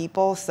of our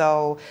people.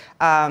 So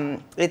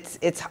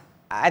it's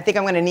I think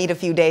I'm going to need a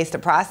few days to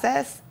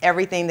process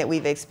everything that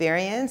we've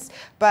experienced.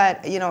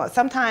 But, you know,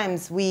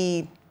 sometimes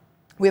we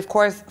of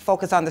course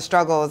focus on the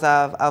struggles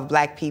of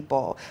Black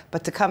people,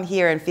 but to come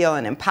here and feel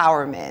an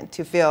empowerment,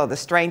 to feel the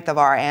strength of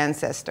our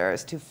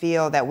ancestors, to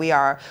feel that we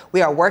are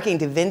working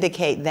to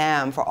vindicate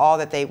them for all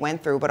that they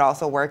went through, but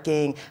also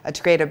working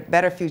to create a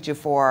better future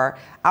for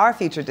our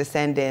future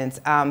descendants,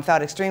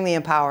 felt extremely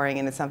empowering,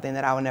 and it's something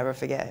that I will never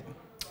forget.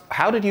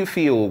 How did you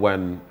feel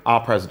when our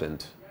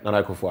president,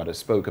 Nana Akufo-Addo,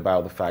 spoke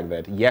about the fact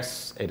that,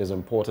 yes, it is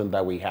important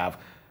that we have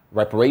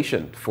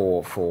reparation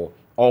for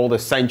all the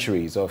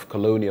centuries of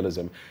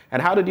colonialism?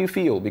 And how did you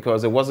feel?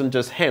 Because it wasn't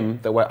just him,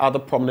 there were other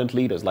prominent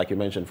leaders, like you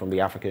mentioned, from the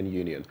African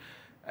Union.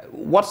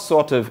 What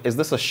sort of, is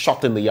this a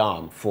shot in the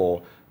arm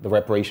for the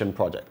reparation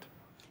project?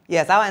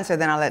 Yes, I'll answer,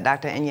 then I'll let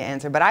Dr. Enya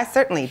answer. But I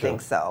certainly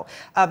think so,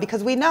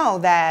 because we know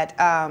that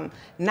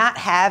not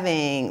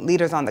having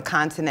leaders on the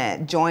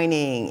continent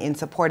joining in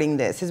supporting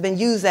this has been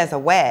used as a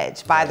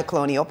wedge by the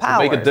colonial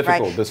powers. To make it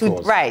difficult, this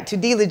cause. Right, to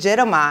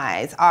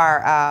delegitimize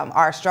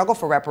our struggle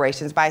for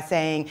reparations by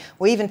saying,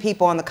 well, even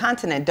people on the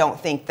continent don't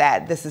think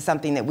that this is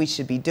something that we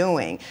should be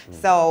doing.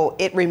 So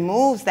it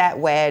removes that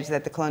wedge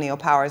that the colonial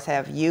powers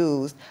have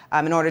used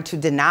in order to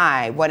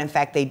deny what, in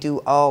fact, they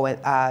do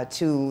owe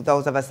to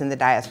those of us in the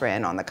diaspora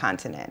and on the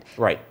continent.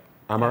 Right.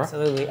 Amara?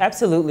 Absolutely,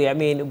 absolutely. I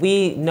mean,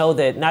 we know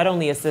that not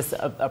only is this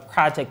a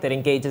project that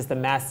engages the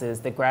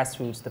masses, the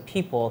grassroots, the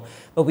people,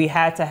 but we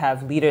had to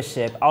have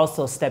leadership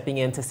also stepping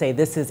in to say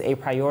this is a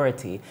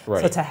priority.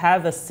 Right. So to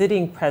have a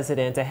sitting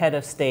president, a head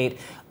of state,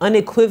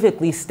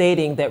 unequivocally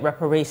stating that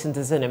reparations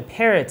is an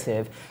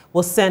imperative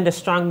will send a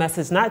strong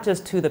message not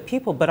just to the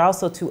people, but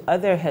also to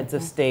other heads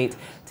of state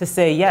to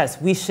say,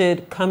 yes, we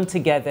should come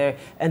together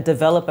and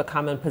develop a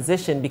common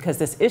position because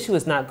this issue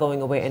is not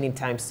going away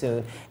anytime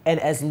soon. And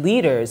as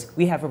leaders,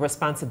 we have a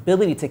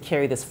responsibility to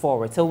carry this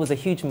forward. So it was a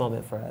huge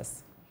moment for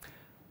us.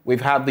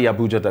 We've had the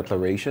Abuja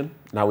Declaration.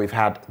 Now we've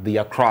had the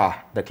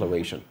Accra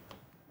Declaration.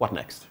 What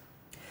next?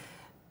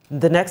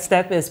 The next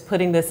step is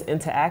putting this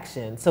into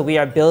action. So we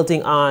are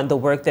building on the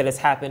work that has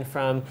happened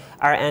from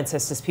our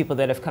ancestors, people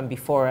that have come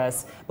before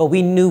us. But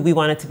we knew we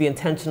wanted to be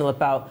intentional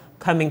about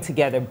coming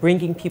together,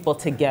 bringing people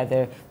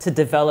together to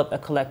develop a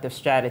collective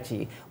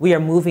strategy. We are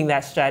moving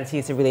that strategy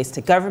as it relates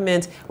to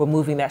government. We're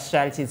moving that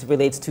strategy as it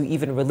relates to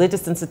even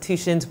religious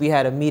institutions. We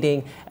had a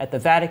meeting at the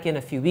Vatican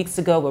a few weeks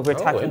ago where we're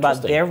talking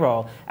about their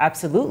role,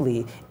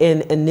 absolutely,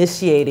 in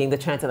initiating the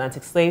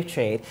transatlantic slave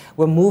trade.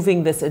 We're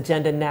moving this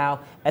agenda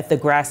now at the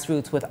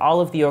grassroots with all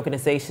of the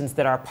organizations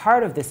that are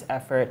part of this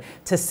effort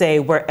to say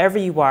wherever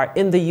you are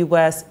in the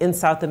US, in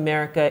South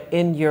America,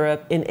 in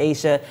Europe, in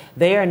Asia,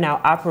 they are now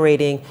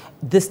operating.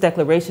 This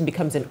declaration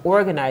becomes an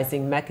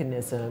organizing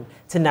mechanism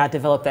to now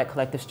develop that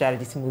collective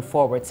strategy to move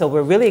forward. So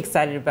we're really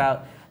excited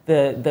about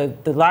the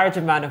large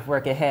amount of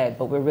work ahead,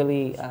 but we're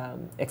really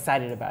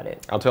excited about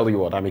it. I'll tell you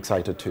what, I'm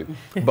excited too.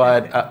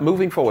 But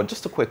moving forward,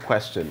 just a quick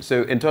question.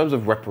 So in terms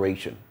of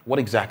reparation, what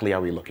exactly are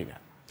we looking at?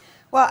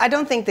 Well, I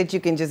don't think that you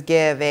can just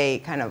give a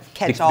kind of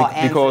catch-all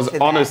answer because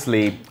to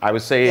honestly, that. I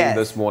was saying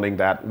this morning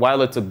that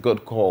while it's a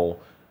good call,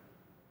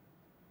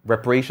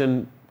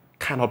 reparation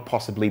cannot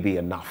possibly be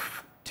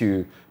enough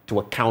to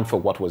account for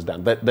what was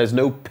done. There's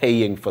no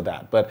paying for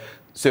that. But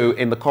so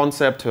in the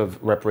concept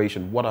of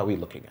reparation, what are we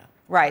looking at?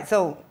 Right.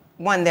 So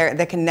one,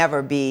 there can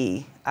never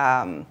be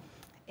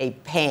a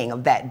paying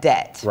of that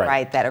debt,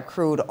 right, that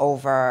accrued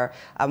over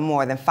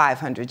more than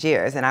 500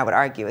 years, and I would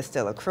argue is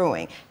still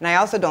accruing. And I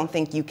also don't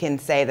think you can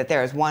say that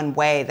there is one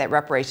way that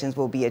reparations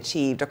will be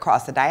achieved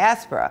across the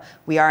diaspora.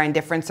 We are in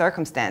different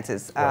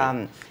circumstances.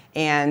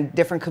 And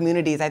different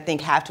communities, I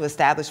think, have to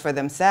establish for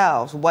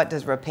themselves what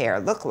does repair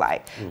look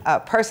like.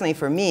 Personally,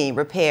 for me,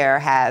 repair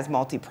has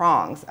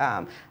multi-prongs.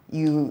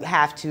 You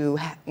have to,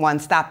 one,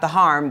 stop the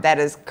harm that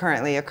is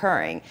currently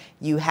occurring.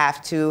 You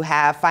have to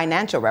have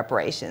financial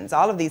reparations.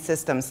 All of these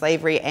systems,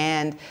 slavery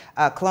and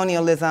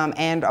colonialism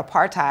and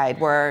apartheid,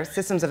 were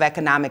systems of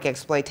economic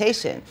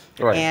exploitation.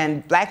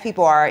 And Black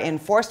people are in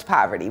forced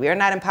poverty. We are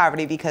not in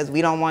poverty because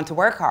we don't want to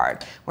work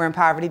hard. We're in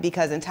poverty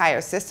because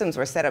entire systems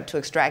were set up to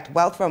extract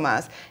wealth from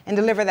us and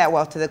deliver that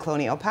wealth to the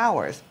colonial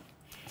powers.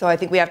 So I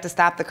think we have to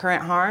stop the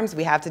current harms.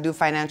 We have to do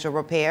financial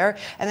repair.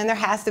 And then there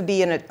has to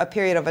be a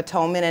period of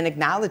atonement and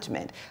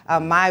acknowledgement.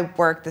 My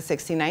work, the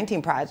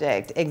 1619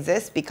 Project,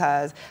 exists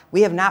because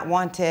we have not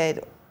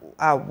wanted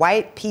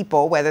white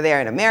people, whether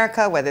they're in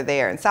America, whether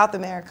they are in South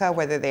America,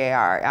 whether they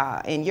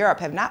are in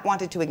Europe, have not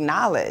wanted to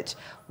acknowledge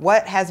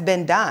what has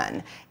been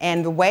done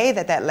and the way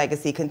that that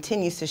legacy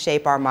continues to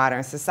shape our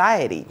modern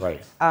society.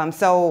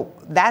 So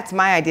that's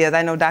my ideas.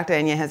 I know Dr.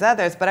 Enya has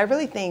others, but I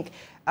really think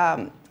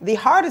the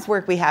hardest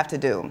work we have to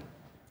do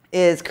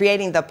is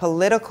creating the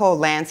political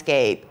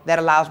landscape that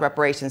allows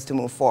reparations to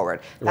move forward.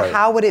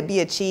 How would it be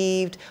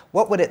achieved?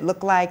 What would it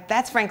look like?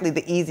 That's frankly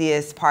the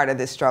easiest part of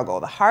this struggle.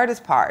 The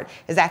hardest part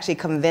is actually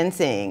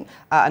convincing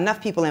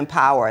enough people in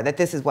power that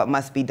this is what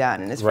must be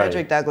done. And as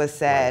Frederick Douglass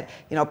said,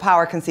 you know,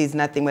 power concedes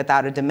nothing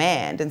without a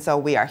demand. And so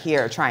we are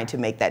here trying to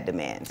make that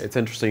demand. It's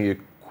interesting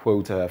you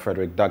quote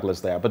Frederick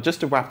Douglass there. But just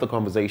to wrap the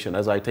conversation,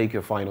 as I take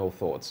your final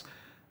thoughts,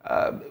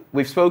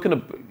 We've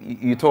spoken,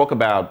 you talk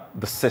about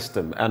the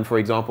system and, for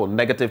example,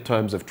 negative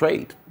terms of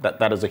trade.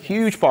 That is a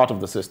huge part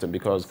of the system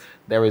because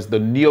there is the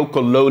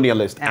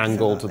neo-colonialist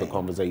angle to the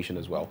conversation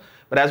as well.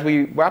 But as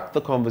we wrap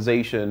the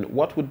conversation,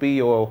 what would be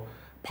your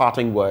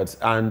parting words?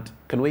 And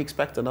can we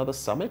expect another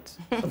summit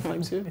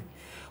sometime soon?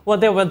 Well,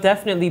 there will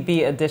definitely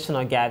be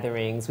additional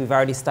gatherings. We've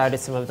already started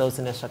some of those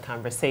initial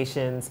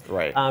conversations,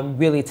 right.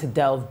 Really to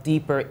delve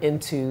deeper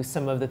into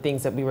some of the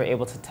things that we were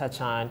able to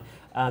touch on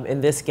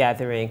in this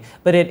gathering.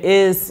 But it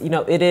is,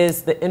 it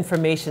is the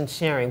information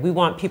sharing. We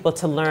want people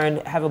to learn,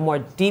 have a more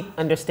deep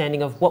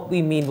understanding of what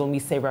we mean when we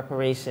say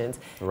reparations.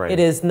 Right. It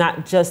is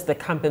not just the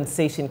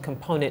compensation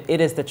component, it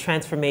is the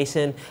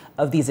transformation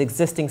of these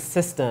existing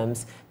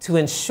systems to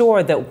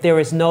ensure that there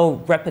is no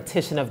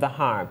repetition of the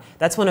harm.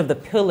 That's one of the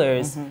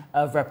pillars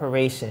of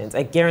reparations,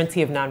 a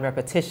guarantee of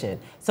non-repetition.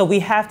 So we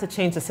have to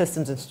change the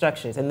systems and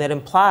structures, and that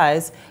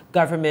implies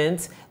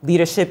government,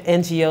 leadership,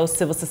 NGOs,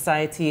 civil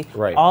society,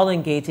 all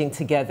engaging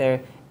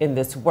together in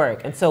this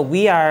work. And so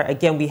we are,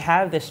 again, we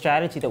have this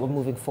strategy that we're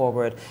moving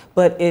forward,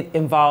 but it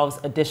involves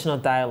additional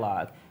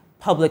dialogue,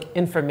 public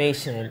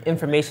information,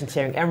 information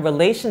sharing, and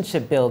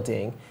relationship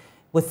building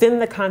within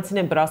the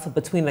continent, but also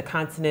between the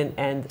continent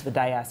and the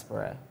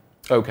diaspora.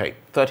 Okay,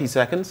 30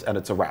 seconds and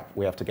it's a wrap.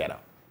 We have to get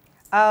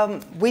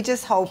up. We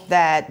just hope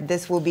that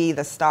this will be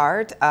the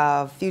start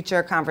of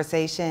future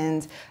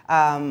conversations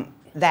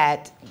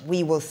that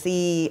we will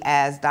see.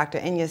 As Dr.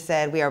 Inya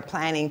said, we are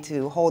planning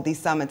to hold these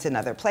summits in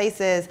other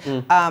places,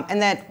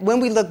 and that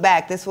when we look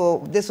back, this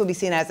will be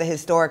seen as a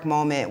historic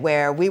moment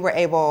where we were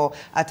able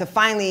to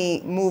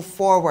finally move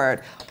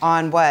forward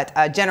on what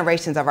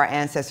generations of our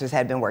ancestors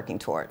had been working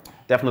toward.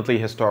 Definitely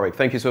historic.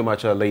 Thank you so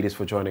much, ladies,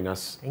 for joining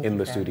us in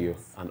the studio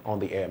and on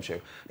the AM show.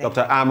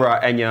 Dr.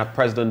 Amra Enya,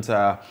 President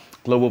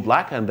Global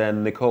Black, and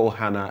then Nicole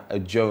Hannah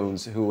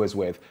Jones, who is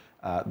with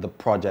the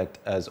project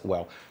as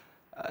well.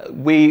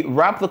 We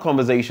wrap the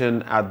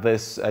conversation at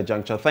this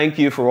juncture. Thank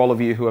you for all of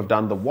you who have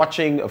done the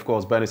watching. Of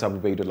course, Bernice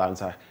Abu-Baidoo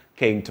Lansah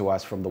came to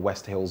us from the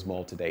West Hills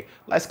Mall today.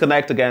 Let's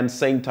connect again,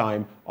 same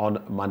time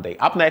on Monday.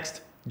 Up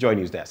next, Joy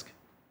News Desk.